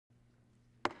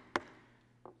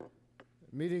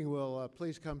The meeting will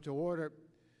please come to order.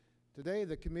 Today,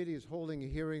 the committee is holding a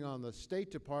hearing on the State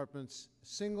Department's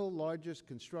single largest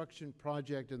construction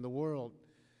project in the world,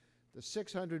 the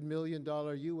 $600 million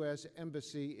U.S.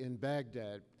 Embassy in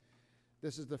Baghdad.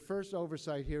 This is the first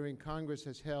oversight hearing Congress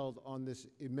has held on this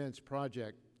immense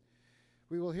project.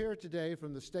 We will hear today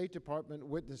from the State Department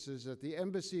witnesses that the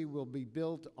embassy will be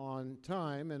built on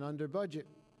time and under budget.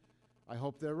 I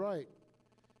hope they're right.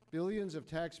 Billions of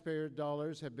taxpayer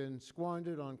dollars have been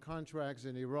squandered on contracts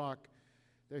in Iraq.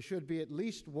 There should be at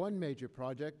least one major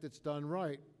project that's done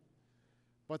right.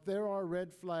 But there are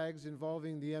red flags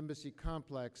involving the embassy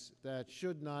complex that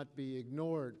should not be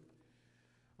ignored.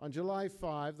 On July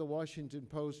 5, the Washington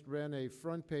Post ran a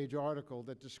front-page article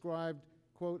that described,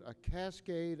 quote, a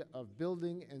cascade of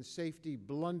building and safety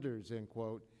blunders, end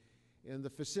quote, in the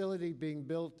facility being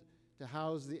built to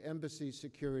house the embassy's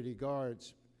security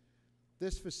guards.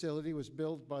 This facility was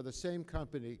built by the same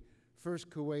company,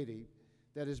 First Kuwaiti,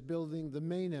 that is building the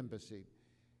main embassy.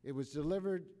 It was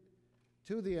delivered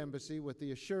to the embassy with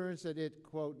the assurance that it,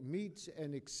 quote, meets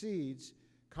and exceeds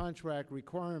contract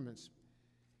requirements.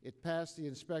 It passed the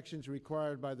inspections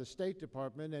required by the State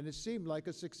Department, and it seemed like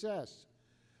a success.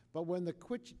 But when the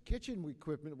kitchen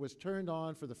equipment was turned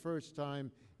on for the first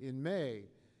time in May,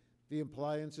 the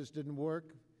appliances didn't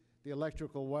work, the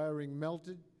electrical wiring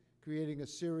melted, creating a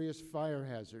serious fire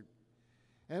hazard.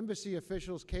 Embassy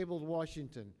officials cabled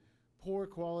Washington, poor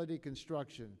quality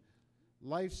construction,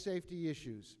 life safety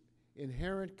issues,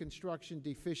 inherent construction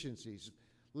deficiencies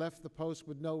left the Post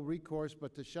with no recourse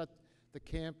but to shut the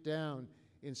camp down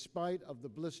in spite of the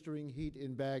blistering heat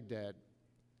in Baghdad.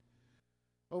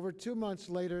 Over 2 months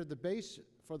later, the base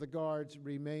for the guards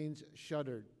remains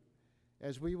shuttered.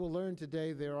 As we will learn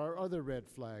today, there are other red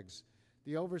flags.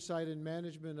 The oversight and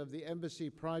management of the embassy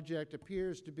project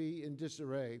appears to be in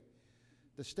disarray.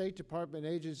 The State Department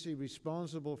agency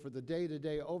responsible for the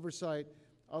day-to-day oversight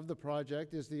of the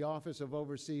project is the Office of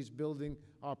Overseas Building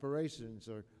Operations,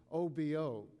 or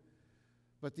OBO.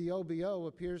 But the OBO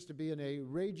appears to be in a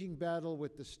raging battle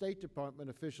with the State Department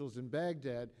officials in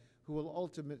Baghdad who will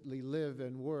ultimately live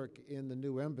and work in the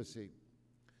new embassy.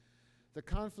 The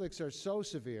conflicts are so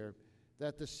severe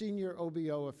that the senior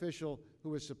OBO official who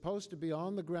was supposed to be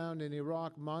on the ground in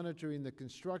Iraq monitoring the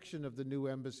construction of the new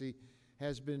embassy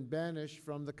has been banished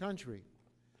from the country.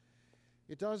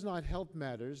 It does not help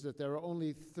matters that there are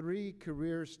only 3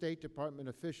 career State Department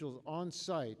officials on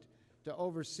site to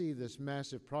oversee this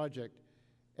massive project.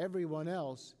 Everyone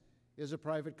else is a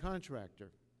private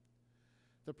contractor.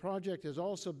 The project has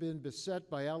also been beset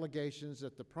by allegations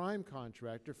that the prime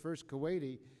contractor, First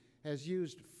Kuwaiti, has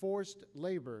used forced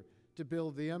labor to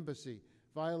build the embassy,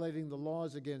 violating the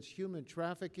laws against human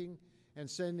trafficking and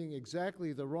sending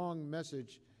exactly the wrong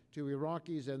message to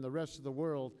Iraqis and the rest of the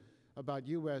world about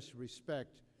U.S.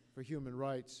 respect for human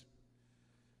rights.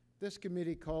 This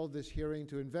committee called this hearing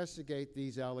to investigate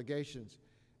these allegations.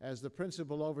 As the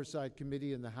principal oversight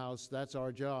committee in the House, that's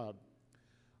our job.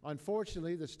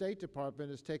 Unfortunately, the State Department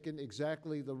has taken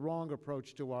exactly the wrong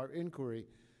approach to our inquiry.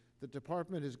 The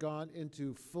department has gone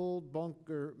into full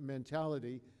bunker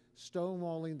mentality,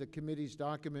 stonewalling the committee's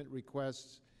document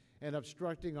requests and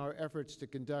obstructing our efforts to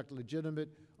conduct legitimate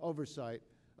oversight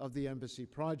of the embassy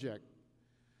project.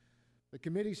 The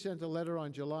committee sent a letter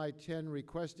on July 10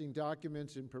 requesting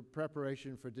documents in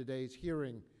preparation for today's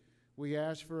hearing. We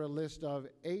asked for a list of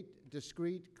 8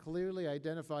 discrete, clearly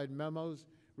identified memos,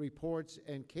 reports,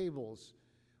 and cables.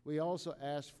 We also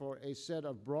asked for a set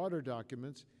of broader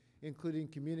documents, including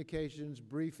communications,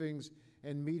 briefings,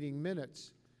 and meeting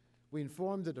minutes. We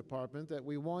informed the department that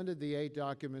we wanted the 8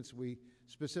 documents we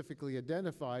specifically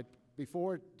identified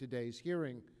before today's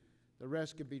hearing. The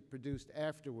rest could be produced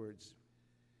afterwards.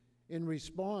 In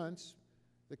response,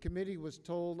 the committee was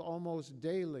told almost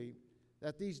daily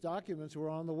that these documents were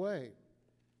on the way.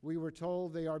 We were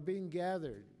told they are being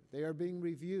gathered, they are being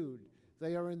reviewed,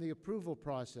 they are in the approval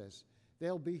process,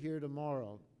 they'll be here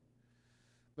tomorrow.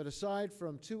 But aside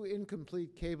from 2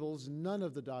 incomplete cables, none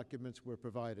of the documents were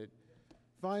provided.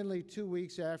 Finally, 2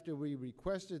 weeks after we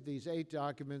requested these 8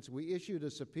 documents, we issued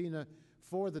a subpoena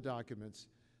for the documents.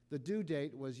 The due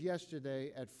date was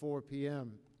yesterday at 4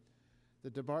 p.m. The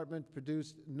department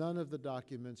produced none of the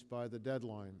documents by the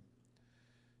deadline.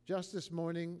 Just this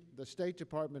morning, the State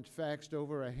Department faxed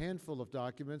over a handful of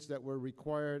documents that were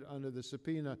required under the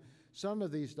subpoena. Some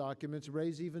of these documents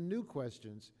raise even new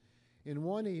questions. In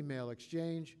one email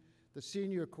exchange, the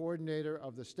senior coordinator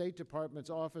of the State Department's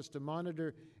Office to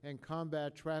Monitor and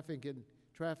Combat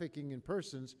Trafficking in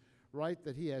Persons write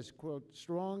that he has, quote,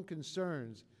 strong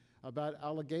concerns about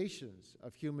allegations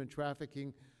of human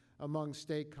trafficking among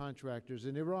state contractors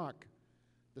in Iraq.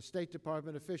 The State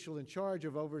Department official in charge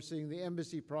of overseeing the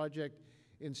embassy project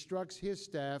instructs his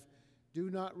staff, do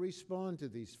not respond to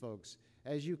these folks.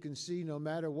 As you can see, no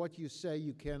matter what you say,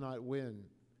 you cannot win,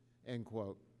 end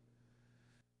quote.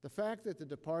 The fact that the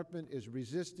department is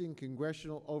resisting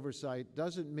congressional oversight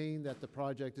doesn't mean that the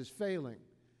project is failing,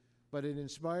 but it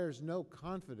inspires no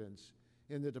confidence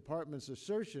in the department's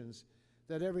assertions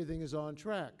that everything is on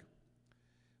track.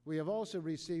 We have also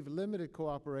received limited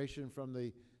cooperation from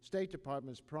the State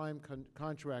Department's prime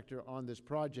contractor on this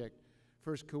project,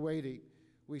 First Kuwaiti.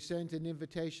 We sent an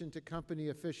invitation to company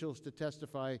officials to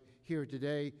testify here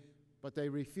today, but they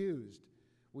refused.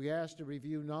 We asked to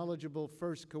review knowledgeable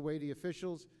First Kuwaiti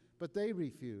officials, but they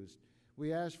refused.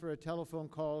 We asked for a telephone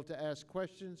call to ask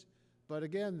questions, but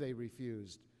again they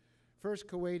refused. First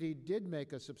Kuwaiti did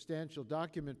make a substantial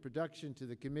document production to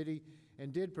the committee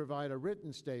and did provide a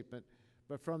written statement,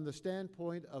 but from the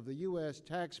standpoint of the U.S.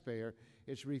 taxpayer,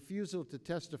 its refusal to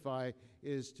testify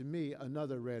is, to me,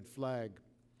 another red flag.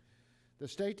 The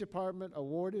State Department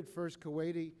awarded First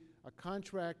Kuwaiti a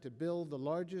contract to build the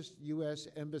largest U.S.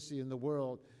 embassy in the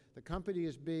world. The company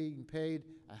is being paid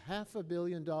 $500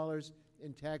 million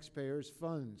in taxpayers'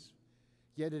 funds,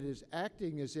 yet it is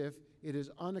acting as if it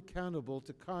is unaccountable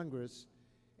to Congress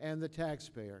and the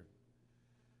taxpayer.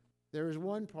 There is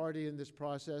one party in this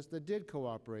process that did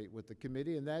cooperate with the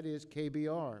committee, and that is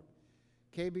KBR.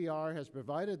 KBR has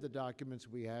provided the documents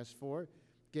we asked for,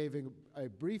 gave a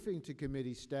briefing to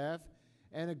committee staff,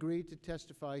 and agreed to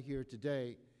testify here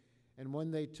today. And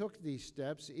when they took these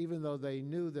steps, even though they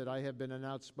knew that I have been an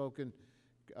outspoken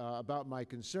about my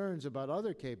concerns about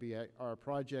other KBR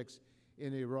projects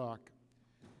in Iraq,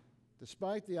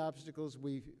 despite the obstacles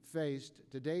we faced,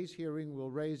 today's hearing will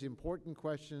raise important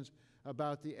questions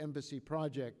about the embassy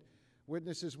project.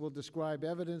 Witnesses will describe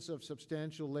evidence of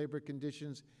substantial labor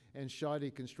conditions and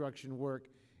shoddy construction work.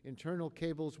 Internal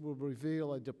cables will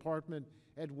reveal a department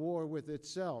at war with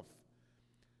itself.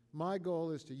 My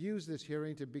goal is to use this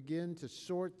hearing to begin to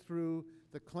sort through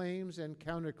the claims and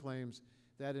counterclaims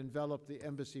that envelop the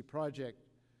embassy project.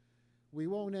 We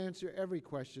won't answer every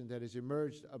question that has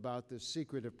emerged about this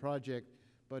secretive project,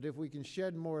 but if we can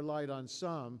shed more light on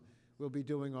some, we'll be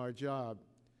doing our job.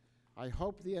 I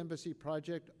hope the embassy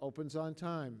project opens on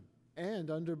time and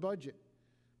under budget,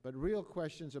 but real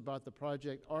questions about the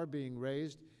project are being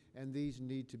raised, and these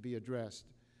need to be addressed.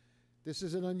 This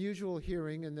is an unusual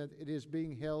hearing in that it is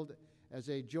being held as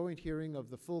a joint hearing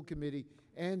of the full committee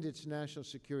and its National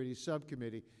Security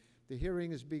Subcommittee. The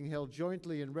hearing is being held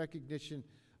jointly in recognition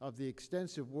of the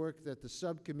extensive work that the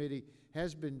subcommittee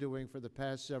has been doing for the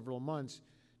past several months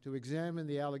to examine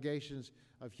the allegations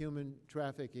of human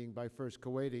trafficking by First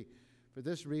Kuwaiti. For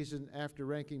this reason, after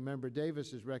Ranking Member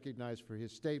Davis is recognized for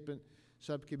his statement,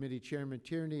 Subcommittee Chairman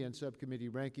Tierney and Subcommittee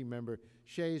Ranking Member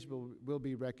Shays will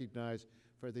be recognized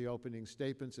for the opening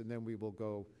statements, and then we will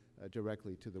go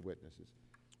directly to the witnesses.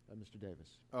 Mr.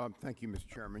 Davis. Thank you, Mr.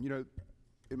 Chairman. You know,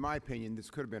 in my opinion,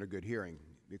 this could have been a good hearing.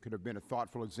 It could have been a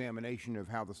thoughtful examination of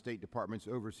how the State Department's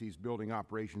Overseas Building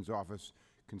Operations Office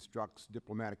constructs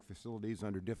diplomatic facilities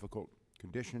under difficult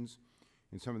conditions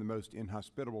in some of the most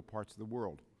inhospitable parts of the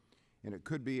world. And it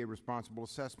could be a responsible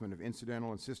assessment of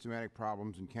incidental and systematic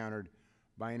problems encountered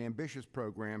by an ambitious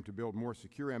program to build more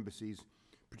secure embassies,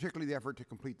 particularly the effort to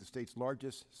complete the state's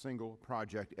largest single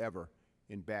project ever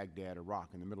in Baghdad, Iraq,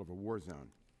 in the middle of a war zone.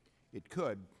 It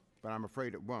could, but I'm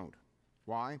afraid it won't.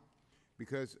 Why?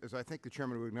 Because, as I think the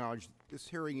Chairman will acknowledge, this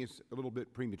hearing is a little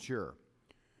bit premature.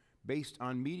 Based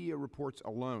on media reports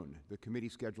alone, the committee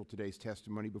scheduled today's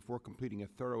testimony before completing a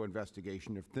thorough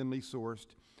investigation of thinly sourced,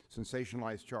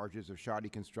 sensationalized charges of shoddy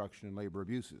construction and labor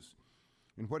abuses.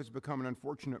 In what has become an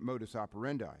unfortunate modus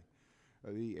operandi,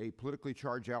 politically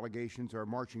charged allegations are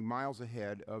marching miles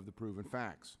ahead of the proven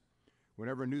facts.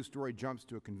 Whenever a news story jumps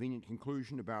to a convenient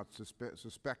conclusion about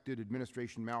suspected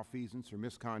administration malfeasance or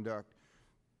misconduct,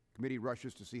 the committee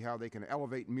rushes to see how they can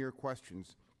elevate mere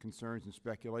questions, concerns, and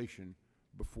speculation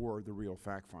before the real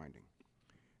fact-finding.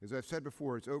 As I've said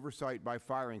before, it's oversight by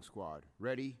firing squad.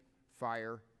 Ready,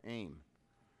 fire, aim.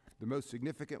 The most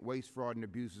significant waste, fraud, and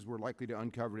abuses we're likely to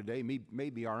uncover today may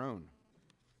be our own.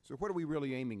 So what are we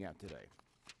really aiming at today?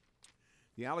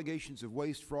 The allegations of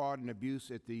waste, fraud, and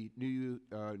abuse at the new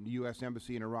U.S.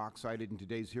 Embassy in Iraq cited in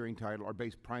today's hearing title are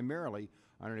based primarily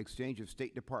on an exchange of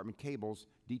State Department cables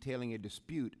detailing a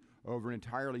dispute over an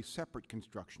entirely separate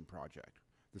construction project,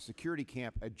 the security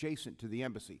camp adjacent to the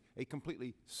embassy, a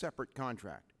completely separate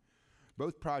contract.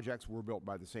 Both projects were built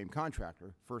by the same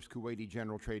contractor, First Kuwaiti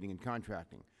General Trading and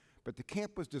Contracting, but the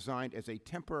camp was designed as a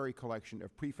temporary collection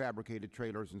of prefabricated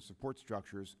trailers and support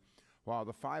structures while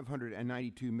the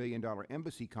 $592 million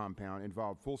embassy compound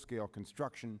involved full-scale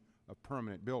construction of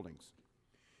permanent buildings.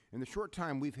 In the short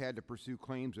time we've had to pursue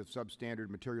claims of substandard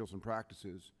materials and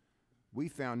practices, we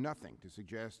found nothing to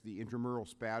suggest the intramural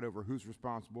spat over who's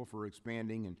responsible for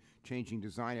expanding and changing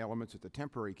design elements at the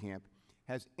temporary camp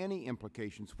has any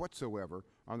implications whatsoever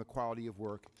on the quality of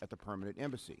work at the permanent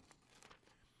embassy.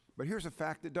 But here's a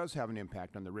fact that does have an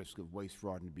impact on the risk of waste,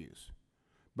 fraud, and abuse.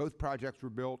 Both projects were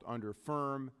built under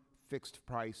firm,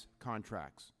 fixed-price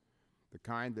contracts, the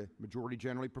kind the majority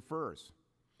generally prefers.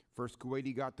 First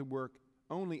Kuwaiti got to work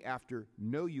only after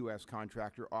no U.S.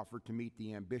 contractor offered to meet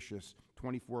the ambitious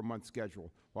 24-month schedule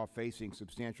while facing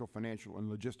substantial financial and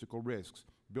logistical risks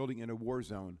building in a war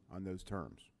zone on those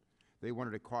terms. They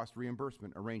wanted a cost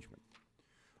reimbursement arrangement.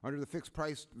 Under the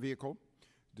fixed-price vehicle,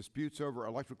 disputes over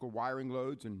electrical wiring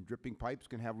loads and dripping pipes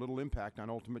can have little impact on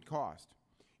ultimate cost.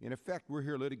 In effect, we're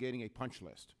here litigating a punch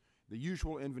list, the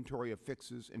usual inventory of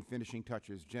fixes and finishing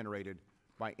touches generated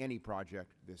by any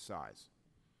project this size.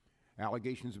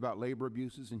 Allegations about labor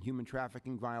abuses and human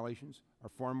trafficking violations are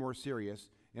far more serious,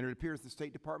 and it appears the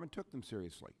State Department took them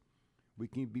seriously. We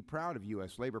can be proud of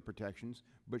U.S. labor protections,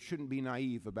 but shouldn't be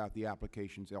naive about the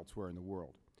applications elsewhere in the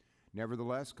world.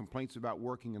 Nevertheless, complaints about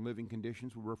working and living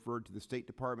conditions were referred to the State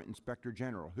Department Inspector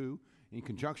General, who, in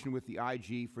conjunction with the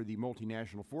IG for the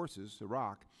multinational forces,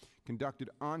 Iraq, conducted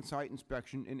on-site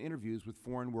inspection and interviews with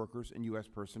foreign workers and U.S.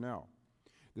 personnel.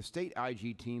 The state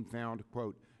IG team found,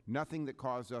 quote, nothing that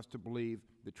caused us to believe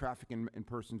that trafficking and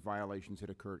persons violations had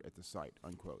occurred at the site,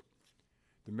 unquote.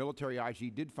 The military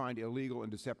IG did find illegal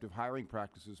and deceptive hiring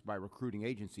practices by recruiting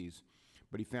agencies,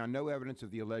 but he found no evidence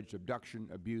of the alleged abduction,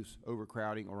 abuse,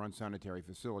 overcrowding, or unsanitary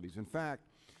facilities. In fact,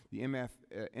 the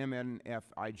MNF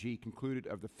IG concluded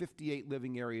of the 58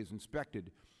 living areas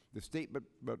inspected, the State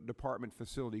Department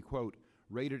facility, quote,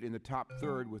 rated in the top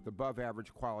third with above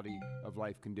average quality of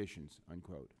life conditions,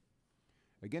 unquote.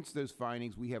 Against those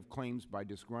findings, we have claims by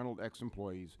disgruntled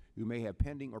ex-employees who may have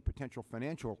pending or potential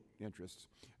financial interests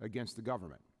against the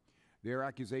government. Their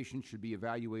accusations should be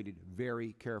evaluated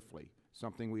very carefully,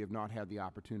 something we have not had the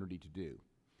opportunity to do.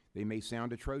 They may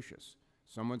sound atrocious.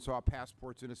 Someone saw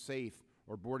passports in a safe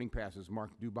or boarding passes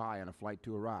marked Dubai on a flight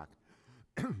to Iraq.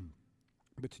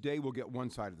 But today we'll get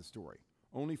one side of the story.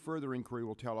 Only further inquiry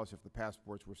will tell us if the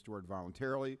passports were stored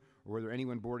voluntarily or whether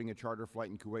anyone boarding a charter flight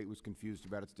in Kuwait was confused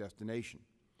about its destination.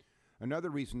 Another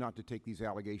reason not to take these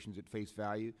allegations at face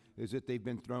value is that they've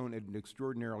been thrown at an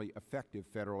extraordinarily effective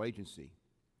federal agency.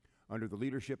 Under the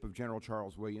leadership of General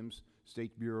Charles Williams,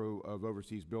 State Bureau of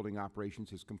Overseas Building Operations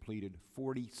has completed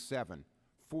 47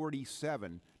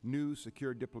 new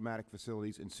secure diplomatic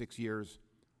facilities in 6 years,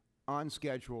 on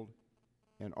schedule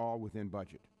and all within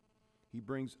budget. He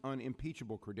brings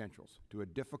unimpeachable credentials to a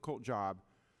difficult job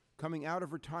coming out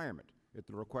of retirement at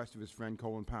the request of his friend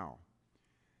Colin Powell.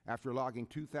 After logging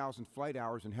 2,000 flight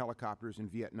hours in helicopters in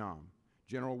Vietnam,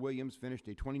 General Williams finished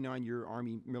a 29-year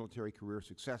Army military career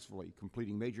successfully,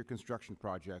 completing major construction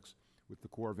projects with the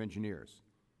Corps of Engineers.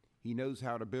 He knows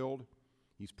how to build.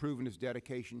 He's proven his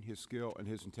dedication, his skill, and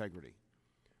his integrity.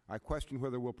 I question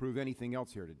whether we'll prove anything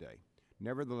else here today.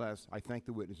 Nevertheless, I thank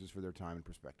the witnesses for their time and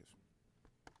perspective.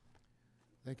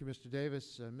 Thank you, Mr.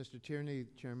 Davis. Mr. Tierney,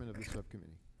 Chairman of the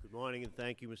Subcommittee. Good morning, and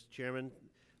thank you, Mr. Chairman.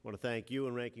 I want to thank you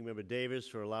and Ranking Member Davis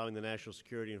for allowing the National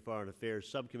Security and Foreign Affairs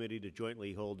Subcommittee to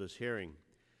jointly hold this hearing.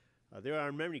 There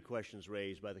are many questions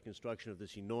raised by the construction of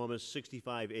this enormous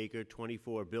 65-acre,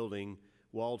 24-building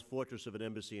walled fortress of an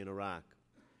embassy in Iraq.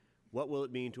 What will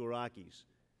it mean to Iraqis?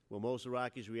 Will most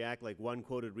Iraqis react like one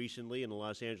quoted recently in the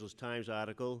Los Angeles Times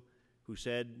article, who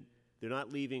said they're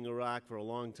not leaving Iraq for a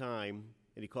long time,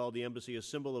 and he called the embassy a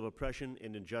symbol of oppression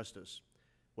and injustice?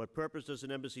 What purpose does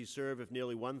an embassy serve if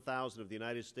nearly 1,000 of the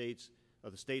United States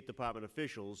of the State Department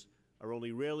officials are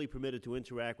only rarely permitted to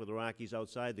interact with Iraqis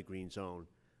outside the Green Zone?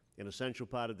 An essential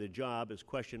part of their job is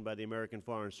questioned by the American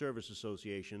Foreign Service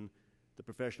Association, the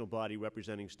professional body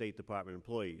representing State Department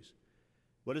employees.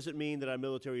 What does it mean that our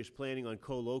military is planning on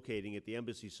co-locating at the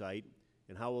embassy site,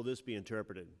 and how will this be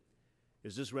interpreted?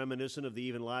 Is this reminiscent of the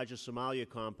even larger Somalia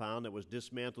compound that was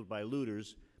dismantled by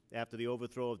looters after the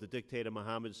overthrow of the dictator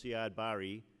Mohammed Siad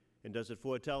Barre, and does it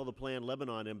foretell the planned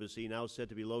Lebanon embassy now said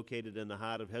to be located in the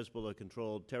heart of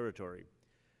Hezbollah-controlled territory?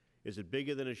 Is it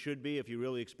bigger than it should be if you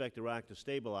really expect Iraq to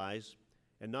stabilize,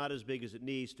 and not as big as it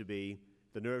needs to be,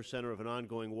 the nerve center of an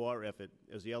ongoing war effort,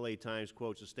 as the LA Times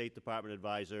quotes a State Department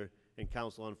advisor and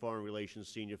Council on Foreign Relations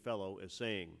senior fellow as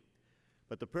saying?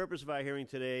 But the purpose of our hearing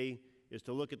today is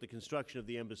to look at the construction of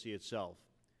the embassy itself.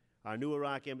 Our new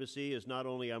Iraq embassy is not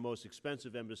only our most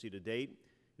expensive embassy to date,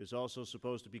 it is also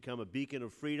supposed to become a beacon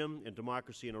of freedom and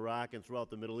democracy in Iraq and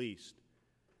throughout the Middle East.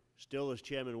 Still, as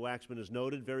Chairman Waxman has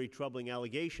noted, very troubling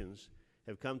allegations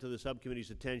have come to the subcommittee's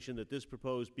attention that this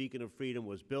proposed beacon of freedom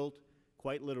was built,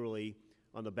 quite literally,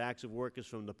 on the backs of workers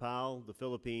from Nepal, the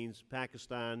Philippines,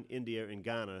 Pakistan, India, and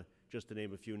Ghana, just to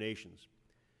name a few nations.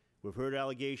 We've heard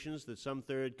allegations that some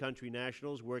third country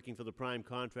nationals working for the prime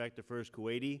contractor, First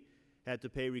Kuwaiti, had to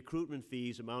pay recruitment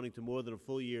fees amounting to more than a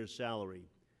full year's salary,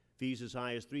 fees as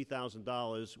high as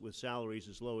 $3,000 with salaries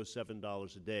as low as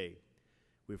 $7 a day.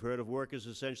 We've heard of workers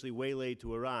essentially waylaid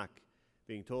to Iraq,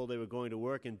 being told they were going to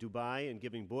work in Dubai and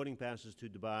giving boarding passes to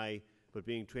Dubai, but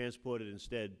being transported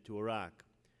instead to Iraq.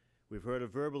 We've heard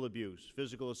of verbal abuse,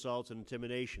 physical assaults, and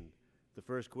intimidation, the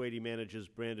First Kuwaiti managers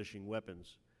brandishing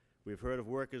weapons. We've heard of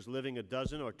workers living a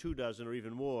dozen or 2 dozen or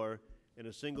even more in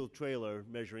a single trailer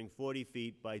measuring 40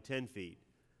 feet by 10 feet.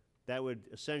 That would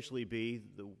essentially be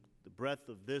the breadth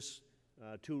of this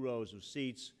 2 rows of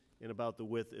seats and about the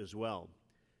width as well.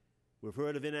 We've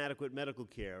heard of inadequate medical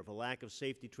care, of a lack of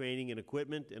safety training and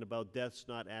equipment, and about deaths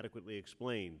not adequately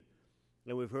explained.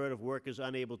 And we've heard of workers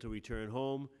unable to return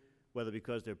home, whether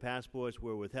because their passports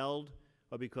were withheld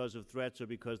or because of threats or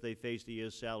because they faced a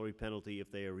year's salary penalty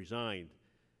if they are resigned.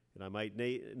 And I might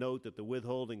note that the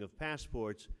withholding of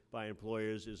passports by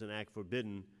employers is an act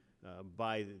forbidden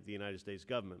by the United States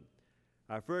government.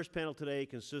 Our first panel today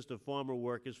consists of former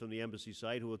workers from the embassy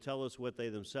site who will tell us what they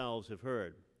themselves have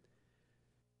heard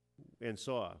and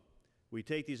saw. We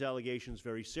take these allegations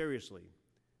very seriously.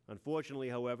 Unfortunately,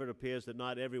 however, it appears that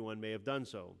not everyone may have done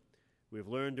so. We have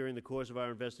learned during the course of our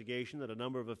investigation that a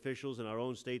number of officials in our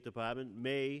own State Department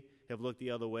may have looked the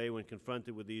other way when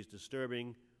confronted with these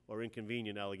disturbing or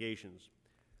inconvenient allegations.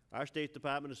 Our State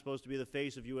Department is supposed to be the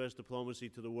face of U.S. diplomacy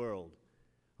to the world.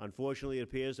 Unfortunately, it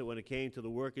appears that when it came to the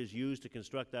workers used to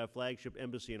construct our flagship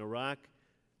embassy in Iraq,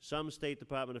 some State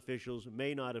Department officials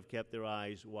may not have kept their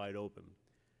eyes wide open.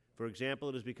 For example,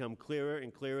 it has become clearer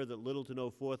and clearer that little to no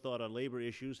forethought on labor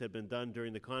issues had been done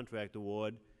during the contract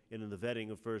award and in the vetting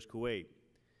of First Kuwait.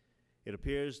 It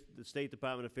appears that State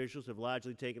Department officials have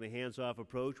largely taken a hands-off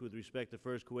approach with respect to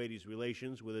First Kuwaiti's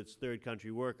relations with its third country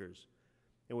workers.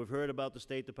 And we've heard about the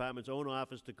State Department's own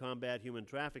Office to Combat Human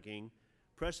Trafficking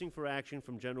pressing for action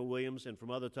from General Williams and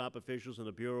from other top officials in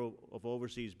the Bureau of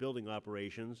Overseas Building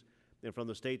Operations and from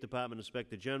the State Department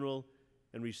Inspector General,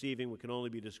 and receiving what can only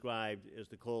be described as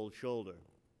the cold shoulder.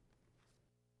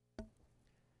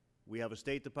 We have a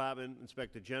State Department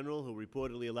Inspector General who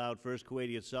reportedly allowed First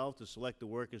Kuwaiti itself to select the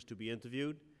workers to be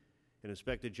interviewed, an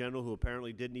Inspector General who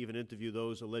apparently didn't even interview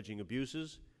those alleging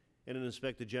abuses, and an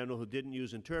Inspector General who didn't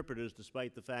use interpreters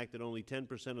despite the fact that only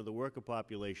 10% of the worker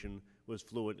population was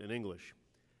fluent in English.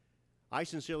 I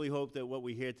sincerely hope that what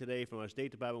we hear today from our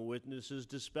State Department witnesses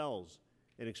dispels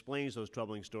and explains those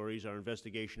troubling stories our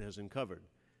investigation has uncovered.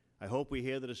 I hope we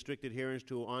hear that a strict adherence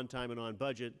to on time and on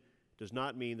budget does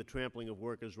not mean the trampling of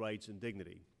workers' rights and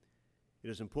dignity.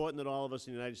 It is important that all of us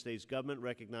in the United States government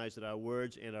recognize that our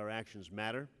words and our actions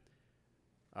matter.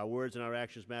 Our words and our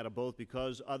actions matter both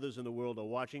because others in the world are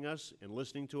watching us and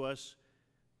listening to us,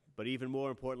 but even more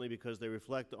importantly because they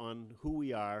reflect on who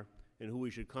we are and who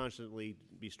we should constantly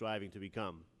be striving to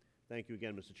become. Thank you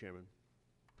again, Mr. Chairman.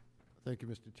 Thank you,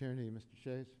 Mr. Tierney. Mr.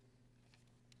 Shays.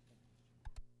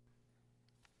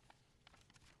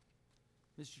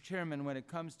 Mr. Chairman, when it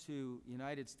comes to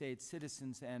United States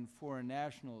citizens and foreign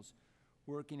nationals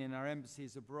working in our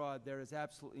embassies abroad, there is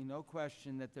absolutely no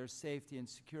question that their safety and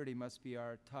security must be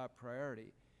our top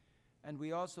priority. And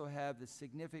we also have the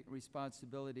significant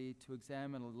responsibility to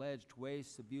examine alleged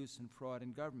waste, abuse, and fraud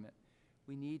in government.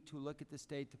 We need to look at the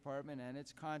State Department and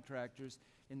its contractors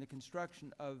in the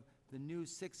construction of the new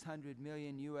 $600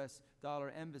 million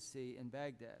embassy in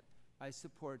Baghdad. I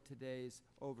support today's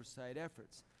oversight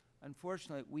efforts.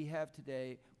 Unfortunately,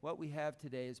 what we have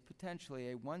today is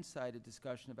potentially a one-sided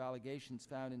discussion of allegations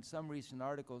found in some recent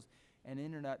articles and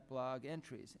internet blog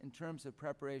entries. In terms of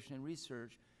preparation and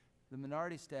research, the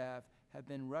minority staff have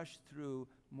been rushed through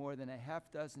more than a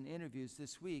half-dozen interviews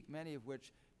this week, many of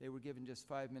which they were given just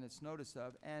 5 minutes notice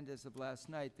of, and as of last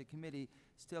night, the committee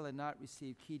still had not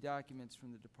received key documents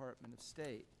from the Department of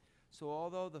State. So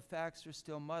although the facts are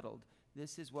still muddled,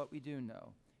 this is what we do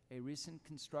know. A recent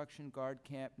construction guard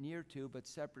camp near to but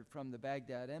separate from the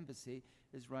Baghdad embassy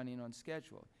is running on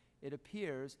schedule. It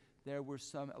appears there were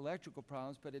some electrical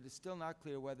problems, but it is still not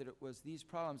clear whether it was these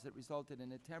problems that resulted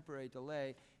in a temporary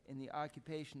delay in the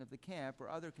occupation of the camp or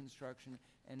other construction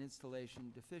and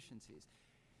installation deficiencies.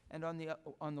 And on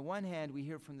the one hand, we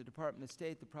hear from the Department of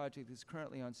State the project is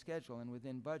currently on schedule and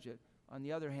within budget. On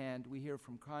the other hand, we hear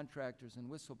from contractors and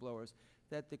whistleblowers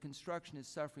that the construction is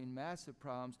suffering massive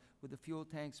problems with the fuel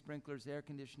tank, sprinklers, air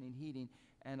conditioning, heating,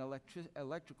 and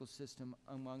electrical system,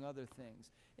 among other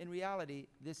things. In reality,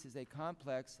 this is a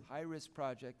complex, high-risk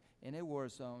project in a war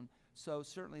zone, so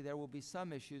certainly there will be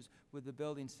some issues with the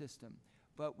building system.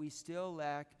 But we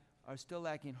are still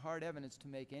lacking hard evidence to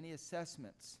make any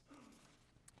assessments.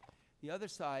 The other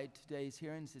side to today's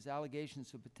hearings is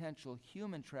allegations of potential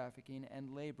human trafficking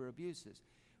and labor abuses.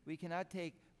 We cannot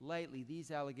take lightly these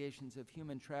allegations of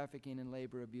human trafficking and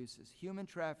labor abuses. Human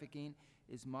trafficking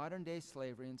is modern-day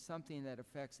slavery and something that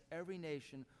affects every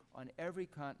nation on every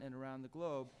continent around the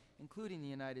globe, including the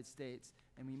United States,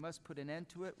 and we must put an end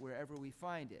to it wherever we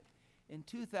find it. In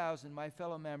 2000, my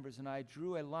fellow members and I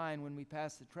drew a line when we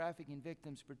passed the Trafficking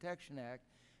Victims Protection Act,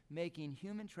 making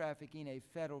human trafficking a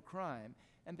federal crime,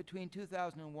 and between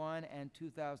 2001 and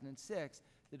 2006,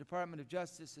 the Department of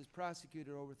Justice has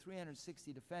prosecuted over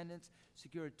 360 defendants,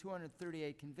 secured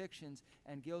 238 convictions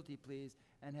and guilty pleas,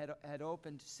 and had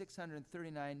opened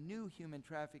 639 new human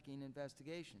trafficking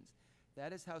investigations.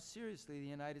 That is how seriously the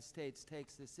United States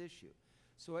takes this issue.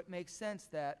 So it makes sense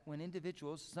that when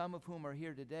individuals, some of whom are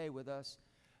here today with us,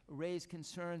 raise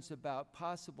concerns about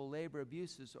possible labor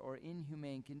abuses or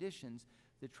inhumane conditions,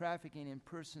 the Trafficking in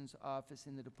Persons Office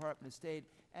in the Department of State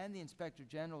and the Inspector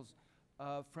General's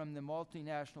from the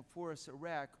multinational force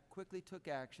Iraq quickly took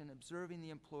action, observing the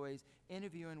employees,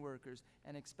 interviewing workers,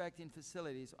 and inspecting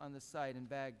facilities on the site in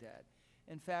Baghdad.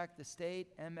 In fact, the state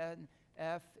MFN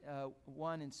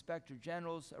Inspector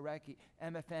Generals,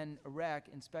 MFN Iraq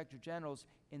Inspector Generals,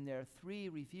 in their 3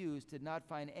 reviews did not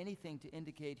find anything to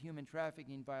indicate human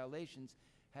trafficking violations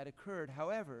had occurred.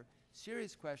 However,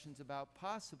 serious questions about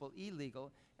possible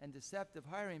illegal and deceptive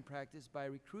hiring practice by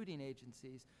recruiting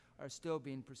agencies are still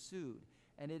being pursued.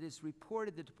 And it is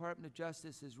reported the Department of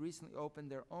Justice has recently opened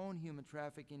their own human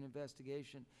trafficking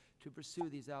investigation to pursue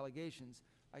these allegations.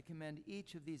 I commend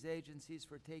each of these agencies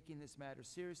for taking this matter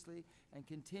seriously and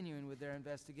continuing with their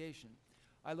investigation.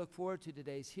 I look forward to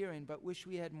today's hearing, but wish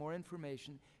we had more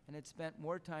information and had spent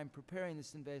more time preparing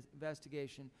this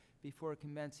investigation before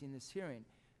commencing this hearing.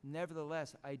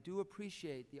 Nevertheless, I do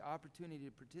appreciate the opportunity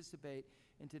to participate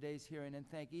in today's hearing and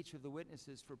thank each of the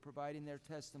witnesses for providing their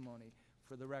testimony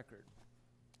for the record.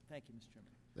 Thank you, Mr.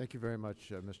 Chairman. Thank you very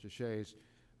much, Mr. Shays.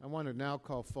 I want to now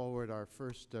call forward our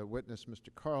first witness,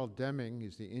 Mr. Carl Deming.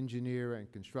 He's the engineer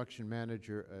and construction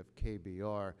manager of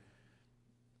KBR.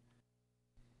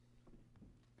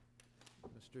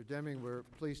 Mr. Deming, we're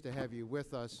pleased to have you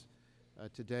with us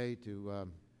today to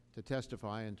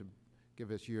testify and to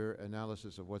give us your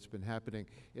analysis of what's been happening.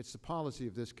 It's the policy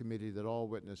of this committee that all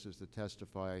witnesses that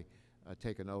testify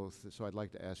take an oath, so I'd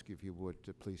like to ask you if you would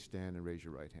to please stand and raise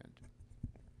your right hand.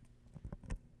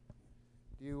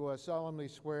 Do you solemnly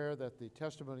swear that the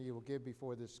testimony you will give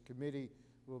before this committee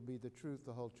will be the truth,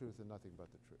 the whole truth, and nothing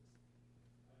but the truth?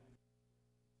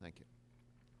 Thank you.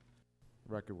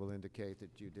 The record will indicate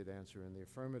that you did answer in the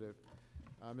affirmative.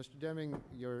 Mr. Deming,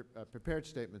 your prepared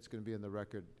statement is going to be in the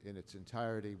record in its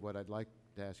entirety. What I'd like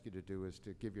to ask you to do is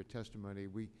to give your testimony.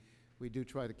 We do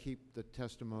try to keep the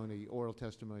testimony, oral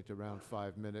testimony, to around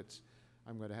 5 minutes.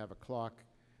 I'm going to have a clock,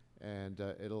 and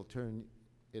it'll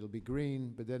be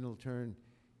green, but then it'll turn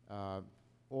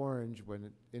orange when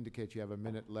it indicates you have a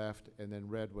minute left, and then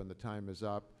red when the time is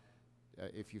up.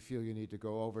 If you feel you need to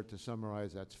go over to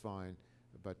summarize, that's fine.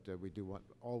 But we do want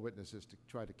all witnesses to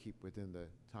try to keep within the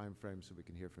time frame so we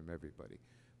can hear from everybody.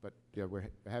 But yeah, we're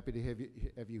happy to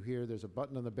have you here. There's a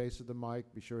button on the base of the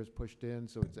mic. Be sure it's pushed in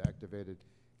so it's activated.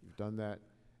 You've done that,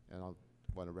 and I'll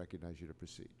want to recognize you to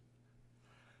proceed.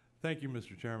 Thank you,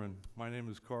 Mr. Chairman. My name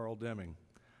is Carl Deming.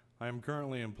 I am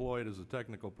currently employed as a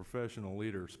technical professional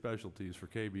leader specialties for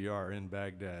KBR in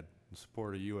Baghdad in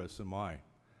support of USMI,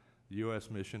 the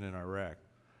U.S. mission in Iraq.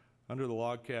 Under the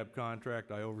log cab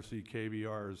contract, I oversee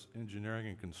KBR's engineering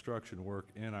and construction work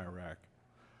in Iraq.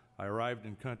 I arrived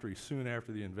in country soon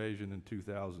after the invasion in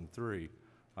 2003.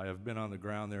 I have been on the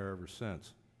ground there ever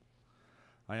since.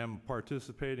 I am a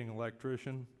participating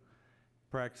electrician,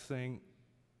 practicing,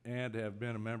 and have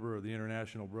been a member of the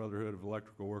International Brotherhood of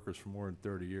Electrical Workers for more than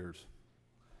 30 years.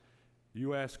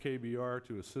 You asked KBR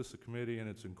to assist the committee in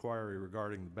its inquiry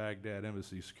regarding the Baghdad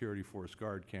Embassy Security Force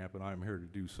Guard Camp, and I am here to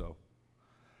do so.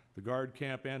 The guard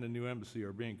camp and the new embassy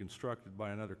are being constructed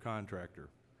by another contractor.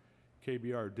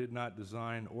 KBR did not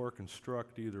design or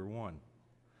construct either one.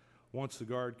 Once the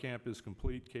guard camp is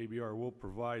complete, KBR will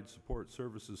provide support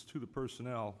services to the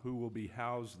personnel who will be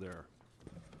housed there.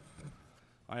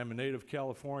 I am a native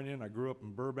Californian. I grew up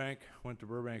in Burbank, went to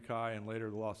Burbank High, and later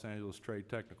the Los Angeles Trade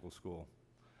Technical School.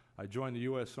 I joined the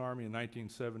U.S. Army in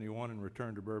 1971 and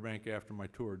returned to Burbank after my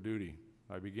tour of duty.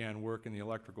 I began work in the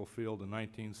electrical field in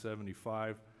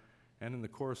 1975, and in the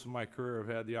course of my career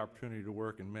I've had the opportunity to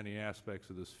work in many aspects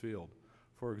of this field.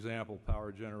 For example,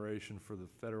 power generation for the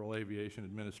Federal Aviation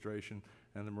Administration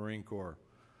and the Marine Corps,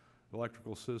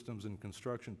 electrical systems and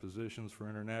construction positions for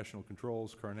International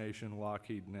Controls, Carnation,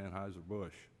 Lockheed, and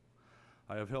Anheuser-Busch.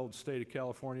 I have held State of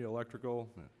California electrical,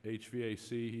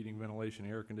 HVAC, heating, ventilation,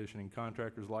 air conditioning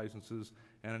contractor's licenses,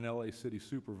 and an LA City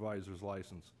supervisor's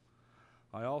license.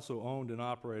 I also owned and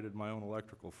operated my own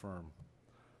electrical firm.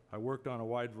 I worked on a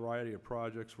wide variety of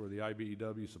projects where the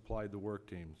IBEW supplied the work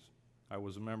teams. I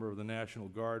was a member of the National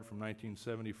Guard from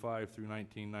 1975 through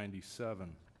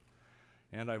 1997,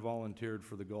 and I volunteered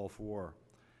for the Gulf War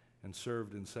and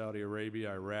served in Saudi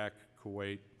Arabia, Iraq,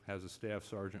 Kuwait as a staff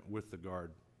sergeant with the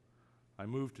Guard. I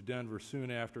moved to Denver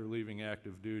soon after leaving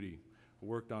active duty. I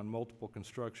worked on multiple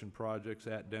construction projects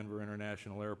at Denver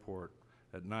International Airport.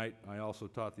 At night, I also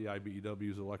taught the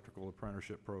IBEW's electrical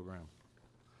apprenticeship program.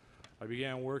 I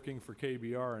began working for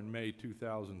KBR in May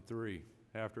 2003.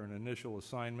 After an initial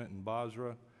assignment in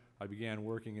Basra, I began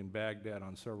working in Baghdad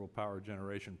on several power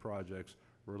generation projects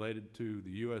related to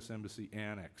the U.S. Embassy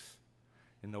Annex.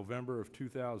 In November of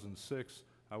 2006,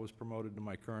 I was promoted to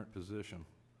my current position.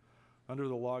 Under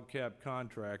the log cab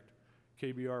contract,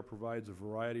 KBR provides a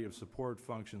variety of support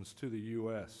functions to the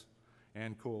U.S.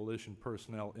 and coalition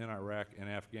personnel in Iraq and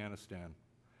Afghanistan.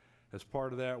 As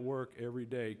part of that work, every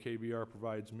day KBR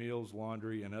provides meals,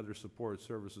 laundry, and other support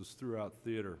services throughout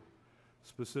theater.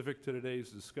 Specific to today's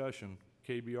discussion,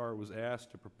 KBR was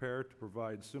asked to prepare to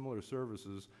provide similar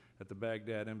services at the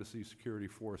Baghdad Embassy Security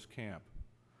Force camp.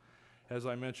 As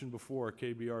I mentioned before,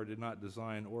 KBR did not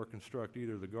design or construct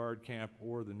either the guard camp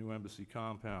or the new embassy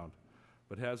compound,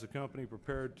 but has the company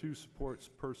prepared to support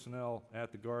personnel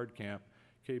at the guard camp.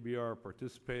 KBR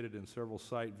participated in several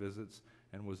site visits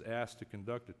and was asked to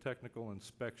conduct a technical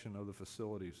inspection of the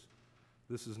facilities.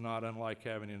 This is not unlike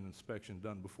having an inspection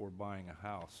done before buying a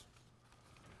house.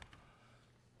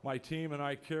 My team and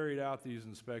I carried out these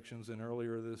inspections, and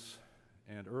earlier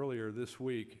this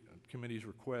week, at committee's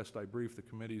request, I briefed the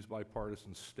committee's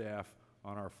bipartisan staff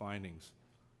on our findings.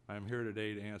 I am here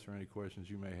today to answer any questions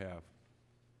you may have.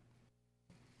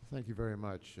 Thank you very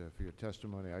much for your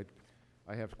testimony.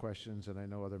 I have questions, and I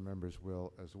know other members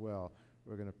will as well.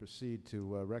 We're going to proceed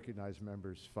to recognize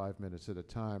members 5 minutes at a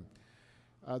time.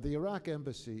 The Iraq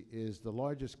Embassy is the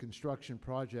largest construction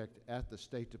project at the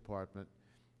State Department.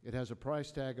 It has a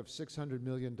price tag of $600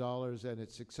 million, and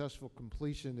its successful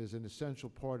completion is an essential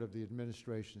part of the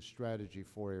administration's strategy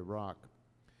for Iraq.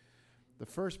 The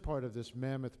first part of this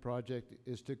mammoth project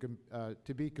is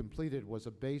to be completed was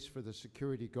a base for the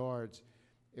security guards.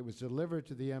 It was delivered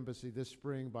to the embassy this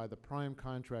spring by the prime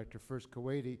contractor, First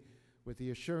Kuwaiti, with the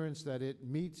assurance that it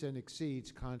meets and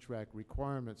exceeds contract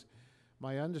requirements.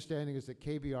 My understanding is that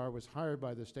KBR was hired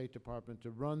by the State Department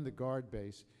to run the guard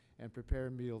base and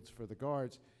prepare meals for the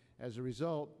guards. As a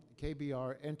result,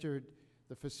 KBR entered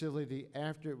the facility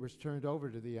after it was turned over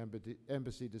to the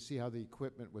embassy to see how the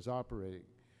equipment was operating.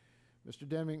 Mr.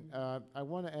 Deming, I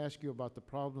want to ask you about the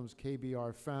problems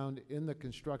KBR found in the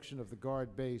construction of the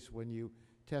guard base when you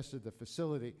tested the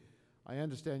facility. I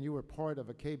understand you were part of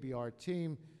a KBR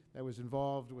team that was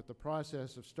involved with the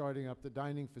process of starting up the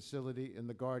dining facility in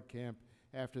the guard camp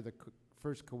after the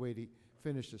First Kuwaiti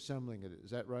finished assembling it. Is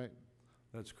that right?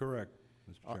 That's correct,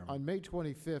 Mr. Chairman. On May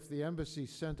 25th, the embassy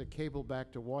sent a cable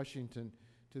back to Washington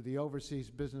to the Overseas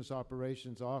Business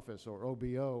Operations Office, or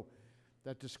OBO,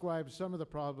 that describes some of the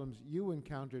problems you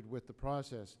encountered with the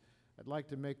process. I'd like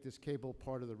to make this cable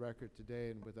part of the record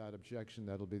today, and without objection,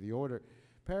 that'll be the order.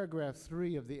 Paragraph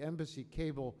 3 of the embassy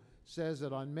cable says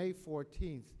that on May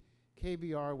 14th,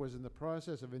 KBR was in the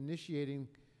process of initiating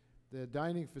the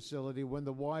dining facility when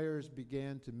the wires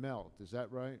began to melt. Is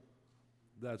that right?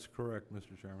 That's correct,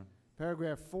 Mr. Chairman.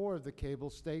 Paragraph 4 of the cable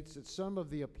states that some of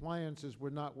the appliances were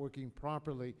not working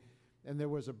properly and there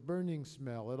was a burning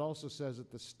smell. It also says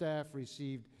that the staff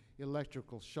received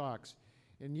electrical shocks.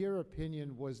 In your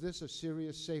opinion, was this a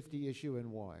serious safety issue,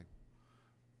 and why?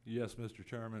 Yes, Mr.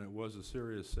 Chairman, it was a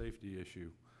serious safety issue.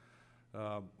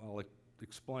 I'll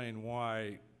explain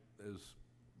why as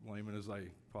layman as I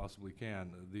possibly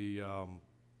can. The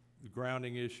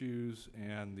grounding issues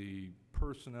and the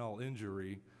personnel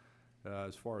injury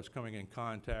as far as coming in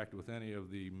contact with any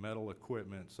of the metal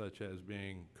equipment, such as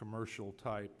being commercial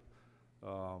type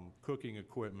cooking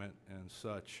equipment and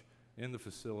such in the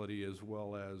facility, as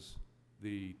well as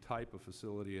the type of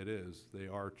facility it is. They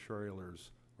are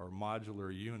trailers or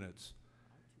modular units,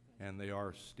 and they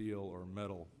are steel or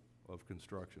metal of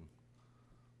construction.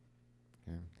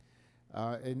 Okay.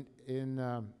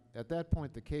 At that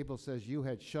point, the cable says you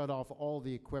had shut off all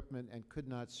the equipment and could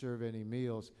not serve any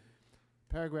meals.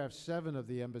 Paragraph 7 of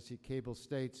the embassy cable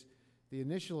states, the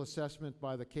initial assessment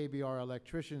by the KBR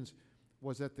electricians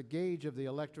was that the gauge of the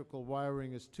electrical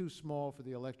wiring is too small for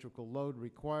the electrical load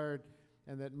required,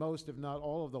 and that most, if not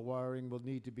all, of the wiring will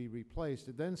need to be replaced.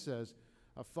 It then says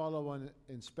a follow-on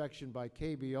inspection by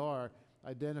KBR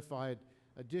identified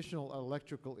additional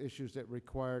electrical issues that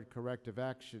required corrective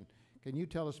action. Can you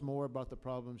tell us more about the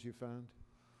problems you found?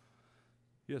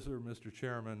 Yes, sir, Mr.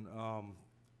 Chairman.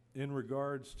 In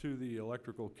regards to the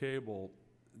electrical cable,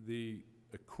 the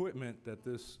equipment that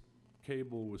this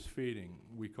cable was feeding,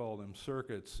 we call them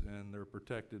circuits, and they're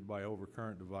protected by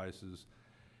overcurrent devices.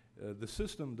 The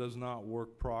system does not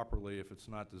work properly if it's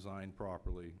not designed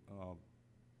properly.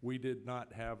 We did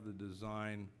not have the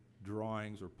design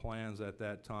drawings or plans at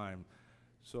that time,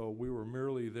 so we were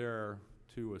merely there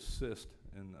to assist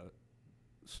in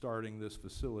starting this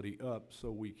facility up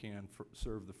so we can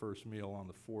serve the first meal on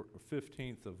the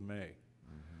 15th of May.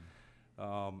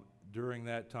 During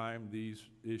that time, these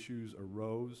issues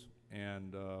arose,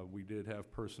 and we did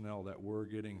have personnel that were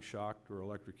getting shocked or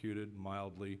electrocuted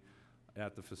mildly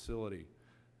at the facility.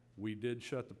 We did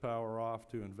shut the power off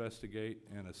to investigate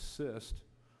and assist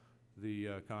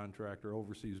the contractor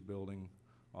overseas building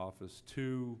office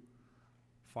to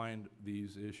find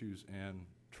these issues and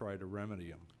try to remedy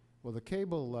them. Well, the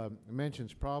cable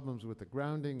mentions problems with the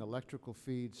grounding, electrical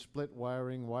feed, split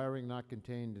wiring, wiring not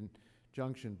contained in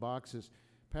junction boxes.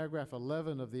 Paragraph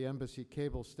 11 of the embassy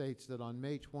cable states that on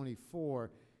May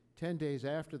 24, 10 days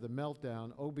after the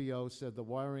meltdown, OBO said the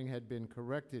wiring had been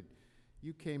corrected.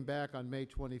 You came back on May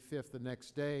 25th, the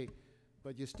next day,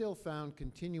 but you still found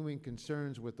continuing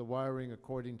concerns with the wiring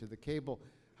according to the cable.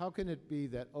 How can it be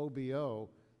that OBO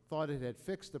thought it had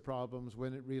fixed the problems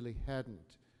when it really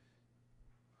hadn't?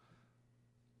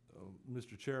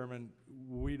 Mr. Chairman,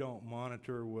 we don't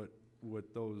monitor what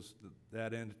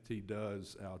that entity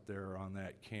does out there on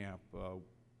that camp.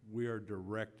 We are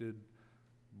directed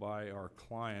by our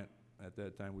client, at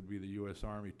that time would be the U.S.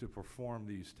 Army, to perform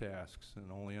these tasks,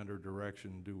 and only under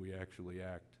direction do we actually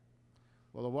act.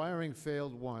 Well, the wiring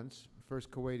failed once.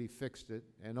 First Kuwaiti fixed it,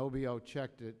 and OBO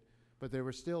checked it, but there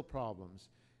were still problems.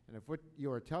 And if what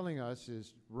you are telling us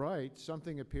is right,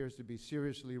 something appears to be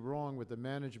seriously wrong with the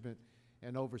management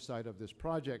and oversight of this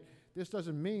project. This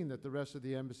doesn't mean that the rest of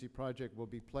the embassy project will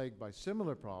be plagued by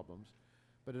similar problems,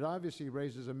 but it obviously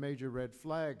raises a major red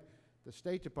flag. The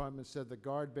State Department said the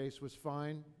guard base was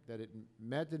fine, that it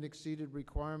met and exceeded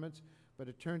requirements, but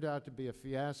it turned out to be a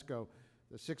fiasco.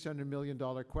 The $600 million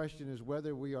question is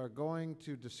whether we are going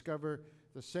to discover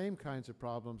the same kinds of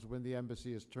problems when the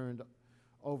embassy is turned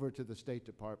over to the State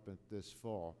Department this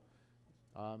fall.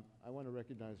 I want to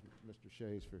recognize Mr.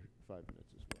 Shays for 5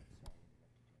 minutes as well.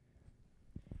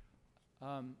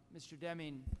 Mr.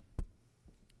 Deming,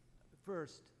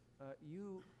 first,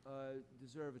 you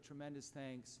deserve a tremendous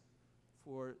thanks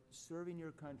for serving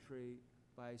your country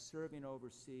by serving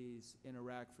overseas in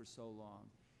Iraq for so long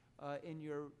in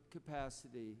your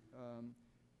capacity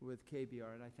with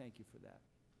KBR, and I thank you for that.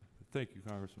 Thank you,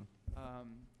 Congressman.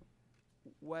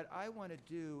 What I want to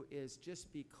do is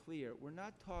just be clear. We're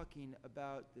not talking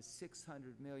about the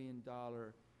 $600 million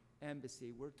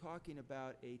embassy. We're talking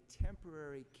about a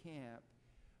temporary camp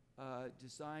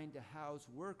designed to house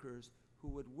workers who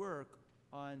would work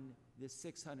on this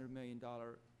 $600 million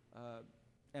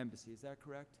embassy. Is that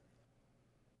correct?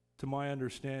 To my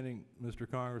understanding, Mr.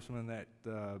 Congressman, that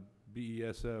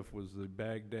BESF was the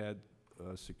Baghdad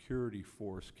Security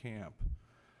Force camp.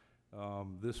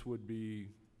 This would be...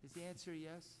 Is the answer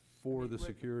yes? For the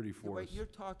security force. What you're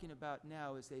talking about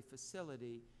now is a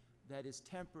facility that is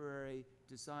temporary,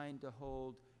 designed to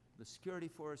hold the security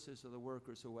forces or the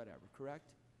workers or whatever,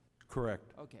 correct?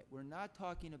 Correct. Okay, we're not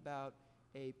talking about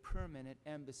a permanent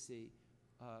embassy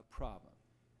problem,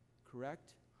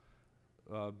 correct?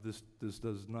 This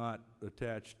does not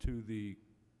attach to the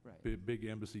big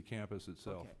embassy campus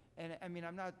itself. Okay. And I mean,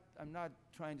 I'm not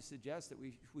trying to suggest that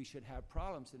we should have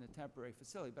problems in a temporary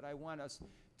facility, but I want us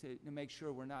to make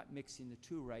sure we're not mixing the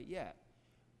two right yet.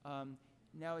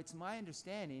 Now, it's my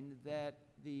understanding that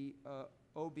the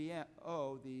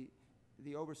OBMO,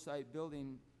 the Oversight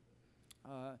Building,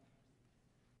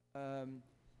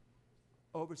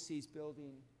 Overseas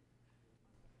Building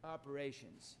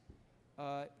Operations,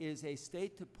 is a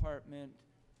State Department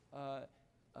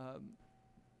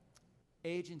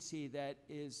agency that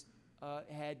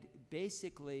had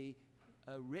basically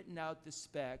written out the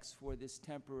specs for this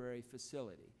temporary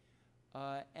facility,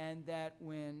 and that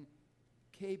when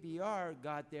KBR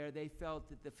got there, they felt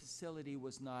that the facility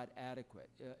was not adequate.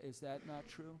 Is that not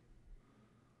true?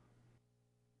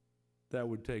 That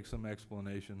would take some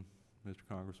explanation, Mr.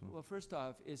 Congressman. Well, first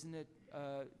off, isn't it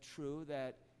true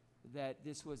that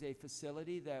this was a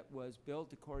facility that was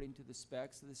built according to the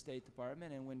specs of the State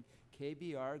Department, and when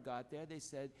KBR got there, they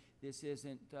said this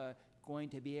isn't going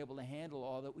to be able to handle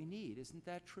all that we need? Isn't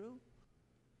that true?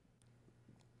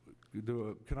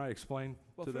 Can I explain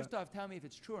Well, to that? first off, tell me if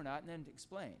it's true or not, and then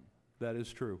explain. That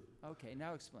is true. Okay,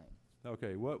 now explain.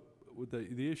 Okay, what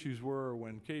the issues were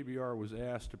when KBR was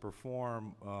asked to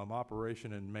perform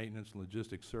operation and maintenance and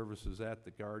logistics services at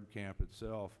the guard camp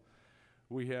itself.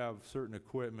 We have certain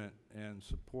equipment and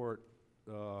support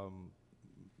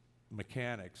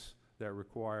mechanics that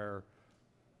require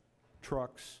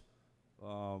trucks,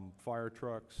 fire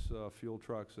trucks, fuel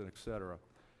trucks, and et cetera.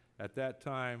 At that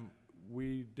time,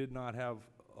 we did not have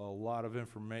a lot of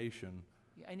information.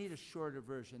 Yeah, I need a shorter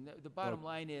version. The bottom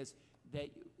line is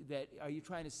that are you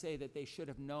trying to say that they should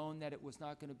have known that it was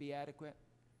not going to be adequate?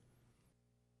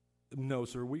 No,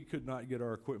 sir. We could not get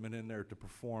our equipment in there to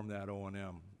perform that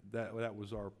O&M. That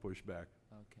was our pushback.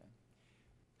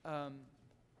 Okay.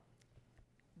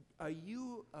 Are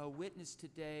you a witness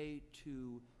today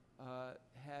to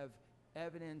have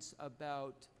evidence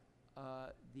about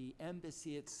the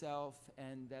embassy itself,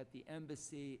 and that the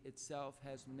embassy itself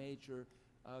has major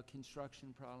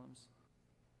construction problems?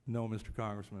 No, Mr.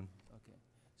 Congressman. Okay.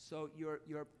 So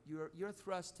your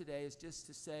thrust today is just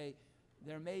to say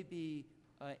there may be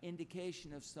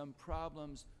indication of some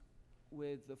problems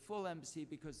with the full embassy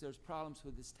because there's problems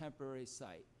with this temporary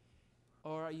site.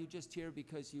 Or are you just here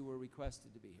because you were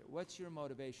requested to be here? What's your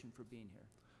motivation for being here?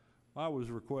 I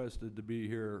was requested to be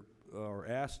here, or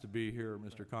asked to be here,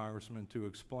 Mr. Congressman, to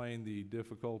explain the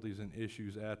difficulties and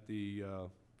issues at the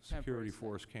security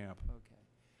force camp.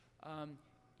 Okay.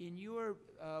 In your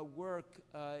work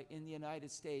in the United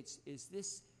States, is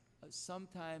this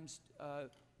sometimes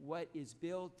what is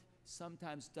built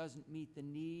sometimes doesn't meet the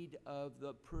need of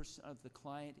the person, of the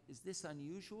client? Is this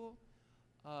unusual,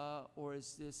 or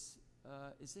is this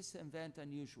event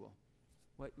unusual?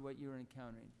 What you're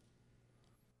encountering?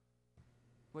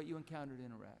 What you encountered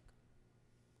in Iraq?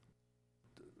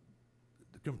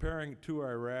 Comparing to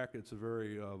Iraq, it's a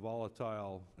very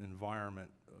volatile environment.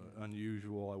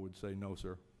 Unusual, I would say no,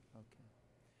 sir.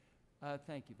 Okay.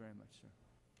 Thank you very much, sir.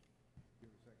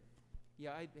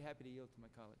 Yeah, I'd be happy to yield to my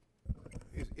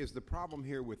colleague. Is the problem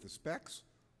here with the specs,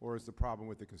 or is the problem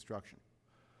with the construction?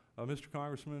 Mr.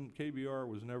 Congressman, KBR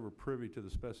was never privy to the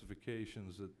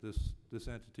specifications that this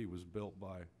entity was built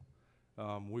by.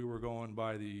 We were going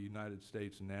by the United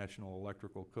States National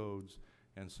Electrical Codes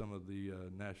and some of the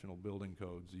national building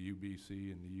codes, the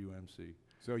UBC and the UMC.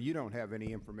 So you don't have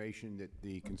any information that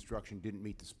the construction didn't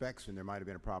meet the specs and there might have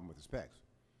been a problem with the specs?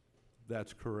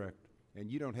 That's correct. And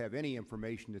you don't have any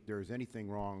information that there is anything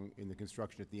wrong in the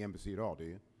construction at the embassy at all, do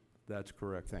you? That's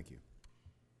correct. Thank you.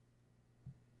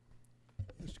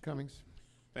 Mr. Cummings.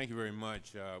 Thank you very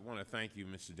much. I want to thank you,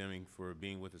 Mr. Deming, for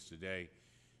being with us today.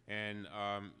 And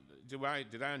did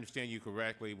I understand you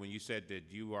correctly when you said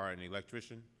that you are an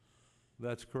electrician?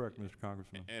 That's correct, Mr.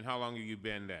 Congressman. And how long have you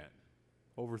been that?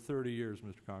 Over 30 years,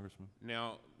 Mr. Congressman.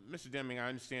 Now, Mr. Deming, I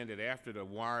understand that after the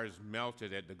wires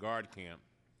melted at the guard camp,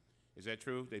 is that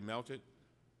true? They melted?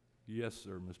 Yes,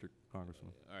 sir, Mr.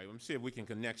 Congressman. All right, let me see if we can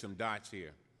connect some dots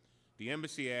here. The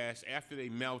embassy asked, after they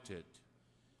melted,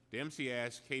 the embassy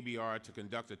asked KBR to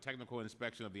conduct a technical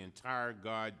inspection of the entire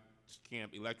guard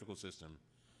camp electrical system.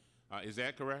 Is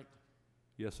that correct?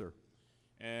 Yes, sir.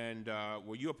 And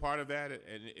were you a part of that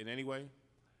in any way?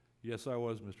 Yes, I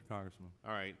was, Mr. Congressman.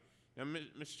 All right. Now,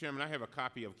 Mr. Chairman, I have a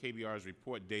copy of KBR's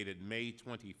report dated May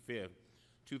 25th,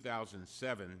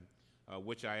 2007,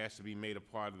 which I asked to be made a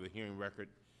part of the hearing record.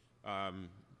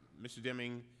 Mr.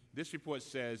 Deming, this report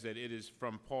says that it is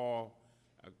from Paul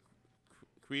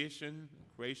Creation.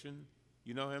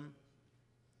 You know him?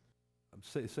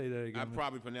 Say that again. I'm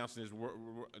probably pronouncing his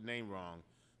name wrong.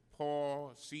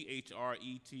 Paul,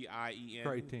 C-H-R-E-T-I-E-N.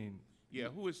 Cretin. Yeah,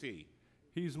 who is he?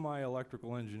 He's my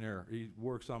electrical engineer. He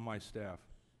works on my staff.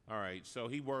 All right, so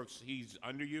he's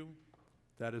under you?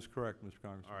 That is correct, Mr.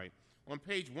 Congressman. All right. On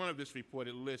page 1 of this report,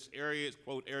 it lists areas,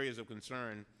 quote, areas of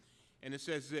concern, and it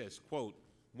says this, quote,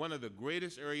 one of the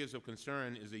greatest areas of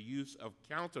concern is the use of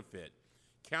counterfeit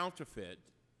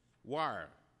wire,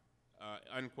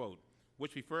 unquote,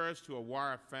 which refers to a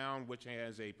wire found which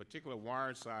has a particular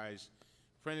wire size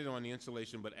printed on the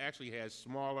insulation but actually has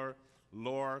smaller,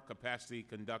 lower capacity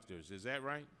conductors. Is that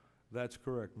right? That's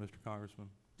correct, Mr. Congressman.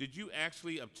 Did you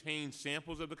actually obtain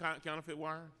samples of the counterfeit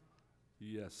wire?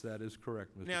 Yes, that is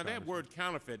correct, Mr. Now, Congressman. that word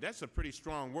counterfeit, that's a pretty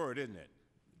strong word, isn't it?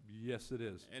 Yes, it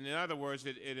is. And in other words,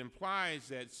 it implies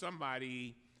that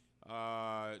somebody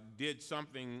did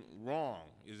something wrong.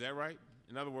 Is that right?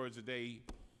 In other words, that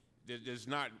that is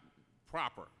not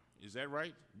proper. Is that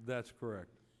right? That's correct.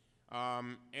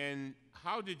 And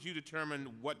how did you determine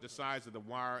what the size of the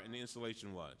wire and the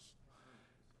installation was?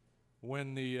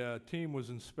 When the team was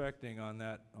inspecting on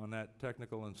that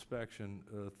technical inspection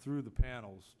through the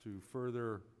panels to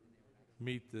further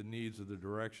meet the needs of the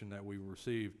direction that we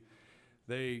received,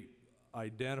 they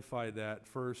identified that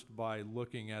first by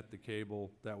looking at the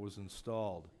cable that was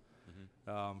installed.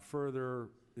 Further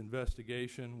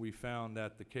investigation, we found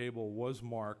that the cable was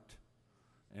marked,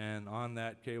 and on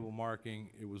that cable marking,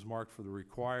 it was marked for the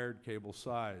required cable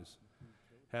size.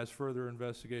 As further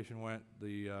investigation went,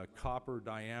 the copper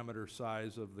diameter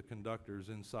size of the conductors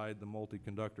inside the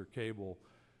multi-conductor cable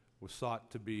was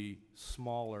sought to be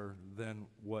smaller than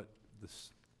what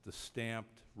the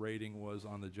stamped rating was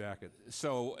on the jacket.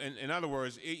 So, in other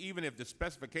words, even if the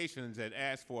specifications had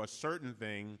asked for a certain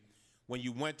thing, when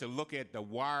you went to look at the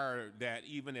wire, that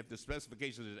even if the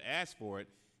specifications had asked for it,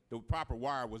 the proper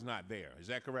wire was not there. Is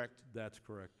that correct? That's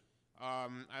correct.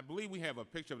 I believe we have a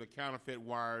picture of the counterfeit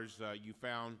wires you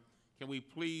found. Can we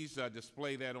please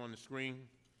display that on the screen?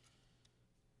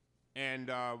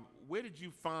 And where did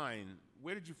you find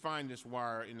this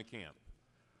wire in the camp?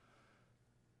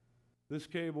 This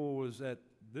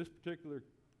particular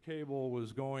cable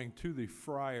was going to the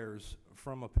fryers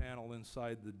from a panel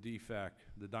inside the DFAC,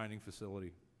 the dining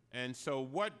facility. And so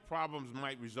what problems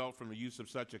might result from the use of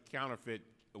such a counterfeit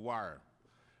wire?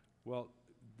 Well,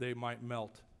 they might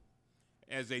melt.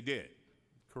 As they did?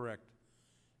 Correct.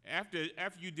 After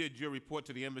you did your report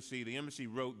to the embassy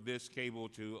wrote this cable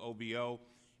to OBO,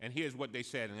 and here's what they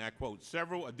said, and I quote,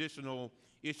 "Several additional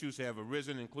issues have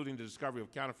arisen, including the discovery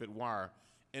of counterfeit wire,"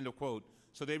 end of quote.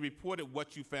 So they reported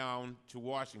what you found to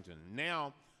Washington.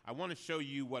 Now, I want to show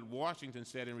you what Washington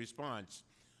said in response.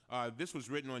 This was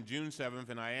written on June 7th,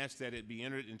 and I asked that it be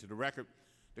entered into the record.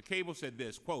 The cable said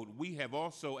this, quote, "We have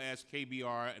also asked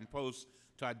KBR and Post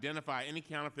to identify any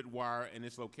counterfeit wire in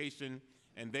its location,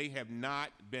 and they have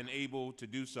not been able to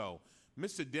do so."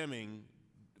 Mr. Deming,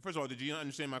 first of all, did you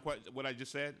understand what I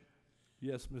just said?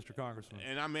 Yes, Mr. Congressman.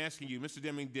 And I'm asking you, Mr.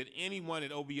 Deming, did anyone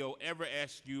at OBO ever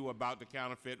ask you about the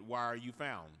counterfeit wire you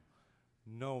found?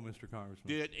 No, Mr. Congressman.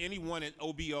 Did anyone at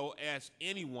OBO ask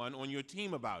anyone on your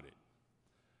team about it?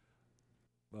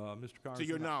 Mr. Congressman. To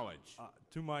your knowledge?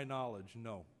 To my knowledge,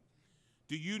 no.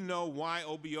 Do you know why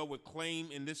OBO would claim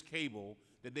in this cable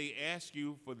that they asked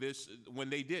you for this when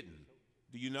they didn't?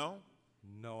 Do you know?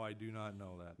 No, I do not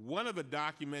know that. One of the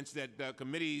documents that the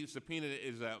committee subpoenaed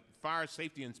is a fire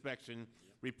safety inspection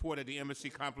report at the embassy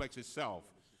complex itself.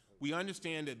 We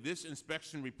understand that this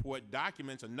inspection report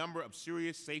documents a number of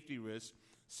serious safety risks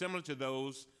similar to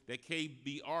those that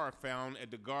KBR found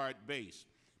at the Guard base.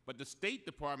 But the State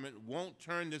Department won't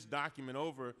turn this document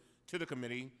over to the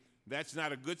committee. That's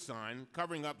not a good sign.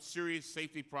 Covering up serious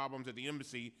safety problems at the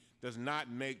embassy does not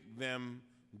make them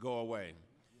go away.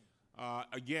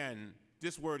 Again,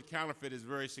 this word counterfeit is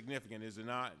very significant, is it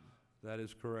not? That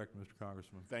is correct, Mr.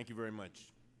 Congressman. Thank you very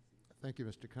much. Thank you,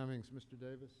 Mr. Cummings. Mr.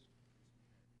 Davis?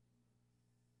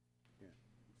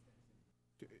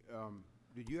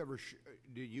 Did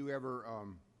you ever,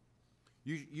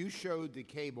 you showed the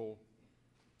cable,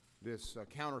 this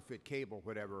counterfeit cable,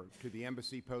 whatever, to the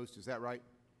embassy post, is that right?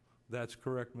 That's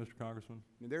correct, Mr. Congressman.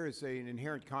 There is an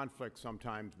inherent conflict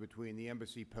sometimes between the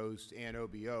embassy post and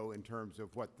OBO in terms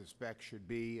of what the specs should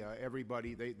be.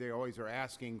 Everybody, they always are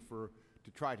asking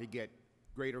to try to get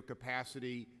greater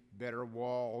capacity, better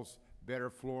walls, better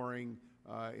flooring.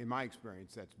 In my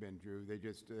experience, that's been true.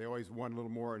 They always want a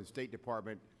little more, and the State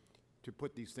Department, to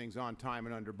put these things on time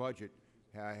and under budget,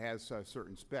 has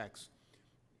certain specs.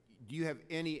 Do you have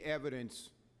any evidence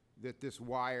that this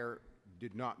wire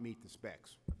did not meet the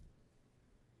specs?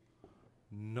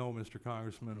 No, Mr.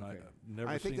 Congressman. Okay. I've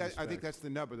never seen the specs. I think that's the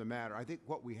nub of the matter. I think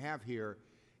what we have here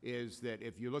is that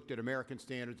if you looked at American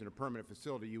standards in a permanent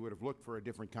facility, you would have looked for a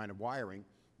different kind of wiring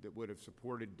that would have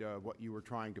supported what you were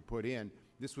trying to put in.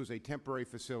 This was a temporary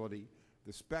facility.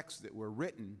 The specs that were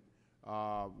written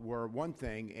were one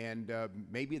thing, and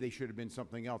maybe they should have been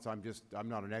something else. I'm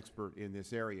not an expert in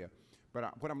this area.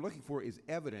 But what I'm looking for is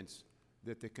evidence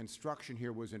that the construction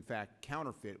here was in fact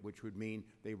counterfeit, which would mean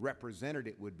they represented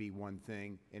it would be one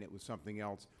thing and it was something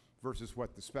else, versus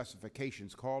what the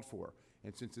specifications called for.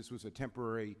 And since this was a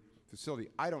temporary facility,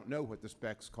 I don't know what the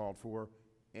specs called for,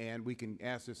 and we can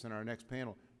ask this in our next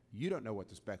panel. You don't know what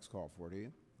the specs called for, do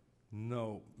you?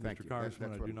 No, Mr.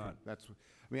 Congressman, I do not.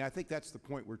 I think that's the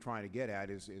point we're trying to get at,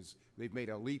 is they've made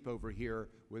a leap over here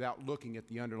without looking at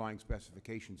the underlying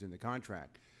specifications in the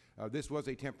contract. This was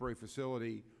a temporary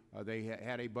facility. They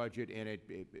had a budget, and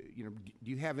you know,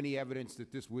 do you have any evidence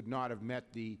that this would not have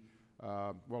met the?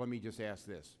 Well, let me just ask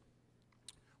this: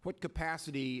 what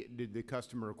capacity did the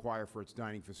customer require for its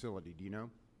dining facility? Do you know?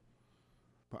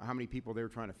 How many people they were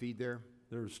trying to feed there?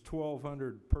 There's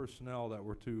 1,200 personnel that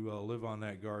were to live on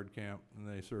that guard camp, and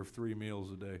they serve 3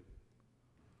 meals a day.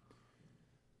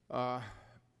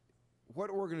 What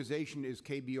organization is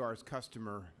KBR's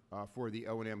customer for the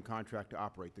O&M contract to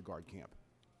operate the guard camp?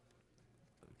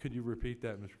 Could you repeat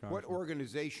that, Mr. Congressman? What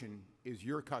organization is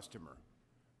your customer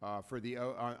for the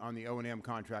on the O&M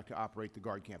contract to operate the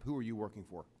guard camp? Who are you working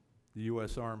for? The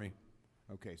U.S. Army.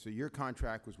 Okay, so your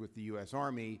contract was with the U.S.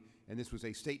 Army, and this was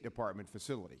a State Department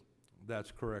facility.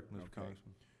 That's correct, Mr. Okay.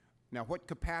 Congressman. Now, what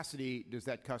capacity does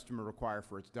that customer require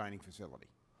for its dining facility?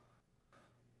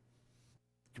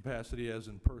 Capacity as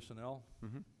in personnel?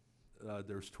 Mm-hmm.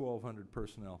 There's 1,200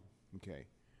 personnel. Okay.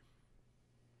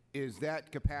 Is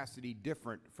that capacity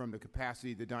different from the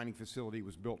capacity the dining facility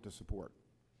was built to support?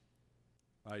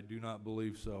 I do not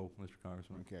believe so, Mr.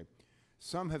 Congressman. Okay.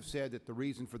 Some have said that the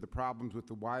reason for the problems with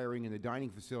the wiring in the dining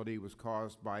facility was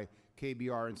caused by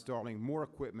KBR installing more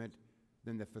equipment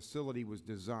than the facility was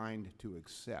designed to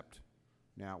accept.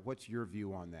 Now, what's your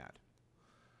view on that?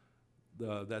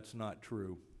 That's not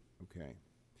true. Okay.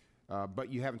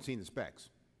 But you haven't seen the specs?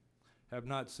 Have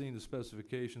not seen the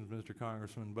specifications, Mr.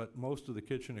 Congressman, but most of the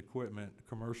kitchen equipment,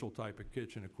 commercial type of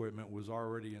kitchen equipment, was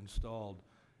already installed,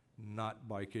 not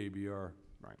by KBR.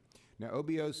 Right. Now,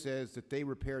 OBO says that they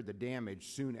repaired the damage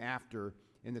soon after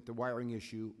and that the wiring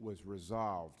issue was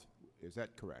resolved. Is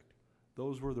that correct?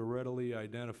 Those were the readily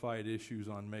identified issues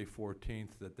on May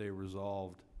 14th that they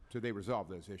resolved. So they resolved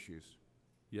those issues?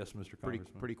 Yes, Mr.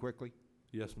 Congressman. Pretty quickly?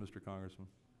 Yes, Mr. Congressman.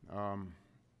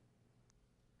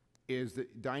 Is the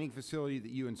dining facility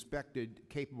that you inspected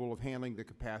capable of handling the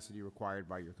capacity required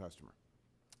by your customer?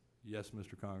 Yes,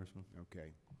 Mr. Congressman.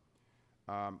 Okay.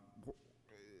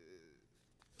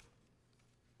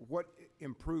 What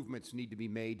improvements need to be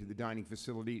made to the dining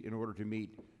facility in order to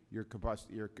meet your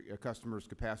customer's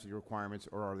capacity requirements,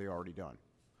 or are they already done?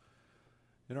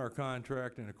 In our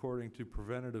contract, and according to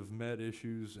preventative med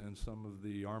issues and some of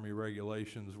the Army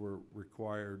regulations, were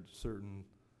required certain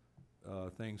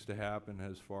things to happen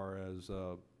as far as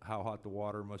how hot the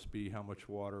water must be, how much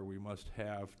water we must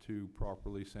have to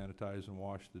properly sanitize and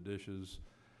wash the dishes.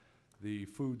 The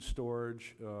food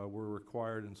storage were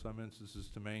required in some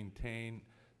instances to maintain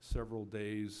several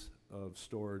days of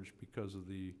storage because of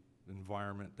the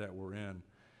environment that we're in.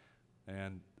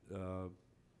 And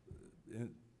in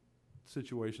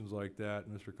situations like that,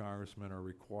 Mr. Congressman, are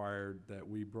required that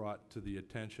we brought to the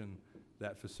attention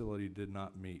that facility did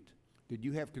not meet. Did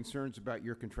you have concerns about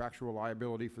your contractual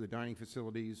liability for the dining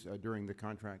facilities during the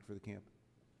contract for the camp?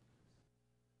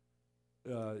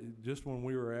 Just when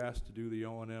we were asked to do the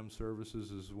O&M services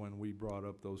is when we brought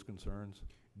up those concerns.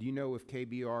 Do you know if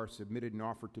KBR submitted an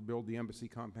offer to build the embassy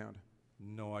compound?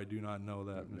 No, I do not know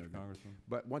that, Mr. Congressman.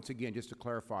 But once again, just to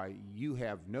clarify, you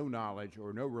have no knowledge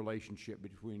or no relationship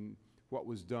between what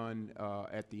was done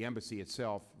at the embassy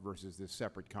itself versus this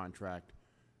separate contract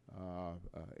for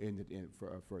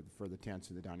the tents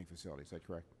and the dining facility. Is that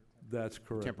correct? That's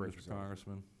correct, Temporary Mr. facilities.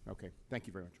 Congressman. Okay. Thank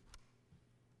you very much.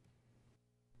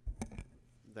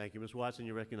 Thank you. Ms. Watson,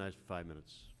 you're recognized for 5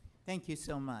 minutes. Thank you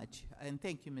so much, and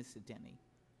thank you, Mr. Denny,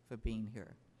 for being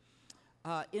here.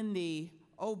 In the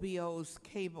OBO's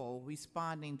cable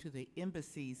responding to the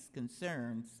embassy's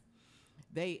concerns,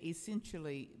 they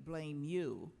essentially blame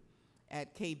you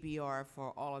at KBR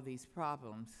for all of these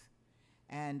problems,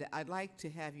 and I'd like to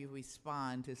have you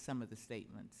respond to some of the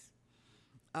statements.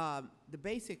 The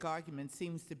basic argument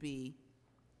seems to be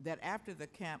that after the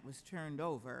camp was turned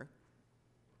over,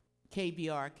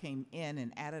 KBR came in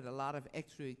and added a lot of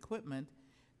extra equipment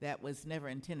that was never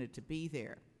intended to be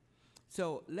there.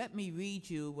 So let me read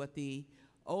you what the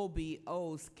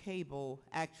OBO's cable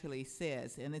actually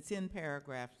says, and it's in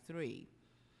paragraph 3.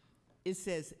 It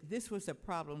says, this was a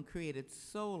problem created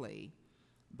solely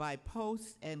by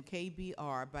Post and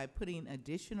KBR by putting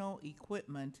additional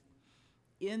equipment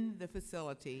in the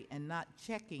facility and not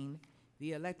checking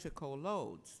the electrical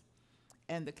loads.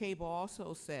 And the cable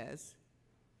also says,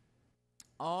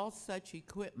 all such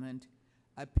equipment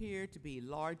appeared to be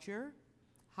larger,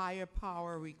 higher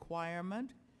power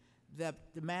requirement. The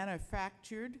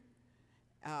manufacturer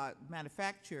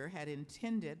had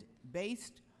intended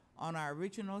based on our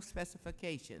original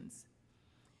specifications.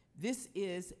 This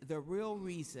is the real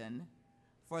reason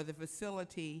for the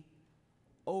facility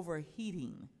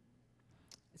overheating.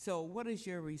 So what is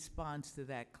your response to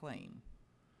that claim?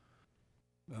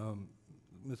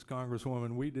 Ms.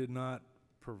 Congresswoman, we did not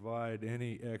provide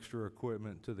any extra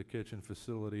equipment to the kitchen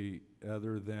facility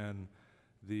other than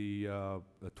the a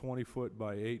 20-foot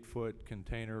by 8-foot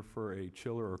container for a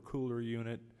chiller or cooler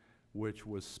unit, which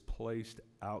was placed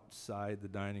outside the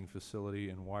dining facility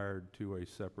and wired to a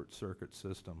separate circuit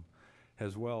system,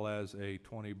 as well as a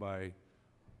 20 by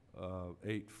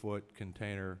 8-foot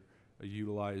container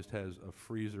utilized as a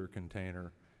freezer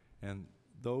container. And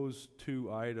those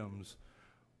two items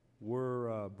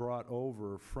were brought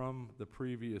over from the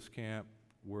previous camp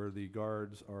where the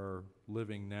guards are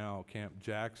living now, Camp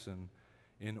Jackson,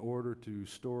 in order to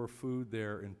store food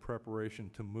there in preparation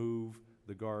to move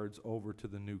the guards over to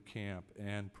the new camp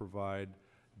and provide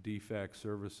DFAC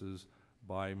services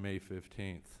by May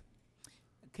 15th.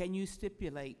 Can you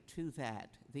stipulate to that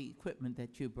the equipment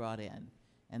that you brought in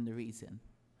and the reason?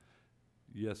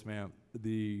 Yes, ma'am.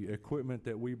 The equipment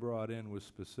that we brought in was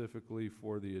specifically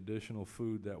for the additional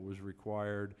food that was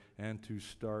required and to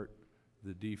start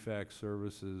the DFAC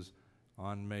services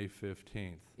on May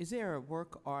 15th. Is there a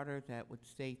work order that would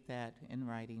state that in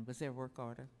writing? Was there a work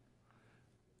order?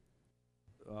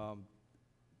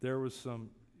 There was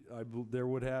some, there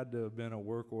would had to have been a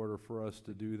work order for us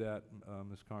to do that,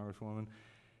 Ms. Congresswoman.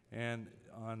 And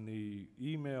on the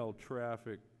email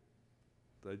traffic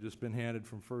that just been handed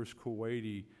from First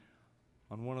Kuwaiti,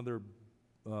 on one of their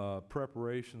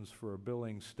preparations for a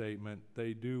billing statement,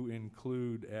 they do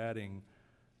include adding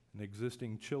an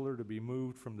existing chiller to be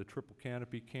moved from the triple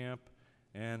canopy camp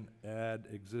and add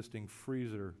existing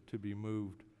freezer to be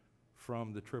moved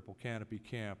from the triple canopy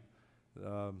camp.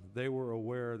 They were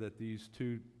aware that these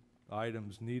two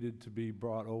items needed to be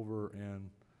brought over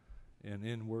and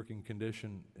in working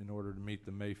condition in order to meet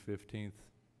the May 15th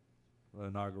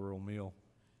inaugural meal.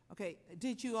 Okay,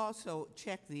 did you also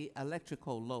check the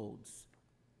electrical loads?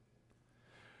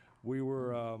 We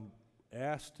were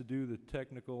asked to do the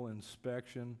technical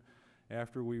inspection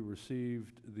after we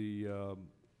received the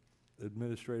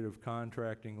administrative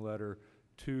contracting letter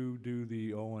to do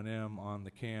the O&M on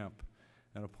the camp.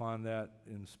 And upon that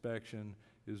inspection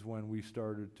is when we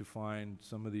started to find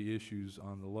some of the issues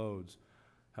on the loads.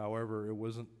 However, it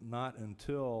wasn't not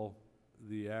until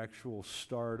the actual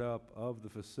startup of the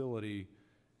facility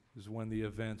is when the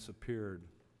events appeared.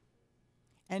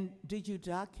 And did you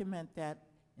document that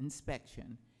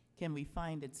inspection? Can we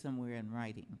find it somewhere in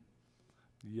writing?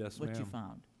 Yes, ma'am. What you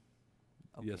found?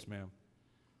 Okay. Yes, ma'am.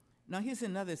 Now, here's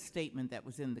another statement that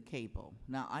was in the cable.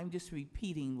 Now, I'm just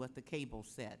repeating what the cable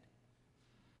said.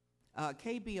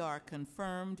 KBR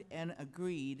confirmed and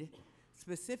agreed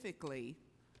specifically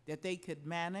that they could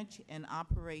manage and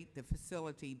operate the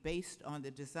facility based on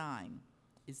the design.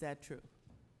 Is that true?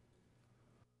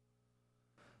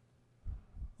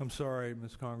 I'm sorry,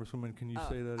 Ms. Congresswoman, can you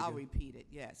say that again? I'll repeat it,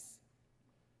 yes.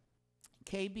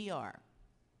 KBR,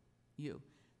 you,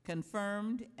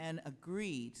 confirmed and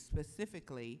agreed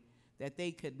specifically that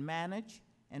they could manage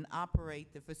and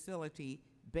operate the facility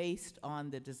based on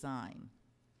the design.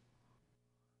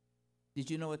 Did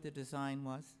you know what the design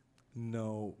was?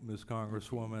 No, Ms.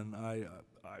 Congresswoman,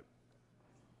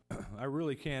 I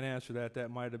really can't answer that.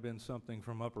 That might have been something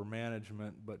from upper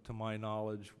management, but to my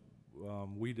knowledge,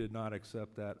 we did not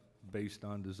accept that based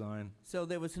on design. So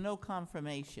there was no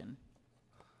confirmation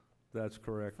That's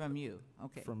correct. from you?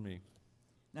 Okay. From me.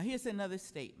 Now here's another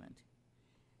statement.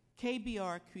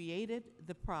 KBR created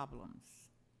the problems,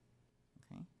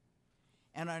 okay,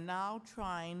 and are now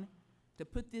trying to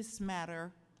put this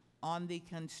matter on the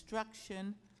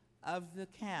construction of the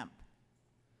camp.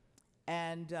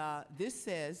 And this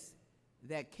says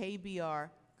that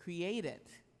KBR created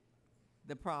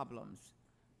the problems.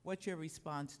 What's your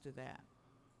response to that?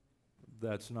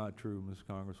 That's not true, Ms.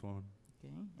 Congresswoman.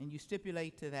 Okay, and you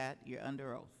stipulate to that you're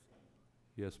under oath.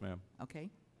 Yes, ma'am.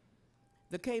 Okay.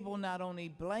 The cable not only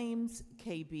blames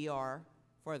KBR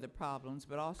for the problems,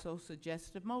 but also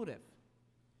suggests a motive.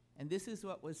 And this is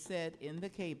what was said in the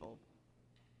cable.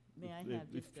 May I have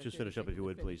Just finish up if you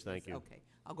would, please. Thank you. Okay,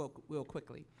 I'll go real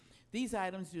quickly. These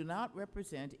items do not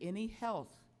represent any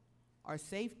health or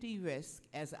safety risk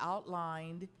as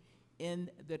outlined in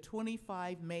the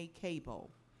 25 May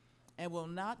cable and will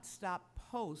not stop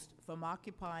Post from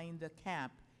occupying the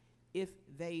camp if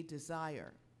they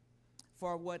desire.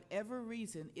 For whatever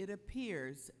reason, it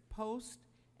appears Post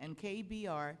and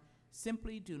KBR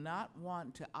simply do not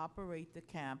want to operate the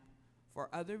camp for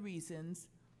other reasons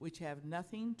which have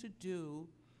nothing to do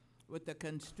with the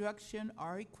construction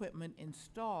or equipment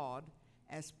installed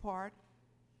as part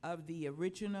of the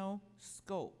original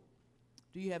scope.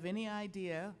 Do you have any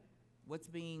idea what's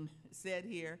being said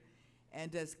here?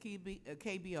 And does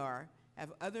KBR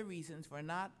have other reasons for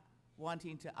not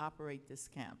wanting to operate this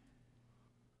camp?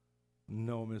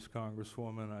 No, Ms.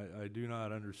 Congresswoman, I do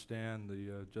not understand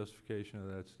the justification of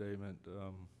that statement.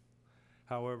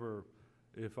 However,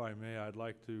 if I may, I'd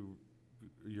like to,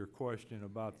 your question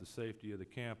about the safety of the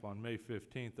camp. On May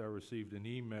 15th, I received an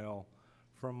email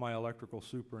from my electrical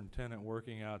superintendent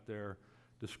working out there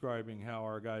describing how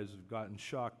our guys have gotten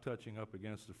shocked touching up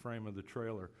against the frame of the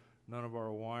trailer. None of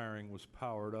our wiring was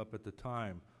powered up at the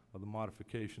time of the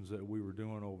modifications that we were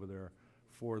doing over there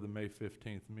for the May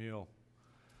 15th meal.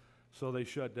 So they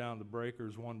shut down the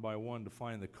breakers one by one to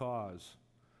find the cause.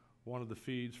 One of the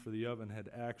feeds for the oven had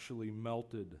actually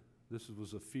melted. This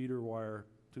was a feeder wire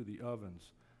to the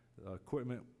ovens.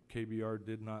 Equipment KBR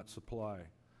did not supply.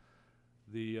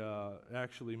 The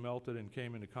actually melted and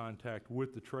came into contact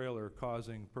with the trailer,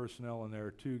 causing personnel in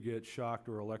there to get shocked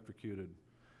or electrocuted.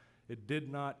 It did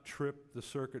not trip the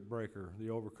circuit breaker, the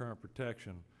overcurrent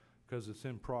protection, because it's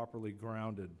improperly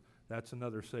grounded. That's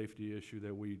another safety issue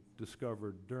that we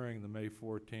discovered during the May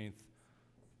 14th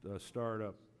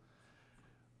startup.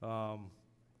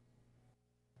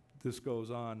 This goes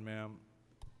on, ma'am.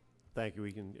 Thank you.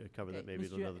 We can cover that maybe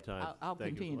at another time. I'll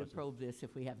Thank you, continue to Mr. probe this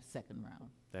if we have a second round.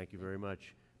 Thank you very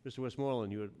much. Mr.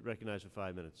 Westmoreland, you are recognized for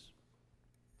 5 minutes.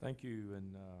 Thank you,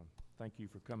 and thank you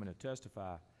for coming to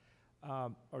testify.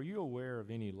 Are you aware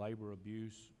of any labor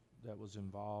abuse that was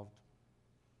involved?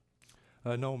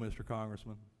 No, Mr.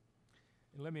 Congressman.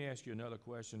 And let me ask you another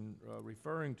question.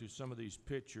 Referring to some of these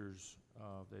pictures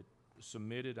that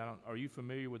submitted, are you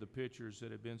familiar with the pictures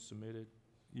that have been submitted?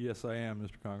 Yes, I am,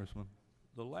 Mr. Congressman.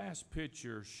 The last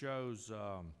picture shows,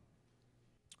 and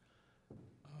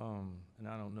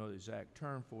I don't know the exact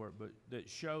term for it, but that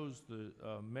shows the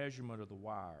measurement of the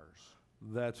wires.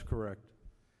 That's correct.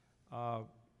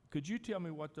 Could you tell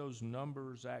me what those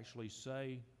numbers actually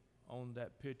say on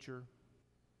that picture?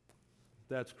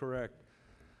 That's correct.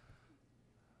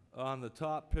 On the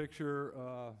top picture,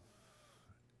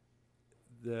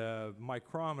 the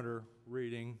micrometer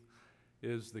reading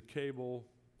is the cable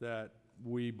that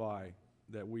we buy,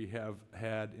 that we have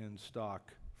had in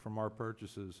stock from our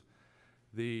purchases.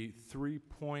 The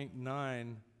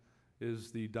 3.9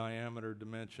 is the diameter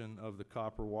dimension of the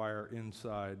copper wire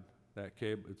inside that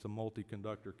cable. It's a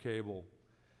multi-conductor cable.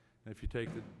 And if you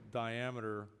take the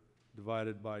diameter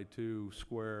divided by 2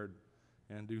 squared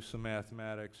and do some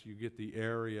mathematics, you get the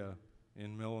area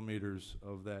in millimeters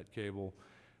of that cable,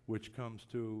 which comes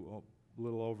to a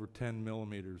little over 10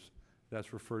 millimeters.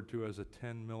 That's referred to as a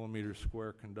 10 millimeter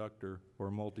square conductor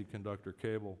or multi-conductor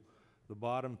cable. The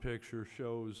bottom picture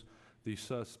shows the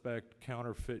suspect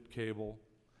counterfeit cable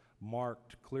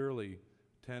marked clearly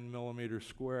 10 millimeters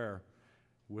square.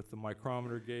 With the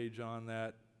micrometer gauge on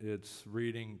that, it's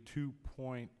reading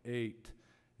 2.8.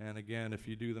 And again, if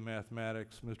you do the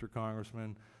mathematics, Mr.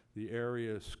 Congressman, the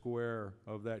area square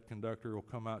of that conductor will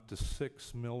come out to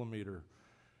 6 millimeter.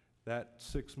 That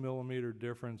 6 millimeter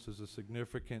difference is a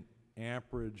significant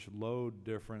amperage load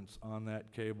difference on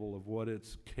that cable of what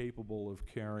it's capable of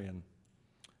carrying.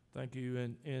 Thank you.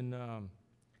 And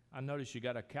I noticed you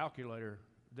got a calculator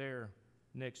there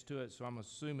next to it, so I'm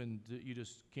assuming that you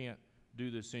just can't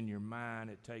do this in your mind.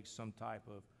 It takes some type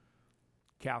of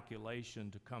calculation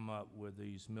to come up with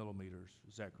these millimeters.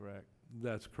 Is that correct?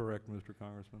 That's correct, Mr.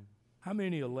 Congressman. How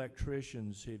many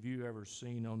electricians have you ever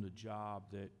seen on the job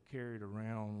that carried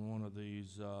around one of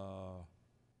these,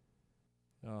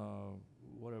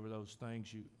 whatever those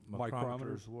things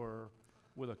micrometers were,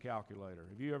 with a calculator?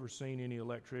 Have you ever seen any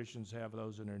electricians have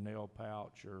those in their nail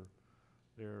pouch or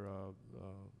their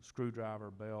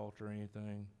screwdriver belt or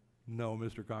anything? No,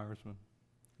 Mr. Congressman.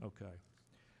 Okay.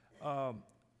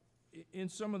 In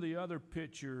some of the other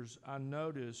pictures, I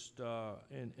noticed,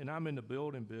 and I'm in the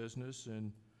building business,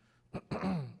 and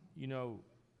you know,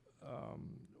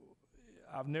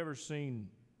 I've never seen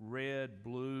red,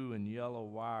 blue, and yellow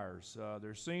wires.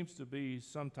 There seems to be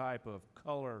some type of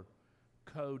color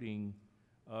coding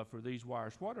for these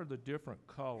wires. What are the different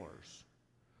colors?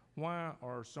 Why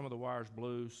are some of the wires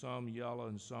blue, some yellow,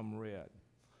 and some red?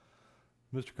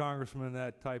 Mr. Congressman,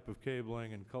 that type of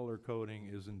cabling and color coding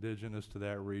is indigenous to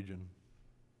that region.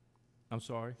 I'm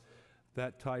sorry?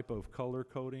 That type of color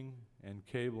coding and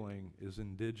cabling is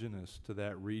indigenous to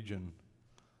that region.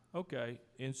 Okay,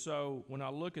 and so when I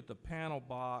look at the panel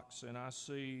box and I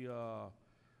see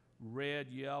red,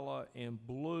 yellow, and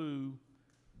blue,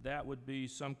 that would be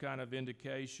some kind of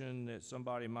indication that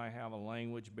somebody might have a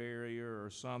language barrier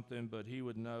or something, but he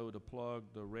would know to plug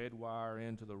the red wire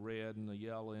into the red and the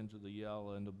yellow into the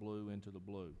yellow and the blue into the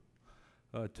blue.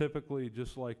 Typically,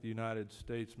 just like the United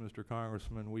States, Mr.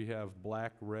 Congressman, we have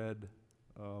black, red,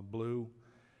 blue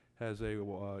has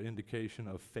a indication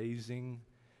of phasing,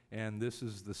 and this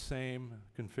is the same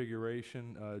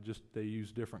configuration, just they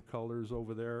use different colors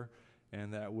over there,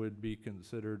 and that would be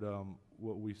considered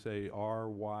what we say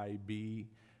RYB,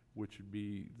 which would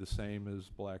be the same as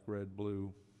black, red,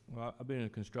 blue. Well, I've been in the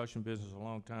construction business a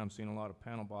long time, seen a lot of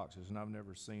panel boxes, and I've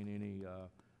never seen any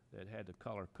that had the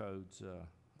color codes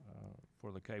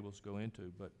for the cables to go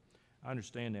into, but I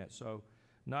understand that. So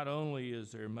not only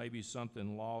is there maybe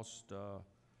something lost,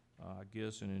 I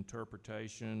guess, in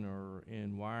interpretation or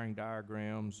in wiring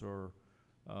diagrams or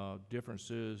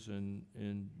differences in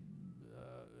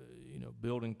you know,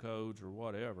 building codes or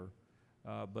whatever,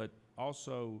 but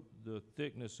also the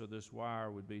thickness of this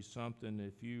wire would be something,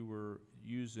 if you were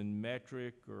using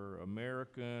metric or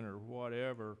American or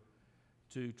whatever,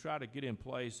 to try to get in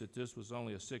place that this was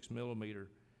only a 6 millimeter.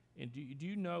 And do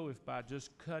you know if by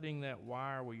just cutting that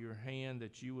wire with your hand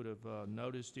that you would have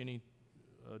noticed any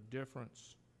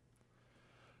difference?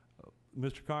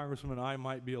 Mr. Congressman, I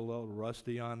might be a little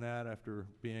rusty on that after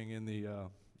being in the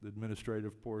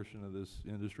administrative portion of this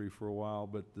industry for a while,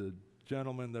 but the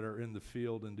gentlemen that are in the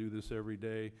field and do this every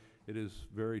day, it is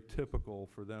very typical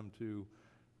for them to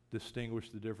distinguish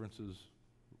the differences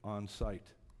on site.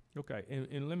 Okay,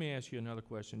 and let me ask you another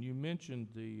question. You mentioned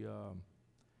the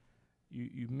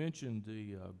you mentioned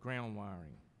the ground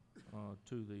wiring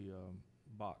to the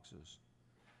boxes.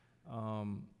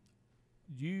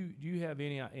 Do you have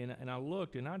any? And I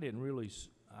looked, and I didn't really.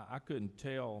 I couldn't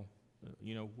tell,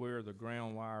 you know, where the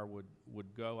ground wire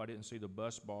would go. I didn't see the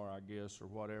bus bar, I guess, or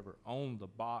whatever on the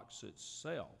box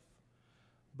itself.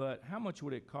 But how much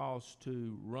would it cost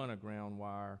to run a ground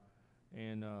wire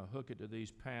and hook it to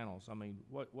these panels? I mean,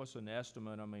 what's an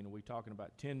estimate? I mean, are we talking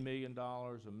about $10 million,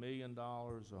 $1 million,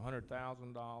 $100,000,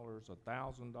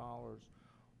 $1,000?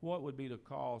 What would be the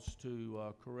cost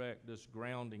to correct this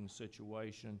grounding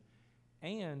situation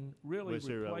and really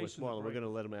Mr. replacing Westmoreland, we're going to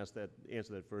let him answer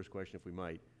that first question if we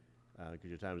might, because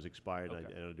your time has expired,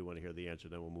 okay. and I do want to hear the answer,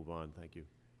 then we'll move on. Thank you.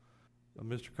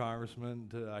 Mr. Congressman,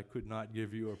 I could not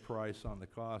give you a price on the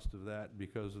cost of that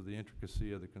because of the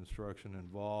intricacy of the construction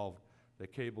involved. The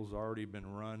cable's already been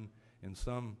run. In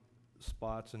some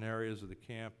spots and areas of the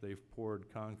camp, they've poured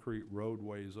concrete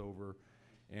roadways over,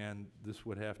 and this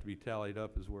would have to be tallied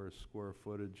up as well as square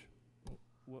footage.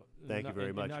 Well, Thank you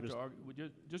very much. Not to argue,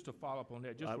 just to follow up on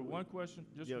that, just for one question,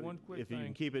 just one quick if thing. you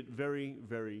can keep it very,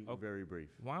 very, very brief.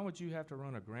 Why would you have to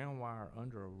run a ground wire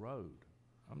under a road?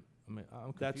 I'm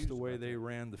That's the way about they that.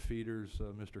 ran the feeders,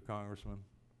 Mr. Congressman.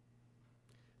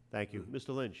 Thank you.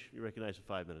 Mr. Lynch, you're recognized for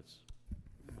 5 minutes.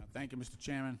 Thank you, Mr.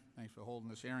 Chairman. Thanks for holding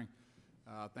this hearing.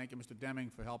 Thank you, Mr. Deming,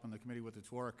 for helping the committee with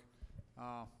its work.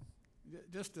 I'm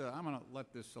going to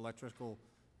let this electrical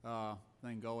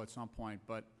thing go at some point,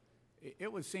 but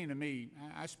it would seem to me,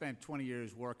 I spent 20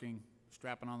 years working,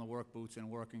 strapping on the work boots and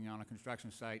working on a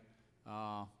construction site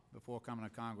before coming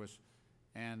to Congress,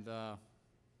 and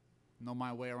know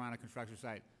my way around a construction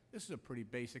site. This is a pretty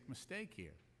basic mistake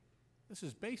here. This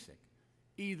is basic.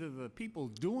 Either the people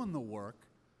doing the work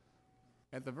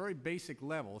at the very basic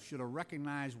level should have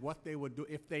recognized what they would do.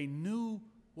 If they knew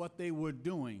what they were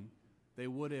doing, they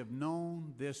would have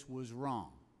known this was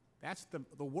wrong. That's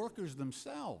the workers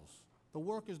themselves. The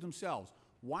workers themselves.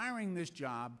 Wiring this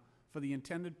job for the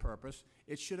intended purpose,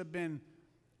 it should have been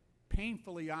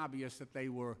painfully obvious that they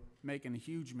were making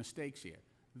huge mistakes here.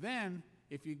 Then,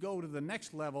 if you go to the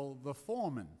next level, the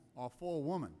foreman or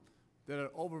forewoman that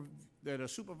are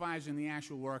supervising the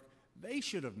actual work, they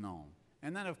should have known.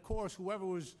 And then, of course, whoever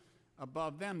was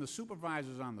above them, the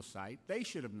supervisors on the site, they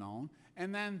should have known.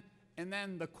 And then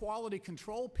the quality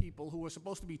control people who were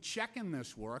supposed to be checking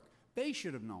this work, they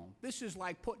should have known. This is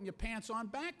like putting your pants on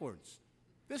backwards.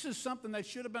 This is something that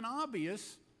should have been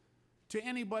obvious to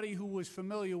anybody who was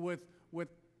familiar with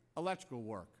electrical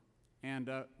work. And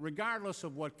regardless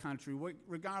of what country,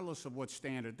 regardless of what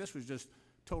standard, this was just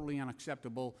totally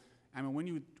unacceptable. I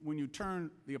mean, when you turn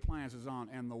the appliances on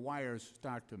and the wires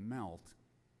start to melt,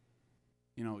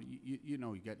 you know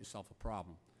you get yourself a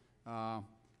problem.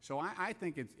 So I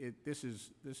think this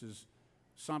is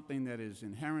something that is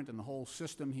inherent in the whole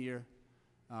system here.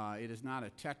 It is not a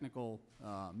technical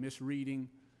misreading.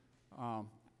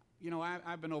 You know,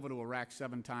 I've been over to Iraq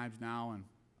 7 times now, and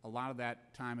a lot of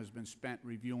that time has been spent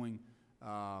reviewing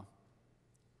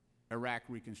Iraq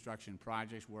reconstruction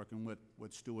projects, working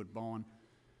with Stuart Bowen.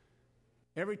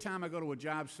 Every time I go to a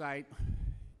job site,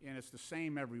 and it's the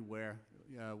same everywhere,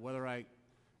 whether I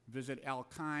visit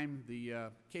Al-Qaim,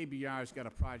 the KBR's got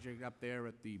a project up there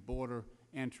at the border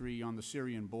entry on the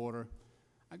Syrian border.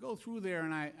 I go through there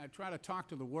and I try to talk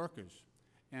to the workers,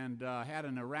 and had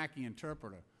an Iraqi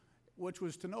interpreter, which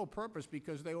was to no purpose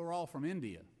because they were all from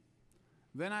India.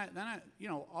 Then you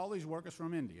know, all these workers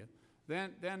from India.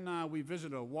 Then we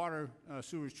visit a water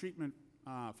sewage treatment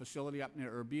facility up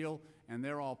near Erbil, and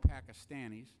they're all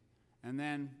Pakistanis. And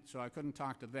then, so I couldn't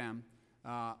talk to them.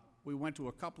 We went to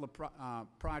a couple of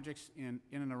projects in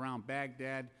and around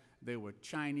Baghdad. They were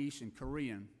Chinese and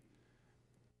Korean.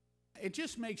 It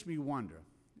just makes me wonder.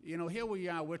 You know, here we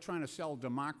are, we're trying to sell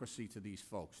democracy to these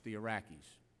folks, the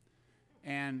Iraqis.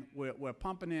 And we're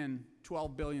pumping in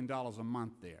 $12 billion a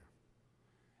month there.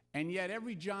 And yet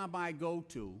every job I go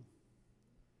to,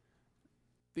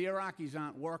 the Iraqis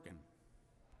aren't working.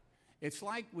 It's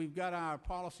like we've got our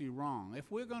policy wrong.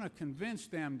 If we're going to convince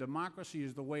them democracy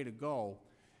is the way to go,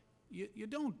 you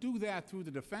don't do that through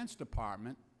the Defense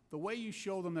Department. The way you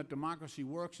show them that democracy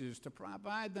works is to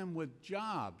provide them with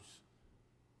jobs.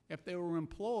 If they were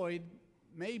employed,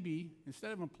 maybe,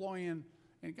 instead of employing,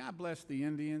 and God bless the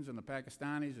Indians and the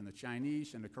Pakistanis and the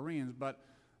Chinese and the Koreans, but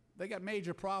they got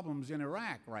major problems in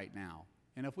Iraq right now.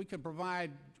 And if we could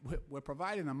provide, we're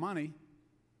providing the money,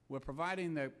 we're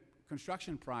providing the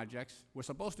construction projects, we're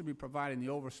supposed to be providing the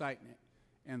oversight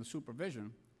and the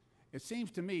supervision. It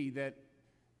seems to me that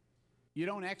you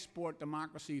don't export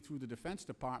democracy through the Defense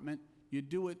Department, you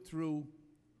do it through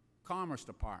Commerce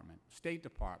Department, State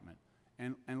Department,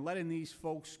 and letting these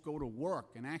folks go to work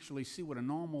and actually see what a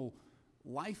normal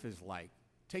life is like.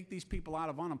 Take these people out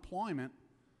of unemployment.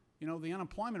 You know, the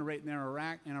unemployment rate in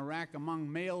Iraq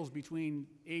among males between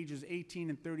ages 18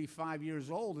 and 35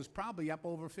 years old is probably up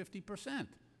over 50%.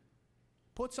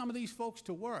 Put some of these folks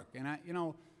to work. And I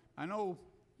know,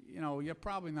 you're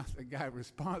probably not the guy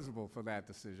responsible for that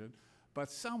decision,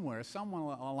 but someone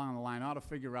along the line ought to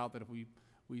figure out that if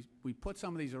we put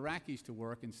some of these Iraqis to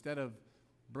work instead of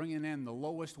bringing in the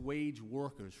lowest wage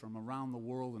workers from around the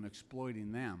world and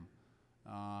exploiting them,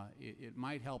 it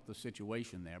might help the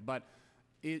situation there. But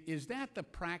is that the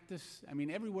practice? I mean,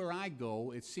 everywhere I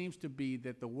go, it seems to be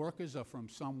that the workers are from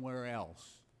somewhere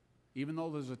else. Even though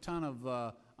there's a ton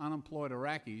of unemployed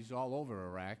Iraqis all over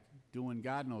Iraq doing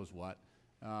God knows what,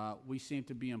 we seem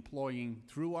to be employing,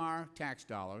 through our tax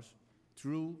dollars,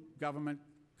 through government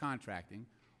contracting,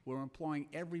 we're employing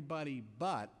everybody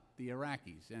but the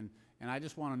Iraqis. And I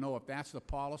just want to know if that's the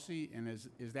policy, and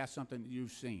is that something that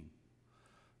you've seen?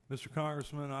 Mr.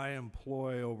 Congressman, I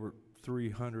employ over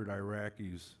 300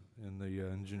 Iraqis in the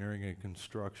engineering and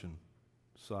construction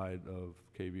side of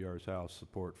KBR's House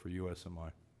support for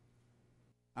USMI.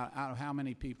 Out of how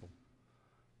many people?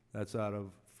 That's out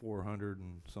of 400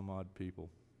 and some odd people.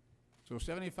 So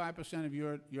 75% of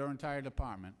your entire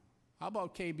department. How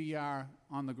about KBR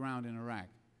on the ground in Iraq?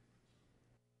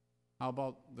 How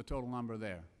about the total number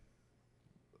there?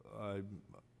 I'm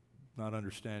not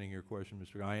understanding your question,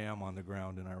 Mr. I am on the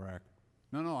ground in Iraq.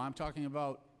 No, I'm talking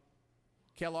about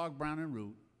Kellogg, Brown and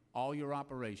Root, all your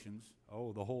operations.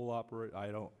 Oh, the whole operation. I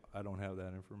don't have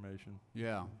that information.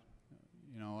 Yeah.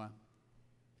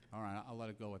 All right, I'll let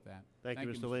it go with that. Thank you,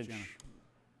 Mr. Lynch. Chairman.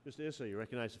 Mr. Issa, you're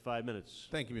recognized for 5 minutes.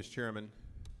 Thank you, Mr. Chairman.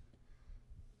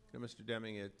 Mr.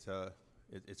 Deming,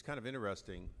 it's kind of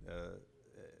interesting.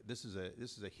 This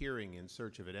is a hearing in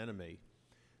search of an enemy,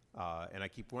 and I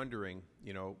keep wondering,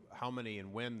 how many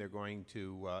and when they're going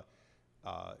to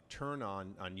turn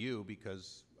on you,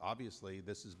 because obviously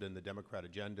this has been the Democrat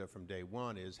agenda from day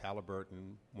one. Is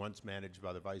Halliburton, once managed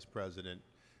by the Vice President,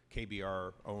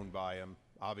 KBR owned by him?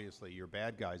 Obviously, you're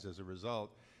bad guys as a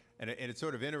result. And it's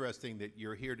sort of interesting that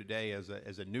you're here today as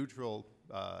a neutral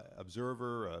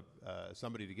observer,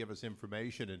 somebody to give us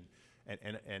information,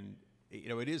 and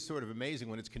it is sort of amazing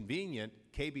when it's convenient.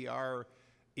 KBR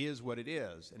is what it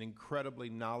is, an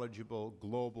incredibly knowledgeable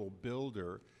global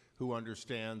builder who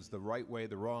understands the right way,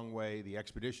 the wrong way, the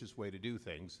expeditious way to do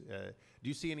things. Do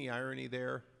you see any irony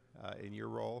there in your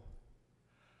role?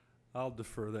 I'll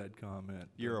defer that comment.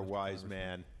 You're a wise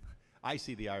man. I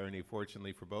see the irony,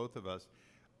 fortunately, for both of us.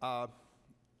 I'm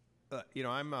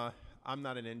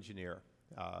not an engineer,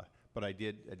 but I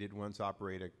did once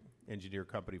operate an engineer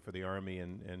company for the Army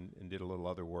and did a little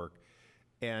other work.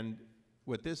 And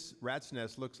what this rat's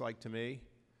nest looks like to me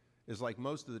is like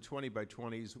most of the 20 by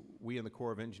 20s we in the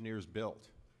Corps of Engineers built.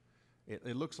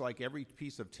 It looks like every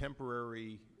piece of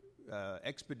temporary,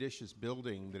 expeditious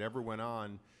building that ever went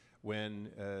on when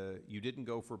you didn't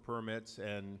go for permits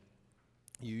and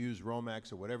you used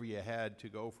Romex or whatever you had to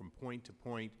go from point to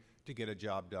point to get a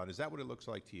job done. Is that what it looks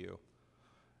like to you?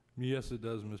 Yes, it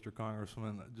does, Mr.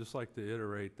 Congressman. I'd just like to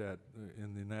iterate that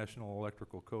in the National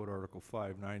Electrical Code, Article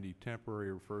 590,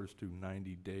 temporary refers to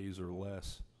 90 days or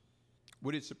less.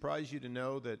 Would it surprise you to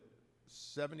know that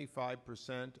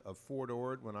 75% of Fort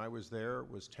Ord, when I was there,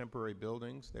 was temporary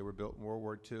buildings? They were built in World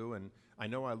War II, and I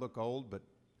know I look old, but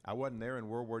I wasn't there in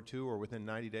World War II or within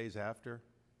 90 days after?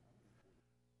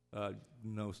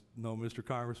 No, Mr.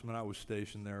 Congressman, I was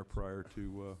stationed there prior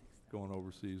to going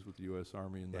overseas with the U.S.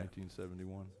 Army in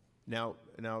 1971. Now,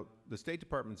 the State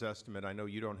Department's estimate, I know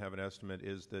you don't have an estimate,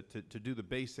 is that to do the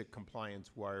basic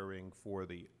compliance wiring for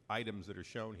the items that are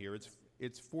shown here,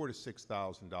 it's $4,000 to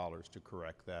 $6,000 to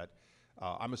correct that.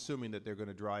 I'm assuming that they're going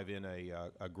to drive in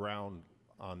a ground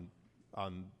on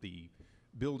the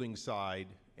building side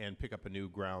and pick up a new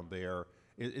ground there.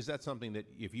 Is that something that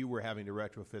if you were having to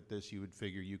retrofit this, you would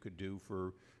figure you could do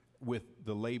with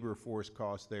the labor force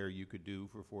cost there, you could do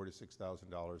for $4,000 to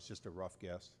 $6,000? Just a rough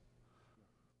guess.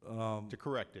 To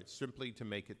correct it, simply to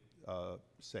make it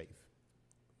safe.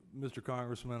 Mr.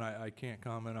 Congressman, I can't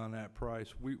comment on that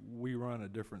price. We run a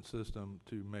different system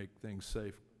to make things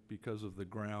safe because of the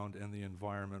ground and the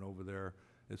environment over there.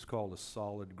 It's called a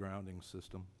solid grounding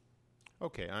system.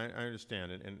 Okay, I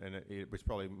understand, and it was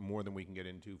probably more than we can get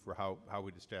into for how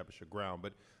we'd establish a ground.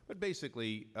 But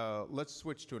basically, let's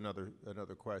switch to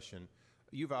another question.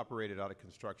 You've operated out of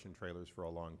construction trailers for a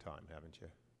long time, haven't you?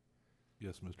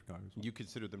 Yes, Mr. Congressman. You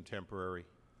consider them temporary?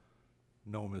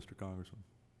 No, Mr. Congressman.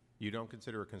 You don't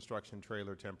consider a construction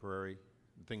trailer temporary?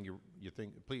 The thing you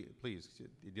think, please,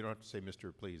 you don't have to say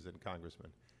Mr. Please, then Congressman.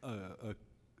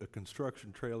 A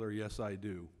construction trailer, yes, I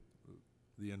do.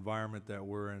 The environment that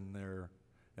we're in there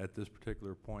at this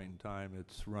particular point in time,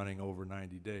 it's running over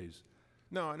 90 days.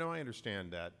 No, I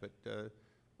understand that, but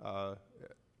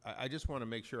I just want to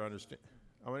make sure I understand.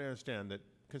 I want to understand that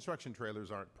construction trailers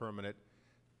aren't permanent.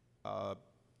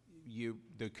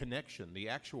 The connection, the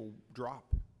actual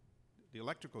drop, the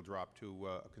electrical drop to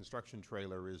a construction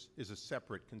trailer is a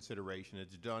separate consideration.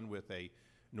 It's done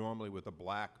normally with a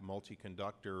black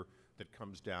multi-conductor that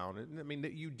comes down. And I mean,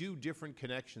 you do different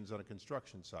connections on a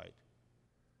construction site.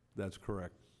 That's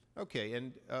correct. Okay,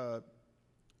 and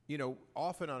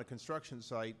often on a construction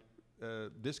site,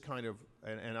 this kind of,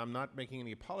 and I'm not making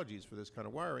any apologies for this kind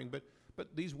of wiring, but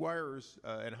these wires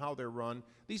and how they're run,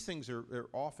 these things are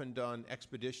often done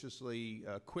expeditiously,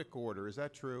 quick order. Is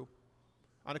that true?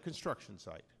 On a construction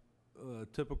site?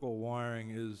 Typical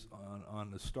wiring is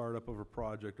on the startup of a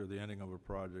project or the ending of a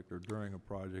project or during a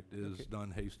project is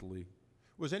done hastily.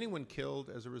 Was anyone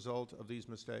killed as a result of these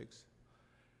mistakes?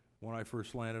 When I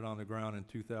first landed on the ground in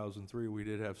 2003, we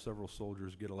did have several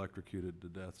soldiers get electrocuted to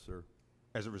death, sir.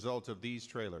 As a result of these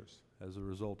trailers? As a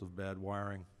result of bad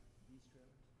wiring.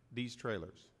 These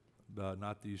trailers?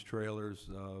 Not these trailars.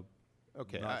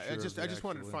 Okay, I just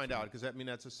wanted to find out, because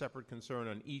that's a separate concern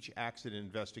on each accident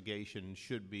investigation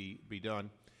should be done.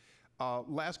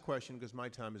 Last question, because my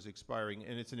time is expiring,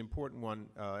 and it's an important one,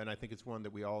 and I think it's one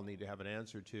that we all need to have an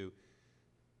answer to.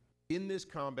 In this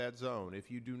combat zone, if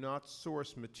you do not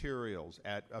source materials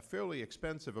at a fairly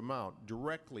expensive amount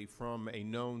directly from a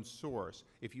known source,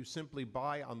 if you simply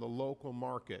buy on the local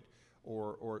market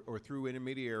or through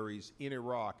intermediaries in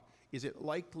Iraq, is it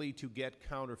likely to get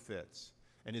counterfeits?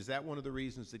 And is that one of the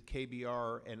reasons that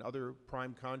KBR and other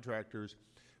prime contractors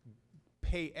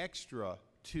pay extra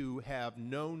to have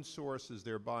known sources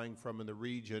they're buying from in the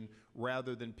region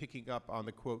rather than picking up on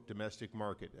the, quote, domestic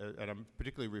market? And I'm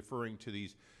particularly referring to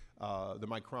these, the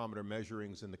micrometer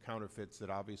measurings and the counterfeits that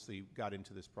obviously got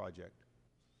into this project.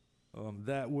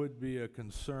 That would be a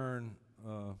concern,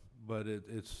 but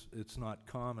it's not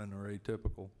common or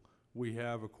atypical. We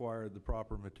have acquired the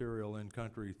proper material in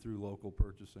country through local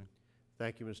purchasing.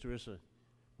 Thank you, Mr. Issa.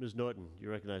 Ms. Norton, you're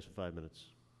recognized for 5 minutes.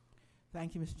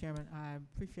 Thank you, Mr. Chairman. I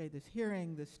appreciate this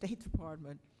hearing. The State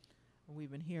Department, we've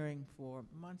been hearing for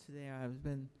months there. I've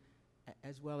been,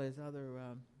 as well as other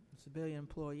civilian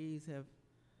employees,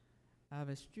 have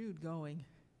eschewed going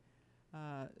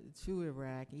to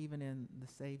Iraq, even in the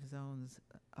safe zones.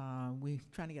 We're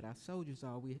trying to get our soldiers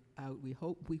out. We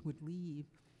hope we would leave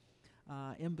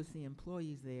embassy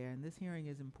employees there, and this hearing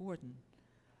is important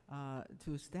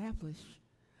to establish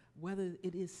whether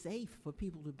it is safe for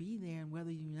people to be there and whether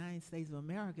the United States of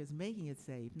America is making it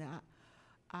safe. Now,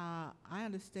 I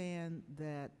understand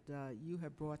that you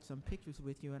have brought some pictures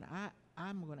with you, and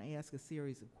I'm going to ask a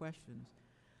series of questions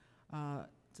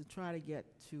to try to get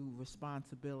to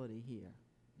responsibility here.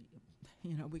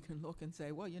 You know, we can look and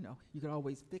say, well, you know, you can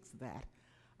always fix that.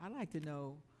 I'd like to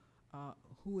know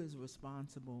who is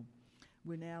responsible.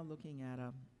 We're now looking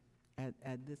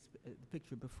at this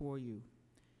picture before you.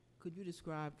 Could you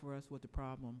describe for us what the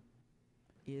problem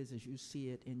is as you see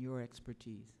it in your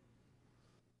expertise?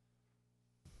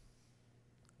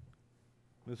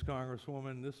 Ms.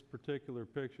 Congresswoman, this particular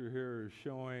picture here is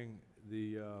showing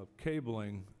the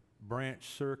cabling branch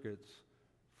circuits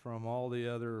from all the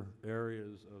other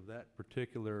areas of that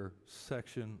particular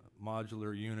section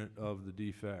modular unit of the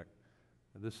defect.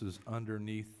 This is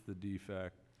underneath the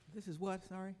defect. This is what,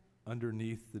 sorry?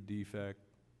 Underneath the defect,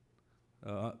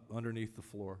 underneath the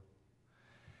floor.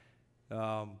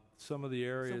 Some of the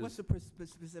areas... So what's the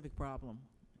specific problem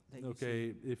that you see?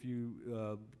 Okay, if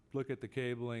you look at the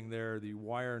cabling there, the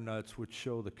wire nuts which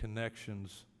show the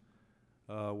connections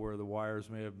where the wires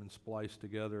may have been spliced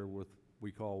together with,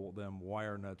 we call them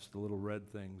wire nuts, the little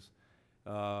red things,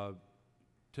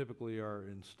 typically are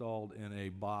installed in a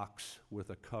box with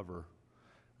a cover.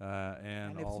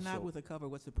 And if also, it's not with a cover,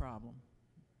 what's the problem?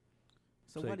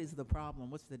 So Say- what is the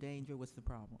problem? What's the danger? What's the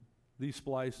problem? these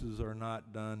splices are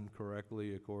not done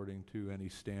correctly according to any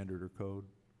standard or code.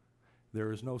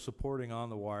 There is no supporting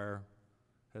on the wire,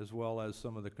 as well as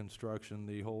some of the construction.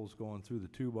 The holes going through the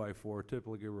 2x4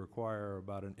 typically require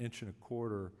about 1.25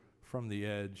 inches from the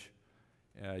edge.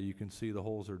 You can see the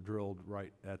holes are drilled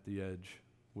right at the edge,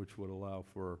 which would allow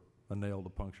for a nail to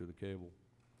puncture the cable.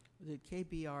 Did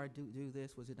KBR do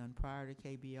this? Was it done prior to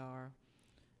KBR?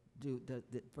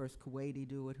 Did first Kuwaiti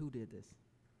do it? Who did this?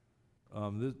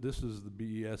 This is the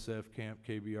BESF camp.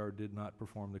 KBR did not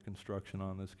perform the construction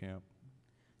on this camp.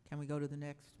 Can we go to the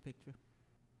next picture?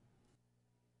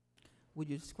 Would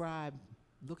you describe,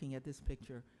 looking at this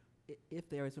picture, if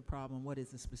there is a problem, what is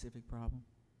the specific problem?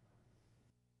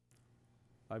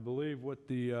 I believe what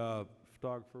the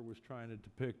photographer was trying to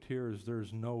depict here is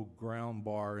there's no ground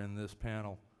bar in this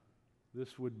panel.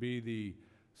 This would be the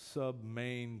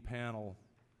sub-main panel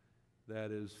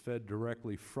that is fed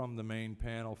directly from the main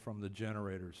panel from the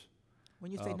generators.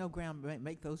 When you say no ground,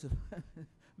 make those,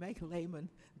 make laymen,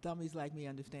 dummies like me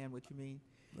understand what you mean.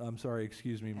 I'm sorry,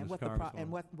 excuse me, Ms. And Congresswoman.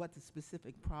 what the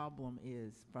specific problem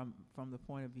is from the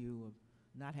point of view of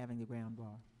not having the ground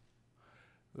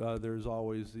bar. There's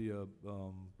always the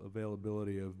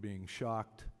availability of being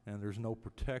shocked, and there's no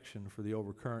protection for the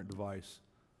overcurrent device.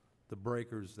 The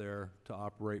breaker's there to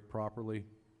operate properly.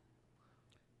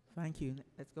 Thank you.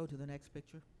 Let's go to the next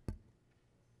picture.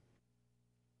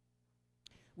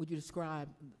 Would you describe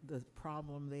the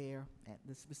problem there,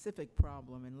 the specific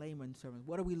problem in layman's terms?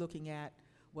 What are we looking at?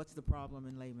 What's the problem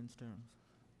in layman's terms?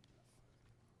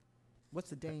 What's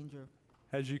the danger?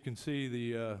 As you can see,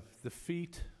 the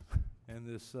feet and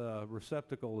this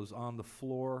receptacle is on the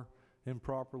floor,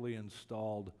 improperly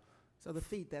installed. So the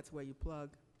feet, that's where you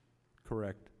plug?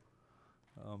 Correct.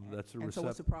 That's the and so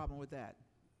what's the problem with that?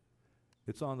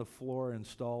 It's on the floor,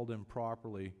 installed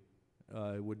improperly.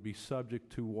 It would be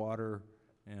subject to water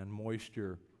and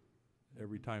moisture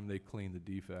every time they clean the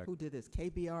defect. Who did this?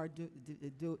 KBR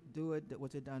do it?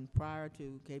 Was it done prior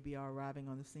to KBR arriving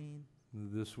on the scene?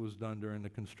 This was done during the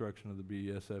construction of the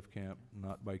BESF camp,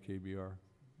 not by KBR.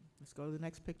 Let's go to the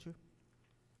next picture.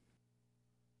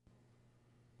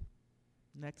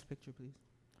 Next picture, please.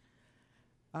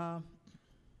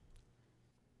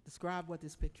 Describe what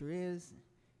this picture is.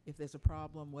 If there's a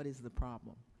problem, what is the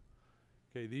problem?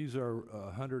 Okay, these are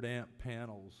 100 amp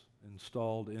panels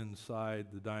installed inside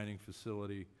the dining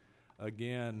facility.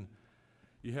 Again,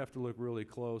 you have to look really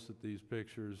close at these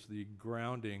pictures. The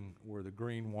grounding, where the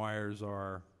green wires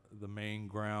are, the main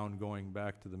ground going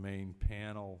back to the main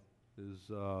panel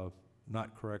is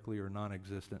not correctly or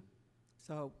non-existent.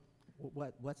 So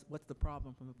what's the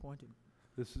problem from the point of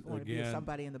This is view of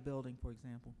somebody in the building, for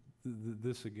example?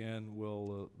 This again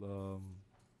will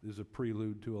is a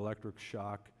prelude to electric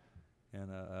shock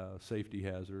and a safety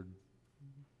hazard,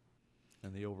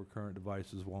 and the overcurrent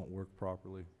devices won't work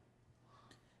properly.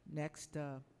 Next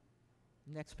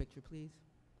picture, please.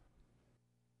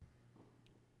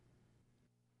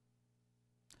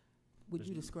 Would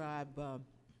you describe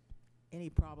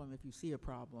any problem if you see a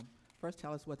problem? First,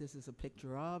 tell us what this is a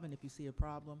picture of, and if you see a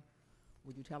problem,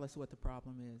 would you tell us what the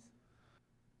problem is?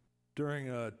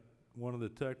 During one of the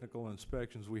technical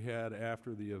inspections we had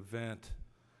after the event,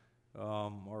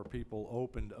 our people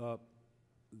opened up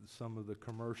some of the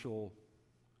commercial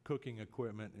cooking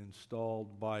equipment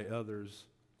installed by others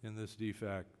in this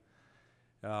defect.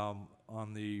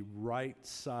 On the right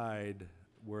side,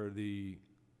 where the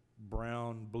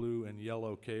brown, blue, and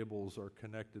yellow cables are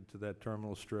connected to that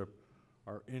terminal strip,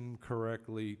 are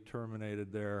incorrectly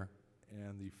terminated there,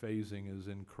 and the phasing is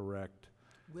incorrect.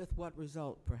 With what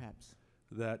result, perhaps?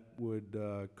 That would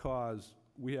cause,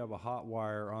 we have a hot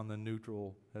wire on the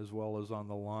neutral as well as on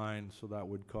the line, so that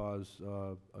would cause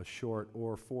a short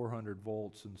or 400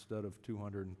 volts instead of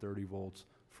 230 volts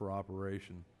for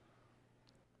operation.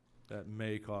 That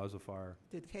may cause a fire.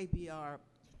 Did KBR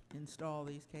install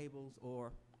these cables,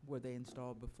 or were they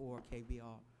installed before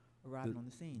KBR arrived on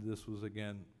the scene? This was,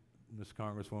 again, Ms.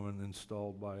 Congresswoman,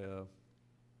 installed by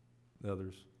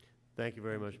others. Thank you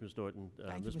very much, Ms. Norton.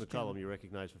 Thank you, Ms. Mr. McCollum, Chairman. you're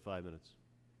recognized for 5 minutes.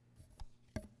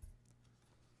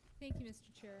 Thank you,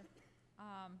 Mr. Chair.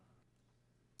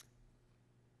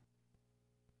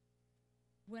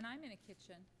 When I'm in a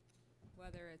kitchen,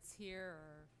 whether it's here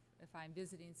or if I'm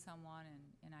visiting someone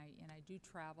and I do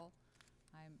travel,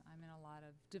 I'm in a lot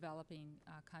of developing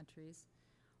countries,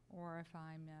 or if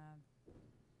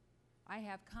I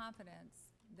have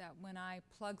confidence that when I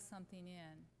plug something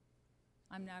in,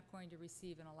 I'm not going to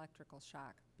receive an electrical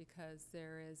shock because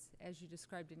there is, as you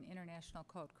described, an international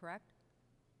code, correct?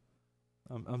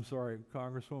 I'm sorry,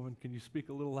 Congresswoman, can you speak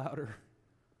a little louder?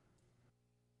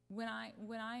 When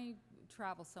I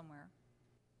travel somewhere,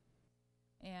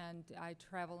 and I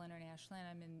travel internationally, and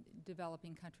I'm in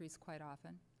developing countries quite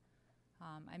often.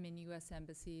 I'm in U.S.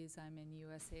 embassies, I'm in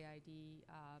USAID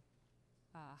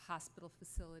hospital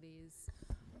facilities,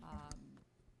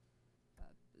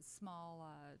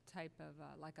 small type of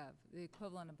like the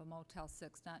equivalent of a Motel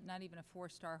 6, not even a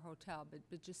 4-star hotel,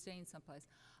 but just staying someplace.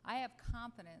 I have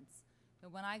confidence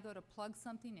that when I go to plug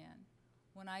something in,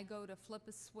 when I go to flip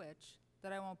a switch,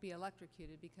 that I won't be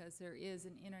electrocuted because there is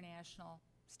an international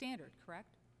standard,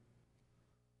 correct?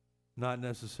 Not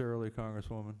necessarily,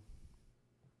 Congresswoman.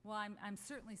 Well, I'm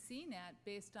certainly seeing that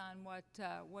based on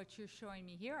what you're showing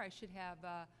me here. I should have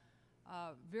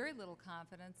very little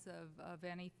confidence of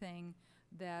anything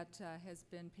that has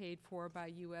been paid for by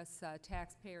U.S.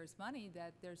 Taxpayers' money,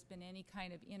 that there's been any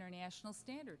kind of international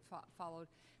standard followed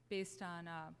based on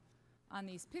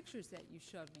these pictures that you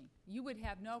showed me. You would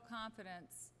have no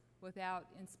confidence without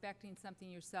inspecting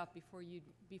something yourself before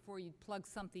you'd plug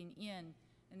something in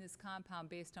this compound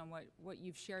based on what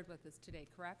you've shared with us today,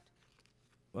 correct?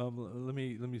 Let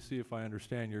me see if I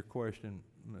understand your question,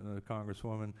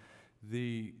 Congresswoman.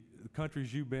 The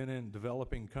countries you've been in,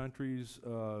 developing countries,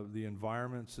 the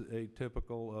environment's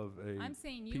atypical of a... I'm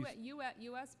saying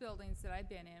U.S. buildings that I've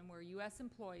been in where U.S.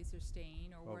 employees are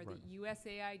staying, or where the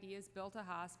USAID has built a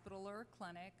hospital or a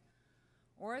clinic,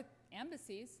 or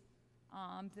embassies,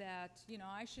 that, you know,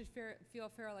 I should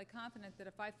feel fairly confident that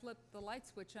if I flip the light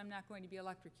switch, I'm not going to be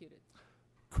electrocuted.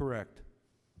 Correct.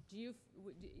 Do you,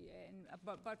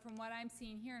 but from what I'm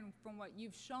seeing here and from what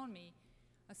you've shown me,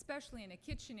 especially in a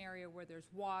kitchen area where there's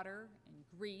water and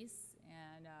grease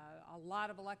and a lot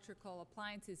of electrical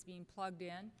appliances being plugged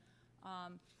in,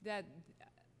 that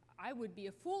I would be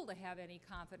a fool to have any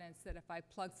confidence that if I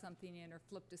plugged something in or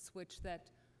flipped a switch that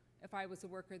if I was a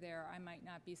worker there, I might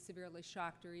not be severely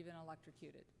shocked or even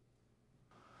electrocuted.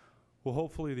 Well,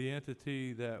 hopefully the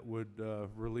entity that would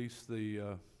release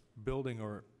the building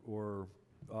or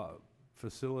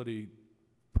facility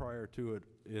prior to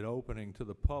it opening to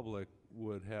the public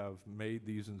would have made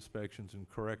these inspections and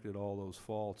corrected all those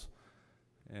faults.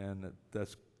 And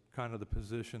that's kind of the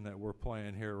position that we're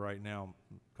playing here right now,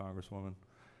 Congresswoman.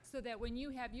 So that when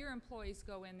you have your employees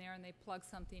go in there and they plug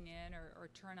something in or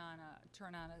turn on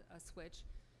a switch,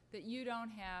 that you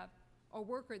don't have a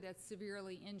worker that's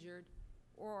severely injured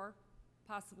or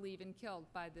possibly even killed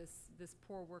by this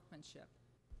poor workmanship.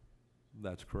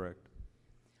 That's correct.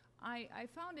 I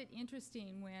found it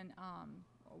interesting when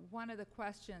one of the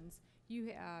questions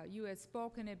you had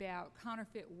spoken about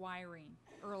counterfeit wiring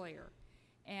earlier,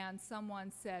 and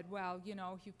someone said, well, you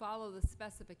know, if you follow the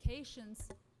specifications,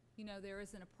 you know, there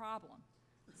isn't a problem.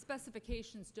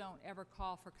 Specifications don't ever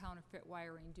call for counterfeit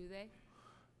wiring, do they?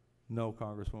 No,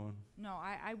 Congresswoman. No,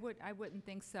 I wouldn't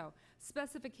think so.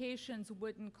 Specifications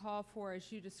wouldn't call for, as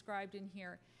you described in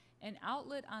here, an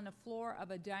outlet on the floor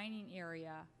of a dining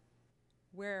area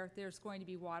where there's going to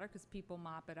be water because people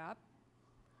mop it up,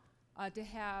 to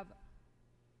have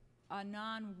a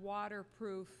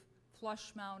non-waterproof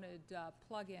flush-mounted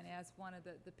plug-in, as one of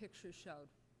the pictures showed.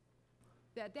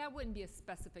 That wouldn't be a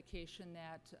specification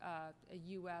that a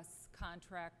U.S.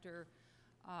 contractor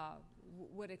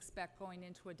would expect going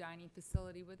into a dining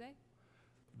facility, would they?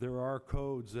 There are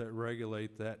codes that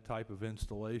regulate that type of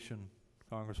installation,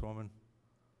 Congresswoman.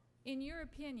 In your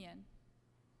opinion,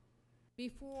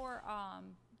 before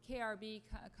KRB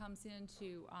comes in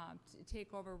to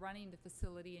take over running the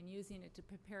facility and using it to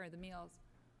prepare the meals,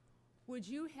 would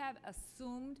you have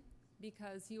assumed,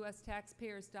 because U.S.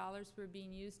 taxpayers' dollars were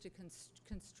being used to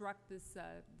construct this,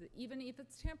 even if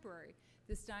it's temporary,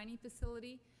 this dining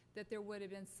facility, that there would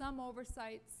have been some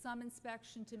oversight, some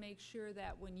inspection to make sure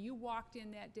that when you walked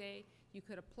in that day, you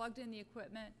could have plugged in the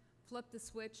equipment, flipped the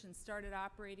switch, and started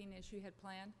operating as you had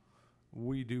planned?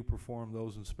 We do perform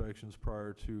those inspections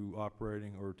prior to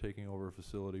operating or taking over a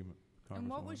facility, Congresswoman. And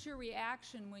what was your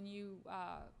reaction when you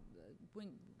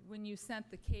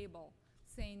sent the cable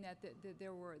saying that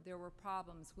there were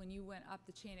problems, when you went up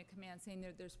the chain of command saying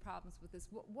there's problems with this?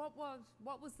 What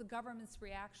was the government's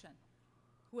reaction,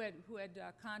 who had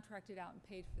contracted out and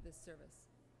paid for this service?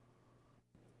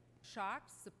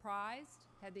 shocked, surprised?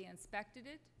 Had they inspected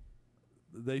it?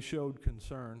 They showed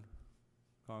concern,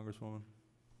 Congresswoman.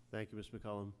 Thank you, Ms.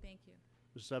 McCollum. Thank you.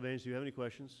 Mr. Sarbanes, do you have any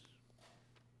questions?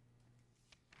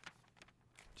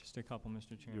 Just a couple,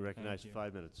 Mr. Chairman. You're recognized Thank for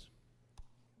 5 minutes.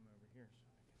 Come over here.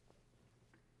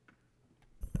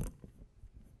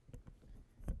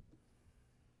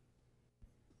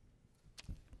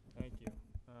 Thank you.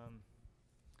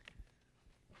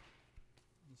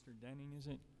 Mr. Denning, is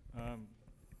it?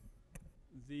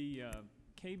 The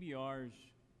KBR's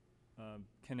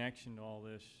connection to all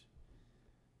this,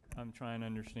 I'm trying to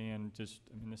understand just,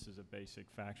 I mean, this is a basic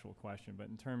factual question, but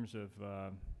in terms of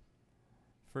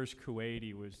First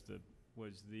Kuwaiti was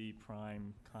the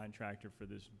prime contractor for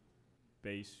this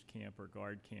base camp or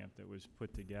guard camp that was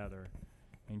put together,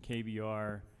 and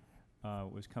KBR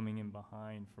was coming in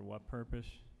behind for what purpose?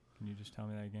 Can you just tell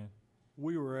me that again?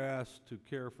 We were asked to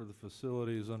care for the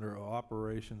facilities under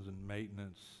operations and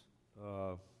maintenance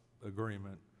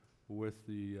agreement with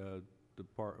the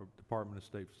Department of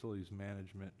State Facilities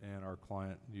Management and our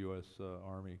client, U.S.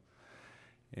 Army.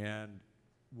 And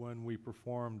when we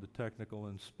performed the technical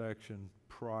inspection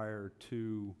prior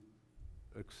to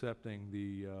accepting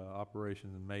the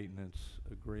operations and maintenance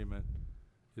agreement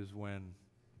is when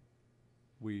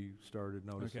we started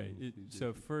noticing. Okay,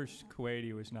 so First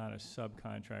Kuwaiti was not a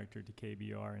subcontractor to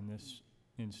KBR in this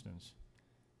instance?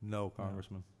 No,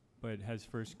 Congressman. But has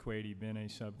First Kuwaiti been a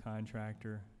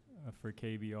subcontractor for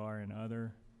KBR in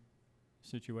other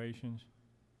situations?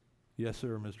 Yes,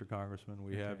 sir, Mr. Congressman.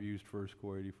 We have Okay. used First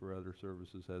Kuwaiti for other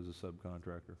services as a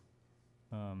subcontractor.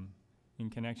 In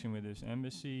connection with this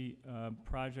embassy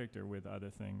project or with other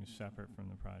things separate from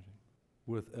the project?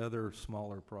 With other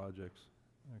smaller projects.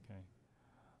 Okay.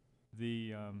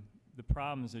 The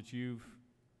problems that you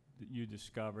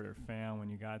discovered or found when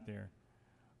you got there,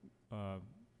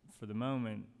 for the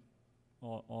moment,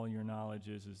 all your knowledge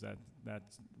is that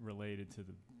that's related to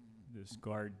this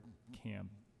guard camp.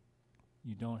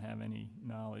 You don't have any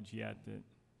knowledge yet that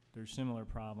there's similar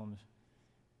problems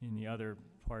in the other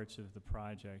parts of the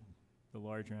project, the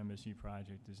larger embassy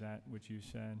project. Is that what you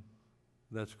said?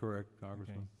 That's correct,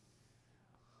 Congressman. Okay.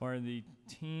 Are the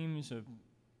teams of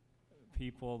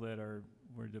people that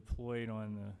were deployed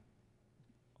on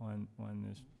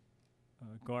this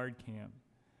guard camp,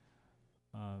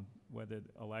 whether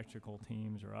electrical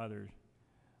teams or others,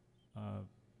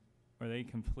 are they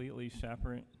completely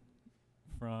separate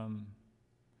from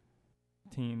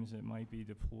teams that might be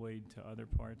deployed to other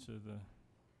parts of the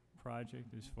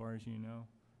project, as far as you know,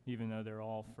 even though they're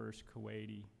all First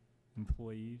Kuwaiti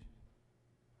employees?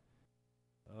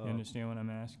 You understand what I'm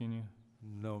asking you?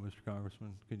 No, Mr.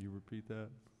 Congressman. Can you repeat that?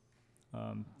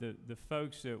 The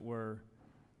folks that were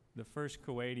the First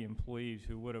Kuwaiti employees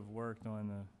who would have worked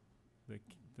on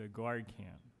the guard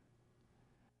camp,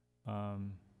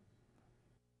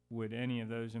 would any of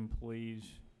those employees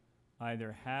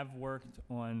either have worked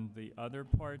on the other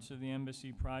parts of the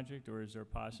embassy project, or is there a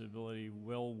possibility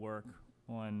will work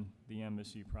on the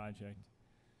embassy project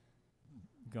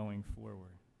going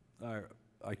forward?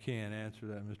 I can't answer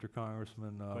that, Mr.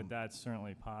 Congressman. But that's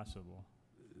certainly possible,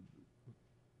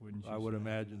 wouldn't you I would say?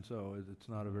 imagine so. It's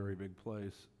not a very big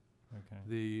place.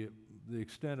 Okay. The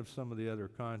extent of some of the other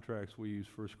contracts we use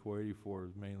First Kuwaiti for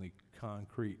is mainly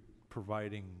concrete,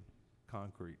 providing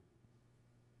concrete.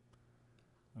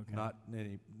 Okay.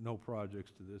 No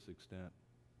projects to this extent.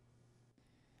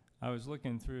 I was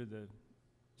looking through the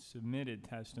submitted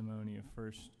testimony of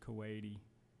First Kuwaiti,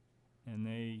 and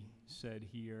they said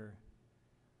here,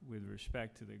 with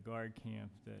respect to the guard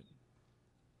camp,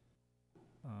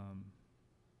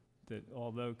 that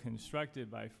although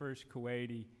constructed by First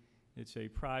Kuwaiti, it's a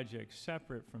project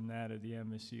separate from that of the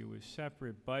embassy with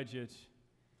separate budgets,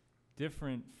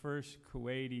 different First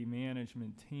Kuwaiti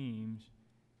management teams,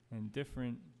 and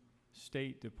different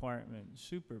State Department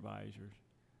supervisors.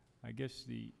 I guess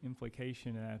the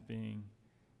implication of that being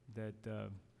that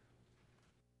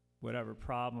whatever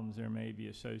problems there may be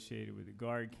associated with the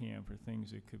guard camp are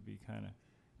things that could be kind of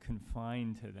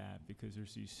confined to that, because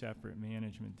there's these separate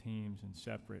management teams and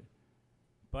separate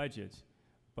budgets.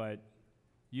 But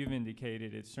you've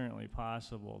indicated it's certainly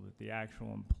possible that the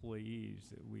actual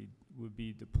employees that would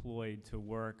be deployed to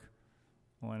work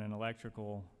on an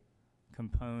electrical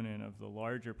component of the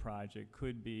larger project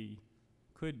could be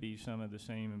some of the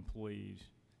same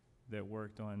employees that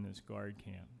worked on this guard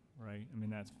camp, right? I mean,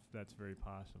 that's very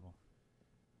possible.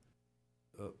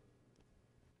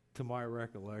 To my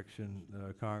recollection,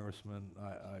 Congressman,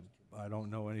 I don't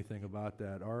know anything about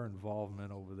that. Our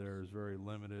involvement over there is very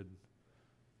limited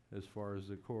as far as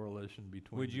the correlation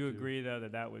between Would the you two. agree, though,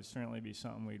 that would certainly be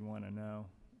something we'd want to know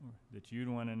or that you'd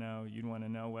want to know. You'd want to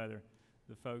know whether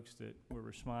the folks that were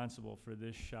responsible for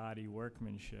this shoddy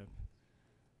workmanship,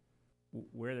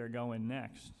 where they're going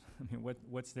next. I mean,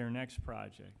 what's their next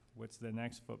project? What's the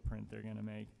next footprint they're going to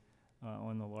make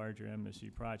on the larger embassy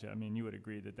project? I mean, you would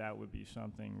agree that that would be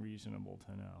something reasonable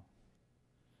to know.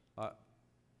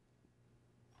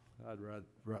 I'd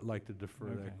like to defer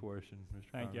that question, Mr.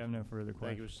 Thank you. I have no further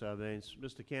Thank you, questions. Mr.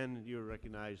 Sarbanes. Mr. Cannon, you're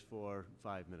recognized for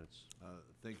 5 minutes.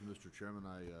 Thank you, Mr. Chairman.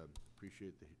 I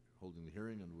appreciate holding the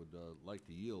hearing and would like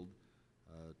to yield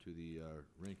to the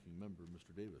ranking member,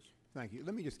 Mr. Davis. Thank you.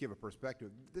 Let me just give a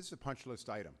perspective. This is a punch list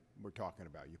item we're talking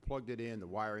about. You plugged it in, the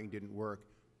wiring didn't work.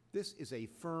 This is a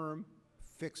firm,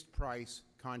 fixed price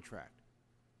contract.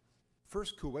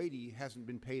 First Kuwaiti hasn't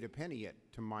been paid a penny yet,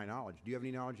 to my knowledge. Do you have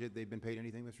any knowledge that they've been paid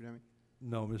anything, Mr. Deming?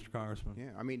 No, Mr. Congressman.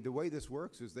 Yeah, I mean, the way this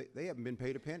works is they haven't been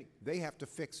paid a penny. They have to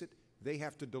fix it. They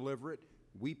have to deliver it.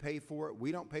 We pay for it.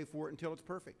 We don't pay for it until it's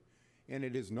perfect. And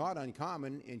it is not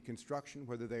uncommon in construction,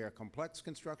 whether they are complex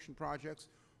construction projects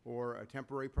or a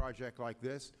temporary project like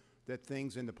this, that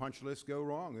things in the punch list go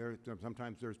wrong.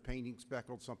 Sometimes there's painting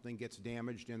speckled, something gets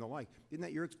damaged and the like. Isn't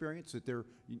that your experience, that there are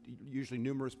usually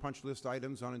numerous punch list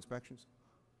items on inspections?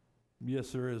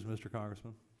 Yes, there is, Mr.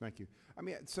 Congressman. Thank you. I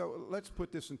mean, so let's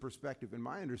put this in perspective. And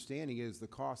my understanding is the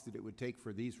cost that it would take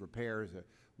for these repairs,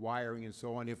 wiring and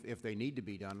so on, if they need to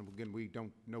be done, again, we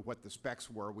don't know what the specs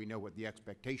were, we know what the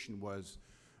expectation was,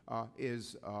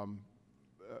 is $4,000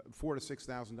 to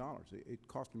 $6,000. It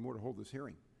cost me more to hold this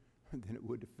hearing than it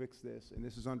would to fix this, and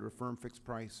this is under a firm fixed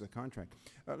price contract.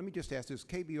 Let me just ask this.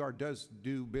 KBR does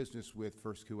do business with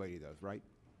First Kuwaiti, though, right?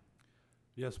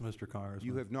 Yes, Mr. Congressman.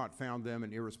 You have not found them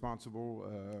an irresponsible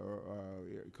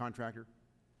contractor?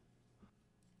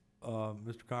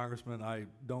 Mr. Congressman, I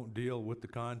don't deal with the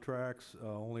contracts,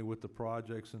 only with the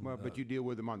projects. And, well, but you deal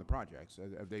with them on the projects.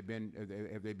 Have they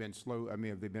been slow? I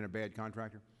mean, have they been a bad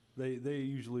contractor? They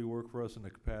usually work for us in the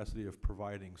capacity of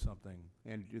providing something.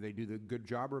 And do they do the good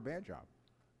job or a bad job?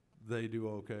 They do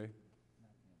okay.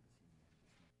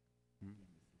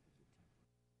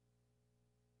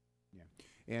 Yeah.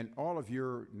 And all of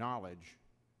your knowledge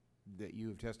that you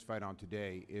have testified on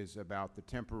today is about the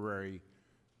temporary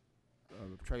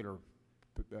trailer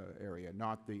area,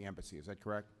 not the embassy. Is that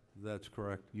correct? That's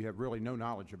correct. You have really no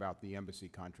knowledge about the embassy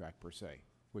contract per se,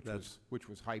 which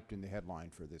was hyped in the headline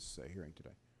for this hearing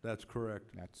today. That's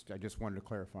correct. I just wanted to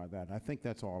clarify that. I think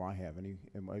that's all I have.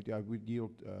 I would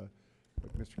yield,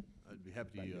 Mr. I'd be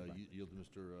happy to yield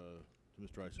to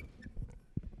Mr. Issa.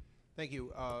 Thank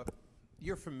you.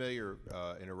 You're familiar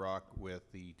in Iraq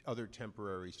with the other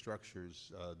temporary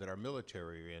structures that our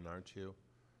military are in, aren't you?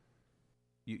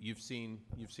 You've seen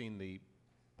the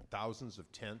thousands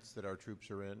of tents that our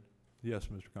troops are in? Yes,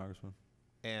 Mr. Congressman.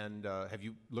 And have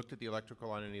you looked at the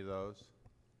electrical on any of those?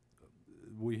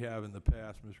 We have in the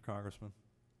past, Mr. Congressman.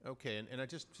 Okay, and I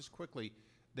just quickly,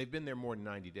 they've been there more than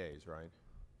 90 days, right?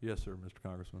 Yes, sir, Mr.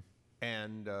 Congressman.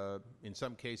 And in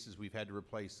some cases, we've had to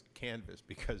replace canvas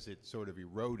because it sort of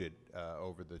eroded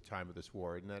over the time of this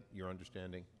war. Isn't that your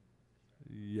understanding?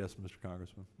 Yes, Mr.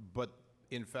 Congressman. But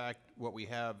in fact, what we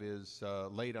have is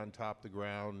laid on top of the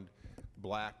ground,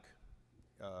 black,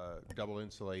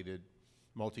 double-insulated,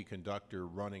 multi-conductor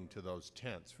running to those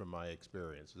tents, from my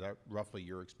experience. Is that roughly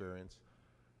your experience?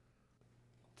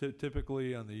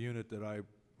 Typically, on the unit that I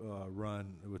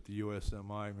run with the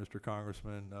USMI, Mr.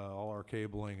 Congressman, all our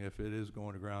cabling, if it is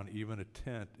going to ground, even a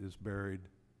tent is buried.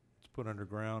 It's put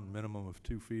underground, minimum of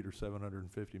 2 feet or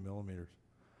 750 millimeters.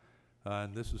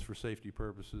 And this is for safety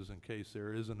purposes in case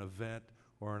there is an event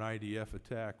or an IDF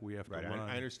attack, we have to run.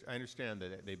 I understand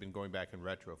that they've been going back and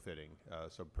retrofitting,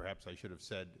 so perhaps I should have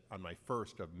said on my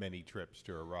first of many trips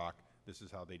to Iraq, this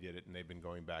is how they did it, and they've been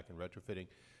going back and retrofitting.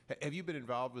 Have you been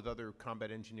involved with other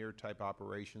combat engineer type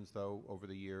operations, though, over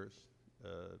the years,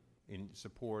 in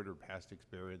support or past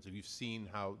experience? Have you seen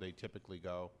how they typically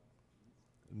go?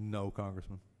 No,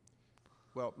 Congressman.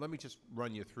 Well, let me just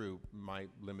run you through my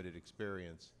limited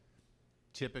experience.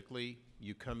 Typically,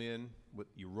 you come in,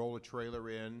 you roll a trailer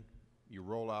in, you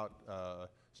roll out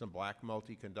some black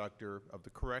multi-conductor of the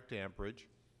correct amperage,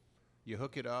 you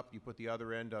hook it up, you put the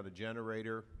other end on a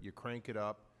generator, you crank it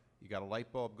up, you got a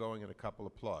light bulb going and a couple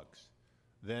of plugs.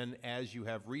 Then as you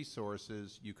have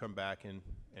resources, you come back and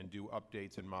do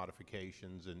updates and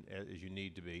modifications and as you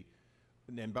need to be.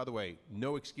 And by the way,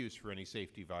 no excuse for any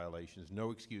safety violations,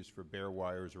 no excuse for bare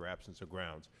wires or absence of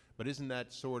grounds. But isn't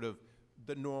that sort of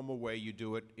the normal way you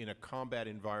do it in a combat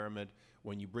environment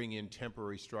when you bring in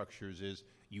temporary structures? Is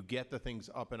you get the things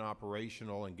up and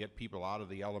operational and get people out of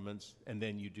the elements, and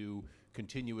then you do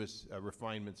continuous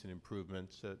refinements and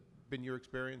improvements. Been your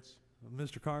experience?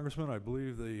 Mr. Congressman, I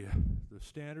believe the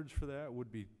standards for that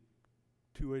would be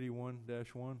 281-1.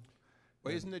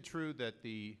 Well, isn't it true that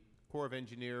the Corps of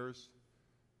Engineers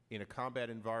in a combat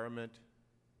environment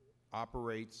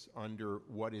operates under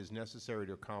what is necessary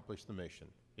to accomplish the mission?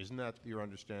 Isn't that your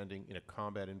understanding in a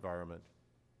combat environment?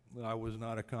 I was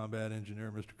not a combat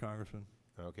engineer, Mr. Congressman.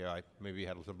 Okay, I maybe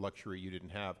had some luxury you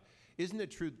didn't have. Isn't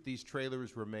it true that these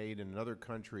trailers were made in another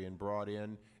country and brought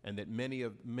in, and that many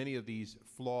of these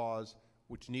flaws,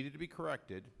 which needed to be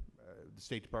corrected, the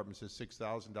State Department says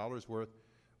 $6,000 worth,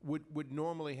 would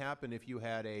normally happen if you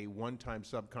had a one-time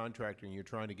subcontractor and you're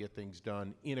trying to get things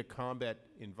done in a combat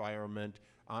environment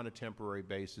on a temporary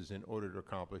basis in order to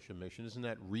accomplish a mission? Isn't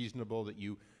that reasonable that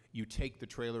you take the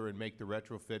trailer and make the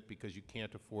retrofit because you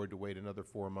can't afford to wait another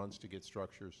 4 months to get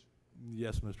structures?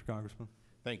 Yes, Mr. Congressman.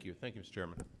 Thank you. Thank you, Mr.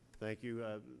 Chairman. Thank you.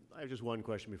 I have just one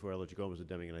question before I let you go, Mr.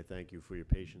 Deming, and I thank you for your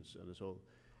patience on this whole.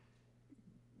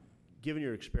 Given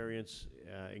your experience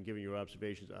and given your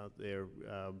observations out there,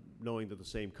 knowing that the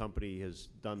same company has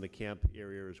done the camp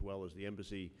area as well as the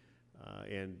embassy,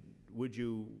 and would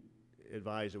you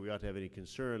advise that we ought to have any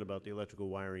concern about the electrical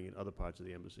wiring in other parts of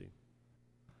the embassy?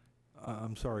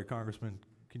 I'm sorry, Congressman.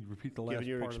 Can you repeat the last part of that?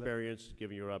 Given your experience,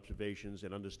 given your observations,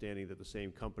 and understanding that the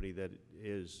same company that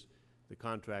is the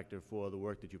contractor for the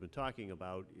work that you've been talking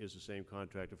about is the same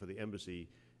contractor for the embassy,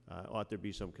 ought there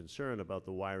be some concern about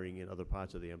the wiring in other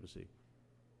parts of the embassy?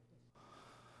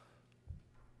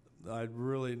 I'd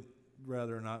really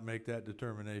rather not make that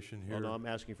determination here. Well, no, I'm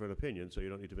asking for an opinion, so you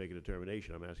don't need to make a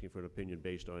determination. I'm asking for an opinion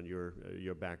based on your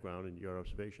background and your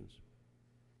observations.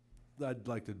 I'd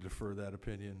like to defer that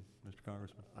opinion, Mr.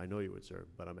 Congressman. I know you would, sir,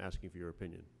 but I'm asking for your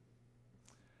opinion.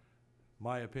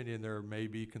 My opinion, there may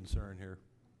be concern here.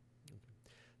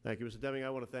 Thank you, Mr. Deming. I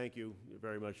want to thank you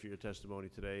very much for your testimony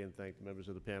today, and thank the members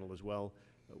of the panel as well.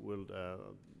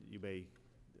 You may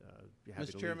be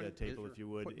happy to leave that table if you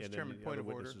would, and then the other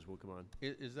witnesses will come on.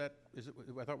 Is it?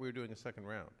 I thought we were doing a second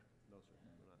round. No, sir.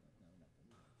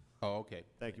 Oh, okay.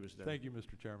 Thank you, Mr. Deming. Thank you,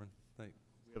 Mr. Chairman. We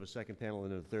have a second panel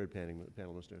and then a third panel,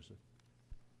 Mr. Nurse.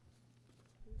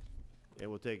 And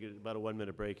we'll take about a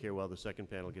 1-minute break here while the second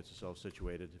panel gets itself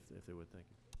situated, if they would. Thank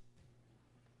you.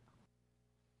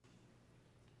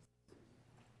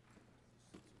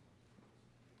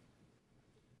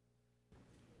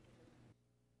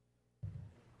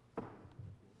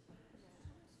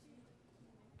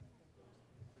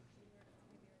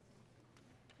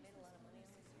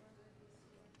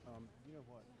 You know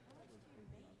what?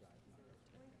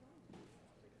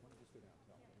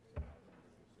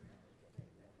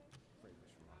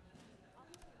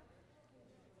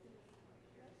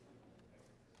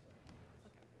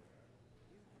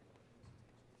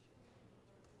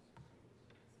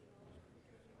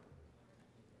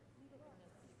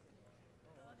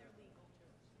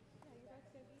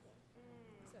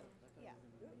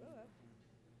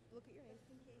 Look at your name.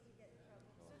 In case you get in trouble.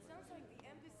 So it sounds like the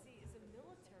embassy is a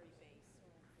military base,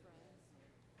 friends.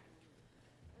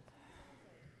 That's what it sounds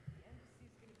like. The embassy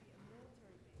is going to be a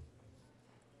military base.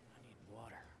 I need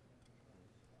water.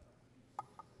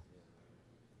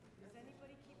 Does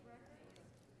anybody keep records?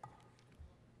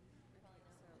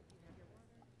 Probably not. So you have your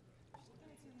water. She's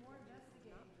going to do more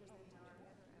investigating than our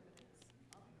other evidence.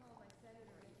 I'll call my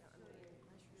senator and make sure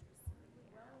it's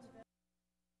well investigated.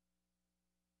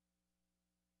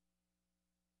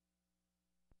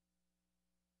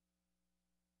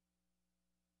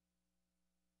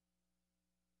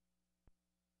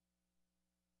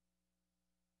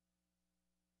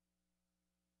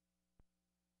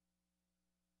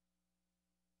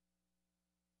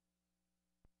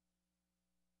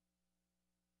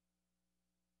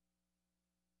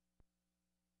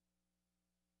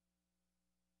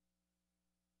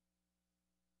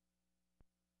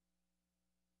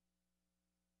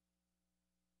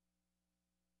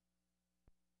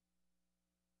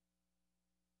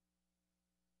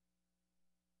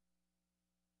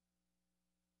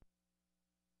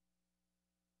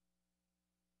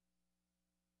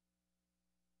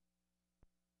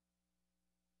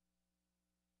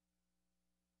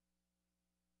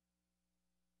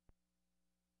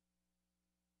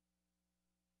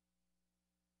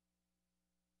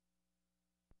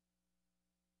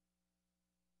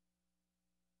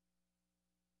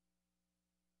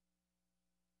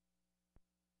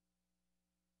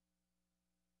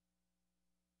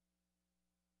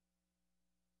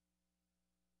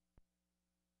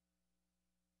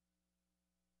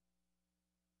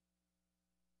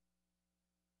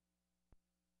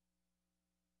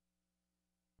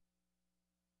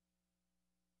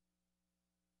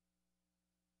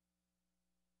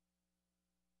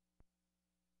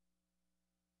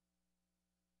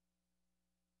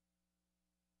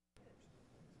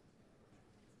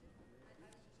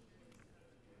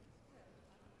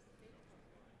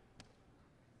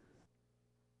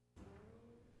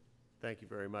 Thank you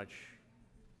very much.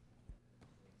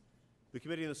 The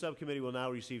committee and the subcommittee will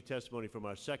now receive testimony from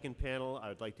our second panel. I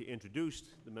would like to introduce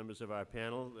the members of our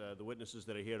panel, the witnesses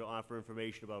that are here to offer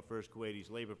information about First Kuwaiti's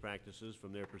labor practices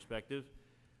from their perspective.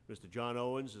 Mr. John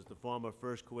Owens is the former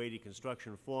First Kuwaiti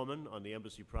construction foreman on the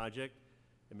embassy project,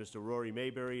 and Mr. Rory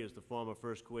Mayberry is the former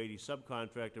First Kuwaiti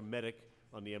subcontractor medic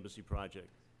on the embassy project.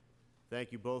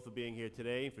 Thank you both for being here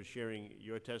today, for sharing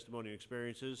your testimony and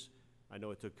experiences. I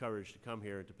know it took courage to come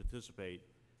here and to participate.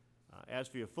 As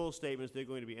for your full statements, they're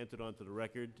going to be entered onto the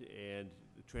record and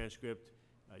the transcript.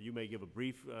 You may give a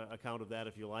brief account of that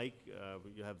if you like.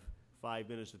 You have 5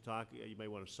 minutes to talk. You may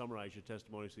want to summarize your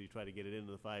testimony so you try to get it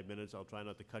into the 5 minutes. I'll try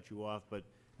not to cut you off, but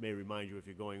may remind you if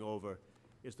you're going over.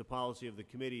 It's the policy of the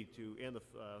committee and the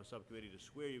subcommittee to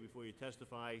swear you before you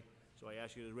testify. So I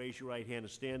ask you to raise your right hand and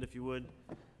stand if you would.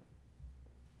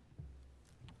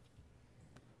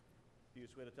 Do you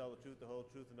swear to tell the truth, the whole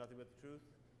truth, and nothing but the truth?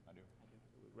 I do.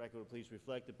 The record will please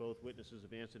reflect that both witnesses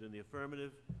have answered in the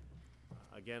affirmative.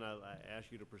 Again, I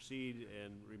ask you to proceed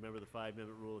and remember the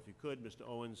 5-minute rule if you could. Mr.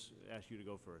 Owens, ask you to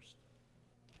go first.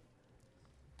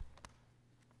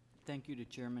 Thank you to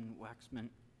Chairman Waxman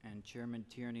and Chairman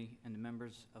Tierney and the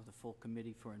members of the full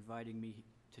committee for inviting me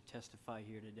to testify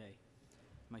here today.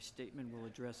 My statement will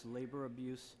address labor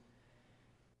abuse,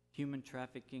 human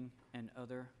trafficking, and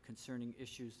other concerning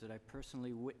issues that I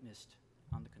personally witnessed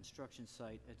on the construction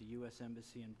site at the U.S.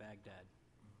 Embassy in Baghdad.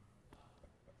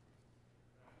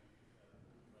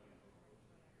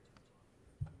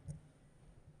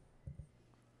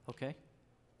 Okay?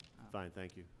 Fine,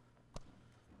 thank you.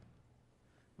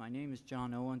 My name is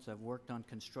John Owens. I've worked on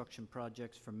construction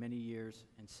projects for many years,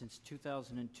 and since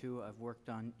 2002, I've worked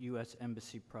on U.S.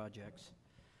 Embassy projects.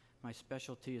 My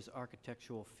specialty is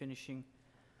architectural finishing.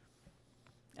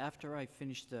 After I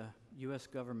finished the U.S.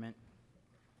 government,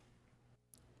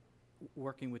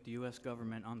 working with the U.S.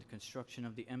 government on the construction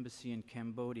of the embassy in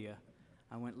Cambodia,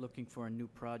 I went looking for a new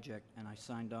project, and I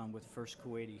signed on with First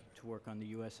Kuwaiti to work on the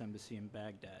U.S. Embassy in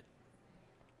Baghdad.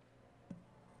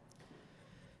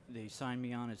 They signed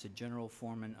me on as a general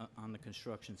foreman on the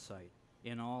construction site.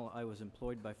 In all, I was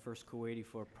employed by First Kuwaiti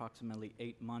for approximately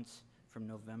 8 months from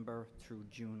November through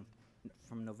June,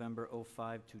 from November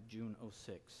 05 to June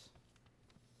 06.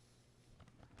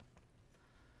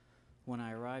 When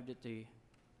I arrived at the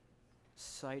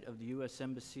site of the U.S.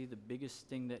 Embassy, the biggest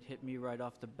thing that hit me right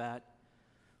off the bat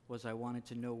was I wanted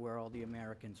to know where all the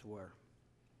Americans were.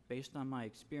 Based on my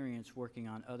experience working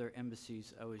on other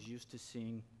embassies, I was used to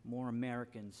seeing more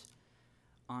Americans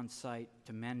on site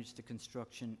to manage the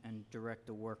construction and direct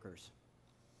the workers.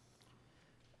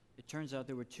 It turns out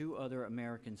there were 2 other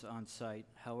Americans on site.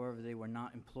 However, they were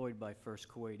not employed by First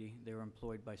Kuwaiti. They were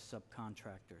employed by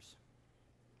subcontractors.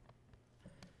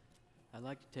 I'd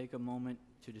like to take a moment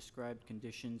to describe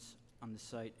conditions on the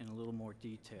site in a little more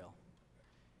detail.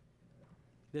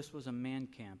 This was a man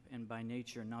camp, and by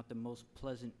nature not the most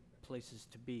pleasant places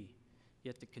to be,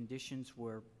 yet the conditions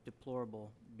were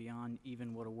deplorable beyond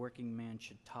even what a working man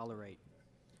should tolerate.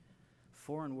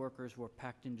 Foreign workers were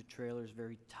packed into trailers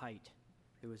very tight.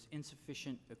 There was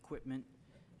insufficient equipment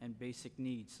and basic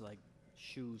needs like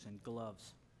shoes and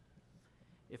gloves.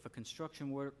 If a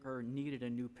construction worker needed a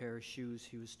new pair of shoes,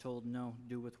 he was told, no,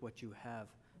 do with what you have,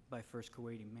 by First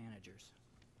Kuwaiti managers.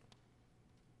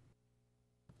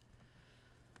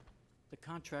 The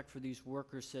contract for these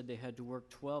workers said they had to work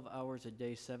 12 hours a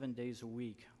day, 7 days a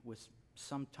week, with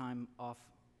some time off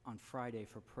on Friday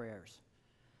for prayers.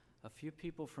 A few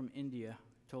people from India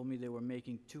told me they were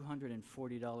making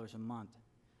 $240 a month.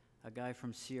 A guy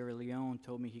from Sierra Leone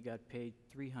told me he got paid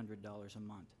 $300 a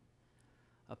month.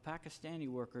 A Pakistani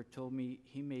worker told me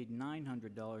he made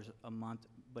 $900 a month,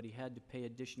 but he had to pay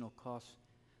additional costs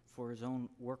for his own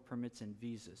work permits and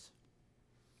visas.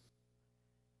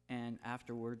 And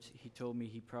afterwards, he told me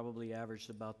he probably averaged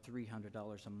about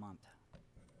 $300 a month.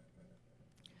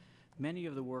 Many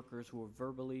of the workers were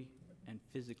verbally and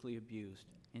physically abused,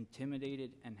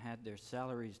 intimidated, and had their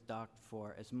salaries docked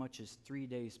for as much as 3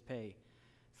 days' pay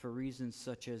for reasons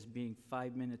such as being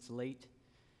 5 minutes late,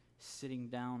 sitting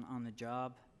down on the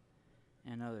job,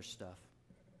 and other stuff.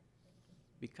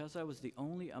 Because I was the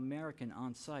only American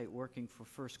on site working for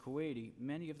First Kuwaiti,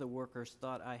 many of the workers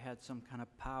thought I had some kind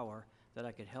of power that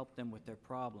I could help them with their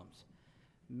problems.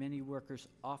 Many workers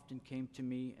often came to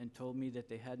me and told me that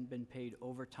they hadn't been paid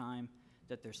overtime,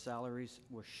 that their salaries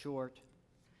were short,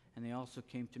 and they also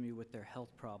came to me with their health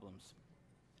problems,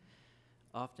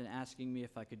 often asking me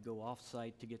if I could go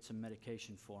off-site to get some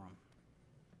medication for them.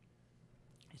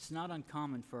 It's not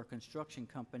uncommon for a construction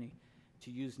company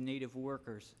to use native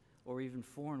workers or even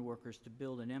foreign workers to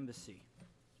build an embassy.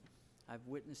 I've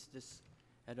witnessed this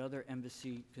at other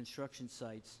embassy construction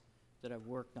sites that I've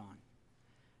worked on.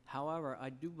 However, I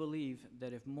do believe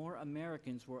that if more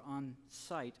Americans were on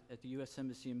site at the U.S.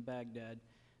 Embassy in Baghdad,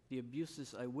 the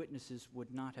abuses I witnesses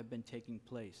would not have been taking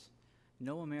place.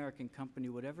 No American company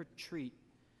would ever treat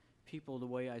people the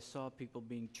way I saw people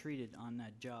being treated on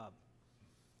that job.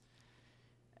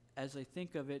 As I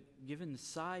think of it, given the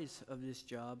size of this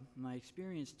job, my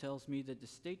experience tells me that the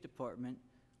State Department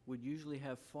would usually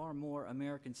have far more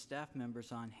American staff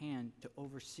members on hand to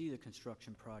oversee the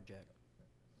construction project.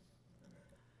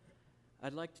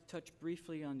 I'd like to touch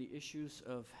briefly on the issues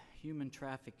of human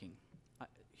trafficking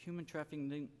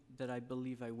that I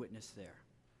believe I witnessed there.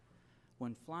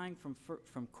 When flying from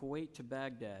Kuwait to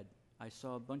Baghdad, I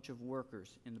saw a bunch of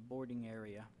workers in the boarding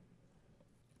area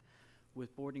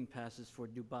with boarding passes for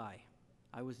Dubai.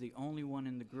 I was the only one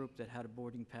in the group that had a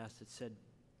boarding pass that said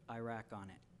Iraq on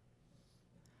it.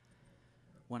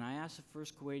 When I asked the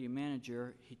first Kuwaiti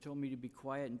manager, he told me to be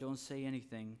quiet and don't say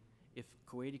anything. If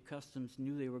Kuwaiti Customs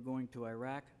knew they were going to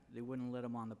Iraq, they wouldn't let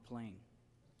them on the plane.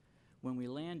 When we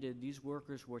landed, these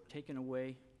workers were taken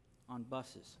away on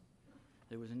buses.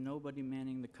 There was nobody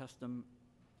manning the custom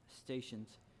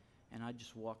stations, and I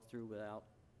just walked through without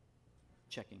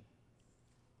checking.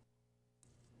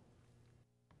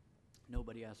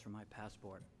 Nobody asked for my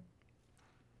passport.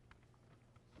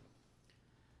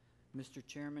 Mr.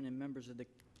 Chairman and members of the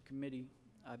committee,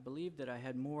 I believe that I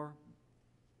had more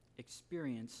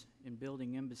experience in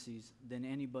building embassies than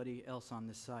anybody else on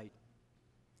the site.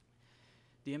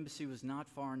 The embassy was not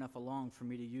far enough along for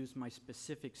me to use my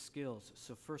specific skills,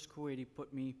 so First Kuwaiti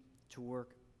put me to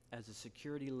work as a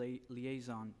security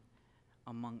liaison,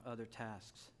 among other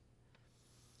tasks.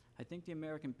 I think the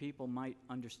American people might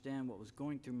understand what was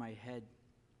going through my head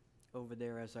over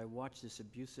there as I watched this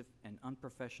abusive and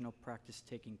unprofessional practice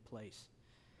taking place.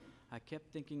 I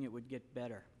kept thinking it would get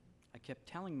better. I kept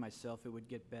telling myself it would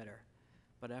get better.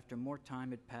 But after more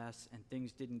time had passed and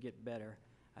things didn't get better,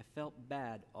 I felt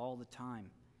bad all the time,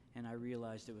 and I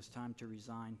realized it was time to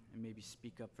resign and maybe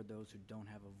speak up for those who don't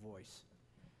have a voice.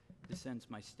 This ends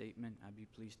my statement. I'd be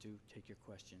pleased to take your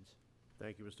questions.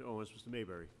 Thank you, Mr. Owens. Mr.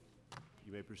 Mayberry,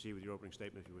 you may proceed with your opening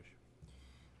statement if you wish.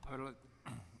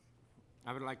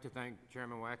 I would like to thank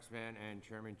Chairman Waxman and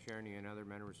Chairman Cherney and other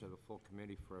members of the full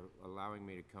committee for allowing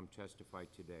me to come testify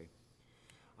today.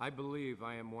 I believe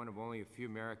I am one of only a few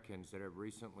Americans that have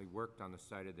recently worked on the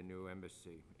site of the new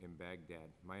embassy in Baghdad.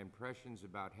 My impressions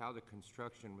about how the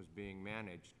construction was being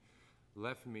managed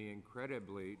left me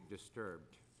incredibly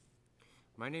disturbed.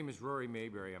 My name is Rory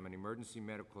Mayberry. I'm an emergency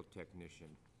medical technician.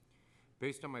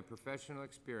 Based on my professional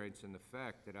experience and the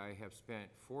fact that I have spent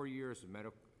 4 years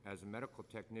as a medical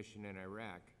technician in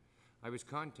Iraq, I was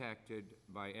contacted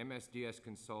by MSDS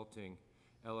Consulting,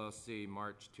 LLC,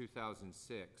 March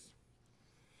 2006.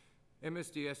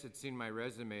 MSDS had seen my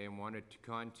resume and wanted to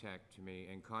contact me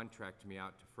and contract me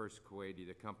out to First Kuwaiti,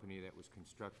 the company that was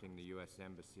constructing the U.S.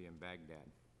 Embassy in Baghdad.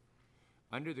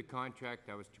 Under the contract,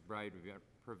 I was to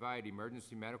provide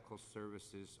emergency medical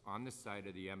services on the site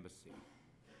of the embassy.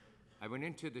 I went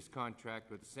into this contract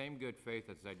with the same good faith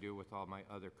as I do with all my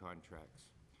other contracts.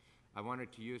 I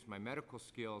wanted to use my medical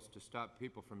skills to stop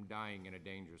people from dying in a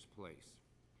dangerous place.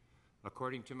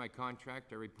 According to my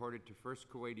contract, I reported to First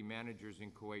Kuwaiti managers in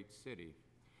Kuwait City,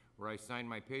 where I signed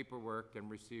my paperwork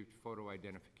and received photo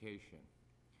identification.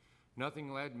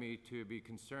 Nothing led me to be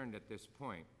concerned at this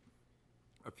point.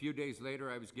 A few days later,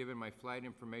 I was given my flight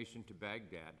information to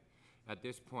Baghdad. At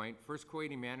this point, First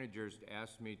Kuwaiti managers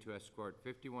asked me to escort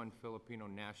 51 Filipino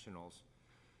nationals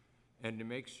and to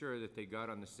make sure that they got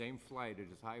on the same flight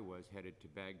as I was headed to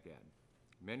Baghdad.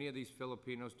 Many of these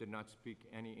Filipinos did not speak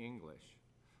any English.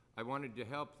 I wanted to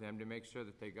help them to make sure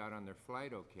that they got on their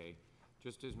flight okay,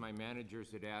 just as my managers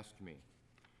had asked me.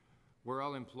 We're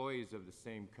all employees of the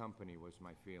same company, was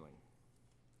my feeling.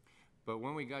 But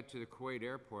when we got to the Kuwait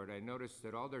airport, I noticed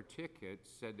that all their tickets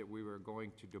said that we were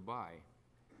going to Dubai.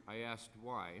 I asked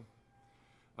why.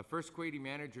 A First Kuwaiti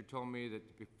manager told me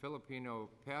that the Filipino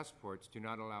passports do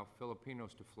not allow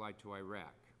Filipinos to fly to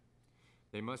Iraq.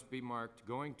 They must be marked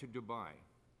going to Dubai.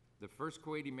 The First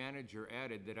Kuwaiti manager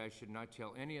added that I should not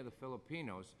tell any of the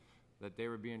Filipinos that they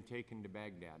were being taken to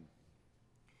Baghdad.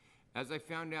 As I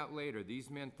found out later, these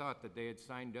men thought that they had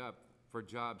signed up for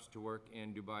jobs to work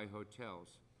in Dubai hotels.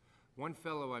 One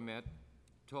fellow I met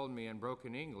told me in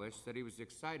broken English that he was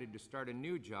excited to start a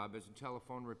new job as a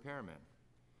telephone repairman.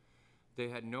 They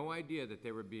had no idea that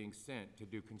they were being sent to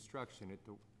do construction at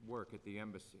the work at the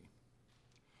embassy.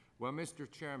 Well, Mr.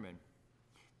 Chairman,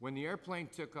 when the airplane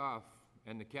took off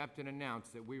and the captain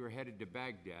announced that we were headed to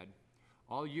Baghdad,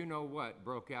 all you know what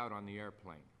broke out on the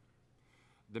airplane.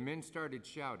 The men started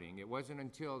shouting. It wasn't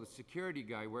until the security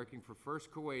guy working for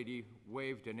First Kuwaiti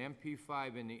waved an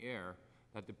MP5 in the air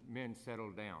that the men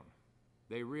settled down.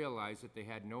 They realized that they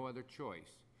had no other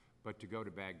choice but to go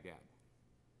to Baghdad.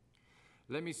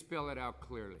 Let me spell it out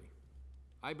clearly.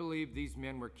 I believe these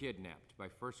men were kidnapped by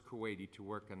First Kuwaiti to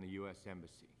work on the U.S.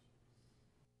 Embassy.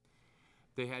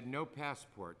 They had no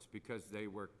passports because they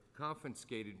were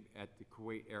confiscated at the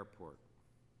Kuwait airport.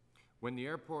 When the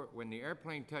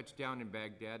airplane touched down in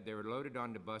Baghdad, they were loaded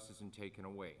onto buses and taken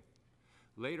away.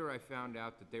 Later, I found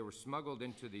out that they were smuggled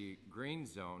into the green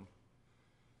zone.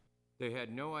 They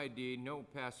had no ID, no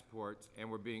passports,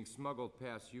 and were being smuggled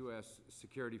past U.S.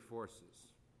 security forces.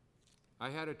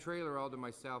 I had a trailer all to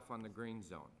myself on the green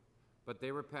zone, but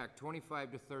they were packed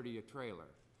 25 to 30 a trailer,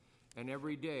 and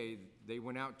every day they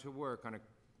went out to work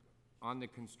on the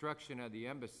construction of the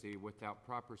embassy without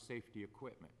proper safety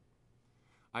equipment.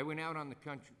 I went out on the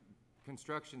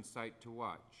construction site to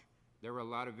watch. There were a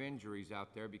lot of injuries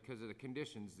out there because of the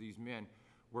conditions these men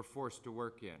were forced to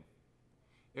work in.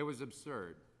 It was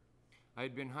absurd. I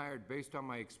had been hired based on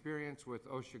my experience with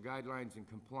OSHA guidelines and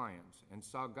compliance, and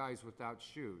saw guys without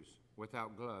shoes,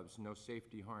 without gloves, no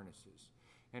safety harnesses,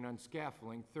 and on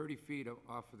scaffolding 30 feet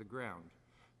off of the ground.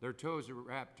 Their toes were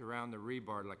wrapped around the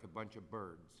rebar like a bunch of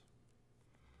birds.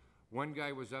 One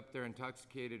guy was up there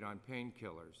intoxicated on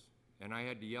painkillers, and I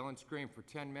had to yell and scream for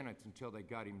 10 minutes until they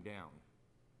got him down.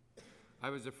 I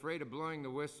was afraid of blowing the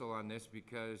whistle on this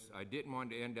because I didn't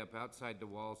want to end up outside the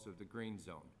walls of the green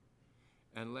zone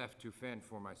and left to fend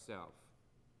for myself.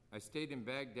 I stayed in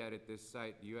Baghdad at this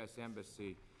site, the U.S.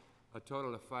 Embassy, a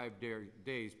total of 5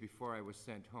 days before I was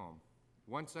sent home.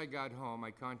 Once I got home,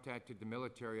 I contacted the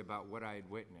military about what I had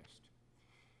witnessed.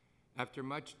 After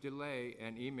much delay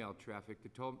and email traffic,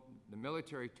 the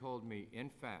military told me, in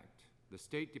fact, the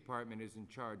State Department is in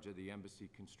charge of the embassy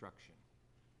construction.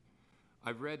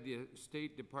 I've read the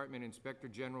State Department Inspector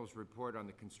General's report on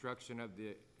the construction of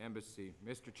the embassy.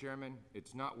 Mr. Chairman,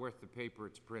 it's not worth the paper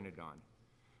it's printed on.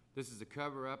 This is a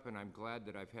cover-up, and I'm glad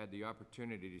that I've had the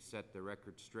opportunity to set the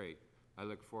record straight. I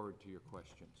look forward to your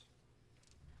questions.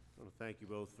 I want to thank you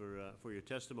both for your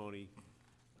testimony.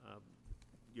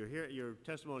 Your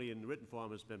testimony in written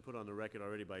form has been put on the record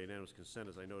already by unanimous consent,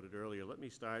 as I noted earlier. Let me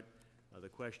start the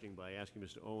questioning by asking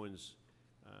Mr. Owens,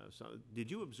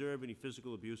 did you observe any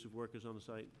physical abuse of workers on the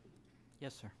site?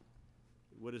 Yes, sir.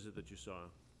 What is it that you saw?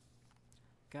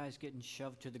 Guys getting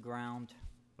shoved to the ground.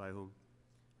 By whom?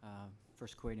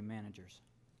 First Kuwaiti managers.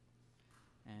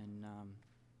 And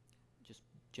just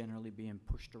generally being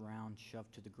pushed around,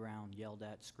 shoved to the ground, yelled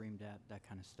at, screamed at, that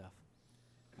kind of stuff.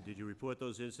 Did you report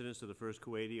those incidents to the First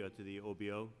Kuwaiti or to the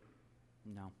OBO?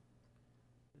 No.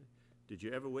 Did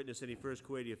you ever witness any First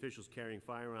Kuwaiti officials carrying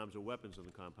firearms or weapons on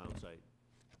the compound site?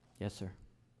 Yes, sir.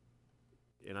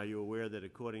 And are you aware that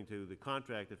according to the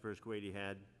contract that First Kuwaiti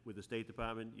had with the State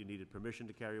Department, you needed permission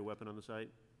to carry a weapon on the site?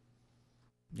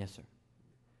 Yes, sir.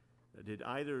 Did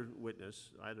either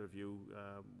of you,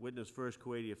 witness First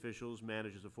Kuwaiti officials,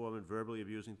 managers, or foremen verbally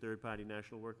abusing third-party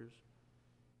national workers?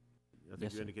 I think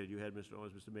Yes, you sir. indicated you had, Mr.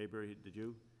 Owens. Mr. Mayberry, did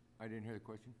you? I didn't hear the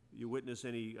question. You witness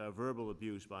any verbal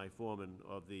abuse by foremen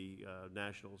of the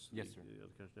nationals? Yes, sir.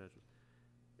 The country nationals.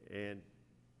 And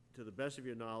to the best of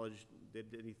your knowledge, did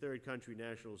any third country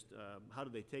nationals, how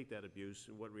did they take that abuse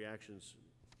and what reactions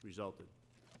resulted?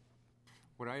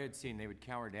 What I had seen, they would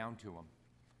cower down to them.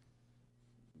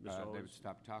 Mr. They would Owens?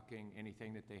 stop talking,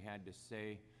 anything that they had to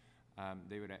say,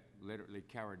 they would literally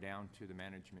cower down to the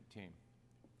management team.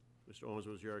 Mr. Owens,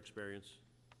 what was your experience?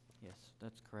 Yes,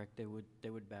 that's correct. They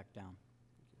would back down.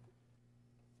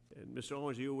 And Mr.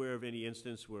 Owens, are you aware of any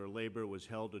instance where labor was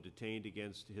held or detained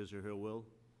against his or her will?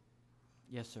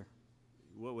 Yes, sir.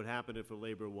 What would happen if a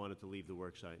laborer wanted to leave the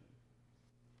work site?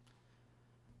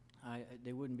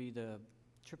 They wouldn't be, the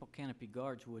triple canopy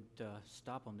guards would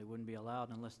stop them. They wouldn't be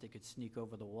allowed unless they could sneak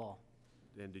over the wall.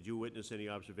 And did you witness any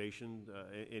observation,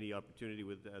 any opportunity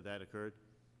with that occurred?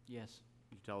 Yes.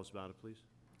 Could you tell us about it, please?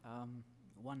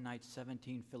 One night,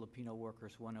 17 Filipino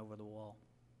workers went over the wall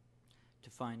to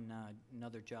find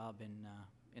another job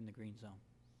in the green zone.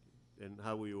 And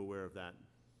how were you aware of that?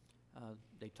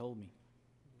 They told me.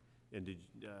 And did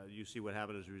you see what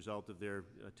happened as a result of their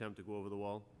attempt to go over the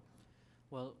wall?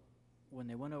 Well, when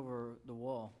they went over the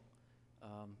wall,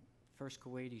 First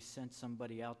Kuwaiti sent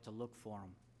somebody out to look for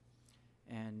them,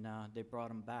 and they brought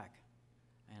them back.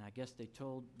 And I guess they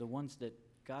told the ones that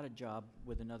got a job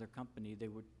with another company, the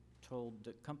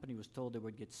company was told they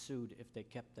would get sued if they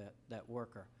kept that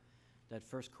worker. That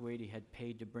First Kuwaiti had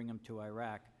paid to bring them to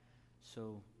Iraq,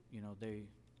 so they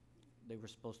were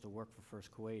supposed to work for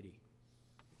First Kuwaiti.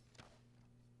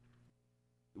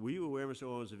 Were you aware, Mr.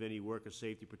 Owens, of any worker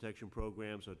safety protection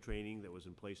programs or training that was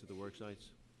in place at the work sites?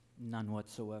 None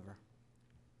whatsoever.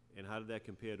 And how did that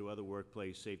compare to other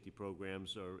workplace safety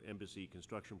programs or embassy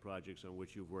construction projects on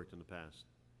which you've worked in the past?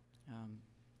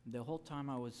 The whole time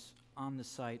I was on the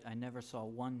site, I never saw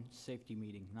one safety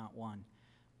meeting, not one.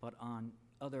 But on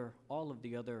all of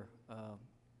the other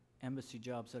embassy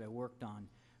jobs that I worked on,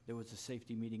 there was a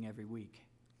safety meeting every week.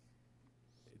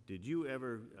 Did you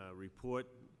ever report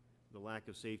the lack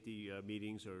of safety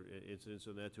meetings or incidents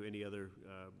on that to any other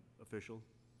official?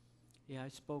 Yeah, I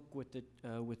spoke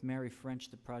with Mary French,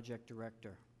 the project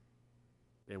director.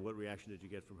 And what reaction did you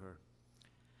get from her?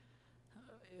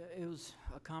 It was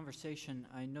a conversation.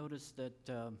 I noticed that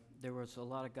there was a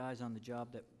lot of guys on the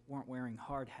job that weren't wearing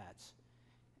hard hats,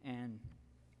 and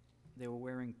they were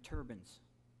wearing turbans,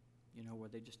 you know, where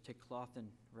they just take cloth and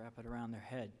wrap it around their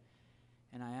head.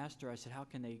 And I asked her, I said, how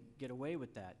can they get away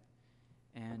with that?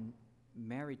 And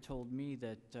Mary told me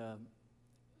that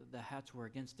the hats were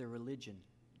against their religion.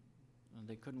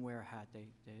 They couldn't wear a hat.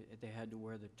 They had to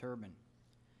wear the turban.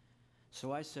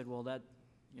 So I said, well, that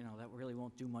really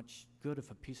won't do much good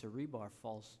if a piece of rebar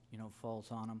falls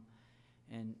on them.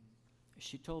 And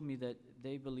she told me that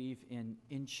they believe in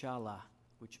inshallah,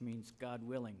 which means God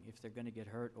willing, if they're going to get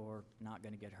hurt or not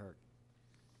going to get hurt.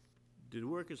 Did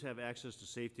workers have access to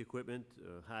safety equipment,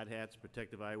 hard hats,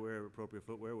 protective eyewear, appropriate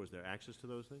footwear? Was there access to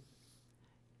those things?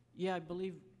 Yeah, I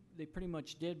believe they pretty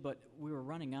much did, but we were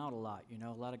running out a lot. You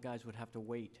know, a lot of guys would have to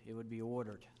wait. It would be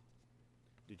ordered.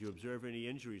 Did you observe any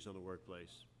injuries on the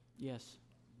workplace? Yes.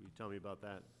 Will you tell me about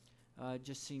that?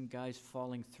 Just seen guys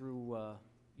falling through,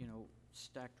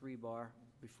 stacked rebar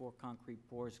before concrete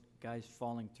pours, guys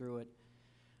falling through it.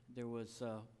 There was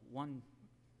one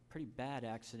pretty bad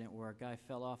accident where a guy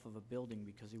fell off of a building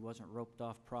because he wasn't roped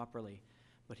off properly,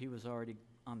 but he was already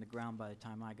on the ground by the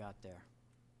time I got there.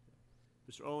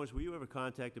 Mr. Owens, were you ever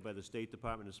contacted by the State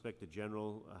Department Inspector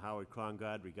General Howard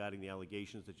Krongard regarding the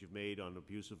allegations that you've made on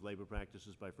abusive labor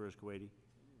practices by First Kuwaiti?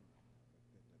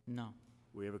 No.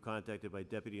 Were you ever contacted by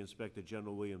Deputy Inspector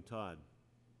General William Todd?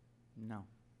 No.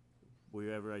 Were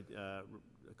you ever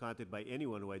contacted by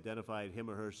anyone who identified him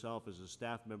or herself as a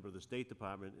staff member of the State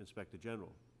Department Inspector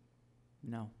General?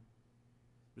 No.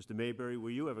 Mr. Mayberry, were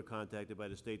you ever contacted by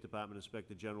the State Department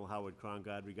Inspector General Howard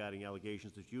Krongard regarding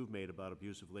allegations that you've made about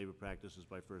abusive labor practices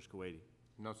by First Kuwaiti?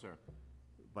 No, sir.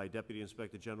 By Deputy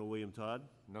Inspector General William Todd?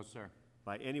 No, sir.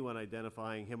 By anyone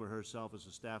identifying him or herself as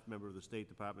a staff member of the State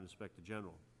Department Inspector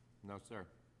General? No, sir.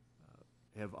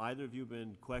 Have either of you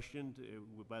been questioned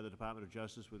by the Department of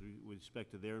Justice with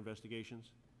respect to their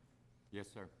investigations? Yes,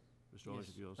 sir. Mr. Owens,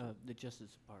 Yes, if you also? the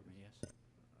Justice Department, yes.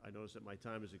 I notice that my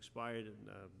time has expired, and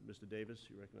Mr. Davis,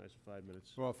 you recognize for 5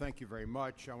 minutes. Well, thank you very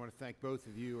much. I want to thank both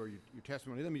of you or your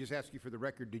testimony. Let me just ask you for the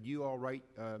record, did you all write,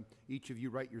 each of you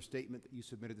write your statement that you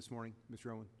submitted this morning,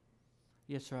 Mr. Owen?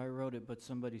 Yes, sir, I wrote it, but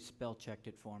somebody spell-checked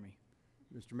it for me.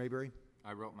 Mr. Mayberry?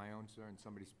 I wrote my own, sir, and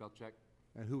somebody spell-checked.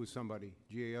 And who was somebody?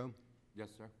 GAO? Yes,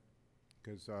 sir.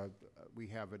 Because we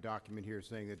have a document here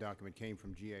saying the document came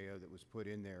from GAO that was put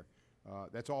in there.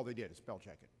 That's all they did, is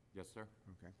spell-check it. Yes, sir.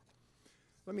 Okay.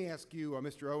 Let me ask you,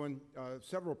 Mr. Owen,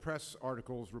 several press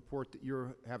articles report that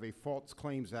you have a False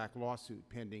Claims Act lawsuit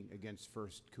pending against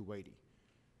First Kuwaiti.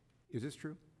 Is this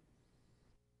true?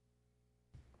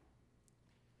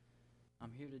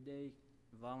 I'm here today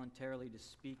voluntarily to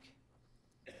speak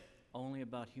only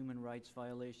about human rights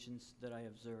violations that I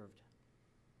observed.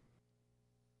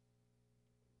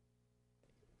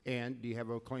 And do you have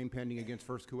a claim pending against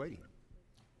First Kuwaiti?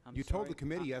 You told the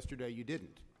committee yesterday you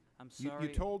didn't. I'm sorry.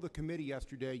 You told the committee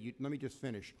yesterday, let me just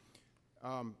finish.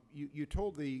 You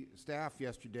told the staff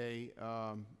yesterday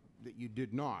that you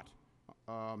did not.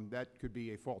 That could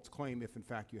be a false claim if in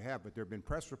fact you have, but there have been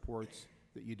press reports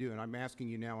that you do, and I'm asking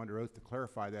you now under oath to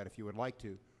clarify that if you would like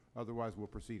to. Otherwise, we'll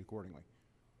proceed accordingly.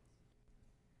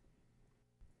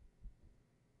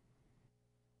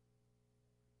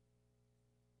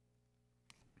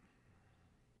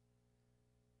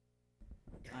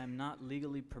 I am not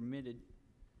legally permitted.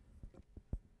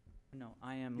 No,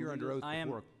 I am. You're under oath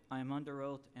before. I am under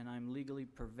oath, and I'm legally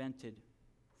prevented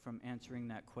from answering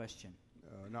that question.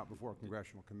 Not before a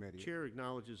congressional committee. Chair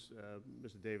acknowledges,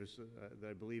 Mr. Davis, that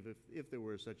I believe if there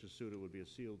were such a suit, it would be a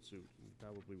sealed suit. We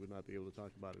probably would not be able to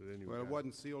talk about it anyway. Well, it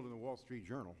wasn't sealed in the Wall Street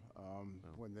Journal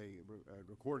when they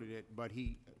recorded it, but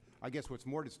I guess what's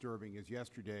more disturbing is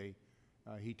yesterday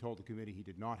he told the committee he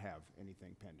did not have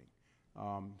anything pending.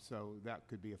 So that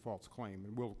could be a false claim,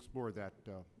 and we'll explore that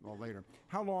all later.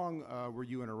 How long were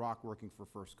you in Iraq working for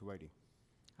First Kuwaiti?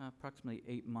 Approximately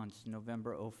 8 months,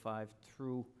 November '05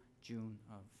 through June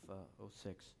of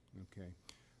 '06. Okay.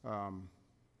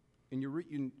 In your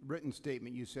written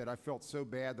statement, you said, "I felt so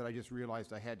bad that I just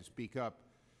realized I had to speak up."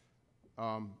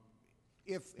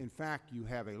 If, in fact, you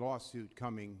have a lawsuit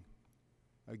coming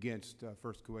against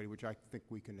First Kuwaiti, which I think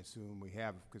we can assume we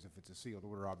have, because if it's a sealed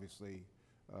order, obviously,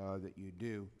 that you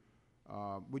do,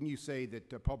 wouldn't you say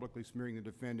that publicly smearing the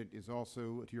defendant is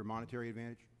also to your monetary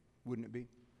advantage? Wouldn't it be?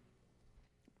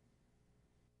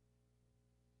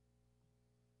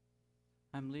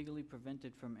 I'm legally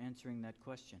prevented from answering that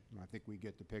question. I think we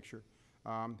get the picture.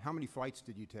 How many flights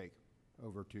did you take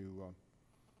over to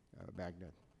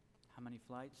Baghdad? How many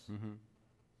flights? Mm-hmm.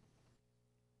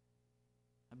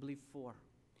 I believe 4.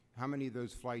 How many of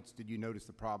those flights did you notice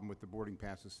the problem with the boarding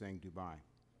passes saying Dubai?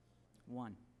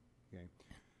 1. Okay.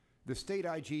 The state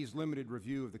IG's limited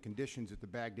review of the conditions at the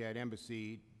Baghdad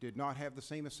embassy did not have the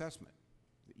same assessment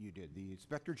that you did. The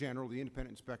Inspector General, the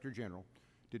independent Inspector General,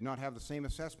 did not have the same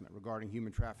assessment regarding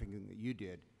human trafficking that you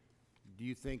did. Do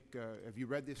you think, have you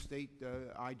read this state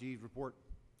IG's report?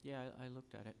 Yeah, I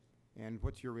looked at it. And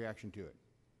what's your reaction to it?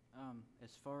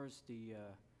 As far as the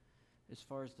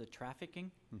trafficking,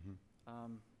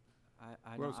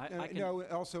 no,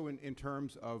 also in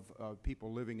terms of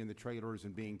people living in the trailers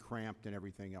and being cramped and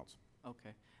everything else.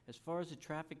 Okay. As far as the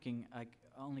trafficking, I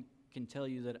only can tell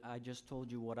you that I just told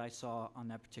you what I saw on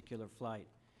that particular flight.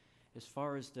 As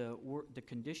far as the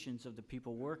conditions of the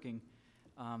people working,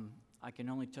 I can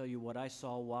only tell you what I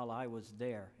saw while I was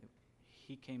there.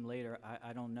 He came later.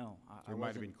 I don't know. So it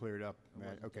might have been cleared up.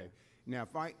 Okay. There. Now,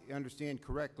 if I understand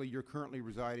correctly, you're currently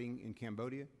residing in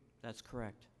Cambodia? That's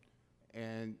correct.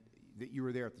 And that you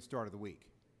were there at the start of the week?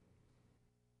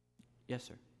 Yes,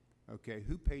 sir. Okay.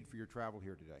 Who paid for your travel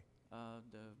here today?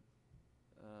 The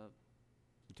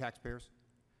taxpayers?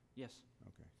 Yes.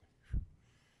 Okay.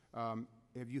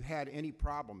 Have you had any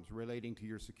problems relating to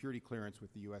your security clearance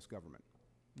with the U.S. government?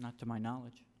 Not to my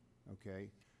knowledge.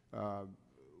 Okay.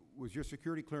 Was your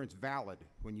security clearance valid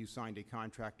when you signed a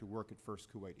contract to work at First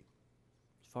Kuwaiti?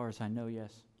 As far as I know,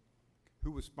 yes.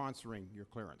 Who was sponsoring your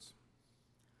clearance?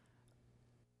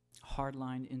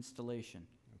 Hardline installation.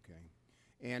 Okay.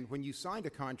 And when you signed a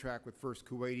contract with First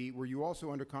Kuwaiti, were you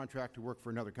also under contract to work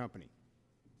for another company?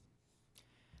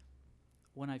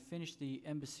 When I finished the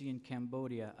embassy in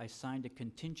Cambodia, I signed a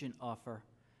contingent offer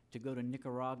to go to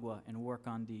Nicaragua and work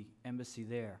on the embassy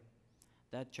there.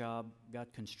 That job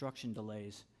got construction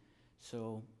delays,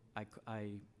 so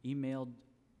I emailed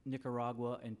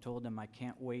Nicaragua and told them I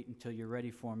can't wait until you're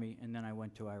ready for me, and then I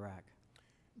went to Iraq.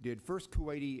 Did First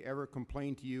Kuwaiti ever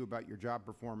complain to you about your job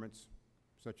performance,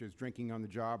 such as drinking on the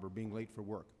job or being late for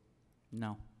work?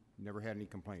 No. Never had any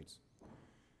complaints.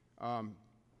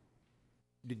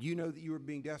 Did you know that you were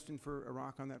being destined for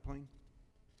Iraq on that plane?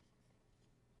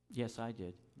 Yes, I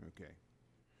did. Okay.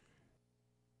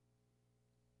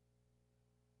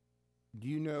 Do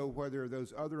you know whether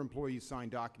those other employees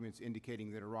signed documents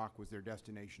indicating that Iraq was their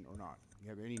destination or not? Do you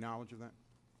have any knowledge of that?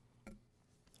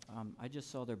 I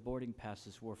just saw their boarding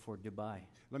passes were for Dubai.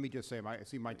 Let me just say, I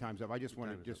see my time's up. I just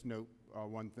want to just note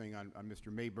one thing on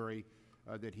Mr. Mayberry,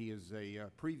 that he is a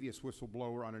previous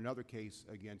whistleblower on another case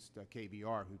against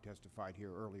KBR, who testified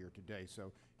here earlier today.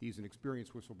 So he's an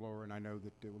experienced whistleblower, and I know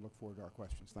that we'll look forward to our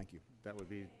questions. Thank you. That would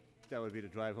be to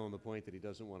drive home the point that he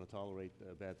doesn't want to tolerate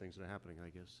bad things that are happening, I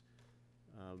guess.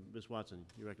 Ms. Watson,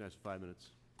 you recognize for 5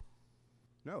 minutes.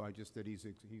 No, I just that he's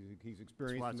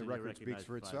experienced, and the record speaks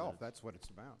for itself. That's what it's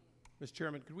about. Mr.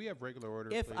 Chairman, could we have regular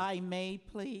order, If please? I may,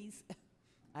 please.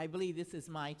 I believe this is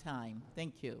my time.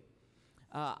 Thank you.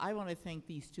 I want to thank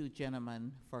these two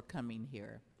gentlemen for coming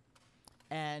here.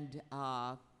 And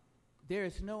there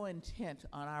is no intent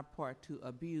on our part to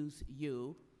abuse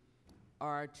you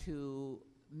or to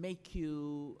make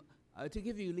you, to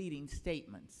give you leading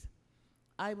statements.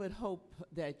 I would hope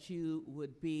that you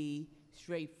would be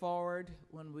straightforward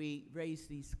when we raise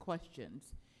these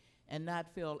questions and not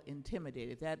feel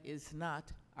intimidated. That is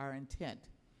not our intent.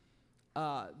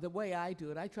 The way I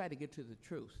do it, I try to get to the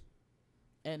truth.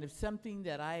 And if something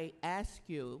that I ask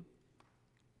you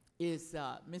is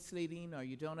misleading or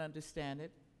you don't understand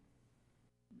it,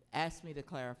 ask me to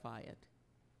clarify it.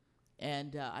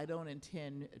 And I don't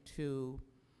intend to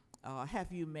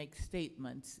have you make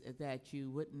statements that you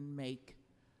wouldn't make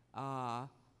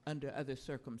under other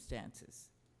circumstances.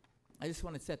 I just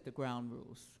want to set the ground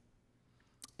rules.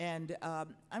 And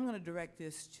I'm going to direct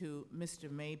this to Mr.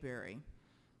 Mayberry.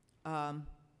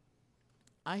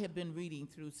 I have been reading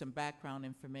through some background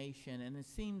information, and it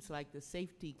seems like the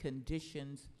safety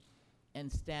conditions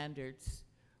and standards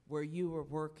where you were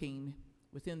working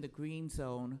within the green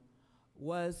zone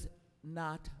was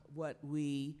not what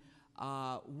we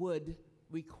would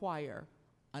require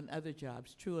on other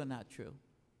jobs. True or not true?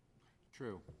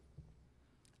 True.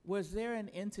 Was there an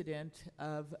incident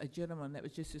of a gentleman that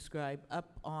was just described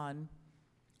up on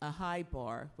a high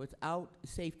bar without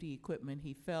safety equipment?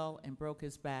 He fell and broke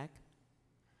his back?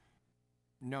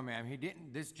 No, ma'am, he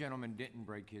didn't. This gentleman didn't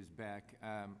break his back.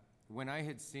 When I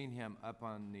had seen him up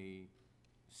on the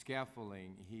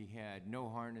scaffolding, he had no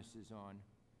harnesses on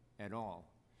at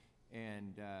all.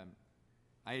 And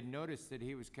I had noticed that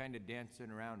he was kind of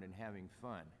dancing around and having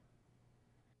fun.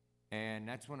 And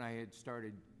that's when I had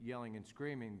started yelling and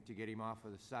screaming to get him off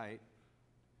of the site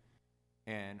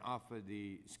and off of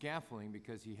the scaffolding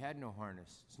because he had no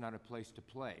harness. It's not a place to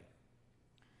play.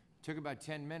 It took about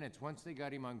 10 minutes. Once they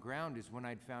got him on ground is when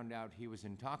I'd found out he was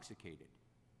intoxicated.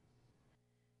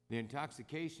 The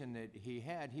intoxication that he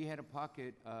had a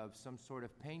pocket of some sort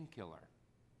of painkiller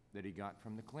that he got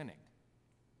from the clinic.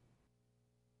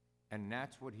 And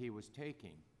that's what he was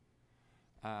taking.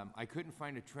 I couldn't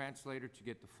find a translator to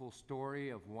get the full story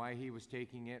of why he was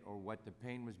taking it or what the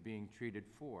pain was being treated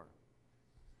for.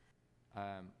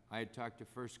 I had talked to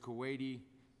First Kuwaiti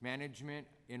management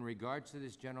in regards to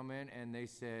this gentleman, and they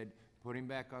said, put him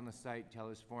back on the site, tell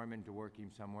his foreman to work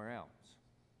him somewhere else.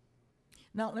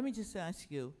 Now, let me just ask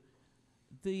you,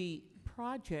 the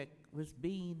project was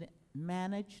being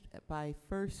managed by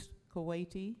First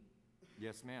Kuwaiti?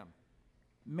 Yes, ma'am.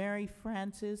 Mary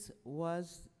Francis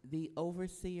was the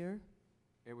overseer?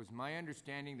 It was my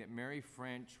understanding that Mary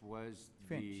French was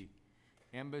the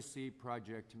embassy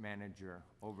project manager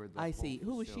over the I whole see.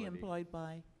 Who was she facility. employed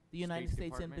by? The United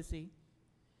States Department. Embassy?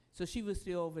 So she was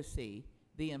the overseer.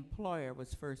 The employer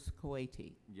was First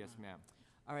Kuwaiti. Yes, ma'am.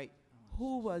 All right.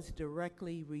 Who was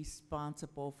directly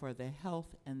responsible for the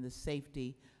health and the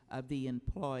safety of the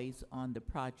employees on the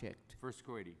project? First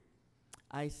Kuwaiti.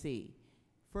 I see.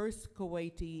 First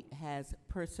Kuwaiti has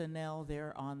personnel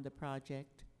there on the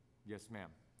project? Yes, ma'am.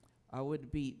 Or would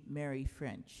it be Mary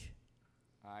French?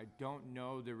 I don't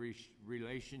know the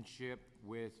relationship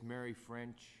with Mary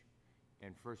French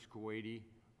and First Kuwaiti.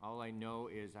 All I know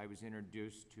is I was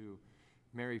introduced to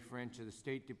Mary French of the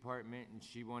State Department, and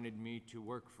she wanted me to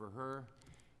work for her.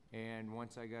 And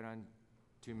once I got on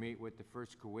to meet with the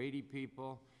First Kuwaiti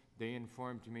people, they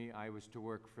informed me I was to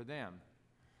work for them.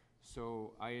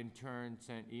 So I, in turn,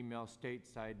 sent email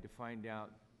stateside to find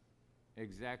out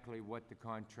exactly what the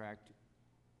contract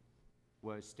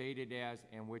was stated as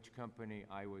and which company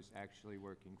I was actually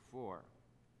working for.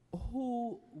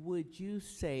 Who would you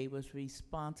say was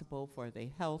responsible for the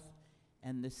health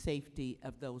and the safety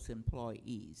of those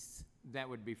employees? That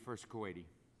would be First Kuwaiti.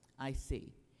 I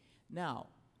see. Now,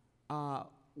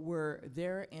 were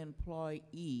their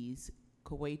employees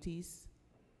Kuwaitis?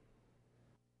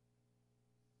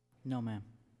 No, ma'am.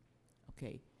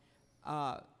 Okay.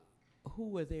 Who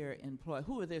were their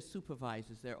who were their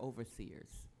supervisors, their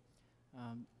overseers?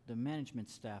 The management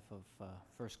staff of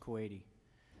First Kuwaiti.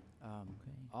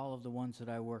 Okay. All of the ones that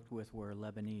I worked with were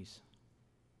Lebanese.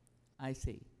 I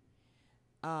see.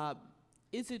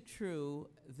 Is it true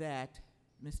that,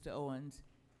 Mr. Owens,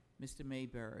 Mr.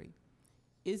 Mayberry,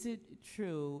 is it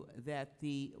true that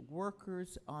the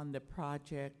workers on the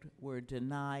project were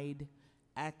denied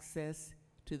access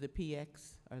to the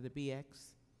PX or the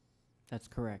BX? That's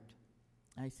correct.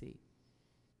 I see.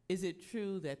 Is it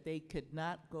true that they could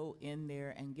not go in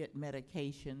there and get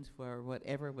medications for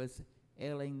whatever was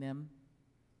ailing them?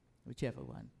 Whichever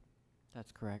one.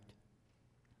 That's correct.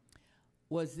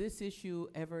 Was this issue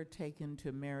ever taken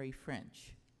to Mary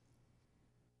French?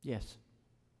 Yes.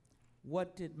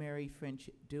 What did Mary French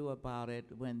do about it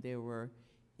when there were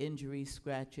injuries,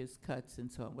 scratches, cuts,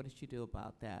 and so on? What did she do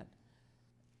about that?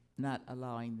 Not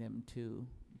allowing them to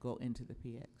go into the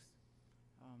PX?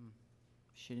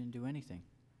 She didn't do anything.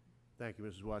 Thank you,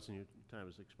 Mrs. Watson. Your time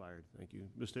has expired. Thank you.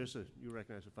 Mr. Issa, you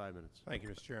recognize for 5 minutes. Thank you,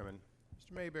 Mr. Chairman.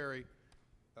 Mr. Mayberry,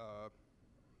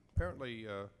 apparently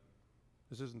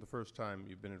this isn't the first time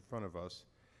you've been in front of us.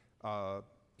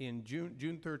 In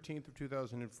June 13th of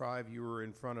 2005, you were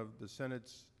in front of the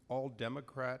Senate's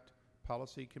All-Democrat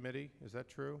Policy Committee. Is that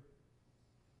true?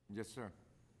 Yes, sir.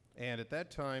 And at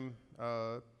that time,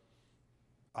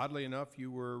 oddly enough,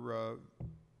 you were,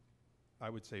 I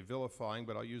would say vilifying,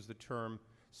 but I'll use the term,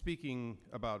 speaking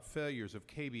about failures of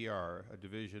KBR, a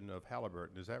division of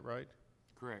Halliburton. Is that right?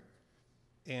 Correct.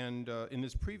 And in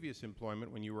this previous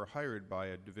employment, when you were hired by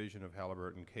a division of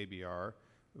Halliburton, KBR,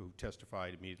 who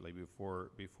testified immediately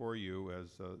before you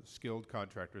as skilled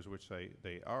contractors, which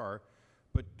they are,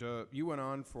 but you went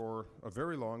on for a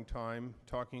very long time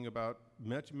talking about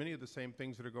many of the same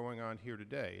things that are going on here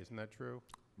today. Isn't that true?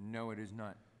 No, it is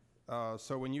not.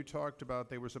 So when you talked about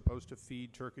they were supposed to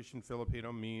feed Turkish and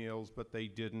Filipino meals, but they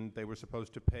didn't, they were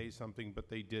supposed to pay something, but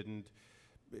they didn't,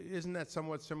 isn't that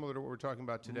somewhat similar to what we're talking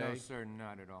about today? No, sir,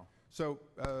 not at all. So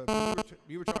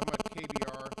you were talking about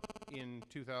KBR in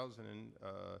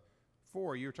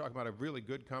 2004. You were talking about a really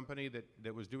good company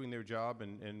that was doing their job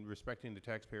and respecting the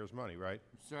taxpayers' money, right?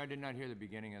 Sir, I did not hear the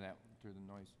beginning of that through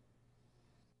the noise.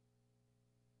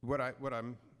 What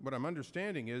I'm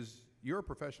understanding is you're a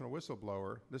professional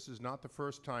whistleblower. This is not the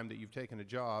first time that you've taken a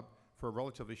job for a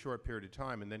relatively short period of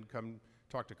time and then come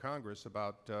talk to Congress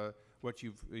about what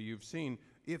you've seen.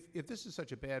 If this is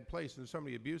such a bad place and there's so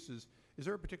many abuses, is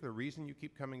there a particular reason you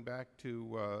keep coming back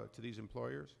to these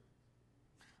employers?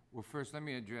 Well, first, let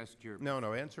me address your...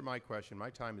 No, answer my question. My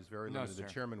time is very limited. Sir. The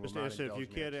chairman will Mr. not Anderson, if you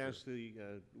indulge can't me. ask the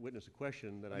witness a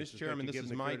question, then I Mr. Chairman, suspect you give this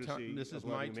is him the my courtesy time. This is of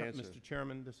my letting him time, answer. Mr.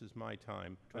 Chairman. This is my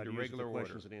time Try to under use it regular for order.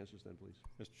 questions and answers then, please.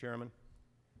 Mr. Chairman,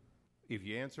 if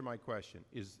you answer my question,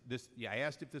 is this? Yeah, I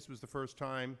asked if this was the first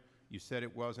time. You said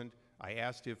it wasn't. I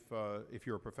asked if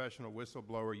you're a professional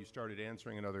whistleblower. You started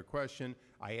answering another question.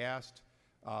 I asked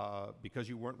because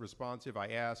you weren't responsive. I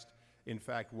asked, in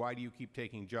fact, why do you keep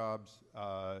taking jobs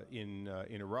in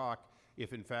Iraq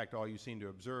if, in fact, all you seem to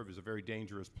observe is a very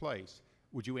dangerous place?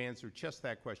 Would you answer just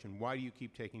that question? Why do you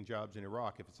keep taking jobs in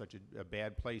Iraq if it's such a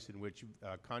bad place in which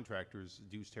contractors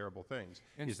do terrible things?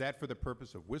 Is that for the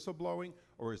purpose of whistleblowing,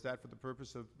 or is that for the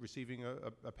purpose of receiving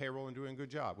a payroll and doing a good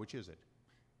job? Which is it?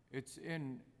 It's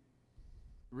in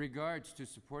regards to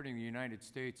supporting the United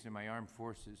States and my armed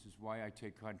forces is why I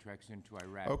take contracts into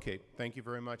Iraq. Okay, thank you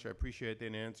very much. I appreciate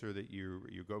that answer that you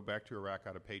go back to Iraq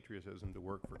out of patriotism to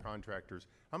work for contractors.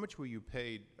 How much were you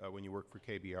paid when you worked for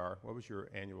KBR? What was your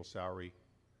annual salary?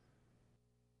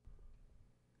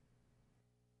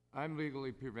 I'm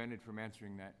legally prevented from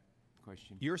answering that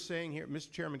question. You're saying here,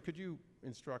 Mr. Chairman, could you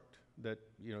instruct that,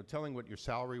 telling what your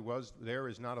salary was there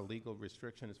is not a legal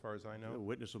restriction as far as I know? The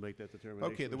witness will make that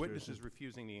determination. Okay, the Mr. witness Anderson. is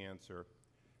refusing the answer.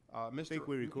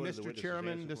 Mr.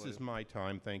 Chairman, this is my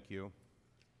time. Thank you.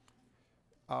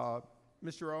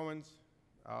 Mr. Owens,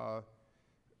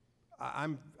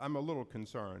 I'm a little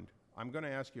concerned. I'm going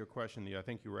to ask you a question that I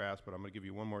think you were asked, but I'm going to give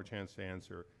you one more chance to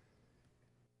answer.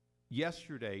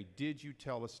 Yesterday, did you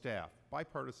tell the staff,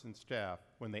 bipartisan staff,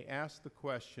 when they asked the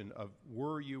question of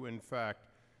were you in fact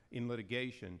in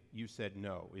litigation, you said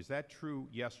no? Is that true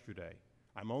yesterday?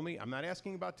 I'm not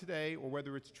asking about today or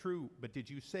whether it's true, but did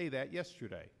you say that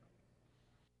yesterday?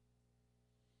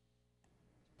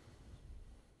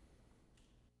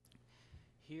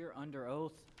 Here under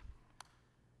oath,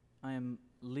 I am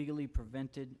legally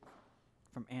prevented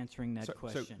from answering that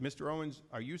question. So, Mr. Owens,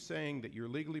 are you saying that you're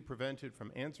legally prevented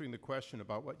from answering the question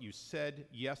about what you said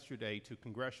yesterday to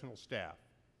congressional staff?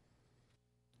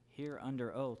 Here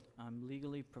under oath, I'm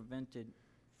legally prevented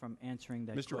from answering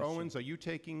that question. Mr. Owens, are you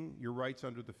taking your rights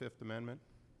under the Fifth Amendment?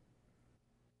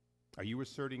 Are you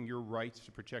asserting your rights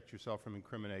to protect yourself from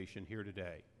incrimination here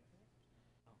today?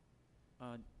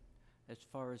 As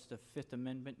far as the Fifth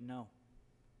Amendment, no.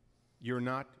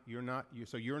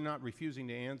 So you're not refusing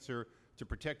to answer to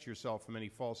protect yourself from any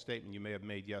false statement you may have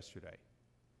made yesterday?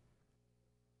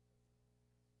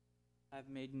 I've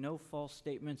made no false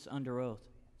statements under oath.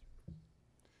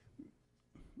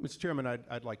 Mr. Chairman,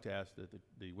 I'd like to ask that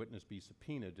the witness be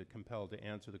subpoenaed to compel to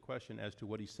answer the question as to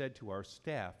what he said to our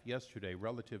staff yesterday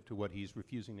relative to what he's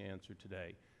refusing to answer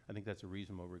today. I think that's a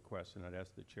reasonable request, and I'd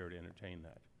ask the chair to entertain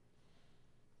that.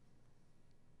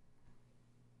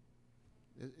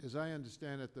 As I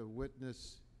understand it, the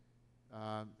witness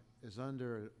is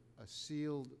under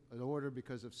an order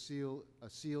because of a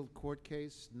sealed court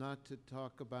case, not to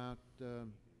talk about the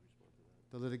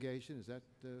litigation. Is that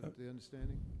the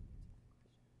understanding?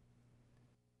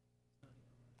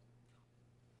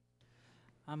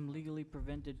 I'm legally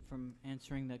prevented from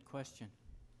answering that question.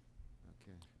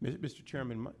 Okay. Mr.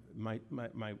 Chairman, my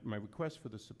request for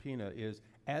the subpoena is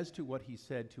as to what he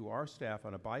said to our staff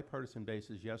on a bipartisan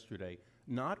basis yesterday,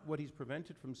 not what he's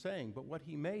prevented from saying, but what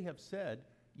he may have said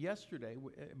yesterday,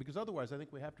 because otherwise I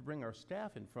think we have to bring our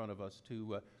staff in front of us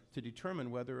to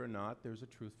determine whether or not there's a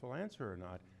truthful answer or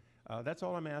not. That's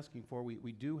all I'm asking for.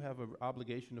 We do have an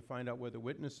obligation to find out whether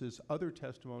witnesses' other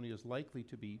testimony is likely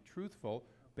to be truthful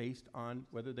based on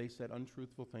whether they said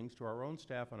untruthful things to our own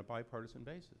staff on a bipartisan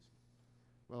basis.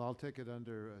 Well, I'll take it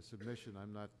under submission.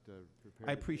 I'm not prepared.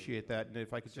 I appreciate that, and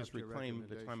if I could just accept your reclaim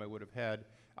the time I recommendation. would have had,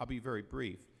 I'll be very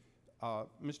brief.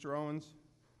 Mr. Owens,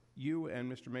 you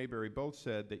and Mr. Mayberry both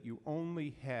said that you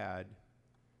only had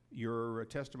your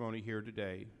testimony here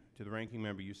today to the ranking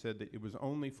member. You said that it was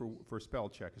only for spell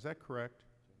check. Is that correct?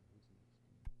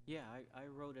 Yeah, I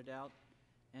wrote it out,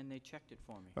 and they checked it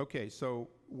for me. Okay, so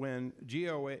when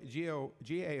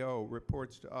GAO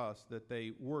reports to us that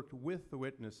they worked with the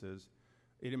witnesses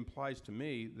it implies to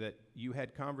me that you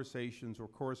had conversations or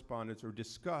correspondence or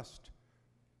discussed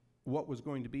what was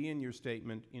going to be in your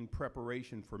statement in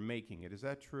preparation for making it. Is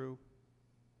that true?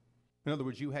 In other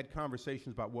words, you had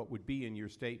conversations about what would be in your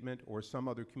statement or some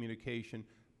other communication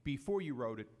before you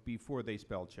wrote it, before they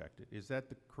spell checked it. Is that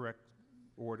the correct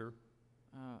order?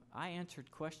 I answered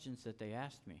questions that they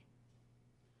asked me.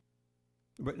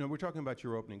 But no, we're talking about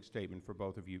your opening statement for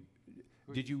both of you.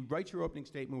 Did you write your opening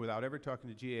statement without ever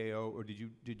talking to GAO, or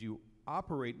did you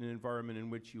operate in an environment in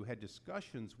which you had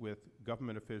discussions with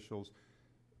government officials,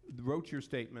 wrote your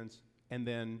statements, and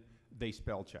then they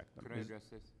spell checked them? Could I address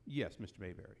this? Yes, Mr.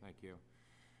 Mayberry. Thank you.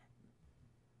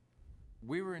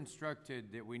 We were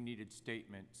instructed that we needed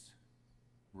statements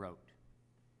wrote.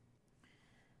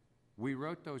 We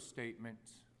wrote those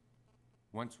statements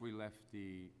once we left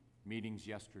the meetings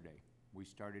yesterday. We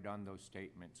started on those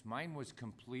statements. Mine was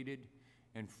completed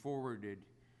and forwarded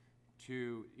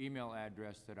to email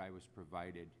address that I was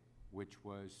provided, which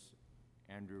was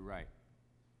Andrew Wright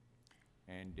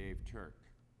and Dave Turk.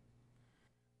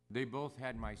 They both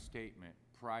had my statement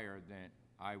prior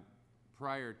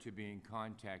to being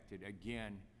contacted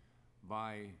again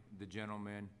by the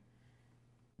gentleman,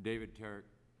 David Turk,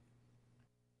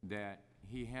 that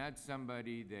he had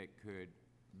somebody that could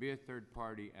be a third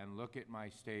party and look at my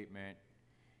statement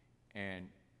and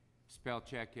spell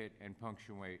check it and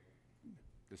punctuate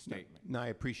the statement. No, I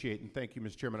appreciate and thank you,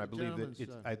 Mr. Chairman. I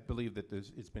believe that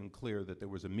it's been clear that there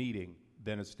was a meeting,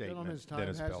 then a statement, then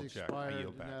a spell check. I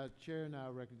yield back. Chair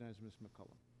now recognizes Ms.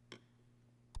 McCullum.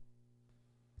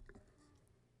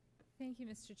 Thank you,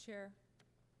 Mr. Chair.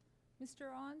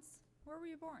 Mr. Owens, where were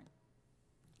you born?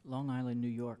 Long Island, New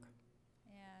York.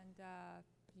 And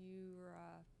you were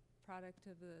a product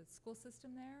of the school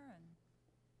system there, and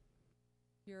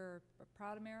you're a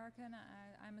proud American.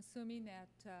 I'm assuming that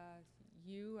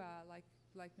you,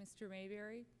 like Mr.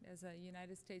 Mayberry, as a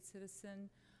United States citizen,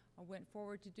 went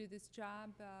forward to do this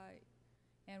job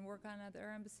and work on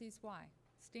other embassies. Why?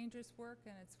 It's dangerous work,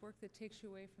 and it's work that takes you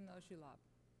away from those you love.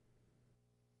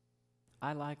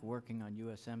 I like working on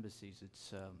U.S. embassies.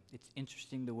 It's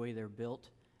interesting the way they're built,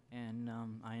 and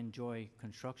I enjoy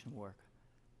construction work.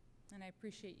 And I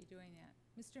appreciate you doing that.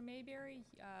 Mr. Mayberry,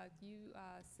 you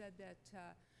said that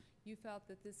you felt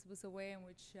that this was a way in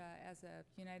which, as a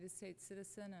United States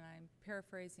citizen, and I'm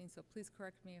paraphrasing, so please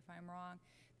correct me if I'm wrong,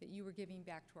 that you were giving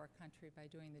back to our country by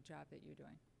doing the job that you're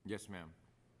doing. Yes, ma'am.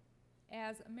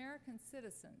 As American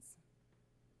citizens,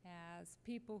 as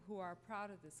people who are proud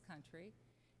of this country,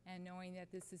 and knowing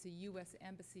that this is a U.S.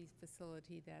 embassy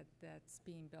facility that's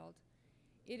being built,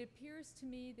 it appears to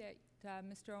me that,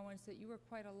 Mr. Owens, that you were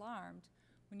quite alarmed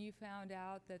when you found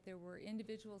out that there were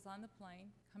individuals on the plane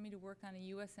coming to work on a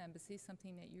U.S. embassy,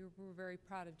 something that you were very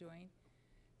proud of doing,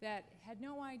 that had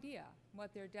no idea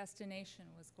what their destination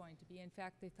was going to be. In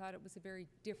fact, they thought it was a very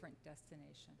different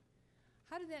destination.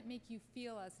 How did that make you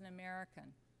feel as an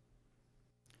American?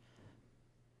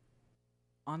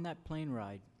 On that plane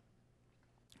ride,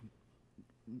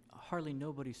 hardly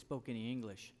nobody spoke any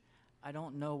English. I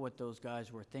don't know what those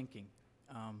guys were thinking.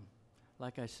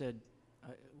 Like I said,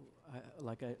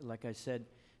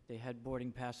 they had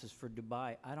boarding passes for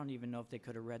Dubai. I don't even know if they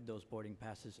could have read those boarding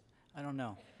passes. I don't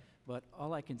know. But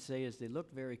all I can say is they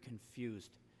looked very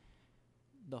confused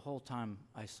the whole time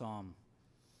I saw them.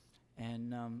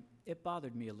 And it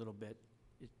bothered me a little bit.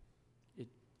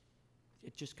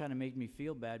 It just kind of made me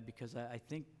feel bad because I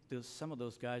think some of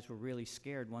those guys were really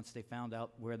scared once they found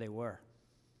out where they were.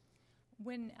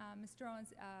 When, Mr.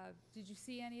 Owens, did you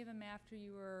see any of them after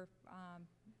you were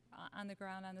on the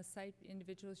ground on the site,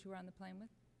 individuals you were on the plane with?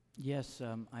 Yes,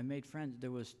 I made friends.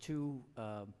 There was two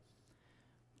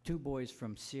boys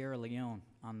from Sierra Leone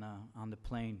on the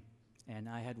plane, and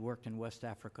I had worked in West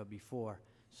Africa before,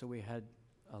 so we had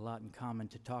a lot in common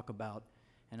to talk about,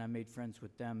 and I made friends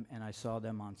with them, and I saw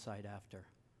them on site after.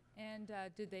 And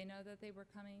did they know that they were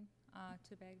coming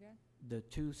to Baghdad? The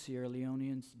two Sierra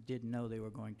Leoneans did know they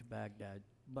were going to Baghdad,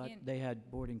 but they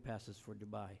had boarding passes for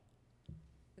Dubai.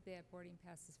 But they had boarding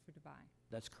passes for Dubai.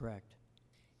 That's correct.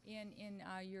 In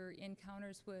your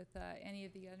encounters with any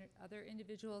of the other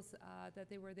individuals that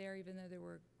they were there, even though there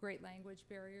were great language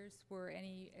barriers, were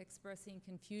any expressing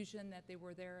confusion that they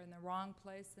were there in the wrong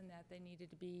place and that they needed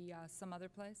to be some other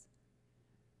place?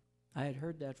 I had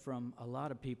heard that from a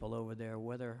lot of people over there.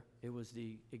 Whether it was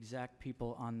the exact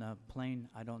people on the plane,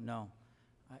 I don't know.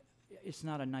 It's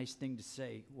not a nice thing to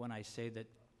say when I say that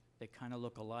they kind of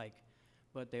look alike,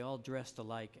 but they all dressed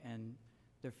alike, and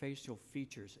their facial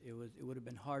features, it would have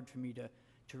been hard for me to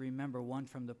remember one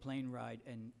from the plane ride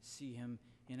and see him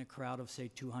in a crowd of, say,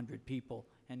 200 people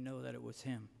and know that it was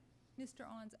him. Mr.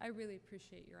 Owens, I really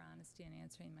appreciate your honesty in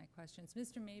answering my questions.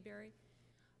 Mr. Mayberry,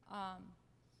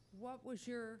 what was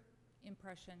your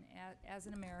impression as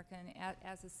an American,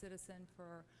 as a citizen,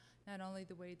 for not only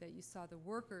the way that you saw the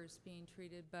workers being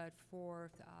treated, but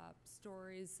for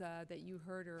stories that you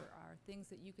heard or things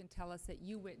that you can tell us that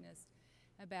you witnessed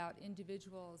about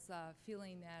individuals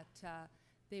feeling that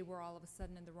they were all of a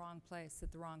sudden in the wrong place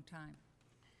at the wrong time?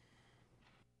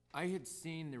 I had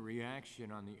seen the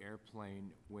reaction on the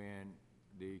airplane when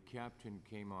the captain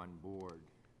came on board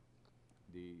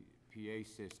the PA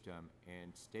system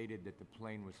and stated that the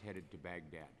plane was headed to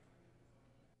Baghdad.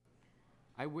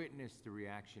 I witnessed the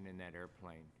reaction in that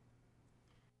airplane.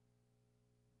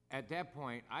 At that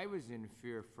point, I was in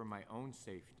fear for my own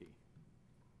safety.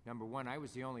 Number one, I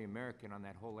was the only American on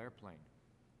that whole airplane.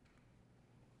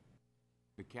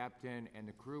 The captain and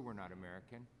the crew were not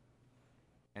American,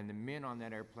 and the men on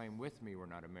that airplane with me were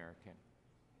not American.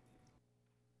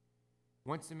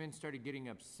 Once the men started getting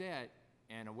upset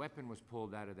and a weapon was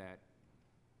pulled out of that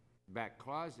back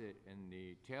closet in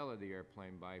the tail of the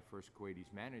airplane by First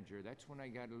Kuwaiti's manager, that's when I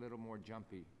got a little more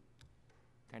jumpy,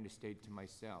 kind of stayed to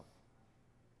myself.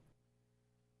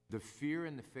 The fear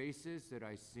in the faces that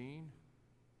I seen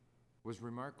was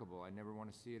remarkable. I never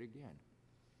want to see it again.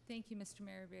 Thank you, Mr.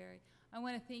 Mayberry. I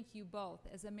want to thank you both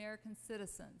as American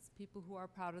citizens, people who are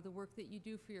proud of the work that you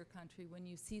do for your country. When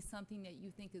you see something that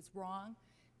you think is wrong,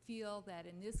 feel that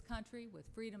in this country, with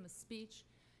freedom of speech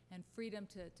and freedom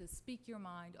to speak your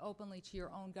mind openly to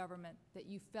your own government, that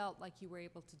you felt like you were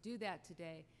able to do that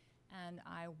today. And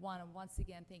I want to once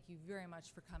again thank you very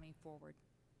much for coming forward.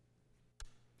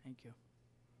 Thank you.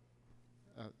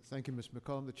 Thank you, Ms.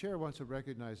 McCollum. The chair wants to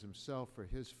recognize himself for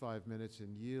his 5 minutes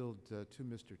and yield to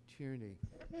Mr. Tierney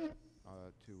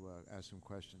to ask some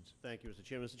questions. Thank you, Mr.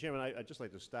 Chairman. Mr. Chairman, I'd just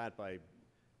like to start by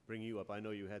bringing you up. I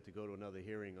know you had to go to another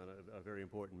hearing on a very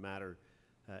important matter.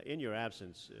 In your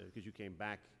absence, because you came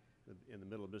back in the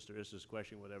middle of Mr. Isser's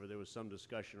question, whatever, there was some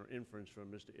discussion or inference from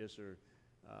Mr. Isser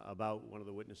about one of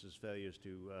the witnesses' failures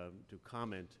to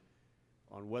comment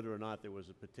on whether or not there was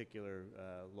a particular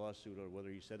lawsuit, or whether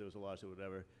he said there was a lawsuit or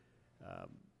whatever.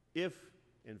 If,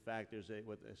 in fact, there's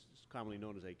what is commonly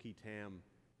known as a key tam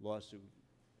lawsuit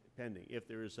pending, if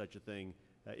there is such a thing,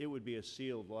 it would be a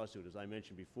sealed lawsuit, as I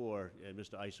mentioned before, and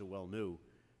Mr. Isser well knew.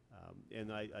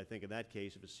 And I think in that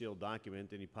case, if it's a sealed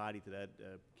document, any party to that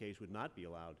case would not be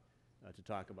allowed to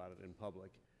talk about it in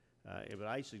public. But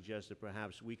I suggest that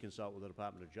perhaps we consult with the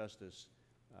Department of Justice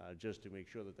just to make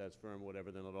sure that that's firm, whatever,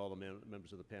 then let all the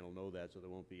members of the panel know that, so there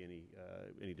won't be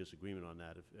any disagreement on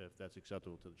that, if that's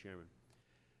acceptable to the chairman.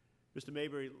 Mr.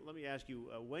 Mayberry, let me ask you,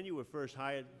 when you were first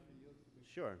hired...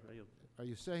 Sure. Are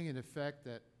you saying, in effect,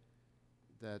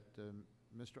 that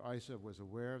Mr. Issa was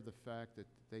aware of the fact that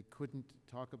they couldn't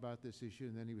talk about this issue,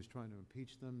 and then he was trying to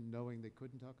impeach them, knowing they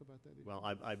couldn't talk about that issue? Well,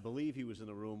 I believe he was in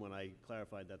the room when I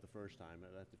clarified that the first time.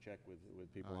 I'd have to check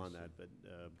with people on that, but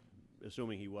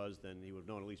assuming he was, then he would have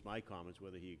known at least my comments.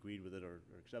 Whether he agreed with it or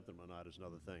accepted them or not is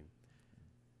another thing.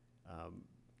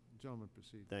 Gentleman,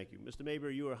 proceed. Thank you. Mr.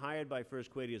 Mayberry, you were hired by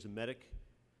First Kuwaiti as a medic.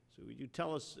 So would you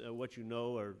tell us what you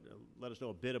know, or let us know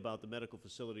a bit about the medical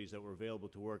facilities that were available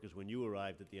to workers when you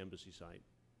arrived at the embassy site?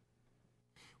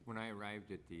 When I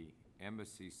arrived at the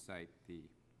embassy site, the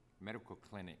medical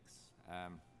clinics,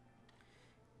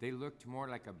 they looked more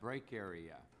like a break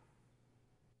area.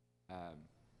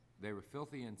 They were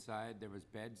filthy inside. There was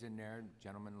beds in there,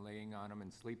 gentlemen laying on them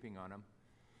and sleeping on them.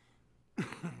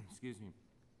 Excuse me.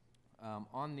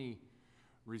 On the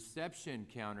reception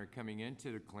counter coming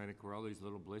into the clinic were all these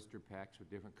little blister packs with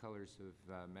different colors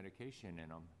of medication in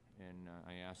them. And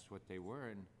I asked what they were,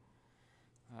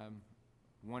 and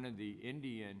one of the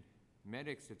Indian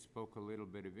medics that spoke a little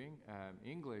bit of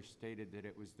English stated that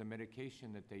it was the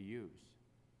medication that they use.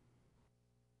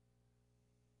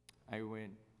 I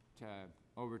went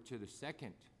over to the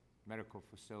second medical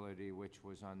facility, which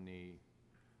was on the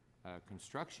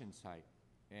construction site,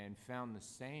 and found the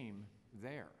same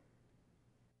there.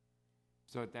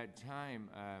 So at that time,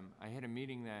 I had a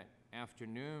meeting that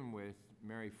afternoon with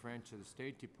Mary French of the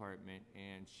State Department,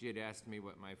 and she had asked me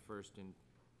what my first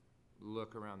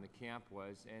look around the camp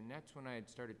was, and that's when I had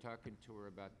started talking to her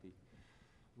about the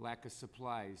lack of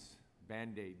supplies,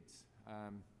 Band-Aids.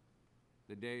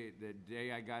 The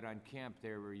day I got on camp,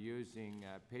 they were using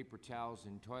paper towels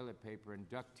and toilet paper and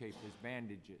duct tape as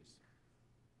bandages.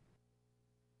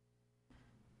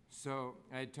 So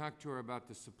I had talked to her about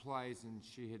the supplies, and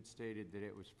she had stated that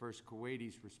it was First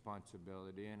Kuwaiti's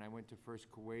responsibility, and I went to First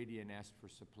Kuwaiti and asked for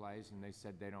supplies, and they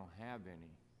said they don't have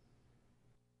any.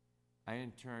 I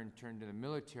in turn turned to the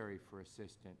military for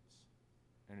assistance,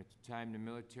 and at the time the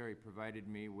military provided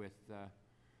me with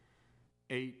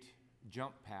 8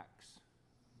 jump packs,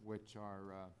 which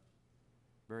are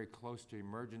very close to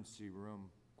emergency room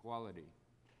quality.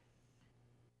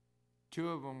 2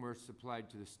 of them were supplied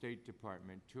to the State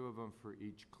Department, 2 of them for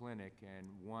each clinic, and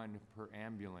 1 per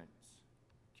ambulance,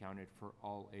 counted for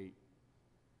all 8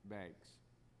 bags.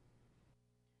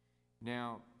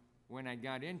 Now, when I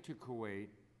got into Kuwait,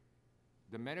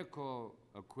 the medical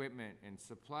equipment and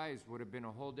supplies would have been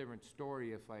a whole different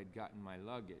story if I had gotten my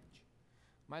luggage.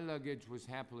 My luggage was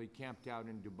happily camped out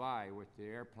in Dubai with the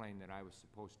airplane that I was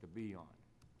supposed to be on.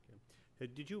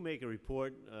 Did you make a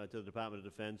report to the Department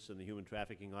of Defense and the Human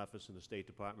Trafficking Office in the State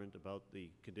Department about the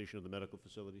condition of the medical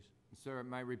facilities? Sir,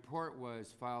 my report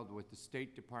was filed with the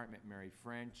State Department, Mary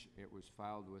French. It was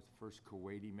filed with First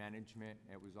Kuwaiti Management.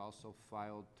 It was also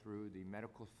filed through the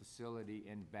medical facility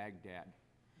in Baghdad.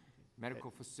 Medical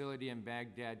facility in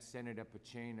Baghdad sent it up a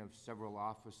chain of several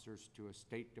officers to a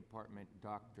State Department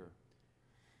doctor.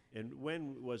 And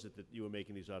when was it that you were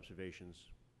making these observations?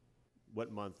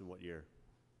 What month and what year?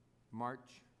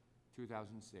 March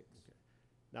 2006. Okay.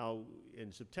 Now,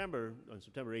 on September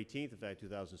 18th, in fact,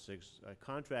 2006, a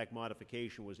contract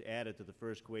modification was added to the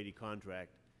first Kuwaiti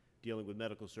contract dealing with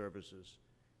medical services.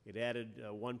 It added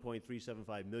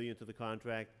 $1.375 million to the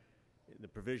contract. The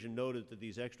provision noted that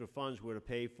these extra funds were to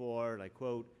pay for, and I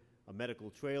quote, a medical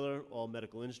trailer, all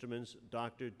medical instruments,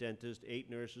 doctor, dentist, 8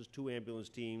 nurses, 2 ambulance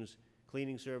teams,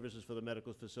 cleaning services for the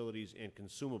medical facilities, and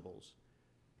consumables.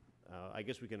 I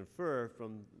guess we can infer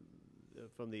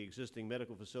from the existing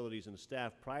medical facilities and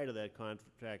staff prior to that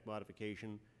contract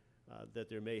modification that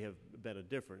there may have been a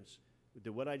difference.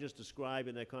 Did what I just described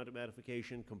in that contract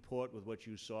modification comport with what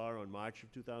you saw on March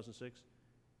of 2006?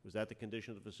 Was that the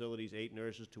condition of the facilities? 8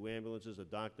 nurses, 2 ambulances, a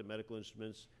doctor, medical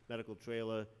instruments, medical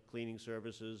trailer, cleaning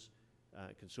services,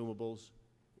 consumables?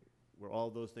 Were all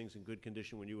those things in good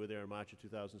condition when you were there in March of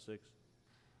 2006?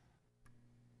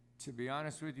 To be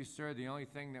honest with you, sir, the only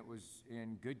thing that was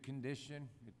in good condition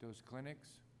at those clinics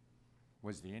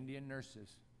was the Indian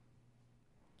nurses.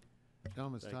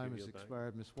 Gentleman's time has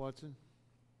expired. Ms. Watson?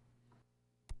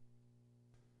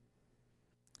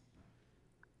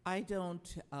 I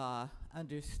don't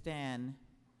understand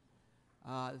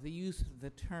the use of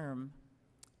the term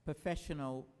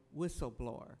professional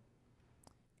whistleblower.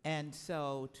 And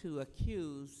so to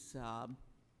accuse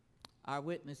our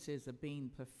witnesses of being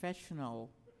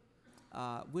professional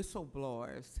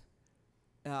whistleblowers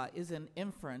is an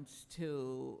inference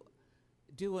to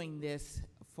doing this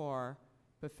for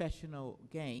professional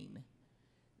gain.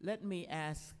 Let me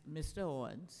ask Mr.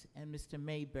 Owens and Mr.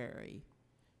 Mayberry,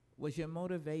 was your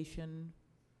motivation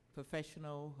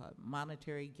professional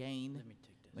monetary gain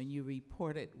when you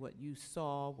reported what you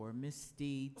saw were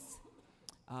misdeeds,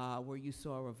 where you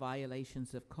saw were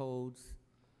violations of codes,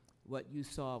 what you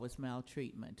saw was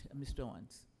maltreatment? Mr.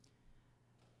 Owens.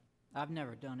 I've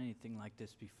never done anything like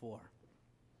this before.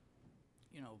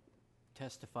 You know,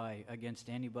 testify against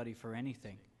anybody for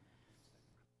anything.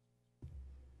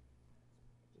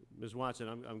 Ms. Watson,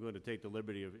 I'm going to take the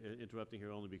liberty of interrupting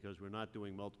here only because we're not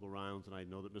doing multiple rounds, and I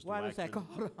know that Mr. Why Waxman... was that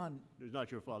called on? It's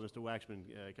not your fault. Mr. Waxman,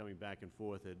 coming back and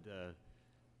forth, had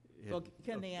well,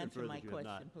 can they answer inferred my that you had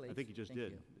question, not. please? I think he just Thank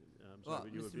did. you. I'm sorry,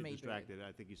 but you were a bit distracted.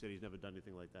 I think he said he's never done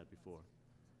anything like that before.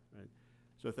 Right.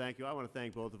 So thank you. I want to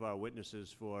thank both of our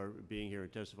witnesses for being here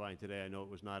and testifying today. I know it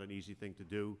was not an easy thing to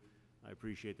do. I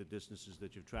appreciate the distances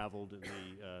that you've traveled and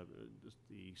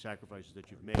the sacrifices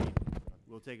that you've made.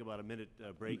 We'll take about a minute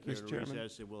break here to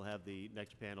recess, and we'll have the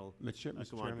next panel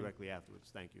come on directly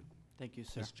afterwards. Thank you. Thank you,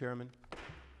 sir. Mr. Chairman,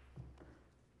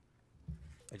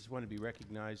 I just want to be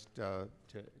recognized to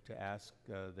ask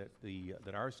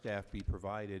that our staff be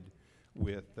provided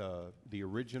with the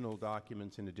original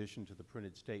documents in addition to the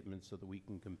printed statements so that we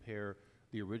can compare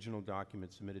the original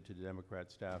documents submitted to the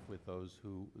Democrat staff with those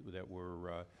that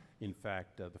were in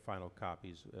fact the final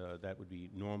copies. That would be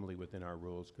normally within our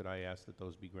rules. Could I ask that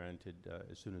those be granted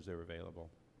as soon as they're available?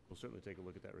 We'll certainly take a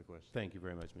look at that request. Thank you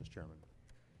very much, Mr. Chairman.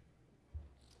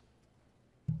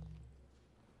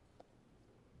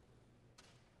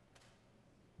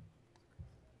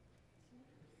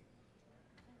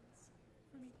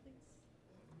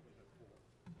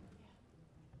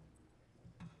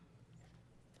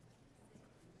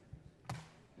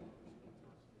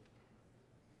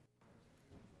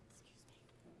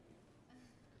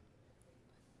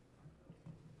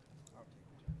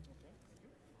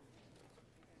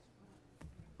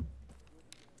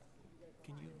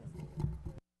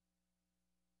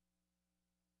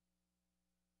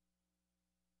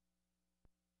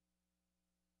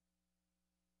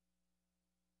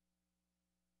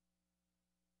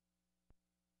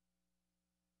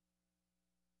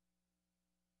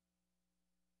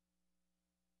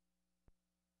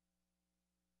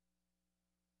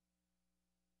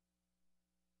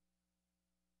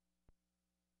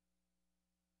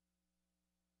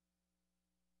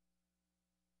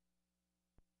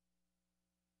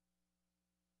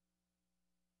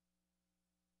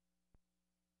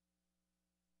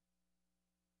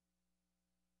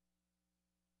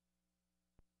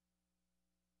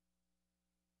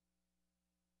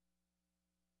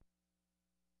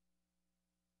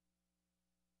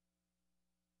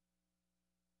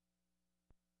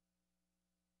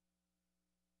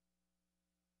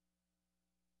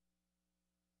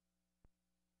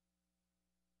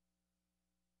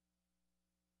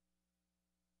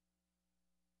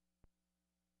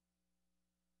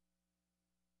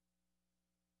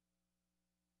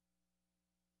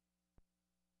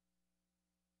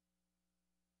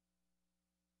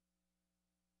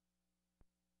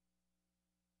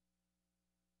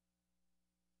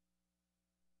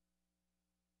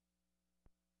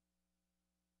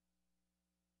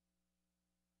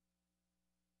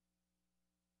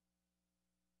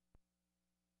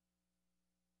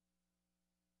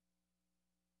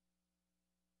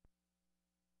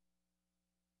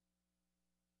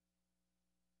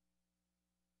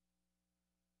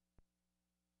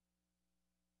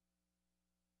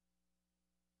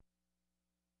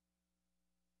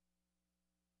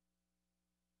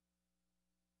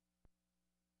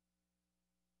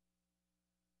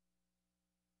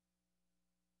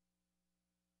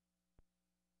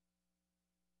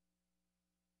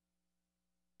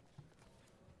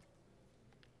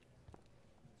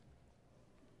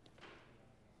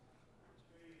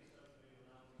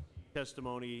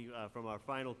 Testimony from our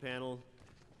final panel.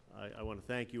 I want to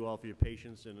thank you all for your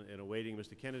patience in awaiting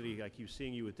Mr. Kennedy. I keep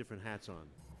seeing you with different hats on.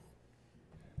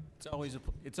 It's always a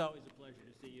pleasure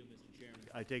to see you, Mr. Chairman.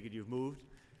 I take it you've moved?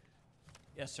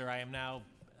 Yes, sir. I am now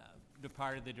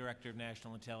departed the Director of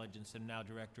National Intelligence and now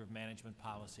Director of Management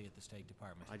Policy at the State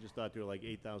Department. I just thought there were like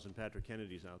 8,000 Patrick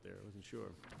Kennedys out there. I wasn't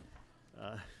sure.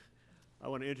 I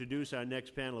want to introduce our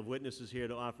next panel of witnesses here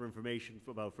to offer information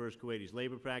about First Kuwaitis'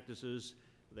 labor practices.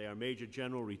 They are Major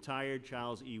General retired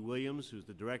Charles E. Williams, who's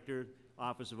the Director,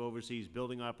 Office of Overseas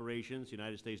Building Operations,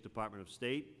 United States Department of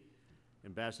State.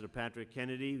 Ambassador Patrick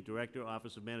Kennedy, Director,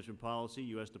 Office of Management Policy,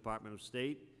 U.S. Department of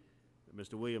State.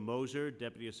 Mr. William Moser,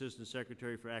 Deputy Assistant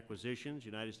Secretary for Acquisitions,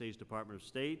 United States Department of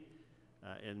State.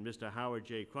 And Mr. Howard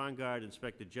J. Krongard,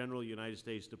 Inspector General, United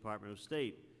States Department of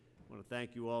State. I want to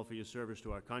thank you all for your service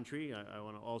to our country. I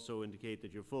want to also indicate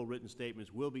that your full written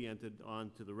statements will be entered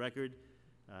onto the record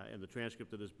in the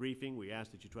transcript of this briefing. We ask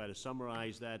that you try to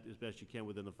summarize that as best you can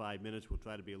within the 5 minutes. We'll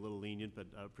try to be a little lenient, but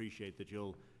I appreciate that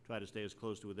you'll try to stay as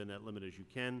close to within that limit as you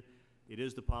can. It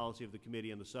is the policy of the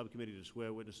committee and the subcommittee to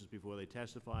swear witnesses before they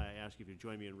testify. I ask you to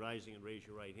join me in rising and raise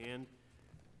your right hand.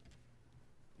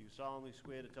 Do you solemnly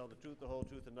swear to tell the truth, the whole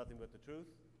truth, and nothing but the truth?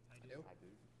 I do. I do.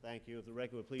 Thank you. If the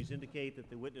record would please indicate that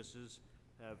the witnesses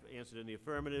have answered in the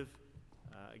affirmative.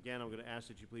 Again, I'm going to ask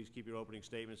that you please keep your opening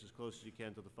statements as close as you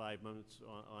can to the 5 minutes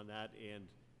on that, and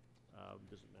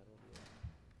does it matter?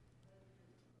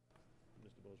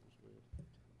 Mr. Bozeman swears.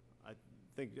 I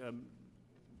think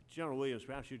General Williams,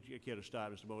 perhaps you'd care to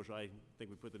start, Mr. Moser. I think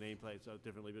we put the nameplates out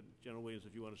differently, but General Williams,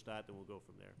 if you want to start, then we'll go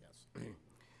from there. Yes.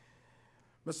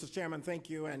 Mr. Chairman, thank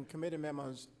you, and committee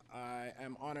members, I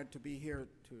am honored to be here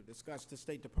to discuss the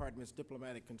State Department's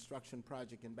diplomatic construction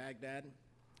project in Baghdad.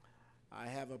 I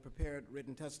have a prepared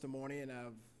written testimony, and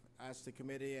I've asked the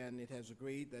committee, and it has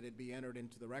agreed that it be entered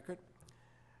into the record.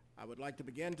 I would like to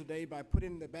begin today by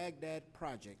putting the Baghdad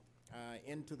project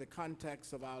into the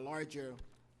context of our larger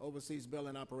Overseas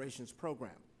Building Operations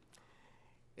Program.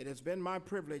 It has been my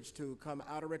privilege to come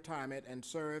out of retirement and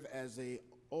serve as the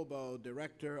OBO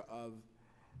Director of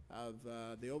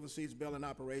the Overseas Building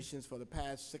Operations for the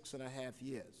past 6.5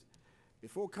 years.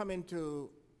 Before coming to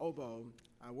OBO,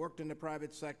 I worked in the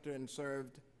private sector and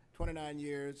served 29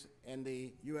 years in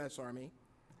the U.S. Army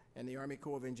and the Army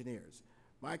Corps of Engineers.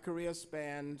 My career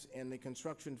spans in the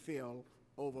construction field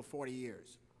over 40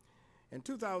 years. In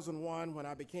 2001, when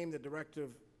I became the director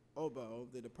of OBO,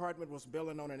 the department was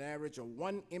building on an average of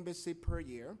 1 embassy per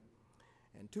year.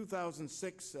 In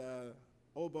 2006,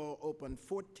 OBO opened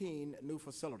 14 new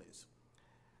facilities.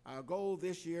 Our goal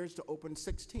this year is to open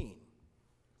 16.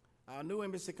 Our new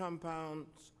embassy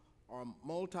compounds are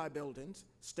multi-buildings,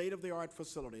 state-of-the-art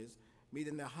facilities,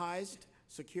 meeting the highest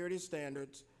security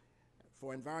standards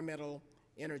for environmental,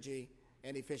 energy,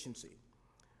 and efficiency.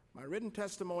 My written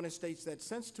testimony states that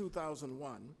since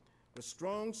 2001, with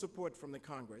strong support from the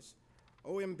Congress,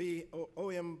 OBO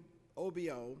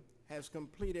has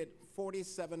completed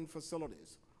 47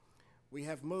 facilities. We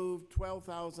have moved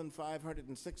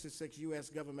 12,566 U.S.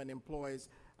 government employees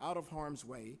out of harm's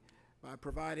way by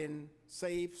providing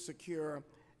safe, secure,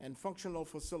 and functional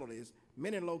facilities,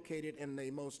 many located in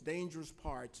the most dangerous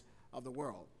parts of the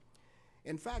world.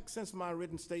 In fact, since my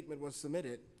written statement was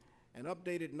submitted, and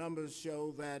updated numbers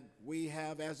show that we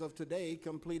have, as of today,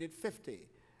 completed 50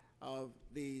 of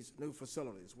these new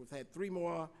facilities. We've had 3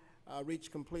 more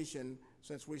reach completion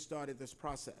since we started this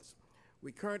process.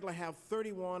 We currently have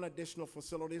 31 additional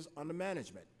facilities under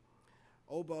management.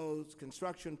 OBO's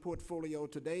construction portfolio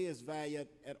today is valued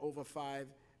at over $5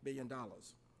 billion.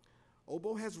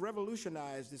 OBO has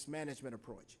revolutionized this management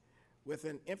approach with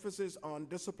an emphasis on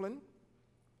discipline,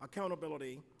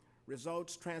 accountability,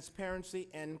 results, transparency,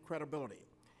 and credibility.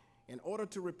 In order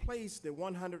to replace the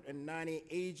 190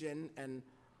 aging and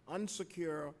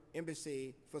unsecure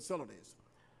embassy facilities,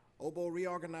 OBO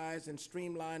reorganized and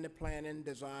streamlined the planning,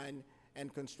 design,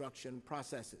 and construction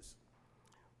processes.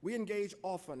 We engage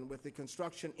often with the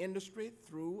construction industry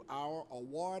through our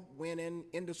award-winning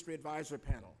industry advisory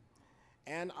panel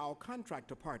and our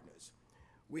contractor partners.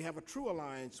 We have a true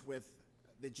alliance with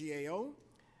the GAO,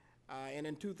 and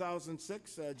in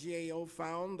 2006, GAO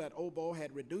found that OBO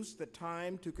had reduced the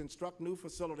time to construct new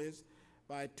facilities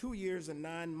by 2 years and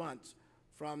 9 months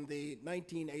from the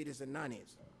 1980s and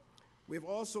 90s. We've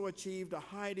also achieved a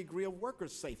high degree of worker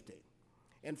safety.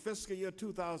 In fiscal year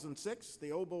 2006,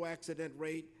 the OBO accident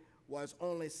rate was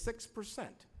only 6%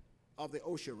 of the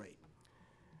OSHA rate.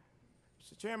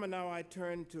 Mr. Chairman, now I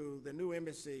turn to the new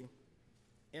embassy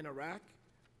in Iraq,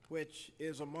 which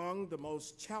is among the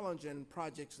most challenging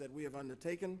projects that we have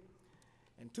undertaken.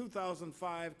 In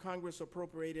 2005, Congress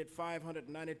appropriated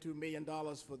 $592 million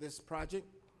for this project.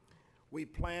 We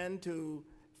plan to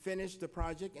finish the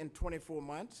project in 24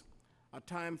 months, a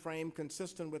time frame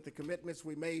consistent with the commitments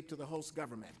we made to the host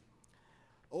government.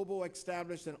 OBO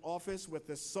established an office with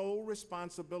the sole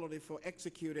responsibility for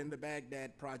executing the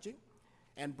Baghdad project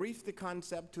and briefed the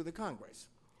concept to the Congress.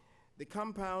 The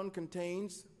compound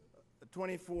contains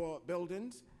 24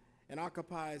 buildings and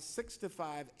occupies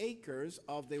 65 acres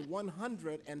of the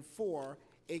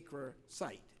 104-acre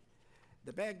site.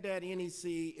 The Baghdad NEC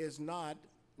is not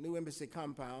New Embassy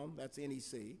compound, that's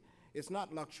NEC. It's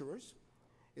not luxurious.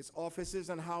 Its offices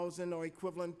and housing are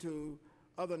equivalent to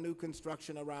other new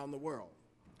construction around the world.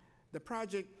 The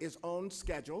project is on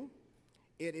schedule.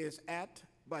 It is at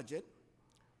budget,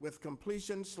 with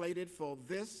completion slated for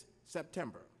this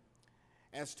September.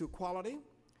 As to quality,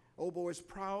 OBO is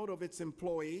proud of its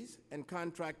employees and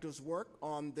contractors' work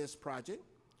on this project.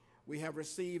 We have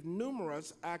received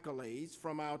numerous accolades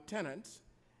from our tenants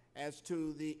as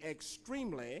to the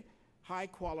extremely high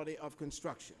quality of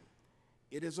construction.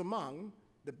 It is among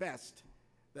the best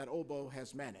that OBO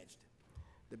has managed.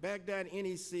 The Baghdad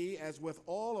NEC, as with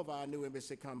all of our New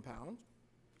Embassy compounds,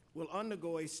 will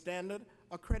undergo a standard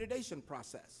accreditation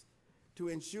process to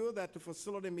ensure that the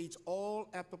facility meets all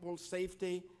applicable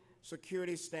safety,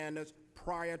 security standards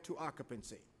prior to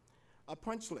occupancy. A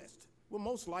punch list will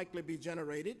most likely be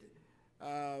generated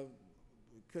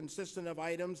consisting of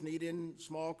items needing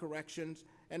small corrections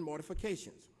and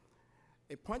modifications.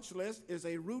 A punch list is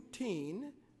a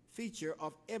routine feature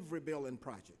of every building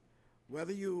project.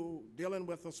 Whether you're dealing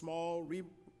with a small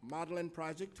remodeling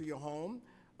project to your home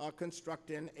or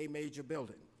constructing a major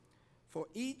building. For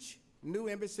each New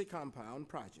Embassy compound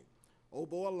project,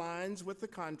 OBO aligns with the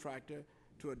contractor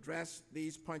to address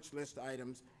these punch list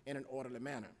items in an orderly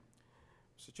manner.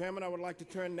 Mr. Chairman, I would like to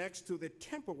turn next to the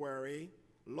temporary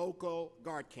local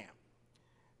guard camp.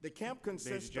 The camp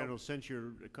consists Major General, since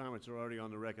your comments are already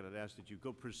on the record, I'd ask that you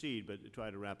go proceed, but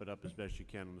try to wrap it up as best you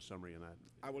can on the summary on that.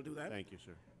 I will do that. Thank you,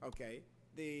 sir. Okay.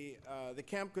 The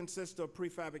camp consists of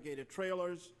prefabricated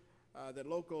trailers that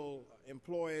local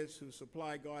employees who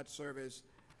supply guard service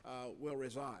will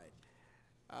reside.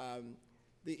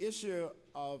 The issue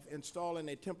of installing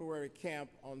a temporary camp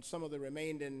on some of the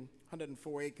remaining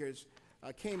 104 acres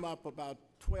came up about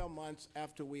 12 months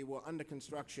after we were under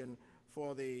construction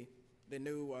for the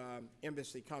new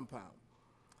embassy compound.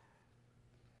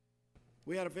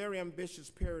 We had a very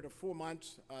ambitious period of 4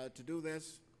 months to do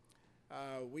this.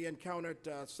 We encountered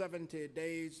 70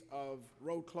 days of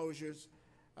road closures,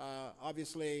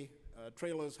 obviously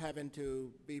trailers having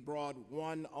to be brought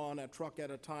one on a truck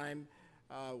at a time.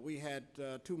 We had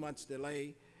 2 months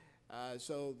delay,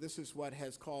 so this is what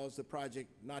has caused the project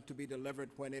not to be delivered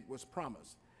when it was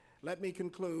promised. Let me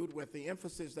conclude with the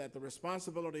emphasis that the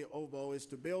responsibility of OBO is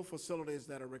to build facilities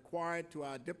that are required to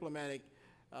our diplomatic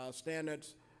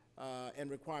standards and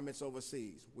requirements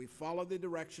overseas. We follow the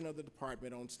direction of the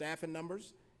department on staffing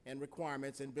numbers and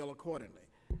requirements and bill accordingly.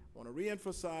 I want to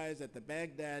reemphasize that the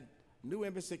Baghdad New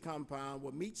Embassy compound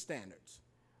will meet standards,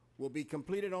 will be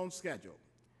completed on schedule,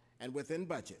 and within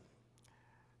budget.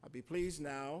 I'll be pleased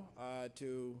now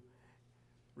to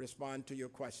respond to your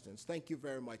questions. Thank you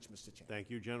very much, Mr. Chairman.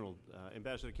 Thank you, General.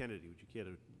 Ambassador Kennedy, would you care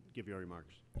to give your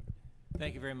remarks?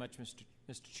 Thank you very much,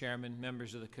 Mr. Chairman,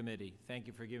 members of the committee. Thank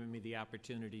you for giving me the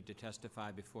opportunity to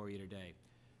testify before you today.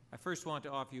 I first want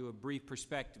to offer you a brief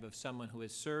perspective of someone who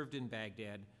has served in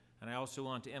Baghdad, and I also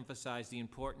want to emphasize the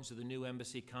importance of the new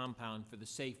embassy compound for the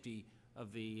safety of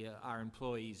our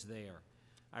employees there.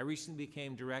 I recently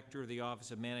became Director of the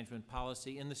Office of Management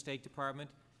Policy in the State Department.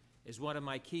 As one of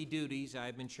my key duties, I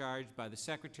have been charged by the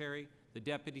Secretary, the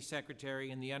Deputy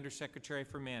Secretary, and the Undersecretary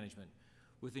for Management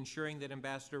with ensuring that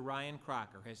Ambassador Ryan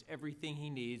Crocker has everything he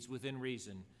needs within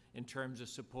reason in terms of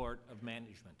support of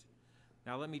management.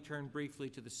 Now let me turn briefly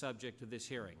to the subject of this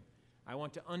hearing. I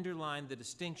want to underline the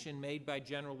distinction made by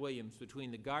General Williams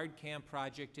between the guard camp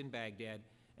project in Baghdad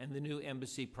and the new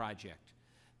embassy project.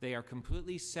 They are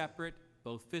completely separate,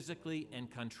 both physically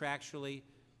and contractually.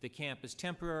 The camp is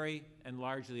temporary and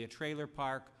largely a trailer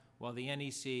park, while the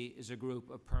NEC is a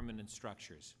group of permanent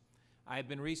structures. I have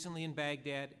been recently in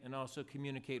Baghdad and also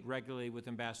communicate regularly with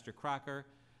Ambassador Crocker.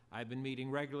 I've been meeting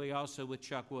regularly also with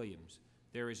Chuck Williams.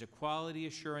 There is a quality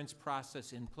assurance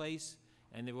process in place,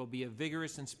 and there will be a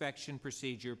vigorous inspection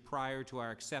procedure prior to our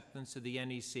acceptance of the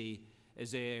NEC,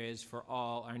 as there is for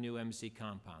all our new embassy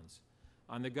compounds.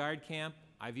 On the guard camp,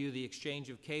 I view the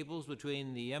exchange of cables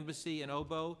between the embassy and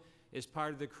OBO as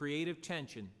part of the creative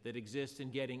tension that exists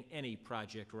in getting any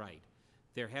project right.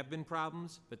 There have been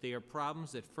problems, but they are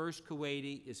problems that First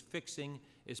Kuwaiti is fixing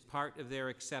is part of their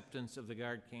acceptance of the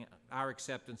guard camp, our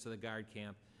acceptance of the guard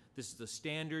camp. This is the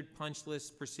standard punch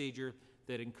list procedure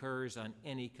that occurs on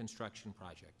any construction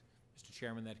project. Mr.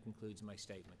 Chairman, that concludes my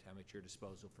statement. I'm at your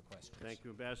disposal for questions. Thank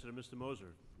you, Ambassador. Mr.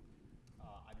 Moser.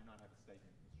 I do not have a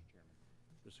statement, Mr.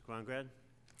 Chairman. Mr. Conrad.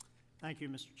 Thank you,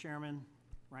 Mr. Chairman,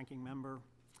 Ranking Member,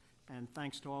 and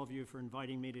thanks to all of you for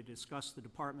inviting me to discuss the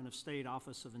Department of State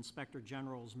Office of Inspector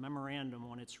General's memorandum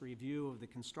on its review of the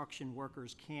construction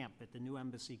workers' camp at the new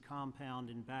embassy compound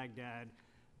in Baghdad,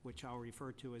 which I'll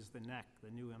refer to as the NEC,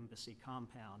 the new embassy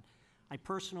compound. I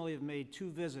personally have made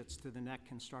 2 visits to the NEC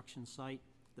construction site.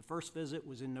 The first visit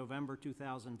was in November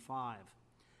 2005.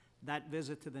 That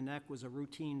visit to the NEC was a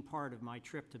routine part of my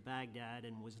trip to Baghdad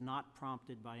and was not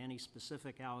prompted by any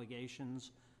specific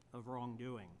allegations of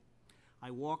wrongdoing. I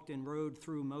walked and rode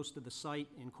through most of the site,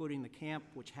 including the camp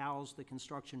which housed the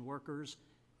construction workers,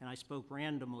 and I spoke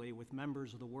randomly with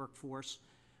members of the workforce,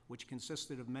 which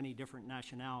consisted of many different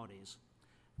nationalities.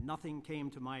 Nothing came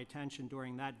to my attention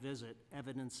during that visit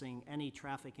evidencing any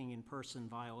trafficking in person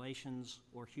violations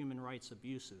or human rights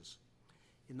abuses.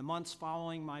 In the months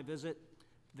following my visit,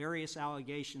 various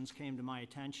allegations came to my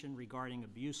attention regarding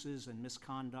abuses and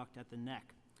misconduct at the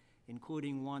NEC,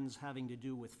 including ones having to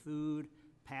do with food,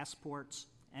 passports,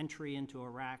 entry into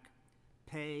Iraq,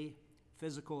 pay,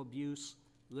 physical abuse,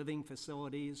 living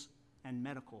facilities, and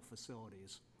medical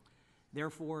facilities.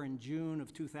 Therefore, in June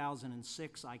of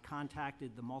 2006, I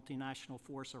contacted the Multinational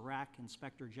Force Iraq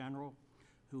Inspector General,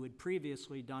 who had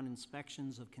previously done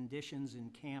inspections of conditions in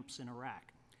camps in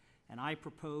Iraq, and I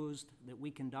proposed that we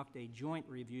conduct a joint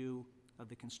review of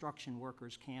the construction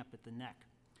workers' camp at the NEC.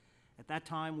 At that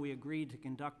time, we agreed to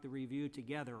conduct the review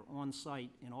together on site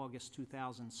in August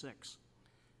 2006.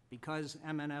 Because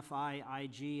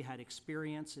MNFI-IG had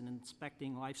experience in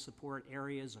inspecting life support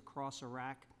areas across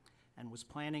Iraq and was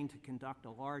planning to conduct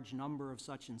a large number of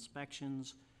such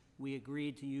inspections, we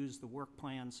agreed to use the work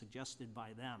plan suggested by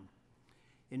them.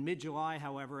 In mid-July,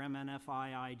 however,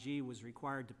 MNFI-IG was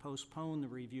required to postpone the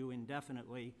review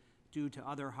indefinitely due to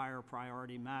other higher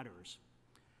priority matters.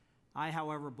 I,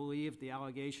 however, believed the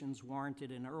allegations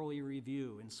warranted an early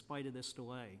review in spite of this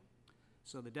delay.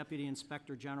 So the Deputy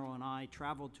Inspector General and I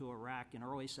traveled to Iraq in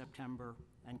early September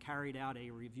and carried out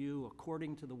a review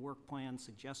according to the work plan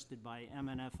suggested by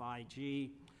MNFIG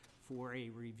for a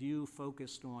review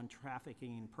focused on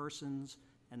trafficking in persons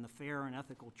and the fair and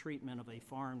ethical treatment of a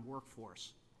foreign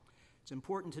workforce. It's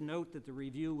important to note that the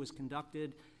review was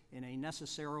conducted in a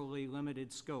necessarily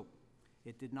limited scope.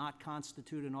 It did not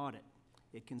constitute an audit.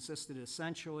 It consisted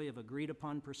essentially of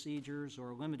agreed-upon procedures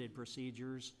or limited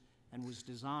procedures and was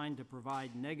designed to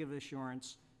provide negative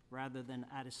assurance rather than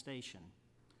attestation.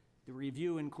 The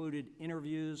review included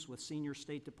interviews with senior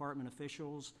State Department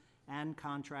officials and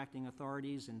contracting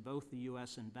authorities in both the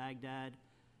U.S. and Baghdad,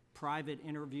 private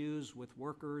interviews with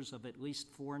workers of at least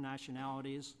 4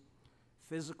 nationalities,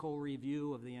 physical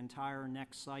review of the entire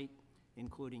NEC site,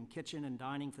 including kitchen and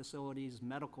dining facilities,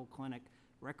 medical clinic,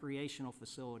 recreational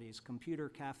facilities, computer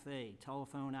cafe,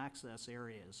 telephone access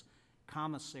areas,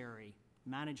 commissary,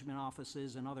 management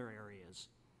offices, and other areas.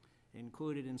 It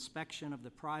included inspection of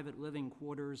the private living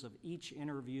quarters of each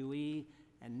interviewee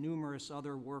and numerous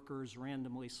other workers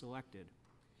randomly selected,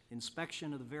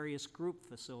 inspection of the various group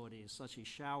facilities such as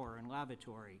shower and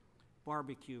lavatory,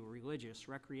 barbecue, religious,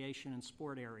 recreation, and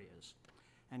sport areas,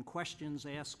 and questions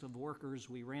asked of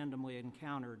workers we randomly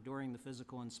encountered during the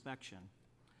physical inspection.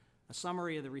 A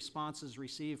summary of the responses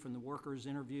received from the workers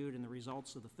interviewed and the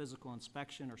results of the physical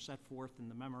inspection are set forth in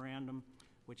the memorandum,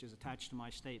 which is attached to my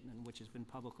statement, which has been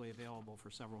publicly available for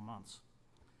several months.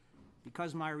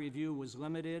 Because my review was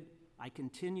limited, I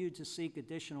continued to seek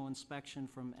additional inspection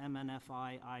from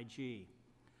MNFI-IG.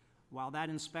 While that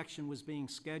inspection was being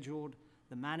scheduled,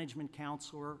 the management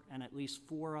counselor and at least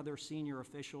 4 other senior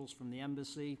officials from the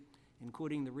embassy,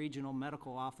 including the regional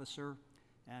medical officer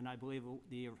and I believe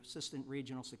the assistant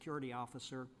regional security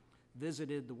officer,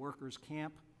 visited the workers'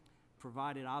 camp,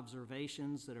 provided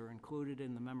observations that are included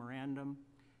in the memorandum,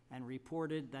 and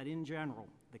reported that in general,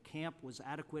 the camp was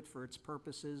adequate for its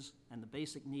purposes and the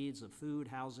basic needs of food,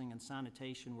 housing, and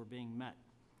sanitation were being met.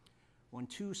 On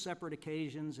 2 separate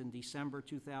occasions in December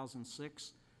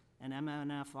 2006, an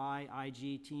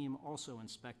MNFI-IG team also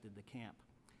inspected the camp.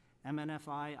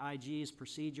 MNFI-IG's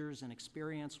procedures and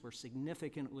experience were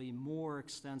significantly more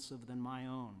extensive than my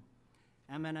own.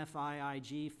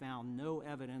 MNFI-IG found no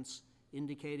evidence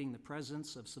indicating the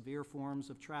presence of severe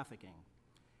forms of trafficking.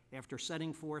 After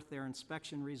setting forth their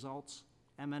inspection results,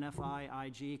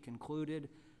 MNFI-IG concluded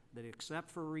that except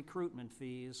for recruitment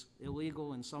fees,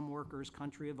 illegal in some workers'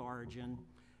 country of origin,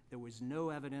 there was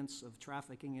no evidence of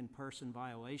trafficking in person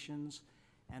violations,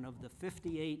 and of the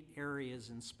 58 areas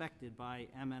inspected by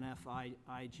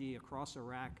MNFIG across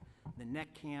Iraq, the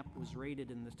NEC camp was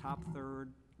rated in the top third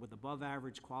with above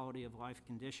average quality of life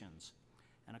conditions.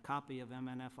 And a copy of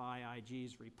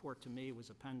MNFIG's report to me was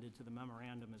appended to the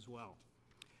memorandum as well.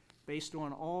 Based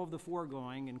on all of the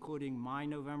foregoing, including my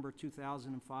November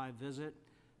 2005 visit,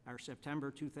 our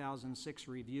September 2006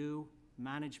 review,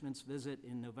 management's visit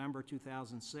in November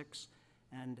 2006,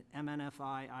 and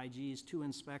MNFIG's 2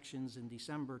 inspections in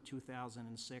December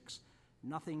 2006,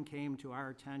 nothing came to our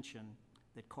attention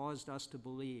that caused us to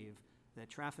believe that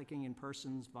trafficking in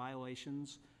persons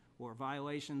violations or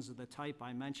violations of the type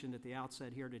I mentioned at the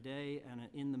outset here today and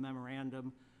in the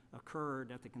memorandum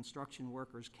occurred at the construction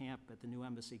workers camp at the new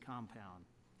embassy compound.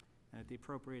 And at the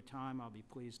appropriate time, I'll be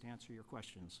pleased to answer your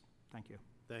questions. Thank you.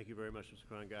 Thank you very much, Mr.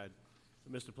 Krongard.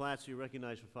 Mr. Platts, you're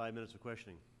recognized for 5 minutes of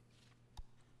questioning.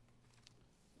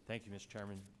 Thank you, Mr.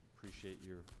 Chairman. Appreciate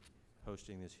your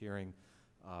hosting this hearing.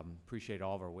 Appreciate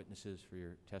all of our witnesses for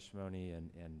your testimony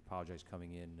and apologize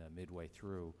coming in midway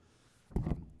through.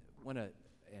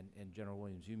 And General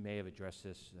Williams, you may have addressed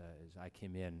this as I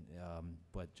came in,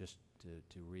 but just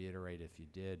to reiterate if you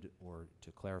did or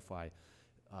to clarify,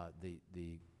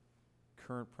 the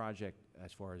current project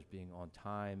as far as being on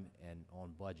time and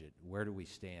on budget, where do we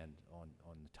stand on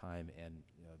the time and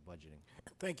budgeting?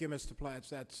 Thank you, Mr. Platts.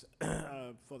 That's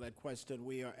for that question.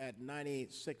 We are at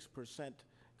 96%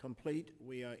 complete.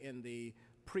 We are in the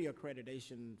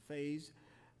pre-accreditation phase.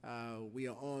 We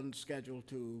are on schedule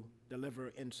to deliver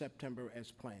in September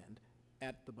as planned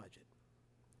at the budget.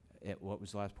 What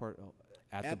was the last part?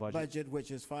 At the budget,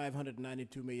 which is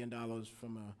 $592 million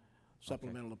from a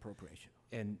supplemental appropriation.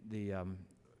 And I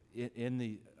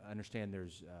understand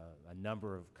there's a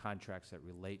number of contracts that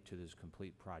relate to this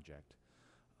complete project.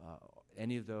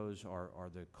 Any of those are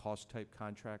the cost type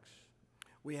contracts?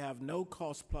 We have no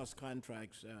cost plus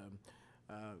contracts,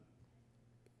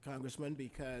 Congressman,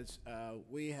 because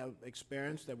we have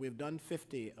experienced that we've done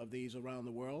 50 of these around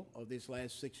the world of these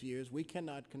last 6 years. We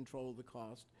cannot control the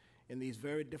cost in these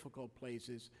very difficult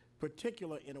places,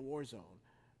 particularly in a war zone,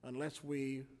 unless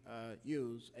we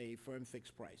use a firm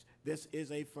fixed price. This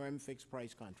is a firm fixed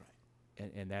price contract.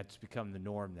 And that's become the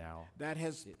norm now. That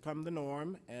has become the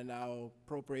norm, and our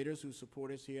appropriators who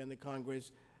support us here in the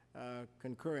Congress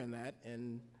concur in that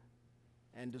and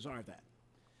desire that.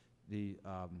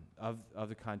 Of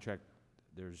the contract,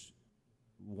 there's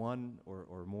one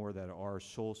or more that are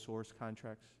sole source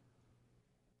contracts?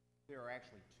 There are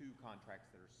actually 2 contracts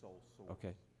that are sole source.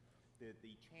 Okay.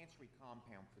 The Chancery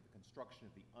compound for the construction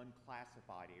of the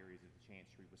unclassified areas of the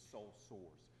Chancery was sole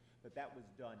source, but that was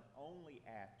done only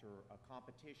after a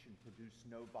competition produced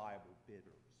no viable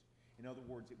bidders. In other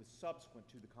words, it was subsequent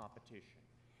to the competition.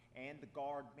 And the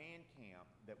Guard man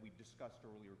camp that we've discussed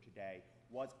earlier today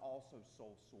was also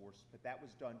sole source, but that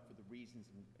was done for the reasons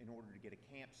in order to get a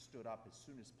camp stood up as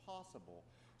soon as possible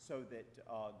so that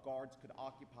Guards could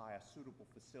occupy a suitable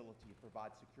facility and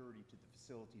provide security to the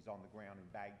facilities on the ground in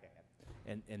Baghdad.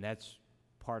 And that's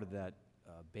part of that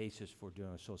basis for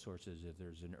doing a sole source is if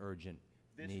there's an urgent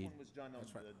need. This one was done on,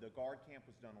 the Guard camp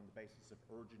was done on the basis of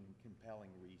urgent and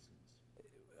compelling reasons.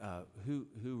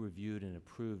 Who reviewed and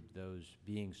approved those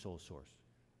being sole source?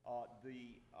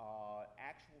 The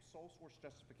actual sole source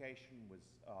justification was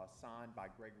signed by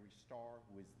Gregory Starr,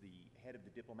 who is the head of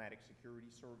the Diplomatic Security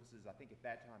Services. I think at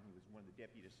that time he was one of the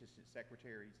deputy assistant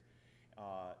secretaries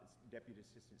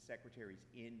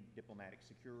in diplomatic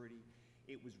security.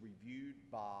 It was reviewed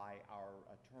by our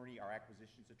attorney, our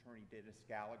acquisitions attorney, Dennis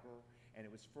Gallagher, and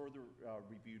it was further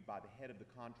reviewed by the head of the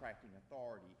contracting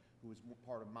authority, who is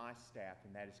part of my staff,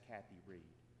 and that is Kathy Reed.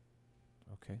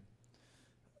 Okay.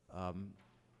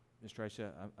 Mr.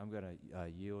 Issa, I'm going to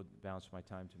yield the balance of my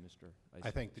time to Mr. Issa.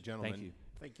 I thank the gentleman. Thank you.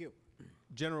 Thank you.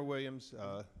 General Williams,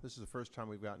 this is the first time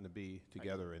we've gotten to be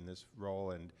together in this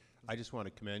role, and I just want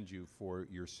to commend you for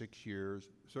your 6 years,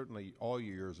 certainly all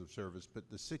your years of service, but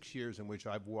the 6 years in which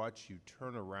I've watched you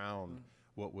turn around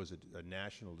what was a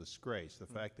national disgrace. The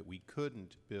fact that we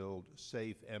couldn't build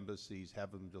safe embassies,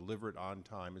 have them delivered on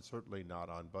time, and certainly not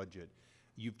on budget.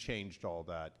 You've changed all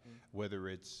that, whether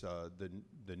it's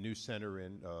the new center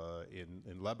in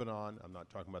Lebanon. I'm not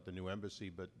talking about the new embassy,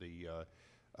 but the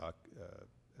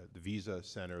visa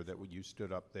center that you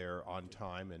stood up there on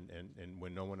time and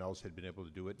when no one else had been able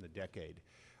to do it in a decade.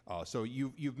 So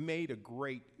you've made a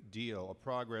great deal of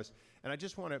progress. And I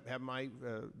just want to have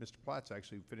Mr. Platts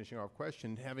actually finishing our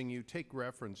question, having you take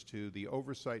reference to the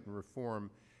Oversight and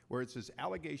Reform, where it says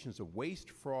allegations of waste,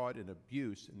 fraud, and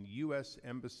abuse in the U.S.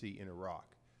 Embassy in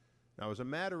Iraq. Now, as a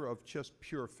matter of just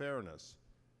pure fairness,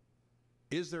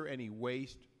 is there any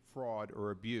waste, fraud,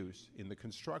 or abuse in the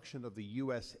construction of the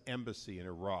U.S. Embassy in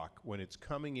Iraq when it's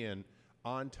coming in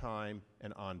on time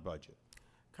and on budget?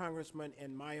 Congressman,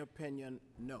 in my opinion,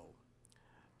 no.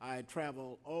 I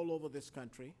travel all over this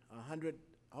country,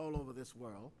 all over this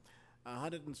world,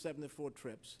 174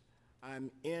 trips.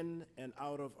 I'm in and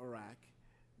out of Iraq.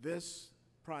 This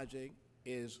project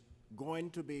is going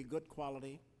to be good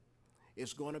quality.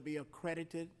 It's going to be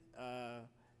accredited,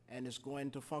 and it's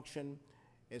going to function.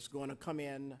 It's going to come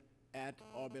in at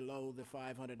or below the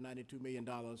 $592 million,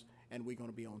 and we're going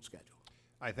to be on schedule.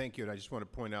 I thank you, and I just want to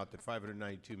point out that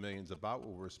 $592 million is about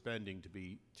what we're spending to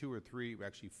be 2 or 3,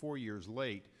 actually 4 years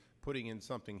late, putting in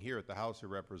something here at the House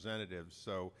of Representatives.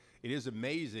 So it is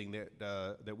amazing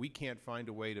that we can't find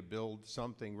a way to build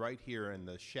something right here in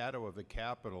the shadow of the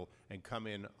Capitol and come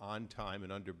in on time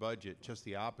and under budget. Just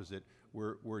the opposite.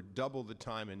 We're double the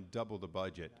time and double the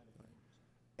budget.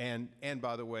 And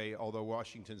by the way, although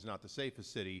Washington's not the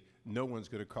safest city, no one's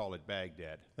going to call it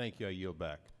Baghdad. Thank you. I yield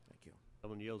back.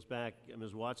 Someone yields back.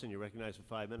 Ms. Watson, you're recognized for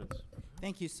 5 minutes.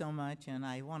 Thank you so much, and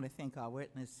I want to thank our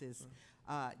witnesses.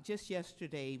 Just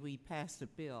yesterday, we passed a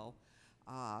bill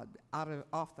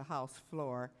off the House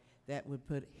floor that would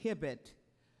prohibit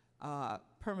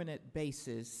permanent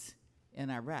bases in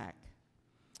Iraq.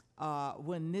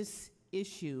 When this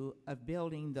issue of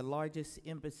building the largest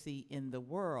embassy in the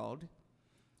world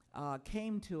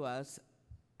came to us,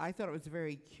 I thought it was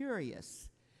very curious,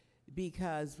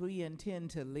 because we intend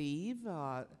to leave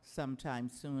sometime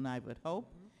soon, I would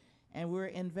hope, and we're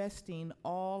investing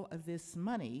all of this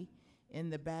money in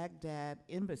the Baghdad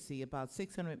embassy, about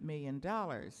 $600 million.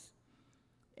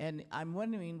 And I'm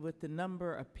wondering, with the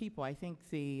number of people, I think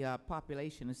the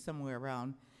population is somewhere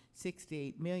around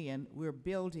 68 million, we're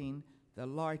building the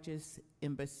largest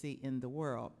embassy in the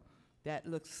world. That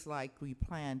looks like we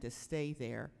plan to stay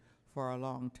there for a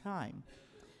long time.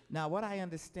 Now, what I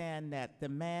understand, that the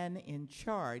man in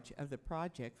charge of the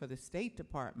project for the State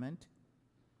Department,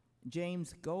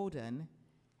 James Golden,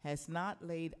 has not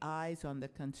laid eyes on the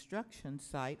construction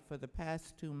site for the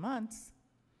past 2 months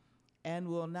and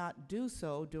will not do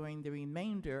so during the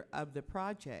remainder of the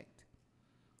project.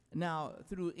 Now,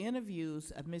 through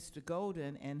interviews of Mr.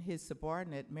 Golden and his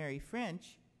subordinate, Mary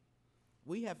French,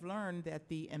 we have learned that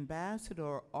the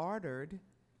ambassador ordered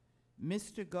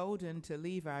Mr. Golden to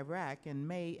leave Iraq in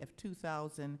May of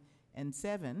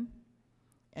 2007,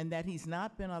 and that he's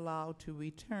not been allowed to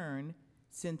return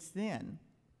since then.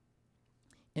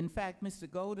 In fact, Mr.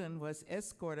 Golden was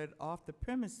escorted off the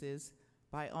premises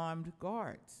by armed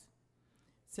guards.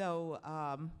 So,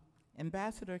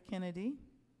 Ambassador Kennedy,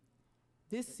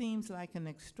 this seems like an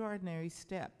extraordinary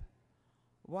step.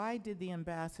 Why did the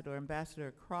ambassador,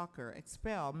 Ambassador Crocker,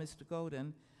 expel Mr.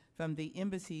 Golden from the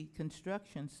embassy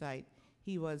construction site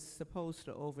he was supposed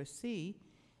to oversee?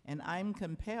 And I'm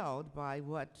compelled by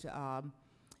what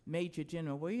Major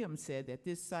General Williams said, that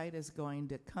this site is going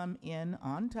to come in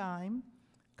on time,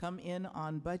 come in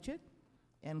on budget,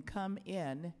 and come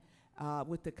in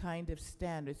with the kind of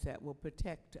standards that will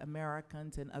protect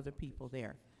Americans and other people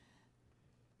there.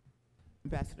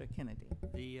 Ambassador Kennedy.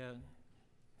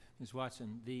 Ms.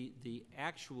 Watson, the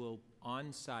actual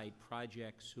on-site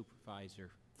project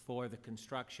supervisor for the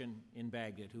construction in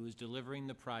Baghdad, who is delivering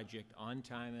the project on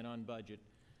time and on budget,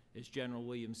 as General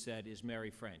Williams said, is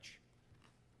Mary French.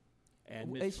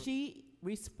 And Is she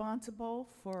responsible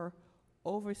for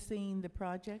overseeing the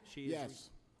project? She is. Yes.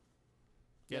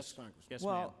 Yes, Congressman. Yes,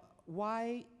 well, ma'am.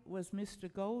 why was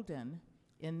Mr. Golden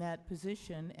in that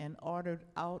position and ordered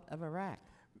out of Iraq?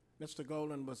 Mr.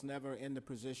 Golden was never in the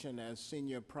position as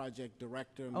senior project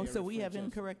director. Oh, so we have French is-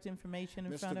 incorrect information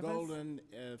in front Mr. of us? Golden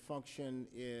function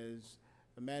is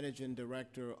the managing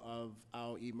director of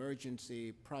our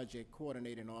emergency project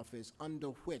coordinating office, under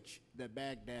which the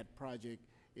Baghdad project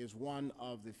is one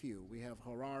of the few. We have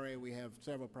Harare, we have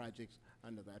several projects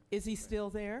under that. Is he still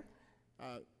there?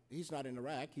 He's not in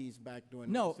Iraq. He's back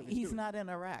doing. No, most of his he's duty. not in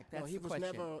Iraq. That's no, he the was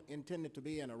question. never intended to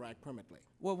be in Iraq permanently.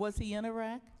 Well, was he in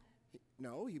Iraq?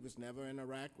 No, he was never in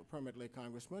Iraq permanently,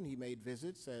 Congressman. He made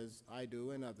visits, as I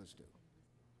do and others do.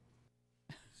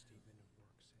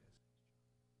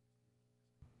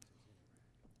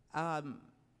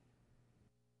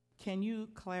 Can you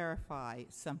clarify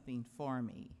something for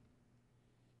me?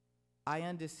 I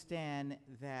understand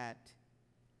that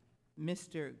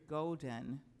Mr.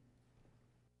 Golden,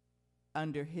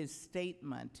 under his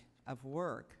statement of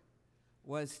work,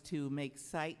 was to make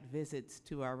site visits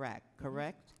to Iraq,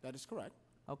 correct? That is correct.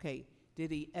 Okay.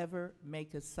 Did he ever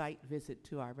make a site visit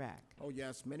to Iraq? Oh,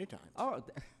 yes, many times. Oh,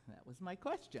 that was my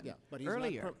question. Yeah, but he's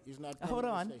earlier. he's not Hold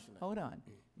on, permanently stationed there. hold on.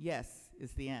 Yes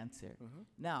is the answer.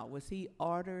 Now, was he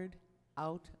ordered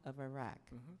out of Iraq?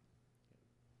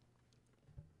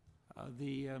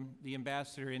 The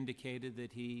ambassador indicated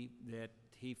that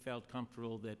he felt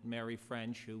comfortable that Mary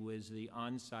French, who was the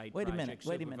on-site project supervisor,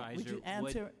 wait a minute. Would you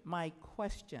answer my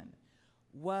question?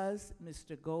 Was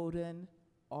Mr. Golden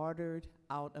ordered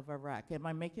out of Iraq? Am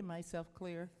I making myself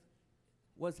clear?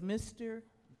 Was Mr.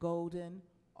 Golden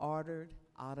ordered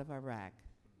out of Iraq?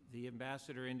 The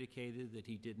ambassador indicated that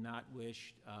he did not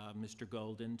wish Mr.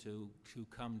 Golden to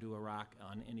come to Iraq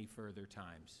on any further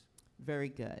times. Very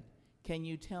good. Can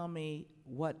you tell me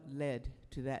what led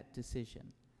to that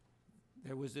decision?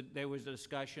 There was a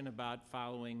discussion about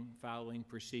following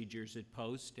procedures at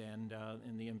post, and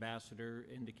the ambassador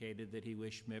indicated that he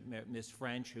wished Ms.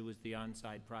 French, who was the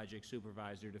on-site project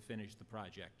supervisor, to finish the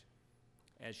project,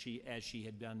 as she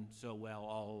had done so well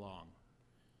all along.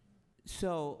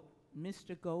 So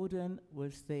Mr. Golden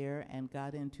was there and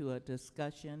got into a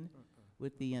discussion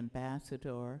with the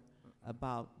ambassador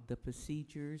about the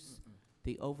procedures,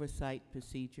 the oversight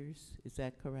procedures. Is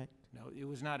that correct? No, it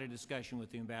was not a discussion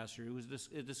with the ambassador. It was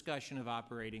a discussion of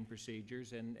operating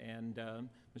procedures, and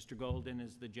Mr. Golden,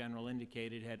 as the general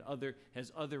indicated,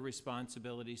 has other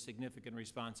responsibilities, significant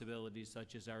responsibilities,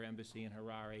 such as our embassy in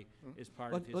Harare, as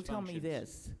part of his functions. Well, tell me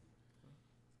this.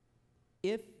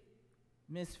 If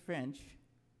Ms. French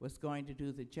was going to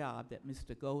do the job that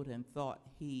Mr. Golden thought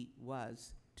he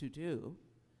was to do,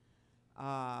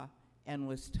 and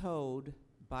was told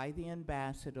by the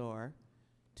ambassador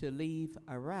to leave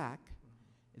Iraq,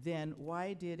 then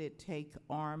why did it take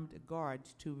armed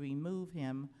guards to remove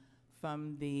him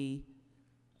from the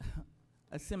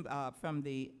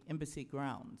embassy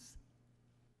grounds?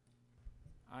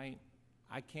 I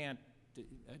can't,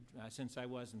 since I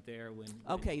wasn't there when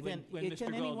Okay, when then Mr.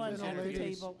 can anyone Golden at the said-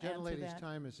 table answer Gentlelady's that?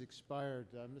 time has expired.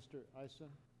 Mr. Ison?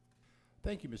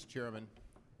 Thank you, Mr. Chairman.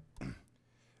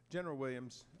 General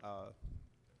Williams,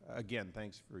 again,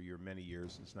 thanks for your many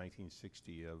years since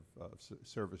 1960 of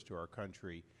service to our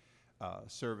country,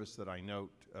 service that I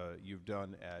note you've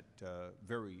done at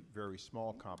very, very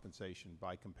small compensation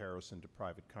by comparison to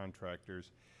private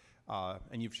contractors.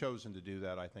 And you've chosen to do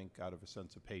that, I think, out of a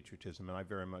sense of patriotism, and I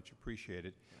very much appreciate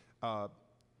it.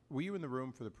 Were you in the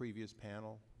room for the previous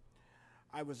panel?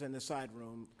 I was in the side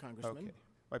room, Congressman. Okay.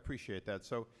 I appreciate that.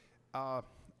 So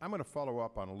I'm going to follow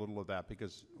up on a little of that,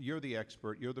 because you're the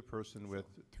expert. You're the person with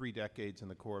 3 decades in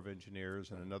the Corps of Engineers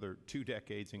and another 2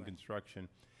 decades in construction.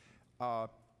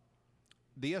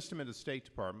 The estimate of the State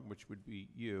Department, which would be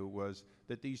you, was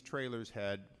that these trailers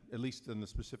had, at least in the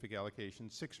specific allocation,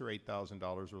 $6,000 or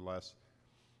 $8,000 or less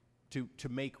to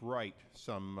make right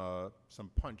some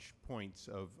punch points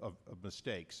of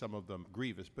mistakes, some of them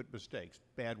grievous, but mistakes,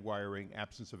 bad wiring,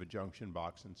 absence of a junction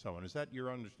box, and so on. Is that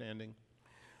your understanding?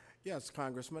 Yes,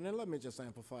 Congressman, and let me just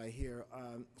amplify here.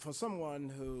 For someone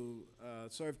who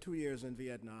served 2 years in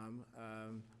Vietnam,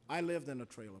 I lived in a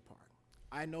trailer park.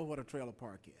 I know what a trailer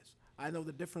park is. I know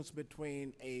the difference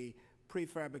between a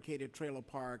prefabricated trailer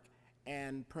park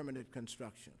and permanent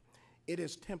construction. It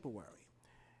is temporary.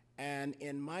 And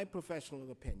in my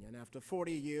professional opinion, after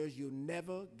 40 years, you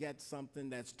never get something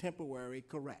that's temporary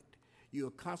correct.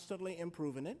 You're constantly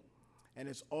improving it, and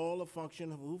it's all a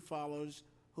function of who follows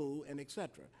who and et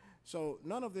cetera. So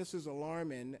none of this is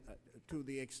alarming to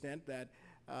the extent that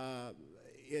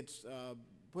it's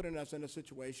putting us in a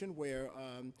situation where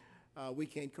we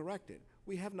can't correct it.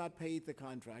 We have not paid the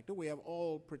contractor. We have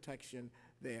all protection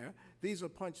there. These are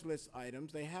punch list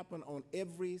items. They happen on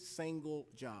every single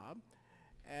job.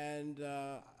 And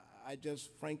I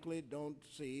just frankly don't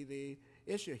see the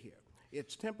issue here.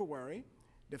 It's temporary,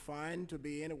 defined to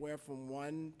be anywhere from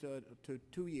 1 to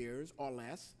 2 years or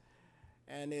less.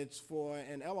 And it's for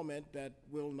an element that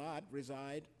will not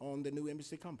reside on the new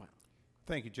embassy compound.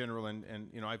 Thank you, General. And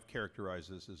you know, I've characterized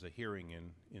this as a hearing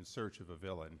in search of a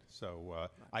villain, so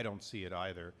I don't see it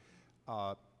either.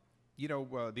 You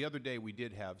know, the other day we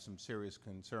did have some serious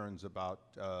concerns about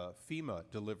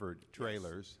FEMA-delivered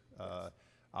trailers. Yes.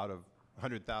 Out of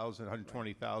 100,000,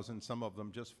 120,000, right. Some of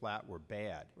them just flat were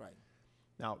bad. Right.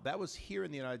 Now, that was here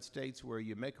in the United States, where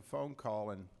you make a phone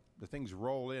call and the things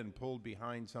roll in, pulled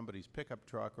behind somebody's pickup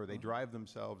truck, or they drive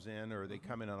themselves in, or they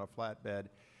come in on a flatbed.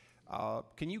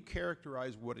 Can you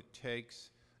characterize what it takes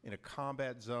in a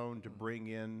combat zone to bring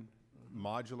in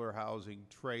modular housing,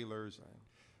 trailers,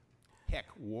 heck,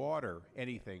 water,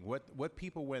 anything? What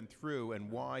people went through, and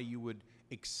why you would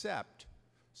accept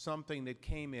something that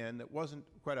came in that wasn't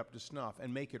quite up to snuff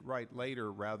and make it right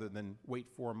later, rather than wait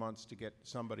 4 months to get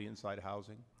somebody inside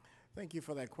housing? Thank you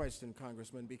for that question,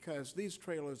 Congressman, because these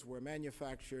trailers were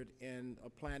manufactured in a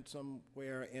plant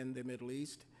somewhere in the Middle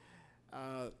East.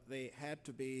 They had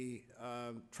to be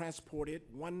transported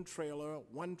one trailer,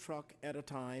 one truck at a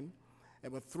time.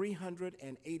 There were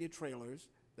 380 trailers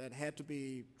that had to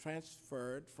be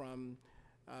transferred from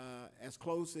as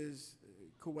close as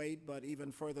Kuwait, but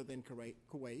even further than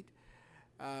Kuwait.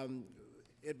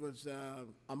 It was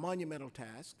a monumental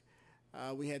task.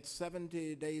 We had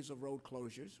 70 days of road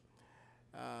closures,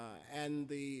 and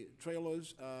the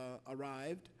trailers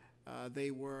arrived.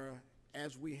 They were,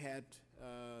 as we had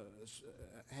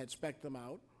spec'd them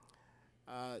out.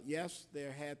 Yes,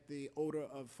 there had the odor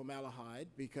of formaldehyde,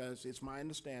 because it's my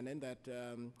understanding that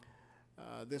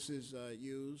this is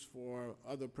used for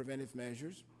other preventive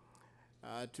measures.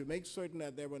 To make certain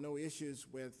that there were no issues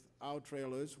with our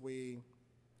trailers, we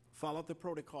followed the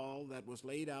protocol that was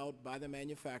laid out by the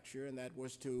manufacturer, and that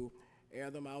was to air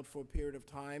them out for a period of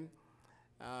time.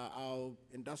 Our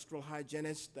industrial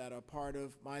hygienists that are part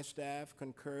of my staff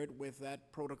concurred with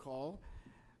that protocol.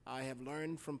 I have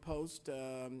learned from Post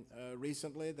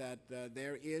recently that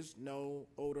there is no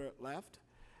odor left.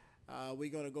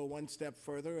 We're going to go one step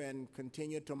further and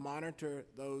continue to monitor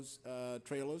those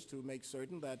trailers to make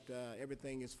certain that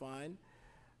everything is fine.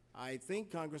 I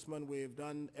think, Congressman, we've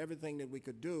done everything that we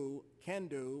can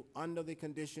do under the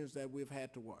conditions that we've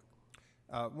had to work.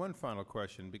 One final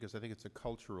question, because I think it's a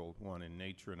cultural one in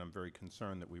nature, and I'm very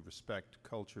concerned that we respect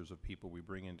cultures of people we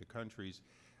bring into countries.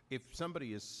 If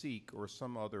somebody is Sikh or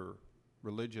some other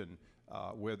religion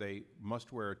where they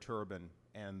must wear a turban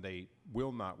and they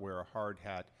will not wear a hard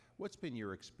hat, what's been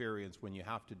your experience when you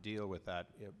have to deal with that?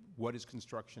 What is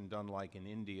construction done like in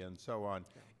India and so on?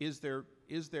 Is there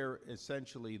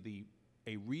essentially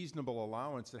a reasonable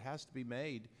allowance that has to be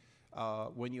made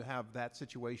when you have that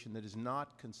situation that is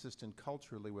not consistent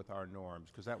culturally with our norms?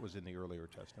 Because that was in the earlier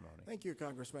testimony. Thank you,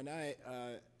 Congressman.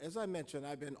 As I mentioned,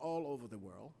 I've been all over the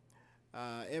world.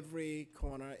 Every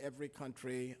corner, every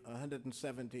country,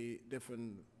 170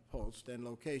 different posts and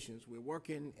locations. We're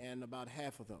working in about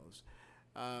half of those.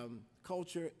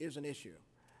 Culture is an issue.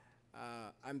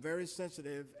 I'm very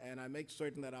sensitive, and I make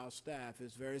certain that our staff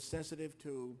is very sensitive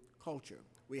to culture.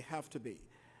 We have to be.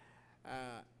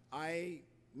 I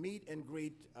meet and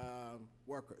greet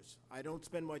workers. I don't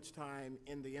spend much time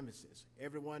in the embassies.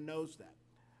 Everyone knows that.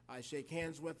 I shake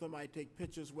hands with them. I take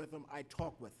pictures with them. I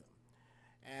talk with them.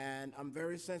 And I'm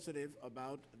very sensitive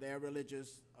about their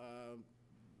religious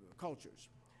cultures.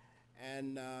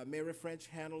 And Mary French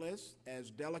handled this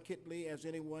as delicately as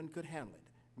anyone could handle it.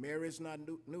 Mary's not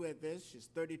new at this. She's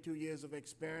 32 years of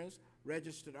experience,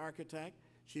 registered architect.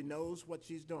 She knows what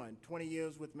she's doing. 20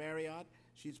 years with Marriott.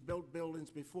 She's built buildings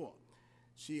before.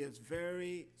 She is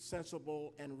very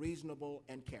sensible and reasonable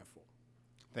and careful.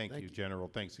 Thank you, General.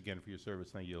 Thanks again for your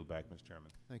service. I yield back, Mr.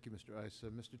 Chairman. Thank you, Mr. Ice.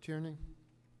 Mr. Tierney?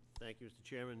 Thank you, Mr.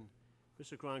 Chairman.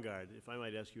 Mr. Krongard, if I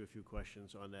might ask you a few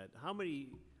questions on that. How many,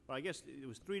 well, I guess it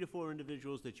was 3 to 4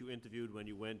 individuals that you interviewed when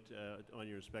you went on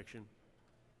your inspection?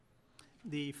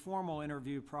 The formal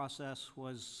interview process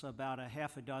was about a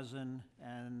half a dozen,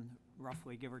 and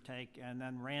roughly, give or take, and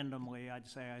then randomly, I'd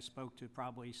say I spoke to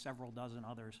probably several dozen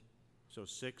others. So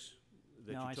 6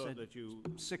 that no, you I said that you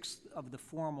 6 of the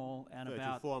formal, and that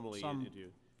about you formally some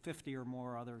interviewed. 50 or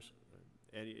more others.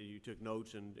 And you took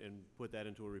notes and put that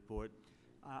into a report?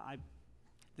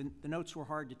 The notes were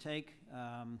hard to take,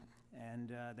 and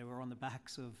they were on the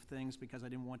backs of things because I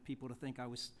didn't want people to think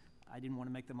I didn't want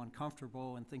to make them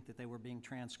uncomfortable and think that they were being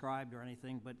transcribed or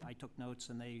anything, but I took notes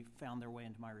and they found their way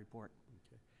into my report.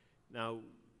 Okay. Now,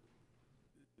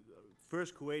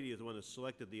 First Kuwaiti is the one that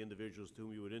selected the individuals to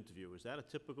whom you would interview. Is that a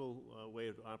typical way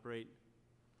to operate?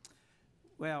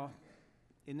 Well,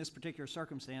 in this particular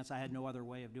circumstance, I had no other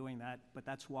way of doing that, but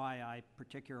that's why I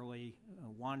particularly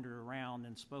wandered around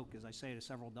and spoke, as I say, to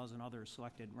several dozen others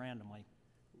selected randomly.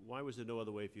 Why was there no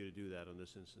other way for you to do that in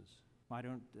this instance? I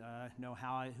don't know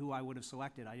who I would have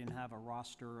selected. I didn't have a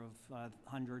roster of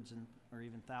hundreds or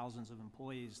even thousands of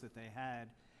employees that they had,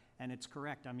 and it's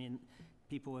correct. I mean,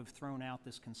 people have thrown out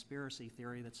this conspiracy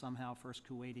theory that somehow First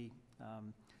Kuwaiti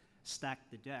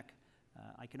stacked the deck.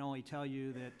 I can only tell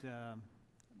you that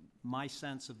my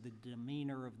sense of the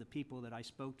demeanor of the people that I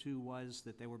spoke to was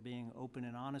that they were being open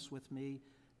and honest with me.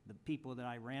 The people that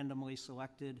I randomly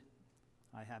selected,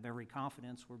 I have every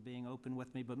confidence were being open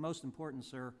with me. But most important,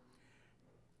 sir,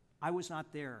 I was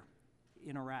not there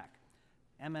in Iraq.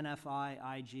 MNFI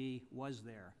IG was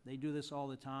there. They do this all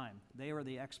the time. They are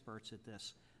the experts at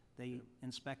this. They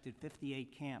inspected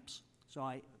 58 camps. So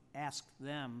I asked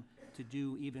them to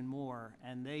do even more,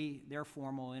 and their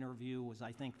formal interview was,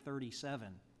 I think, 37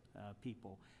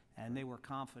 people. and they were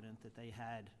confident that they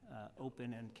had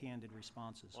open and candid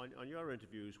responses. On your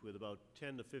interviews with about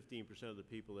 10 to 15% of the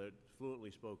people that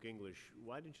fluently spoke English,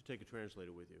 why didn't you take a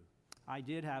translator with you? I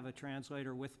did have a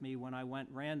translator with me when I went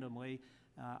randomly.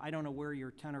 I don't know where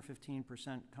your 10 or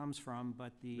 15% comes from,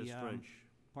 but the... Ms. French.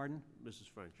 Pardon? Mrs.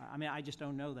 French. I mean, I just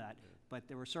don't know that. Yeah. But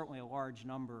there were certainly a large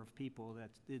number of people that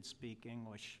did speak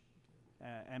English.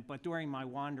 But during my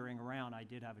wandering around, I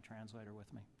did have a translator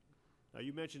with me.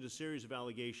 You mentioned a series of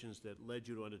allegations that led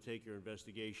you to undertake your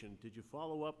investigation. Did you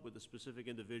follow up with the specific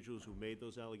individuals who made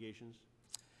those allegations?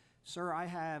 Sir,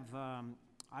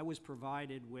 I was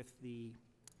provided with the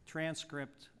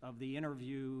transcript of the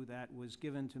interview that was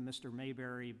given to Mr.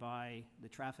 Mayberry by the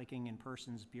Trafficking in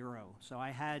Persons Bureau. So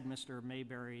I had Mr.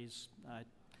 Mayberry's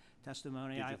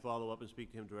testimony. Did you follow up and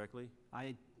speak to him directly?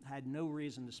 I had no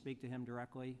reason to speak to him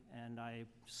directly, and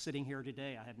sitting here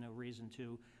today, I have no reason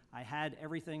to. I had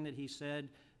everything that he said.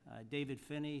 David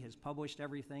Finney has published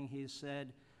everything he has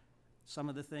said. Some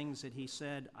of the things that he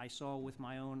said I saw with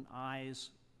my own eyes.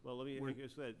 Well, let me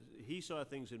guess that. He saw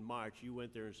things in March. You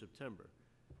went there in September.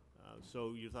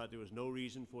 So you thought there was no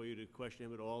reason for you to question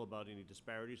him at all about any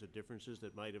disparities or differences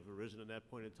that might have arisen at that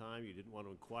point in time? You didn't want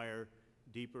to inquire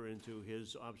deeper into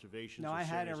his observations? No, I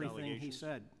had everything he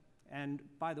said. And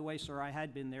by the way, sir, I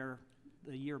had been there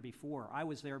the year before. I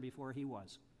was there before he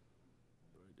was.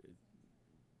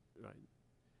 Right.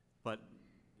 But,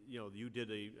 you know, you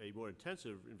did a more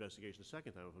intensive investigation the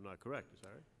second time, if I'm not correct. Is that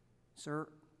right? Sir,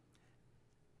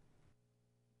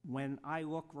 when I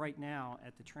look right now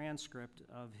at the transcript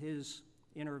of his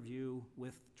interview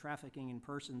with Trafficking in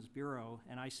Persons Bureau,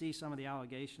 and I see some of the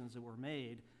allegations that were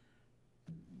made,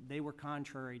 they were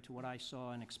contrary to what I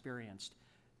saw and experienced.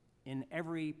 In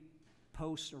every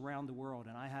post around the world,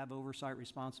 and I have oversight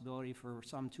responsibility for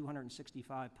some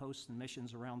 265 posts and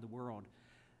missions around the world,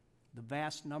 the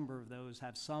vast number of those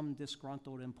have some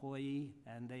disgruntled employee,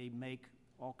 and they make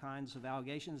all kinds of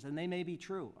allegations, and they may be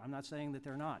true. I'm not saying that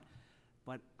they're not.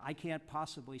 But I can't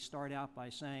possibly start out by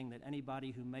saying that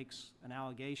anybody who makes an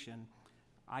allegation,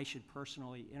 I should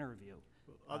personally interview.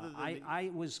 I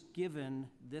was given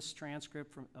this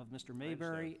transcript of Mr.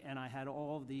 Mayberry, and I had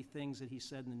all of the things that he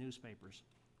said in the newspapers.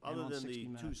 Other than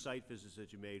the 2 site visits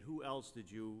that you made, who else did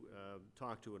you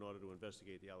talk to in order to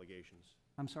investigate the allegations?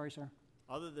 I'm sorry, sir?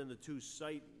 Other than the 2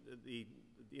 site, the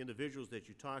individuals that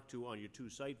you talked to on your 2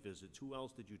 site visits, who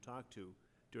else did you talk to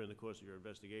during the course of your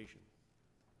investigation?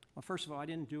 Well, first of all, I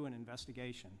didn't do an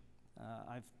investigation.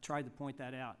 I've tried to point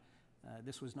that out.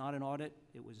 This was not an audit.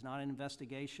 It was not an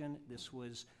investigation. This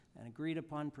was an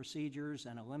agreed-upon procedures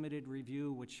and a limited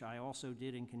review, which I also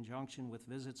did in conjunction with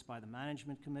visits by the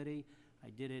Management Committee. I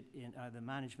did it in the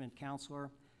Management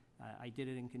Counselor. I did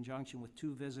it in conjunction with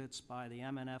 2 visits by the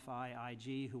MNFI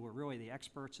IG, who were really the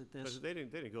experts at this. Because they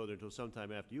didn't go there until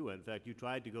sometime after you went. In fact, you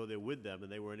tried to go there with them,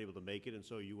 and they weren't able to make it, and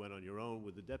so you went on your own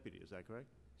with the deputy. Is that correct?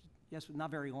 Yes, but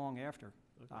not very long after.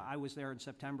 Okay. I was there in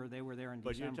September. They were there in December.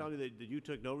 But you're telling me that you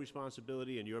took no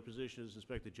responsibility in your position as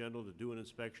Inspector General to do an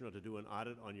inspection or to do an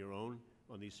audit on your own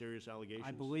on these serious allegations?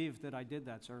 I believe that I did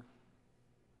that, sir.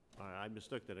 All right, I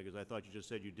mistook that because I thought you just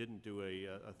said you didn't do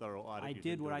a thorough audit. I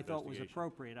did what I thought was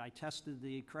appropriate. I tested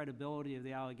the credibility of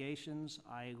the allegations.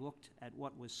 I looked at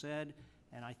what was said,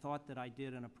 and I thought that I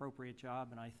did an appropriate job,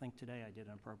 and I think today I did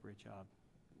an appropriate job.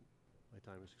 My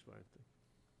time has expired.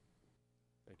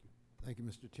 Thank you. Thank you,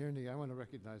 Mr. Tierney. I want to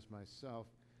recognize myself.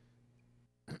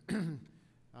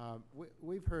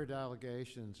 We've heard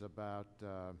allegations about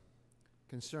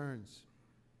concerns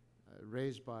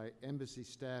raised by embassy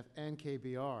staff and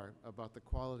KBR about the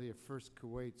quality of First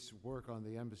Kuwait's work on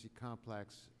the embassy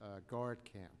complex guard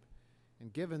camp.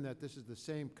 And given that this is the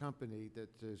same company that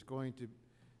is going to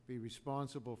be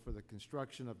responsible for the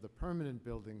construction of the permanent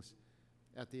buildings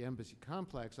at the embassy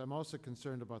complex, I'm also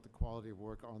concerned about the quality of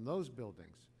work on those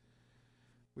buildings.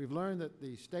 We've learned that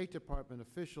the State Department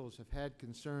officials have had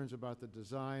concerns about the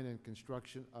design and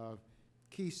construction of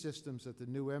key systems at the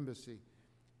new embassy.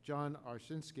 John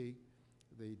Arsinski,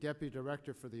 the Deputy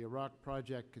Director for the Iraq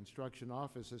Project Construction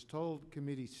Office, has told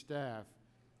committee staff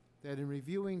that in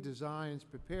reviewing designs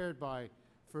prepared by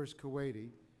First Kuwaiti,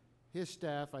 his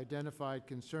staff identified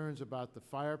concerns about the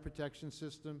fire protection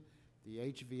system, the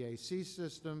HVAC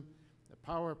system, the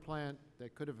power plant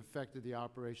that could have affected the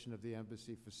operation of the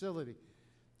embassy facility.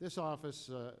 This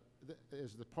office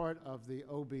is the part of the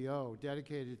OBO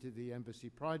dedicated to the embassy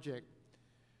project.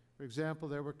 For example,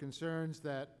 there were concerns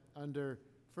that under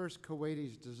First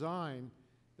Kuwaiti's design,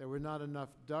 there were not enough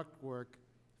ductwork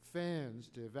fans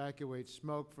to evacuate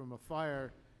smoke from a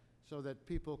fire so that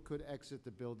people could exit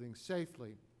the building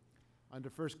safely. Under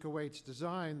First Kuwait's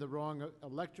design, the wrong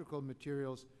electrical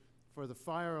materials for the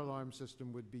fire alarm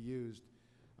system would be used.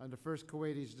 Under First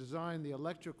Kuwaiti's design, the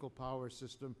electrical power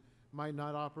system might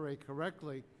not operate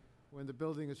correctly when the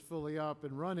building is fully up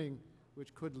and running,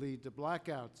 which could lead to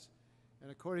blackouts.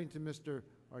 And according to Mr.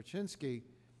 Archinsky,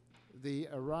 the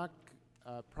Iraq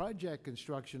Project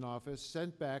Construction Office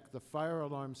sent back the fire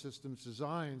alarm system's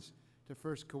designs to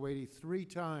First Kuwaiti 3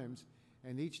 times,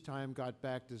 and each time got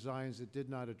back designs that did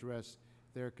not address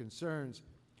their concerns.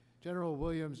 General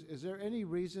Williams, is there any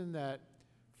reason that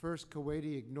First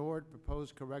Kuwaiti ignored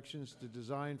proposed corrections to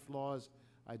design flaws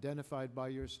identified by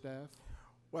your staff?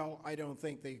 Well, I don't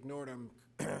think they ignored them,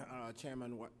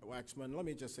 Chairman Waxman. Let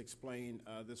me just explain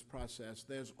this process.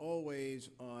 There's always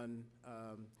on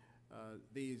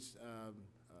these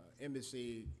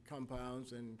embassy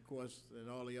compounds, and of course, in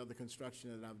all the other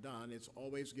construction that I've done, it's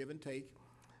always give and take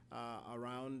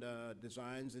around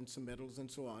designs and submittals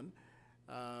and so on.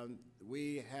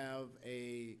 We have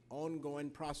an ongoing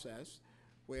process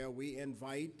where we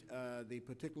invite the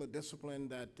particular discipline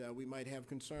that we might have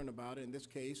concern about. In this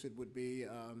case, it would be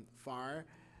fire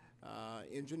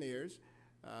engineers.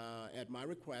 At my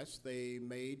request, they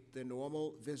made the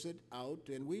normal visit out,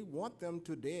 and we want them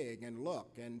to dig and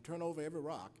look and turn over every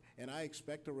rock. And I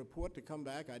expect a report to come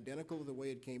back identical to the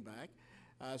way it came back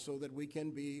so that we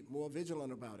can be more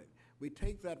vigilant about it. We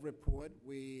take that report,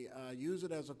 we use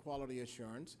it as a quality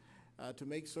assurance to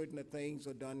make certain that things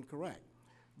are done correct.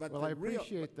 But well, I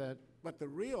appreciate that. But the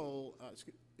real,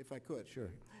 if I could, sure,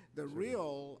 the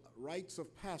real rites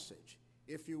of passage,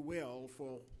 if you will,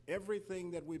 for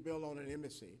everything that we build on an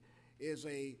embassy is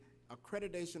a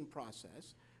accreditation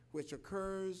process which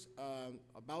occurs,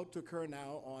 about to occur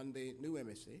now on the new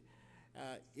embassy.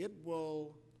 It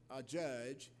will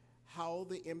judge how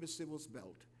the embassy was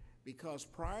built, because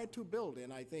prior to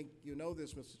building, I think you know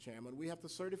this, Mr. Chairman, we have to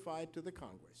certify to the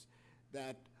Congress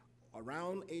that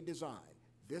around a design,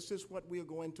 this is what we are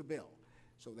going to build.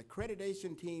 So the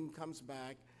accreditation team comes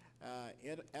back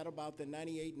at about the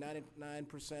 98,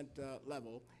 99%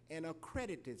 level and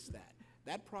accredits that.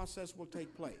 That process will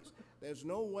take place. There's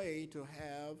no way to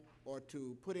have or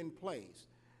to put in place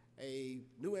a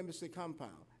new embassy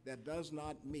compound that does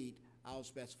not meet our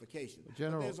specifications.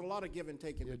 General, there's a lot of give and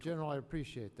take in between. General, I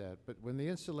appreciate that. But when the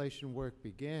installation work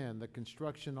began, the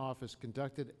construction office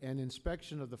conducted an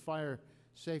inspection of the fire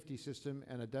safety system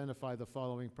and identified the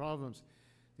following problems.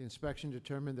 The inspection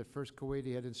determined that First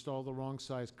Kuwaiti had installed the wrong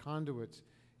size conduits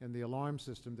in the alarm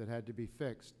system that had to be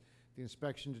fixed. The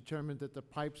inspection determined that the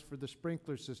pipes for the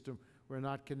sprinkler system were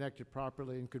not connected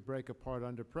properly and could break apart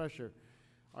under pressure.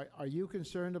 Are you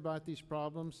concerned about these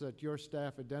problems that your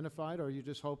staff identified, or you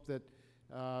just hope that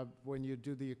when you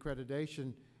do the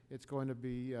accreditation, it's going to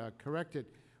be corrected?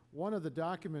 One of the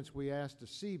documents we asked to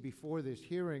see before this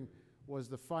hearing was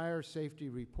the fire safety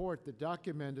report that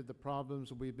documented the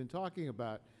problems we've been talking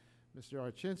about. Mr.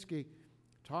 Archinsky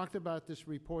talked about this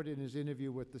report in his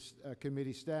interview with the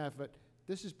committee staff, but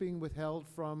this is being withheld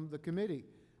from the committee.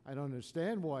 I don't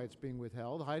understand why it's being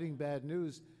withheld. Hiding bad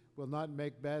news will not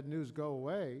make bad news go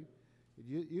away.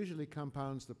 It usually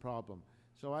compounds the problem.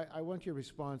 So I want your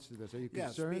response to this. Are you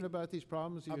concerned about these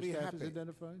problems that your staff has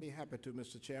identified? I'll be happy to,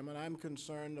 Mr. Chairman. I'm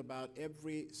concerned about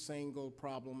every single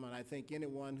problem, and I think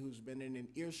anyone who's been in an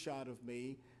earshot of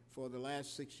me for the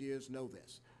last 6 years know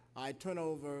this. I turn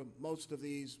over most of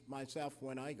these myself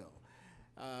when I go.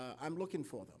 I'm looking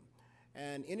for them.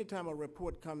 And anytime a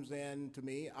report comes in to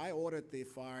me, I ordered the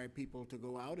fire people to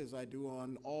go out, as I do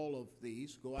on all of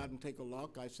these, go out and take a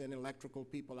look. I send electrical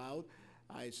people out.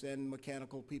 I send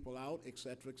mechanical people out, et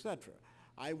cetera, et cetera.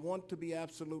 I want to be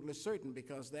absolutely certain,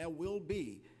 because there will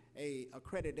be a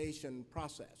accreditation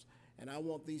process, and I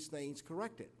want these things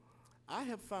corrected. I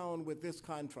have found with this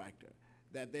contractor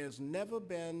that there's never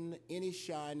been any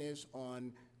shyness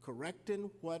on correcting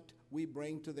what we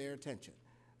bring to their attention.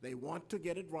 They want to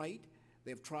get it right.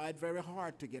 They've tried very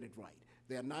hard to get it right.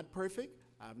 They're not perfect.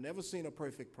 I've never seen a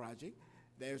perfect project.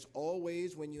 There's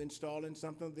always, when you're installing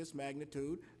something of this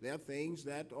magnitude, there are things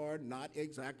that are not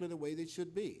exactly the way they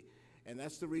should be. And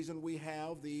that's the reason we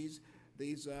have these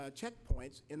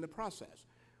checkpoints in the process.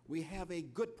 We have a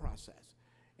good process.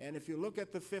 And if you look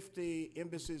at the 50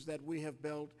 embassies that we have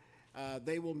built,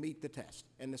 they will meet the test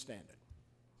and the standard.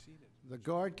 The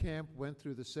guard camp went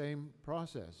through the same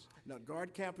process. Now,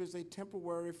 guard camp is a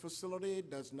temporary facility.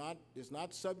 It is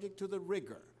not subject to the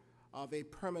rigor of a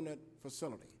permanent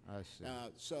facility. I see.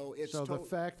 So the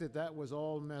fact that that was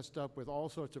all messed up with all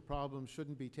sorts of problems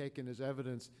shouldn't be taken as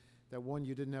evidence that, one,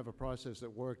 you didn't have a process that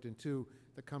worked, and two,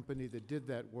 the company that did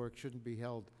that work shouldn't be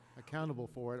held accountable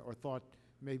for it or thought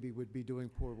maybe would be doing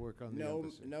poor work on the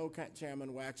embassy. No,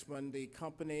 Chairman Waxman. The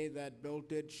company that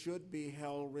built it should be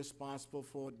held responsible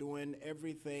for doing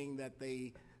everything that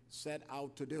they set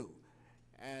out to do.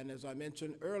 And as I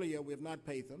mentioned earlier, we have not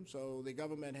paid them, so the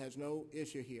government has no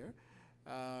issue here.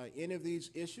 Any of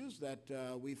these issues that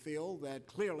we feel that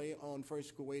clearly on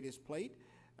First Kuwaiti's plate,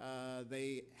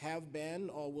 they have been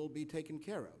or will be taken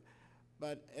care of.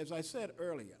 But as I said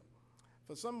earlier,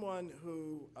 for someone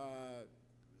who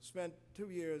spent 2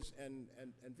 years in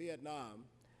Vietnam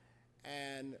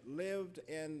and lived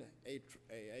in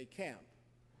a camp,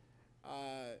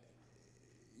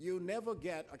 you never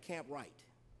get a camp right.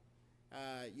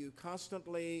 You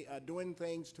constantly are doing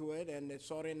things to it, and it's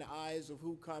sort of in the eyes of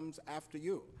who comes after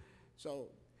you. So,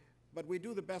 but we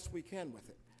do the best we can with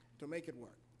it to make it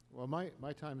work. Well,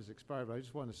 my time has expired, but I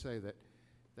just want to say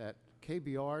that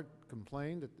KBR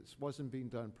complained that this wasn't being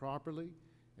done properly.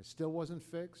 It still wasn't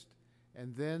fixed.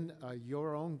 And then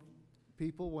your own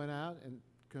people went out and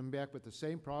come back with the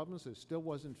same problems. It still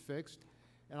wasn't fixed.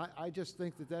 And I just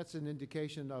think that that's an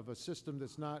indication of a system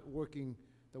that's not working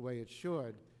the way it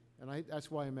should. And that's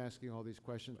why I'm asking all these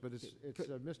questions. But it's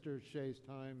Mr. Shea's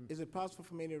time. Is it possible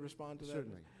for me to respond to that?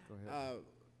 Certainly. Go ahead.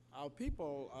 Our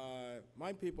people,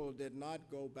 my people did not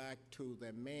go back to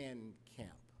the man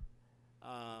camp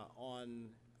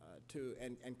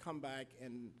and come back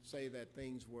and say that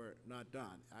things were not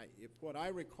done. What I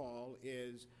recall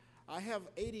is I have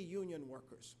 80 union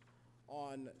workers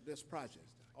on this project,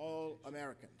 all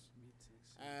Americans.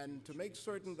 And to make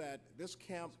certain that this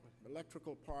camp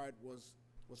electrical part was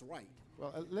right.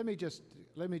 Well, let me just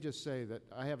say that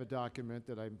I have a document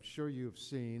that I'm sure you've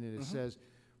seen, and it says,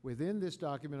 within this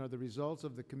document are the results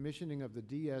of the commissioning of the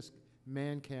DS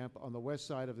man camp on the west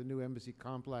side of the new embassy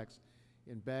complex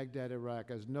in Baghdad, Iraq.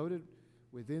 As noted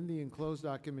within the enclosed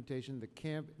documentation, the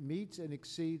camp meets and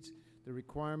exceeds the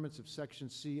requirements of Section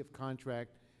C of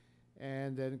contract,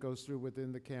 and then it goes through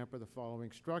within the camp are the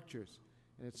following structures,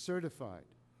 and it's certified.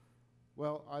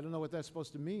 Well, I don't know what that's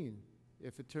supposed to mean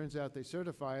if it turns out they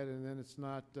certify it and then it's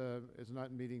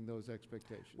not meeting those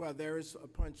expectations. Well, there is a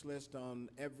punch list on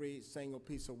every single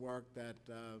piece of work that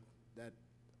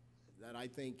I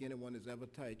think anyone has ever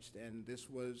touched, and this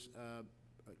was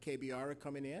KBR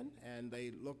coming in, and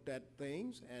they looked at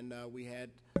things, and we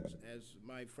had, as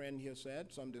my friend here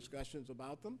said, some discussions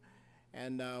about them,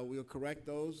 and we'll correct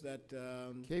those that...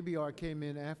 KBR came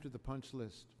in after the punch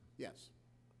list. Yes.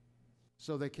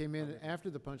 So they came in after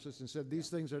the punch list and said these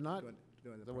things are not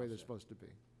the way they're supposed to be.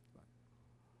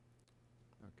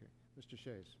 Okay. Mr.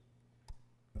 Shays.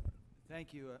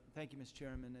 Thank you, Mr.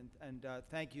 Chairman, and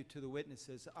thank you to the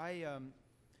witnesses.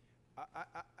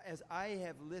 As I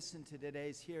have listened to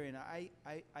today's hearing,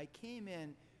 I came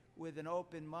in with an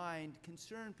open mind,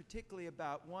 concerned particularly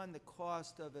about, one, the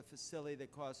cost of a facility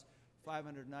that costs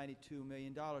 $592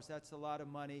 million. That's a lot of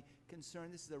money.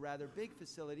 Concerned, this is a rather big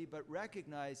facility, but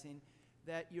recognizing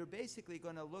that you're basically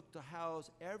going to look to house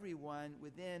everyone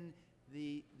within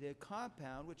the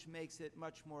compound, which makes it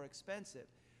much more expensive.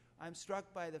 I'm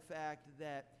struck by the fact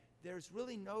that there's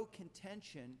really no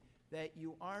contention that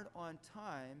you aren't on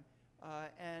time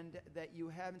and that you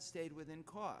haven't stayed within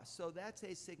cost. So that's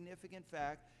a significant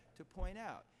fact to point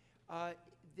out.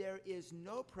 There is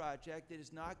no project that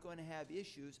is not going to have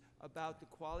issues about the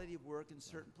quality of work in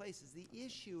certain places. The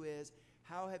issue is,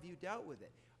 how have you dealt with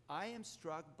it? I am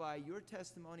struck by your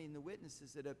testimony and the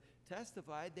witnesses that have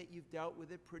testified that you've dealt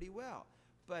with it pretty well.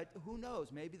 But who knows?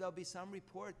 Maybe there'll be some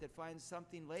report that finds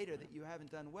something later that you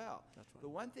haven't done well. That's right. The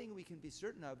one thing we can be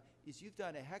certain of is you've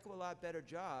done a heck of a lot better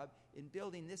job in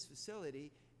building this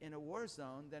facility in a war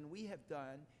zone than we have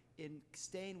done in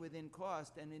staying within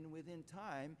cost and within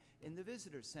time in the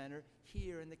visitor center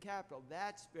here in the Capitol.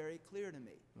 That's very clear to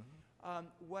me.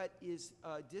 What is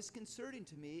disconcerting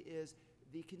to me is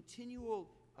the continual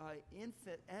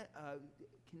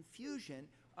confusion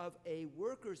of a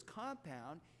workers'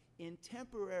 compound in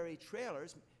temporary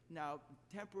trailers, now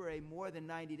temporary more than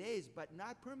 90 days, but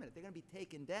not permanent. They're going to be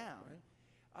taken down,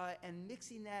 and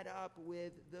mixing that up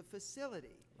with the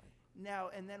facility. Now,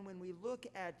 and then when we look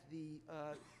at the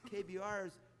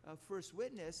KBR's first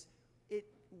witness,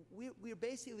 we're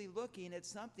basically looking at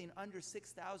something under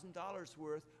 $6,000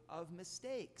 worth of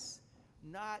mistakes,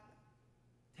 not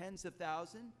tens of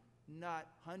thousands, not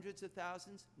hundreds of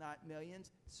thousands, not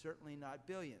millions, certainly not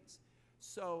billions.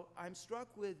 So I'm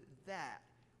struck with that.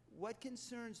 What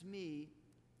concerns me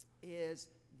is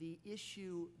the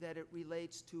issue that it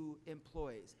relates to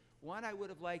employees. One, I would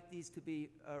have liked these to be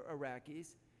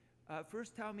Iraqis.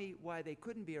 First, tell me why they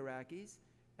couldn't be Iraqis,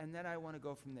 and then I want to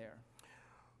go from there.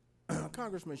 A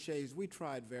Congressman Shays, we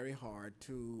tried very hard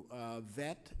to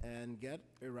vet and get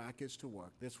Iraqis to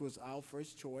work. This was our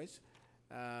first choice,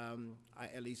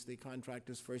 at least the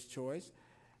contractor's first choice.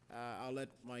 I'll let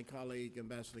my colleague,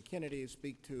 Ambassador Kennedy,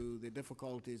 speak to the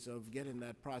difficulties of getting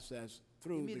that process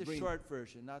through. Give me the short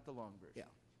version, not the long version. Yeah.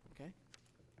 Okay.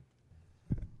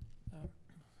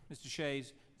 Mr.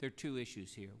 Shays, there are two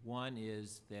issues here. One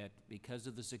is that because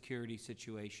of the security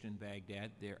situation in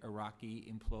Baghdad, their Iraqi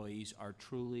employees are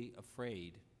truly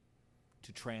afraid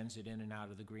to transit in and out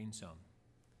of the green zone.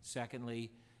 Secondly,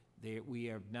 we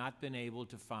have not been able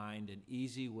to find an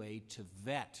easy way to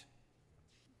vet,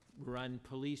 run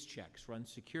police checks, run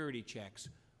security checks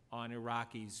on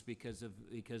Iraqis because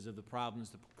of the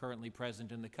problems that are currently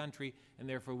present in the country, and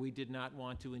therefore we did not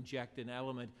want to inject an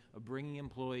element of bringing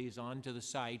employees onto the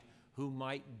site who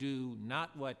might do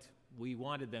not what we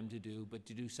wanted them to do, but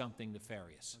to do something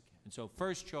nefarious. Okay. And so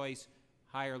first choice,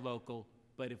 hire local,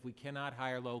 but if we cannot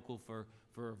hire local for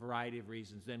a variety of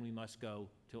reasons, then we must go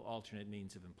to alternate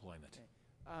means of employment.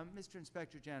 Okay. Mr.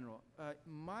 Inspector General,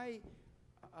 I'm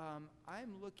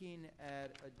looking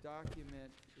at a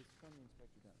document, it's from the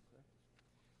Inspector General,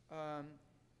 correct?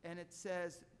 And it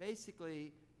says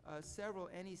basically several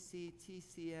NEC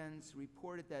TCNs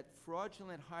reported that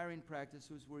fraudulent hiring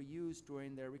practices were used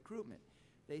during their recruitment.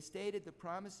 They stated the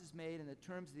promises made and the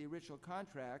terms of the original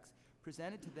contracts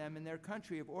presented to them in their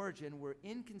country of origin were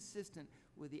inconsistent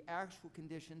with the actual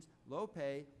conditions, low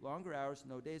pay, longer hours,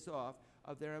 no days off,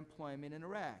 of their employment in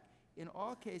Iraq. In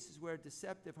all cases where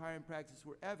deceptive hiring practices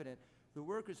were evident, the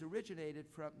workers originated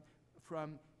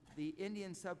from the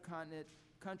Indian subcontinent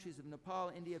countries of Nepal,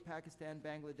 India, Pakistan,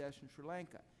 Bangladesh, and Sri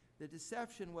Lanka. The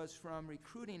deception was from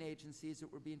recruiting agencies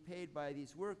that were being paid by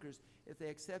these workers if they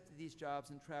accepted these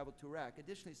jobs and traveled to Iraq.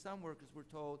 Additionally, some workers were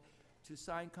told to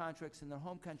sign contracts in their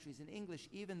home countries in English,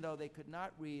 even though they could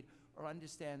not read or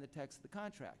understand the text of the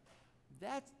contract.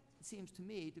 That seems to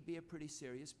me to be a pretty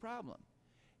serious problem.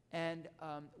 And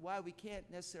while we can't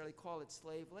necessarily call it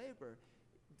slave labor,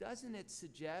 doesn't it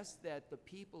suggest that the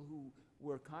people who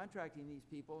were contracting these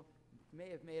people may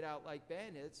have made out like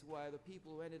bandits, while the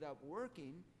people who ended up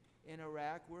working in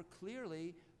Iraq were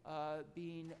clearly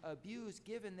being abused,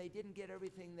 given they didn't get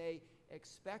everything they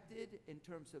expected in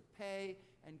terms of pay,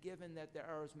 and given that their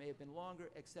hours may have been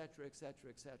longer, et cetera, et cetera,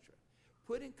 et cetera.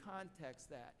 Put in context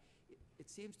that, it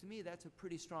seems to me that's a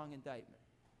pretty strong indictment.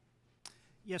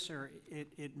 Yes, sir,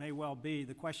 it may well be.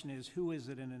 The question is, who is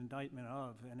it an indictment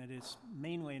of? And it is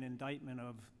mainly an indictment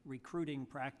of recruiting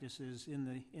practices in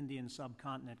the Indian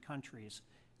subcontinent countries.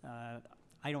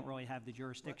 I don't really have the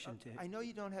jurisdiction to. I know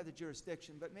you don't have the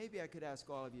jurisdiction, but maybe I could ask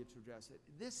all of you to address it.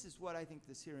 This is what I think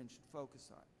this hearing should focus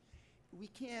on. We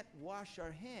can't wash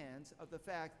our hands of the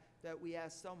fact that we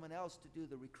asked someone else to do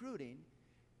the recruiting,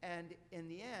 and in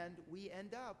the end, we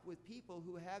end up with people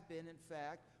who have been, in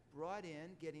fact, brought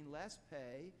in, getting less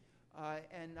pay,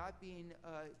 and not being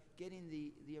getting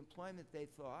the employment they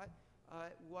thought,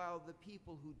 while the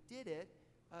people who did it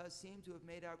seem to have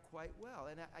made out quite well.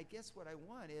 And I guess what I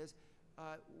want is,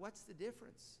 what's the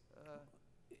difference?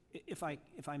 If I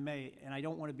may, and I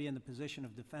don't want to be in the position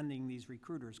of defending these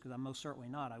recruiters, because I'm most certainly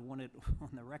not. I want it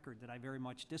on the record that I very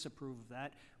much disapprove of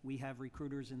that. We have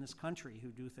recruiters in this country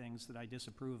who do things that I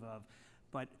disapprove of.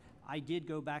 But I did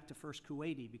go back to First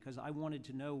Kuwaiti because I wanted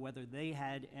to know whether they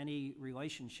had any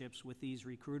relationships with these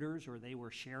recruiters, or they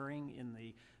were sharing in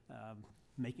the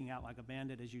making out like a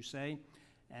bandit, as you say.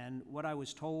 And what I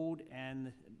was told,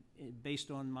 and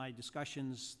based on my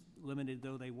discussions, limited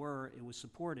though they were, it was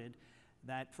supported,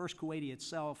 that First Kuwaiti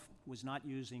itself was not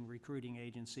using recruiting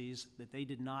agencies, that they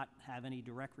did not have any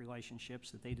direct relationships,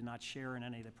 that they did not share in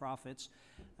any of the profits,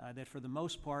 that for the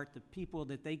most part, the people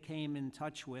that they came in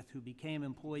touch with who became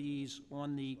employees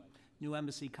on the new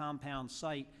embassy compound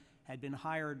site had been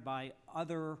hired by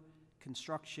other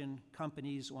construction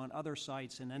companies on other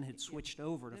sites and then had switched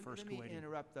over to First Kuwaiti. Let me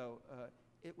interrupt, though.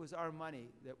 It was our money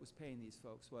that was paying these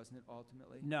folks, wasn't it,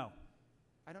 ultimately? No.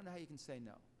 I don't know how you can say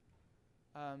no.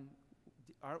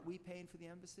 Aren't we paying for the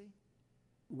embassy?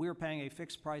 We're paying a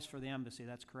fixed price for the embassy,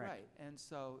 that's correct. Right, and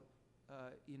so,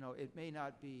 you know, it may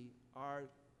not be our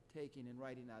taking and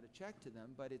writing out a check to them,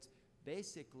 but it's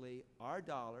basically our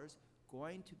dollars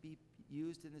going to be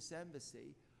used in this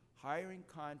embassy, hiring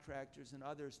contractors and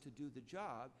others to do the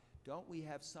job. Don't we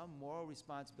have some moral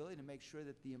responsibility to make sure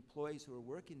that the employees who are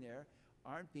working there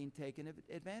aren't being taken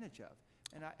advantage of?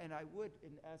 And I would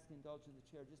ask the indulgence of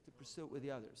the chair just to pursue it with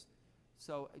the others.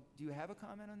 So do you have a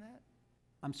comment on that?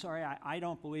 I'm sorry, I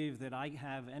don't believe that I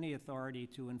have any authority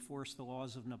to enforce the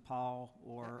laws of Nepal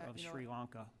or of Sri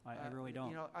Lanka. I really don't.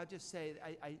 You know, I'll just say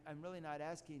I'm really not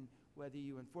asking whether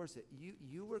you enforce it.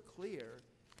 You were clear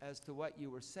as to what you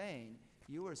were saying.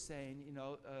 You were saying, you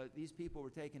know, these people were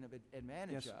taken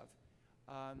advantage Yes.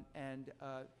 of.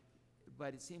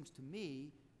 But it seems to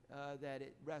me that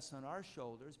it rests on our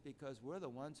shoulders because we're the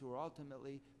ones who are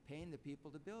ultimately paying the people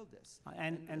to build this.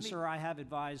 And sir, I have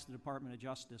advised the Department of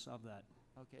Justice of that.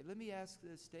 Okay, let me ask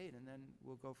the state, and then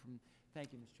we'll go from.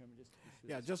 Thank you, Mr.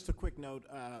 Chairman. Just a quick note,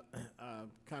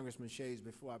 Congressman Shays,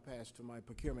 before I pass to my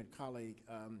procurement colleague.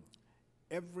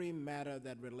 Every matter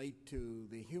that relate to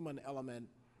the human element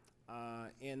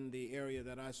in the area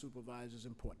that I supervise is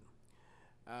important.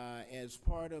 As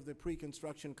part of the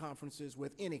pre-construction conferences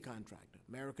with any contractor,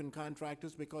 American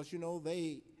contractors, because, you know,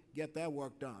 they get their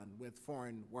work done with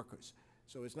foreign workers.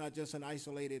 So it's not just an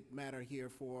isolated matter here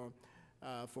for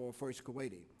First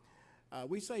Kuwaiti.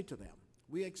 We say to them,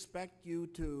 we expect you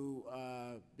to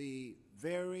be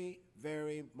very,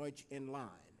 very much in line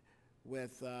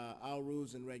with our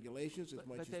rules and regulations as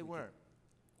much as But they weren't.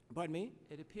 Pardon me?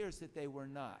 It appears that they were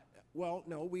not. Well,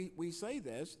 no, we say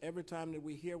this every time that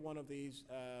we hear one of these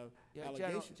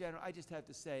allegations. General, I just have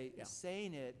to say,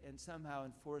 saying it and somehow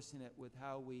enforcing it with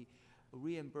how we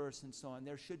reimburse and so on,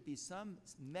 there should be some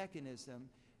mechanism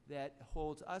that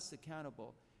holds us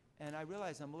accountable. And I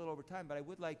realize I'm a little over time, but I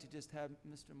would like to just have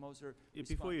Mr. Moser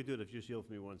respond. Before you do that, just yield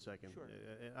for me 1 second. Sure.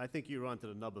 I think you're on to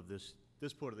the nub of this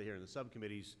part of the hearing. The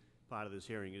subcommittee's part of this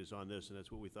hearing is on this, and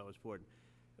that's what we thought was important.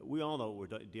 We all know what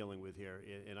we're dealing with here,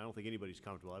 and I don't think anybody's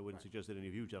comfortable. I wouldn't suggest that any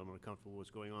of you gentlemen are comfortable with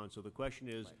what's going on. So the question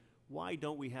is, why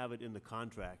don't we have it in the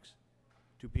contracts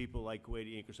to people like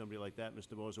Kuwaiti Inc. or somebody like that,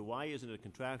 Mr. Moser? Why isn't it a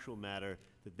contractual matter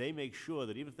that they make sure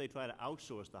that even if they try to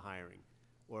outsource the hiring,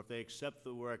 or if they accept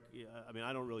the work, I mean,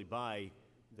 I don't really buy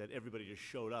that everybody just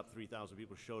showed up, 3,000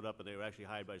 people showed up, and they were actually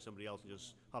hired by somebody else and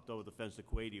just hopped over the fence to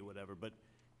Kuwaiti or whatever. But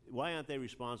why aren't they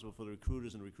responsible for the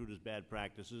recruiters and recruiters' bad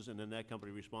practices, and then that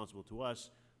company responsible to us,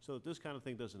 so that this kind of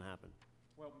thing doesn't happen?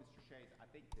 Well, Mr. Shays, I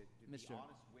think that to be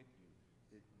honest with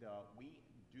you, that we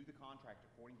do the contract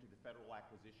according to the Federal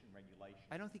Acquisition Regulations.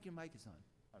 I don't think your mic is on.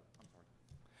 Oh, I'm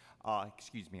sorry.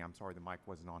 Excuse me, I'm sorry, the mic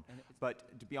wasn't on.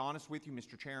 But to be honest with you,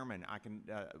 Mr. Chairman,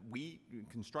 we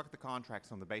construct the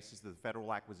contracts on the basis of the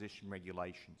Federal Acquisition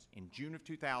Regulations. In June of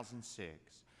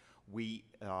 2006, we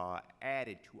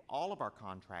added to all of our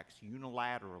contracts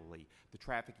unilaterally the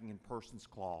Trafficking in Persons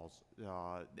Clause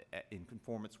in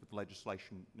conformance with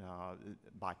legislation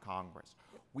by Congress.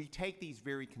 We take these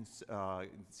very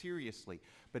seriously,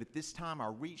 but at this time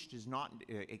our reach does not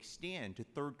extend to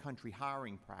third country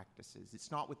hiring practices.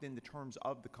 It's not within the terms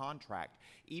of the contract.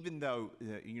 Even though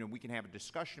we can have a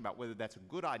discussion about whether that's a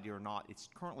good idea or not, it's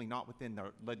currently not within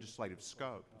the legislative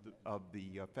scope of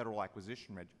the Federal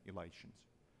Acquisition Regulations.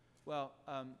 Well,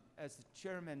 as the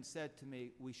chairman said to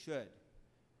me, we should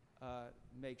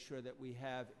make sure that we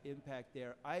have impact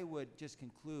there. I would just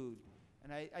conclude,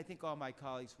 and I think all my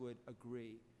colleagues would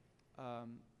agree,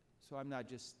 so I'm not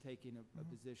just taking a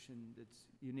position that's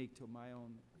unique to my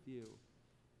own view.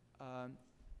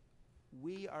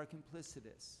 We are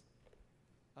complicitous,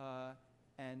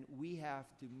 and we have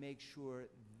to make sure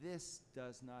this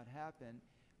does not happen.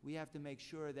 We have to make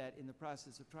sure that in the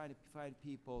process of trying to find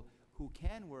people who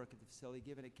can work at the facility,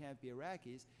 given it can't be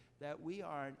Iraqis, that we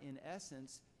aren't, in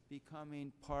essence,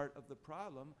 becoming part of the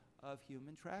problem of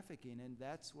human trafficking. And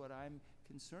that's what I'm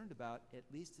concerned about, at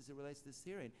least as it relates to this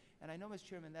hearing. And I know, Mr.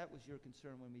 Chairman, that was your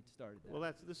concern when we started that.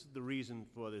 Well, this is the reason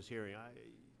for this hearing.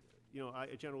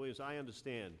 General Williams, I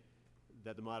understand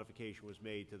that the modification was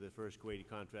made to the first Kuwaiti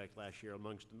contract last year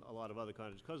amongst a lot of other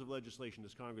contracts because of legislation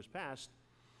this Congress passed,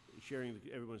 sharing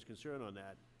everyone's concern on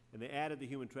that. And they added the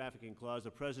human trafficking clause.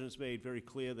 The President's made very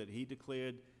clear that he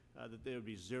declared that there would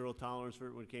be zero tolerance for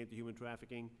it when it came to human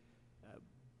trafficking.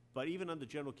 But even under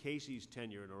General Casey's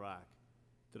tenure in Iraq,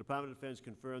 the Department of Defense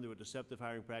confirmed there were deceptive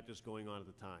hiring practices going on at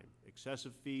the time.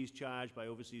 Excessive fees charged by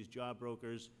overseas job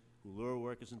brokers who lure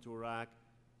workers into Iraq,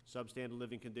 substandard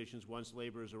living conditions once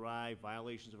laborers arrive,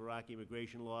 violations of Iraqi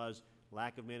immigration laws,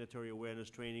 lack of mandatory awareness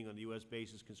training on the U.S.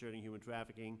 basis concerning human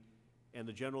trafficking. And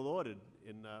the General ordered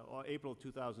in April of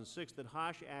 2006 that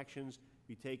harsh actions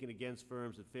be taken against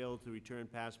firms that fail to return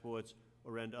passports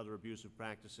or end other abusive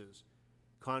practices.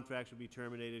 Contracts would be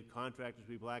terminated, contractors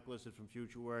would be blacklisted from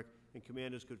future work, and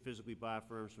commanders could physically bar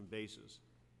firms from bases.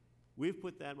 We've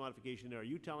put that modification there. Are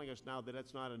you telling us now that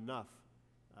that's not enough?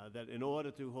 That in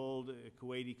order to hold the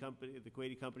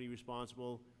Kuwaiti company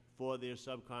responsible for their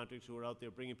subcontractors who are out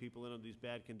there bringing people in under these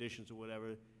bad conditions or whatever,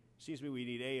 it seems to me we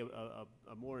need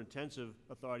a more intensive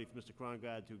authority for Mr.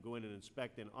 Krongard to go in and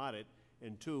inspect and audit,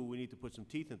 and two, we need to put some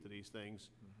teeth into these things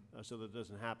so that it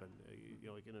doesn't happen.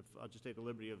 I'll just take the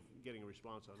liberty of getting a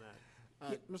response on that.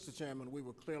 Mr. Chairman, we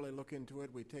will clearly look into it.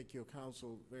 We take your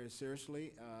counsel very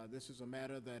seriously. This is a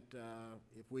matter that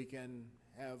if we can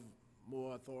have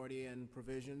more authority and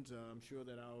provisions, I'm sure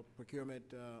that our procurement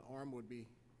arm would be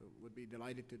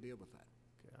delighted to deal with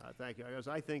that. Thank you. As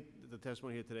I think the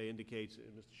testimony here today indicates,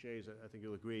 and Mr. Shays, I think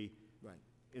you'll agree, right.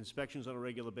 Inspections on a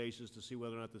regular basis to see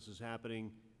whether or not this is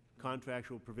happening,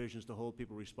 contractual provisions to hold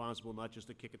people responsible, not just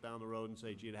to kick it down the road and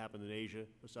say, gee, it happened in Asia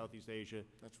or Southeast Asia.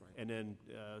 That's right. And then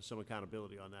some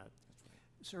accountability on that. That's right.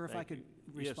 Sir, if I could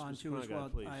respond yes, too as well,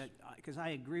 please. Because I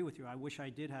agree with you. I wish I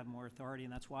did have more authority,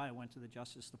 and that's why I went to the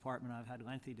Justice Department. I've had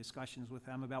lengthy discussions with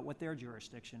them about what their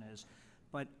jurisdiction is.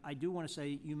 But I do want to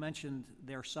say, you mentioned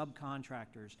their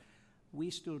subcontractors. We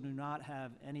still do not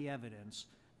have any evidence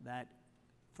that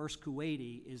First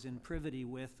Kuwaiti is in privity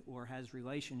with or has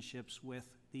relationships with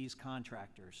these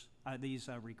contractors, these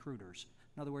recruiters.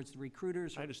 In other words, the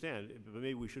recruiters I understand, but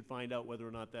maybe we should find out whether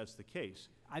or not that's the case.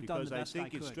 I've done the best I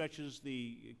could. Because I think it stretches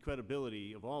the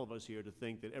credibility of all of us here to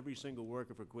think that every single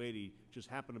worker for Kuwaiti just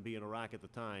happened to be in Iraq at the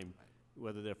time,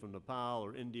 whether they're from Nepal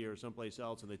or India or someplace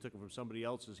else, and they took them from somebody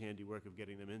else's handiwork of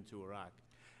getting them into Iraq.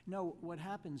 No, what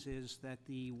happens is that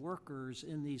the workers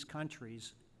in these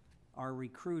countries are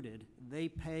recruited. They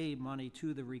pay money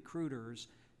to the recruiters,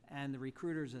 and the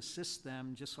recruiters assist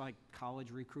them, just like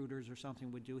college recruiters or something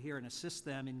would do here, and assist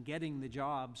them in getting the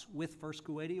jobs with First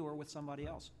Kuwaiti or with somebody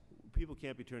else. People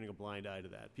can't be turning a blind eye to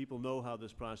that. People know how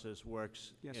this process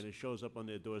works, Yes. and it shows up on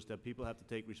their doorstep. People have to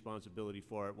take responsibility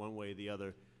for it one way or the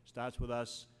other. Starts with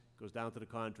us, goes down to the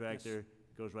contractor,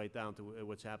 goes right down to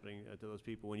what's happening to those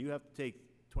people. When you have to take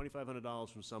 $2,500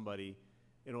 from somebody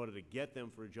in order to get them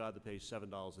for a job that pays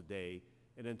 $7 a day,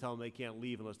 and then tell them they can't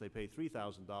leave unless they pay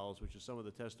 $3,000, which is some of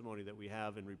the testimony that we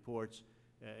have in reports,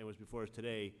 and was before us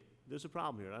today, there's a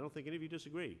problem here. I don't think any of you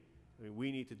disagree. I mean,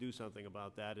 we need to do something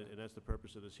about that, and that's the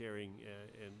purpose of this hearing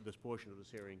and this portion of this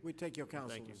hearing. We take your counsel,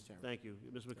 Thank you. Mr. Chairman. Thank you.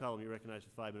 Ms. McCollum, you're recognized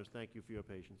for 5 minutes. Thank you for your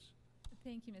patience.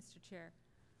 Thank you, Mr. Chair.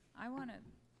 I want to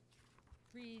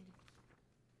read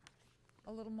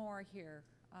a little more here.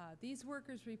 These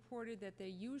workers reported that they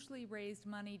usually raised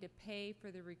money to pay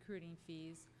for the recruiting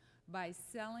fees by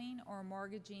selling or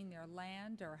mortgaging their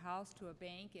land or house to a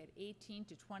bank at 18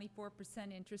 to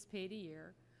 24% interest paid a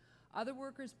year. Other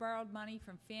workers borrowed money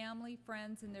from family,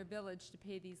 friends in their village to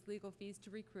pay these legal fees to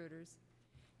recruiters.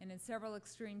 And in several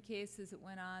extreme cases, it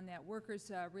went on that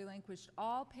workers relinquished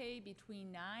all pay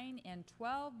between 9 and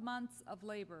 12 months of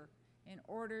labor in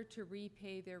order to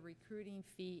repay their recruiting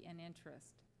fee and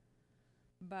interest.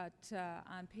 But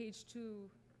on page 2,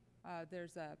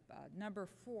 there's a number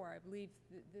 4. I believe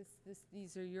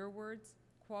these are your words.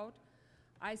 Quote,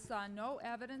 I saw no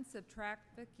evidence of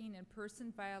trafficking in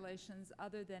person violations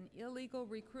other than illegal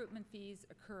recruitment fees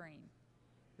occurring.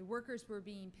 The workers were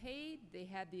being paid, they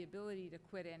had the ability to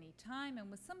quit any time, and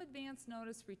with some advance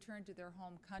notice returned to their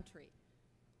home country.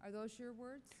 Are those your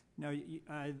words? No,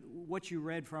 what you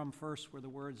read from first were the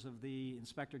words of the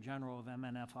Inspector General of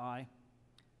MNFI,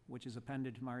 which is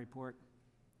appended to my report.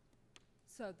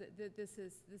 So this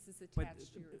is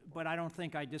attached to your report. But I don't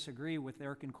think I disagree with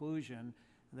their conclusion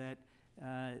that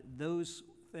those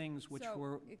things which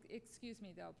were... Excuse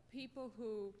me, though. People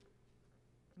who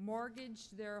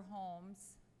mortgaged their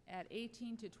homes at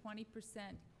 18 to 20%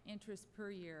 interest per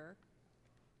year,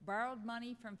 borrowed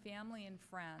money from family and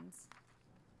friends,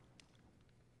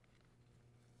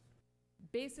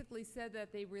 basically said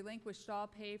that they relinquished all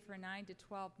pay for 9 to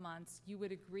 12 months. You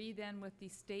would agree then with the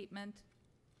statement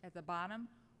at the bottom?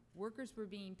 Workers were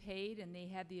being paid and they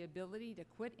had the ability to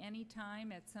quit any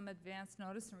time at some advance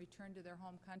notice and return to their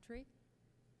home country?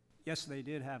 Yes, they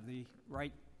did have the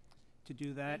right to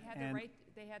do that.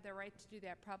 They had the right to do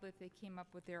that probably if they came up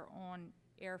with their own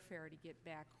airfare to get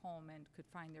back home and could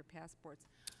find their passports.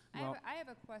 Well, I have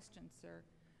a question, sir.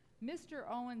 Mr.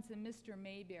 Owens and Mr.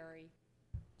 Mayberry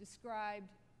described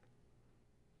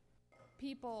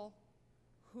people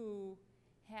who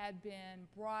had been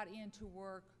brought into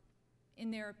work,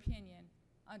 in their opinion,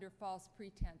 under false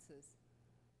pretenses.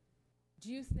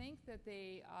 Do you think that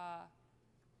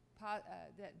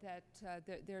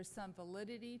there's some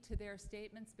validity to their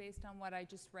statements based on what I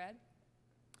just read?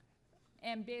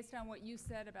 And based on what you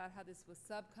said about how this was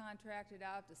subcontracted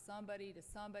out to somebody, to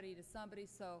somebody, to somebody,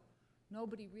 so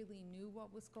nobody really knew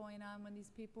what was going on when these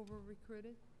people were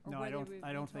recruited? Or no, I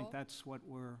don't think that's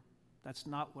that's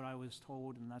not what I was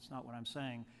told, and that's not what I'm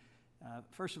saying.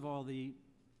 First of all, the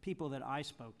people that I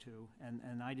spoke to,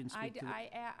 and I didn't speak to...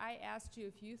 I asked you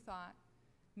if you thought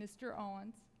Mr.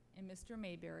 Owens and Mr.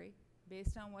 Mayberry,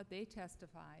 based on what they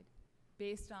testified,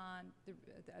 based on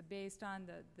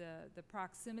the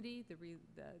proximity,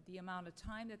 the amount of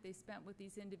time that they spent with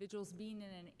these individuals, being in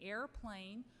an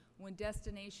airplane when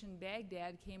destination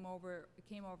Baghdad came over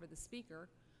the speaker.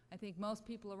 I think most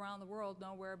people around the world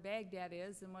know where Baghdad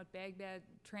is and what Baghdad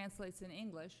translates in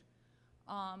English.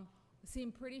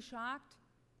 Seemed pretty shocked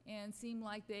and seemed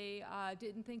like they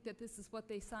didn't think that this is what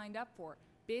they signed up for.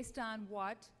 Based on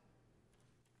what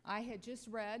I had just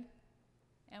read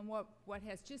and what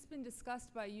has just been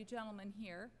discussed by you gentlemen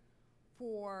here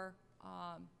for,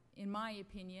 in my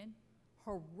opinion,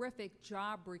 horrific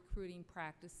job recruiting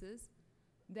practices,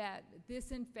 that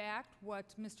this, in fact,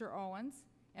 what Mr. Owens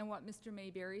and what Mr.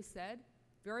 Mayberry said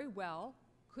very well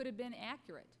could have been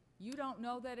accurate. You don't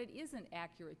know that it isn't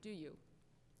accurate, do you?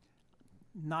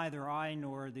 Neither I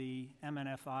nor the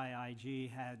MNFIIG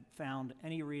had found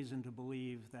any reason to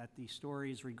believe that the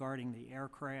stories regarding the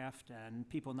aircraft and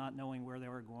people not knowing where they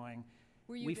were going,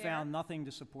 we found nothing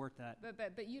to support that.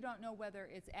 But you don't know whether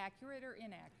it's accurate or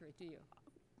inaccurate, do you?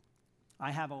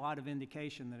 I have a lot of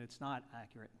indication that it's not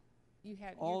accurate. You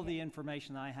have all the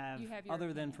information I have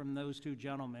other than from those two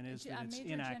gentlemen is that it's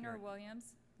Major inaccurate. General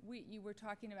Williams, you were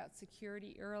talking about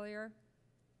security earlier.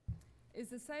 Is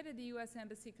the site of the U.S.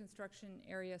 Embassy construction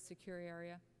area a secure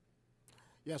area?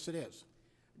 Yes, it is.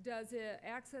 Does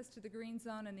access to the green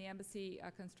zone and the embassy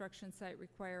construction site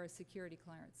require a security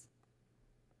clearance?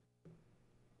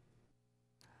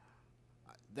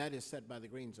 That is set by the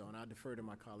green zone. I defer to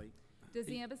my colleague. Does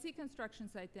the embassy construction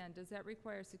site then, does that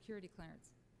require security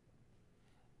clearance?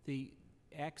 The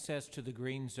access to the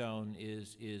green zone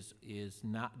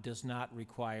does not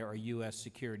require a U.S.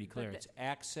 security clearance.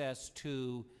 Access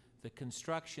to the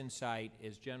construction site,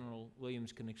 as General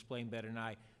Williams can explain better than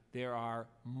I, there are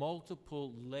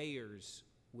multiple layers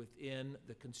within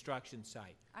the construction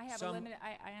site. I have a limited,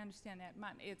 I understand that.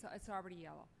 It's already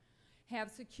yellow. Have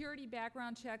security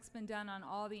background checks been done on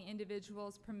all the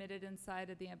individuals permitted inside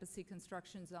of the embassy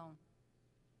construction zone?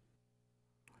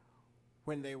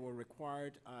 When they were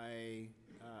required,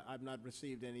 I've not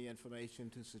received any information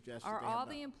to suggest that Are they have all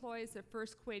not. the employees at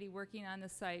First Kuwaiti working on the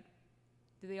site,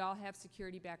 do they all have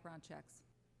security background checks?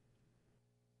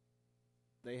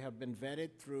 They have been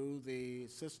vetted through the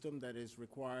system that is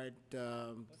required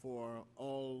for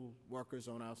all workers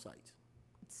on our site.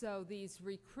 So these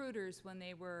recruiters, when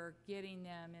they were getting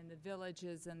them in the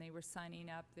villages and they were signing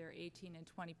up their 18 and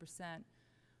 20%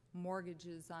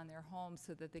 mortgages on their homes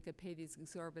so that they could pay these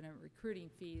exorbitant recruiting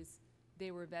fees, they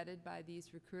were vetted by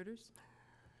these recruiters?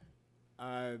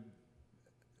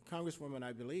 Congresswoman,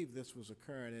 I believe this was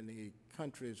occurring in the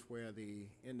countries where the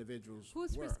individuals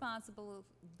Whose were.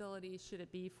 responsibility should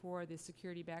it be for the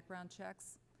security background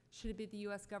checks? Should it be the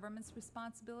U.S. government's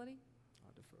responsibility?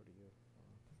 I'll defer to you.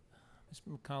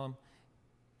 Mr. McCollum,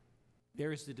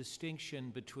 there is the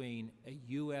distinction between a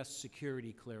U.S.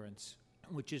 security clearance,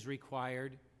 which is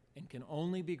required and can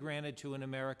only be granted to an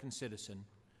American citizen,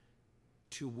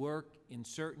 to work in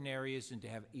certain areas and to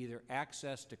have either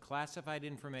access to classified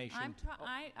information.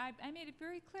 I made it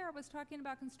very clear. I was talking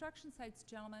about construction sites,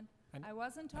 gentlemen. I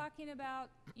wasn't talking about,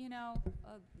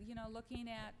 looking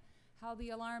at how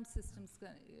the alarm system's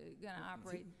going to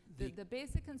operate. The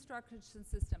basic construction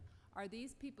system. Are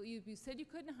these people, you said you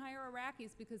couldn't hire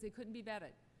Iraqis because they couldn't be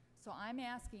vetted. So I'm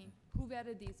asking, who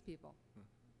vetted these people?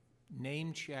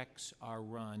 Name checks are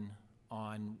run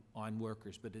on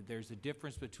workers, but there's a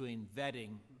difference between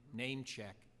vetting, name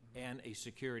check, and a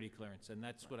security clearance, and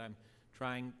that's what I'm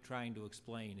trying to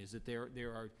explain, is that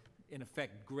there are, in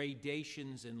effect,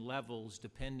 gradations and levels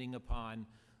depending upon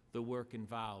the work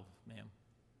involved, ma'am.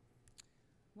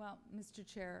 Well, Mr.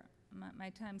 Chair, my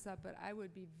time's up, but I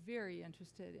would be very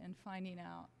interested in finding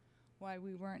out why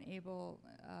we weren't able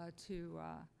to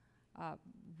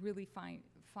really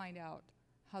find out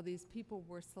how these people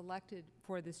were selected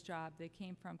for this job. They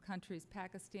came from countries,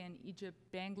 Pakistan, Egypt,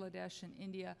 Bangladesh, and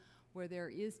India, where there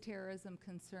is terrorism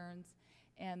concerns,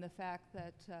 and the fact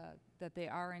that they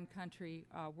are in country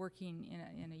working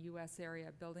in a U.S. area,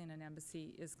 building an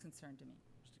embassy, is concern to me.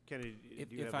 Mr. Kennedy,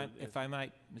 if I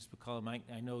might, Ms. McCollum,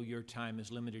 I know your time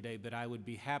is limited today, but I would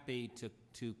be happy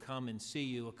to come and see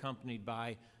you accompanied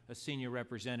by a senior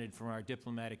representative from our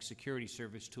Diplomatic Security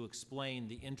Service to explain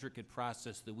the intricate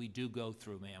process that we do go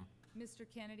through, ma'am. Mr.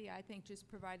 Kennedy, I think just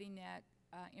providing that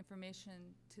information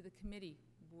to the committee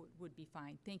would be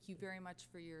fine. Thank you very much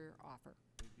for your offer.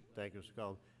 Thank you, Mr.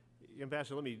 Collins.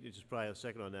 Ambassador, let me just provide a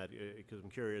second on that because I'm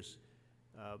curious.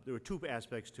 There were two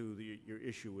aspects to your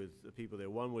issue with the people there.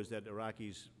 One was that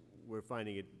Iraqis were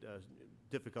finding it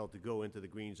difficult to go into the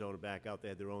green zone and back out. They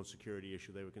had their own security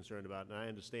issue they were concerned about, and I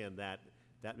understand that.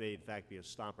 That may, in fact, be a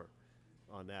stopper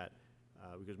on that.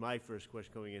 Because my first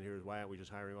question coming in here is, why aren't we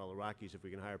just hiring all Iraqis? If we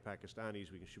can hire Pakistanis,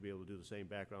 should be able to do the same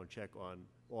background check on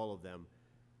all of them.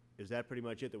 Is that pretty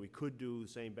much it, that we could do the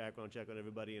same background check on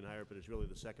everybody and hire, but it's really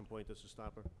the second point that's a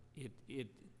stopper?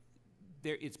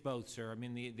 It's both, sir. I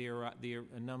mean,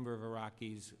 a number of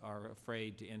Iraqis are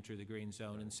afraid to enter the green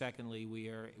zone, and secondly, we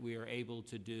are able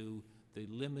to do the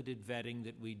limited vetting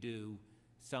that we do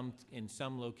in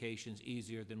some locations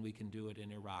easier than we can do it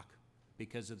in Iraq,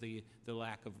 because of the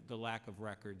lack of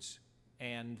records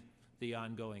and the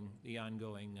ongoing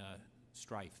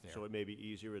strife there. So it may be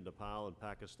easier in Nepal and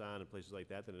Pakistan and places like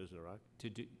that than it is in Iraq?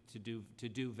 To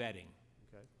do vetting.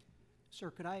 Okay.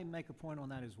 Sir, could I make a point on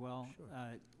that as well? Sure.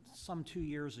 Some 2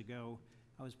 years ago,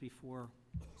 I was before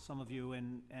some of you,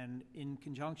 and in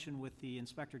conjunction with the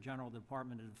Inspector General of the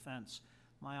Department of Defense,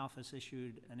 my office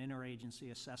issued an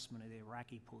interagency assessment of the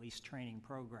Iraqi police training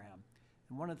program.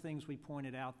 And one of the things we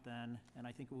pointed out then, and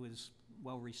I think it was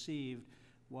well received,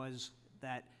 was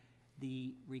that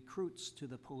the recruits to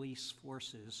the police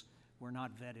forces were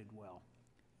not vetted well.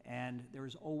 And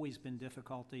there's always been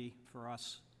difficulty for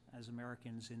us as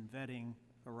Americans in vetting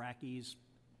Iraqis,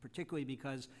 particularly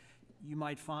because you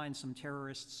might find some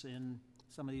terrorists in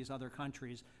some of these other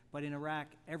countries, but in Iraq,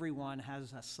 everyone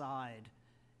has a side.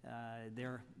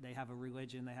 They have a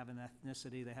religion, they have an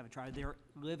ethnicity, they have a tribe. They're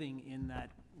living in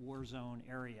that war zone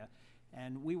area.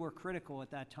 And we were critical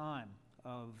at that time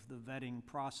of the vetting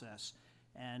process.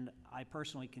 And I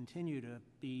personally continue to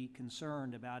be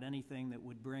concerned about anything that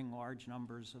would bring large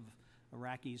numbers of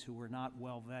Iraqis who were not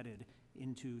well vetted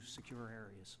into secure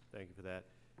areas. Thank you for that.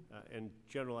 And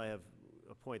General, I have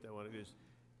a point I want to use.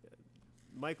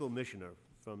 Michael Michener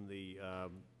from the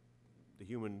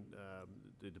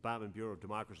Department Bureau of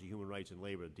Democracy, Human Rights, and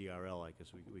Labor, DRL, I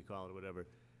guess we call it, or whatever.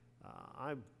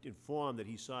 I'm informed that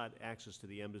he sought access to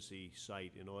the embassy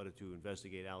site in order to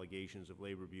investigate allegations of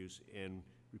labor abuse, and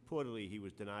reportedly he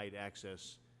was denied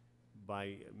access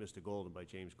by Mr. Golden, by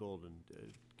James Golden.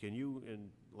 Can you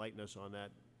enlighten us on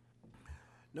that?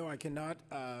 No, I cannot.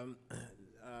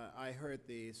 I heard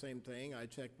the same thing. I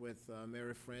checked with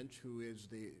Mary French, who is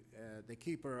the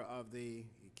keeper of the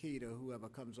key to whoever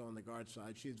comes on the guard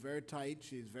side. She's very tight.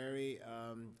 She's very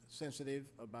sensitive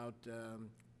about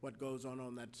what goes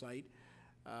on that site.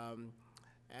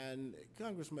 And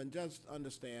Congressman, just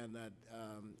understand that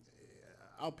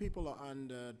our people are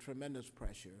under tremendous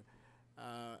pressure.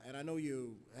 And I know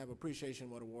you have appreciation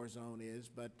what a war zone is,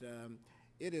 but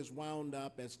it is wound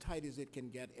up as tight as it can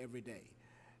get every day.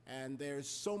 And there's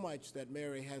so much that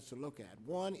Mary has to look at.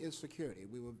 One is security.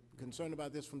 We were concerned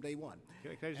about this from day one.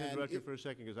 Can I just interrupt you for a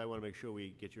second, because I want to make sure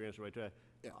we get your answer right.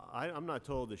 Yeah. I'm not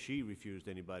told that she refused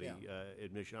anybody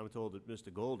admission. I'm told that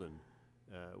Mr. Golden,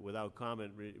 without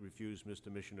comment, refused Mr.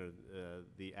 Michener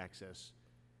the access.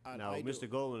 Now, Mr.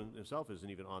 Golden himself isn't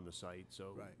even on the site,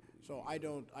 so. Right. So I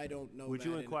don't know. Would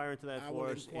you inquire into that for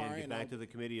us and get back to the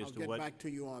committee as to what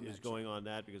is going on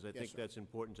that? Because I think that's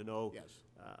important to know. Yes.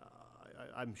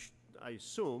 I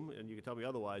assume, and you can tell me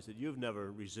otherwise, that you've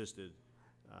never resisted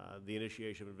the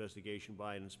initiation of investigation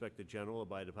by an Inspector General or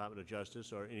by a Department of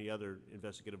Justice or any other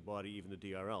investigative body, even the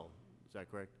DRL. Is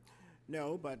that correct?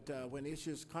 No, but when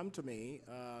issues come to me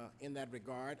in that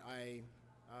regard, I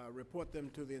report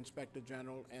them to the Inspector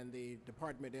General and the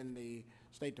department in the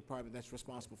State Department that's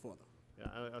responsible for them.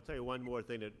 Yeah, I'll tell you one more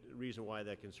thing, the reason why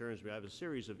that concerns me. I have a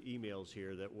series of emails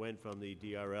here that went from the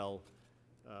DRL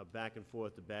back and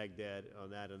forth to Baghdad on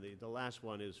that, and the last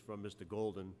one is from Mr.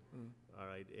 Golden, all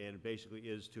right, and basically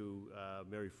is to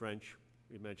Mary French,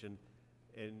 we mentioned,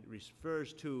 and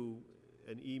refers to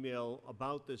an email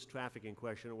about this trafficking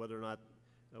question, whether or not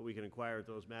we can inquire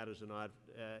into those matters or not,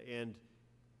 and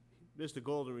Mr.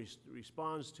 Golden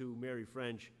responds to Mary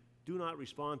French, do not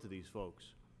respond to these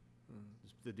folks,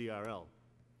 the DRL.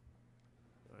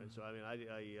 All right, so I mean,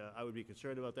 I would be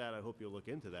concerned about that. I hope you'll look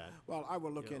into that. Well, I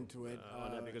will look into it.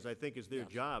 On that, because I think it's their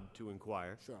job to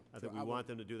inquire. Sure. I think we want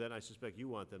them to do that, and I suspect you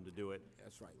want them to do it.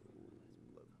 That's right.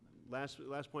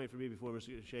 Last point for me before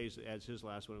Mr. Shays adds his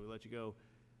last one, we'll let you go.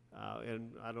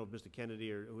 And I don't know if Mr.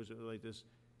 Kennedy or who's like this.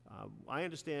 I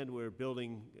understand we're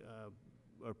building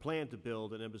or plan to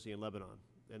build an embassy in Lebanon,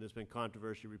 and there's been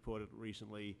controversy reported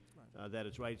recently that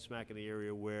it's right smack in the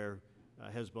area where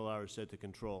Hezbollah is said to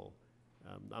control.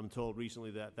 I'm told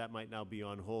recently that that might now be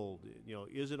on hold. You know,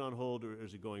 is it on hold or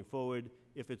is it going forward?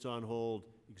 If it's on hold,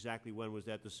 exactly when was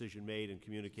that decision made and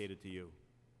communicated to you?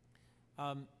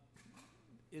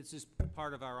 It's just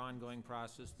part of our ongoing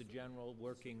process. The General,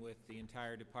 working with the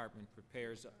entire department,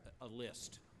 prepares a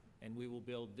list, and we will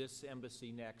build this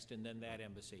embassy next and then that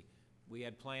embassy. We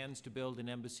had plans to build an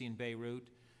embassy in Beirut.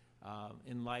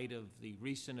 In light of the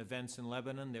recent events in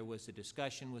Lebanon, there was a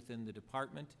discussion within the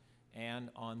department, and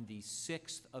on the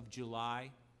 6th of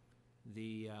July,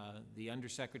 the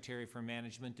Undersecretary for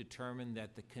Management determined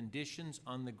that the conditions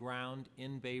on the ground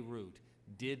in Beirut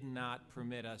did not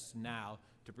permit us now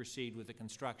to proceed with the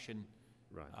construction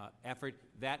effort.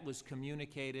 That was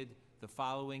communicated the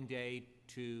following day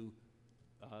to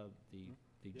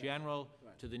the General,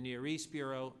 to the Near East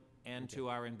Bureau, and to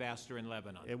our ambassador in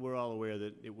Lebanon. And we're all aware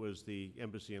that it was the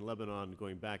embassy in Lebanon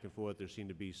going back and forth. There seemed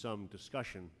to be some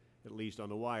discussion, at least on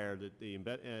the wire, that the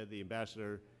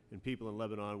ambassador and people in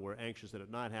Lebanon were anxious that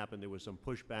it not happen. There was some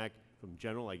pushback from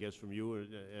General, I guess from you,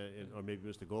 or maybe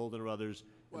Mr. Golden or others,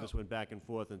 and this went back and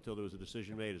forth until there was a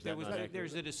decision made. Is that not accurate?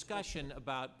 There's a discussion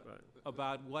about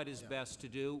what is best to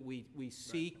do. We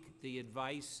seek the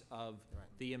advice of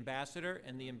the ambassador,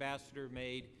 and the ambassador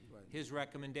made his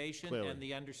recommendation, Clearly. and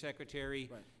the Undersecretary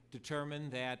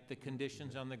determined that the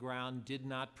conditions on the ground did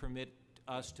not permit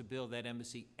us to build that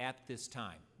embassy at this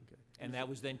time. And that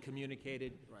was then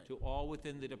communicated to all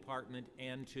within the department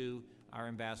and to our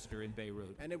ambassador in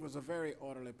Beirut. And it was a very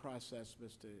orderly process,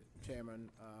 Mr. Chairman,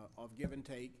 of give and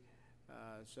take.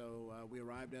 So we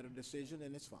arrived at a decision,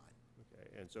 and it's fine.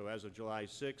 Okay. And so as of July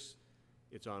 6th,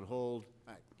 it's on hold.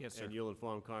 Yes, sir. And you'll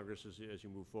inform Congress as you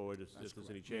move forward if there's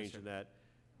any change in that.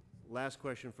 Last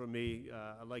question from me.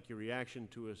 I'd like your reaction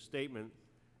to a statement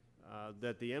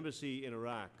that the embassy in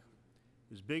Iraq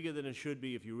is bigger than it should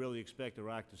be if you really expect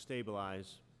Iraq to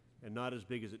stabilize, and not as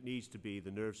big as it needs to be, the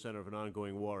nerve center of an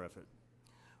ongoing war effort.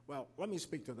 Well, let me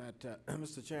speak to that,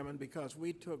 Mr. Chairman, because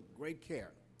we took great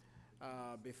care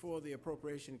before the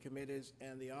appropriation committees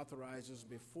and the authorizers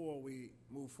before we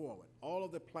move forward. All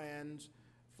of the plans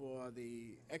for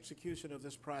the execution of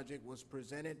this project was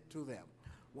presented to them.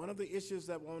 One of the issues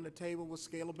that were on the table was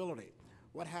scalability.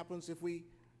 What happens if we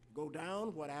go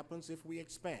down? What happens if we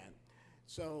expand?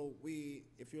 So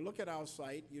if you look at our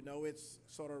site, you know it's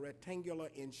sort of rectangular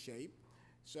in shape.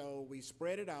 So we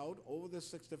spread it out over the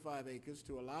 65 acres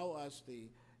to allow us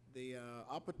the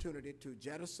opportunity to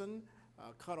jettison,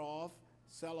 cut off,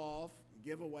 sell off,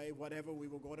 give away whatever we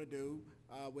were going to do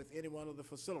with any one of the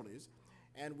facilities.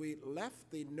 And we left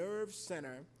the nerve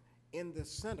center in the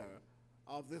center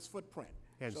of this footprint.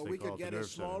 Hence So they we call could it the get nerve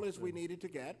as small center. as we needed to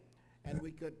get, and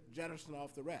we could jettison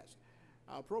off the rest.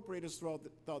 Our appropriators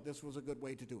thought this was a good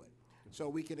way to do it. So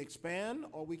we can expand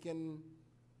or we can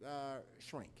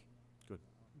shrink. Good.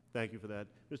 Thank you for that.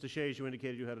 Mr. Shays, you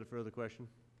indicated you had a further question.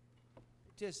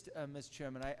 Just, Mr.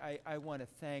 Chairman, I want to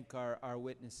thank our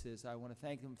witnesses. I want to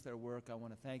thank them for their work. I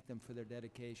want to thank them for their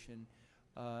dedication.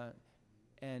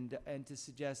 And to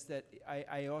suggest that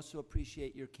I also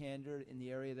appreciate your candor in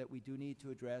the area that we do need to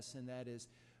address, and that is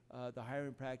the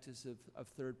hiring practice of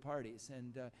third parties.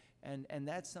 And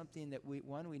that's something that we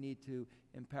need to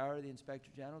empower the Inspector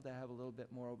General to have a little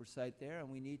bit more oversight there, and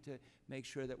we need to make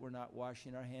sure that we're not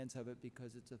washing our hands of it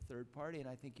because it's a third party, and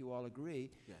I think you all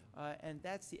agree. Yeah. And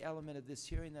that's the element of this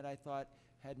hearing that I thought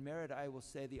had merit. I will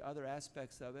say the other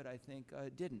aspects of it I think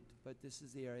didn't, but this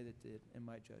is the area that did, in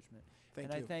my judgment. Thank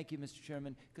and you. I thank you, Mr.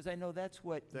 Chairman, because I know that's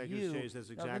what Thank you, Mr. Shays. That's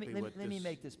No, let me- exactly let me- what Let me this-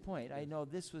 make this point. I know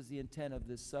this was the intent of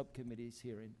this subcommittee's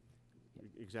hearing.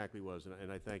 Exactly was,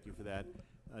 and I thank you for that.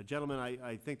 Gentlemen,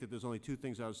 I think that there's only two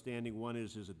things outstanding. One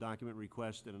is a document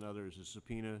request, and another is a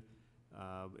subpoena.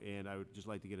 And I would just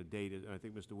like to get a date. And I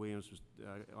think Mr. Williams,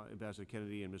 Ambassador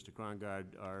Kennedy, and Mr.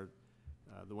 Krongard are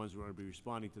the ones who are going to be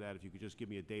responding to that. If you could just give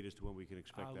me a date as to when we can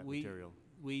expect that material.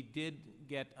 We did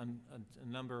get a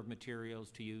number of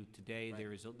materials to you today.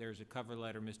 Right. There's a cover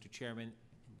letter, Mr. Chairman.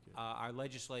 Okay. Our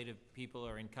legislative people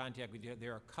are in contact with you.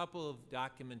 There are a couple of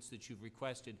documents that you've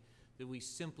requested that we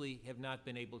simply have not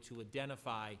been able to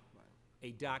identify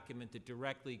a document that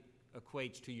directly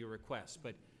equates to your request.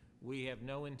 But we have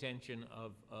no intention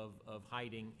of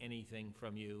hiding anything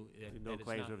from you. No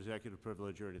claims of executive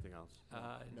privilege or anything else?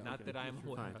 Not that I'm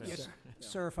aware of. Yes,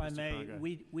 sir, if I may,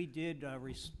 we did,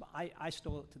 I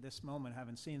still to this moment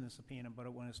haven't seen the subpoena,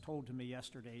 but when it was told to me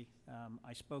yesterday,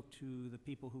 I spoke to the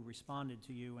people who responded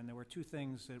to you, and there were two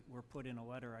things that were put in a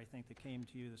letter, I think, that came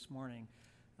to you this morning.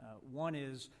 One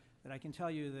is that I can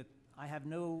tell you that I have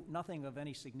nothing of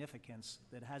any significance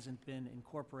that hasn't been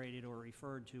incorporated or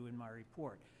referred to in my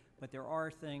report. But there are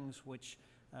things which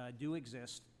do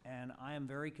exist, and I am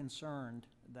very concerned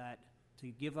that to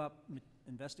give up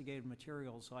investigative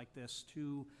materials like this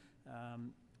to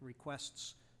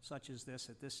requests such as this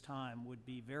at this time would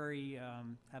be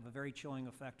have a very chilling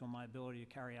effect on my ability to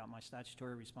carry out my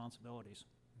statutory responsibilities.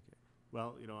 Okay.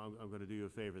 Well, you know, I'm going to do you a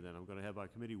favor then. I'm going to have our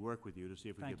committee work with you to see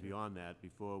if we get beyond that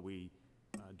before we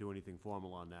do anything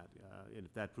formal on that. And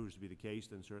if that proves to be the case,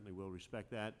 then certainly we'll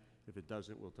respect that. If it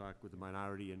doesn't, we'll talk with the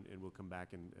minority and we'll come back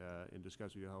and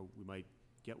discuss with you how we might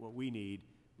get what we need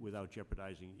without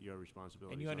jeopardizing your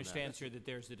responsibilities. And you on understand, that. sir, that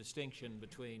there's a distinction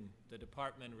between the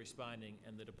department responding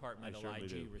and the departmental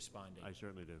IG responding. I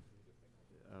certainly do.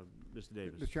 Mr.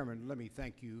 Davis. Mr. Chairman, let me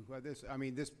thank you.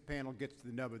 This panel gets to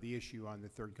the nub of the issue on the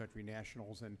third country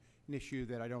nationals, and an issue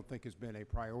that I don't think has been a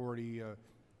priority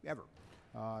ever.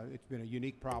 It's been a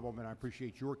unique problem, and I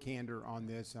appreciate your candor on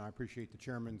this, and I appreciate the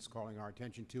chairman's calling our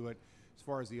attention to it. As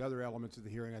far as the other elements of the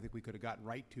hearing, I think we could have gotten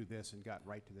right to this and got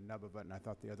right to the nub of it, and I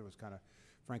thought the other was kind of,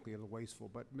 frankly, a little wasteful.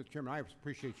 But, Mr. Chairman, I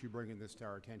appreciate you bringing this to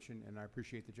our attention, and I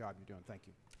appreciate the job you're doing. Thank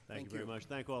you. Thank you very much.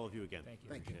 Thank all of you again. Thank you.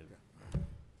 Thank you. Appreciate it.